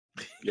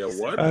 Yeah,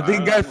 what? Thank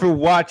you guys for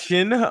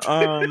watching.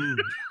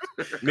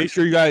 Make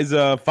sure you guys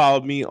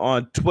follow me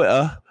on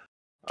Twitter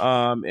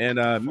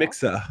and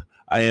Mixer.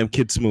 I am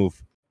Kid Smooth.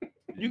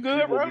 You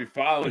good, bro? We'll be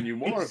following you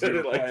more if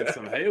you're playing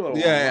some Halo.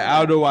 Yeah, I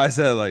don't know why I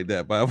said it like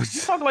that, but I was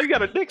just... You talking like you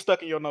got a dick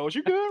stuck in your nose.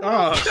 You good,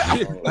 bro?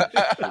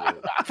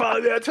 Follow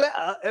me on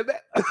Twitter.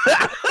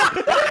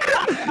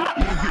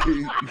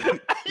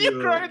 You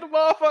crazy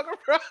motherfucker,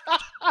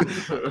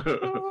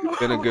 bro.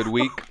 Been a good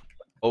week.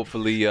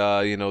 Hopefully,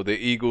 the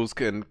Eagles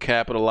can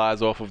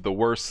capitalize off of the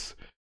worst,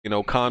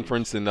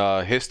 conference in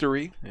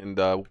history and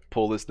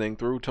pull this thing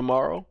through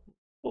tomorrow.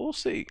 We'll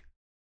see.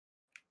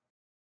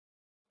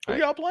 Who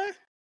y'all playing?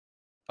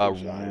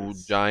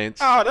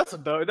 Giants. Oh, that's a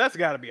W. That's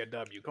got to be a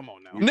W. Come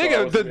on now,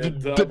 nigga.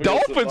 The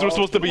Dolphins were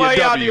supposed to be a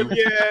W.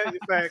 Yeah,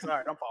 facts. All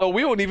right, I'm so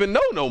we don't even know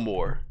no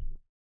more.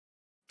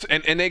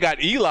 And they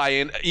got Eli,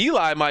 and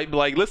Eli might be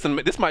like,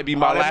 listen, this might be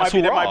my last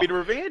hurrah. That might be the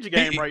revenge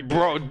game right there.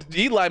 Bro,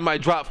 Eli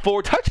might drop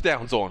 4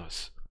 touchdowns on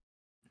us.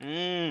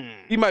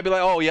 He might be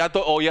like, oh yeah, I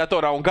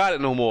thought I don't got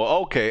it no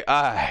more. Okay,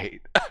 all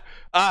right.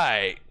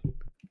 I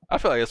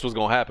feel like that's what's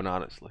gonna happen,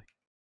 honestly.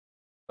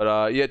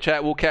 But yeah,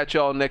 chat, we'll catch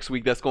y'all next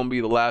week. That's gonna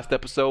be the last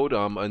episode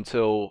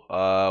until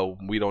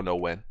we don't know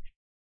when.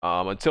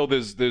 Until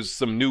there's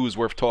some news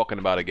worth talking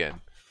about again.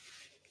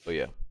 So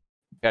yeah.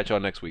 Catch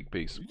y'all next week.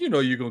 Peace. You know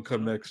you're gonna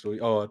come next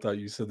week. Oh, I thought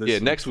you said this. Yeah,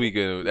 week. Next week.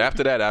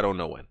 After that, I don't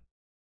know when.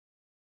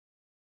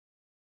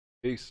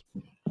 Peace.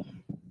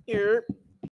 Here.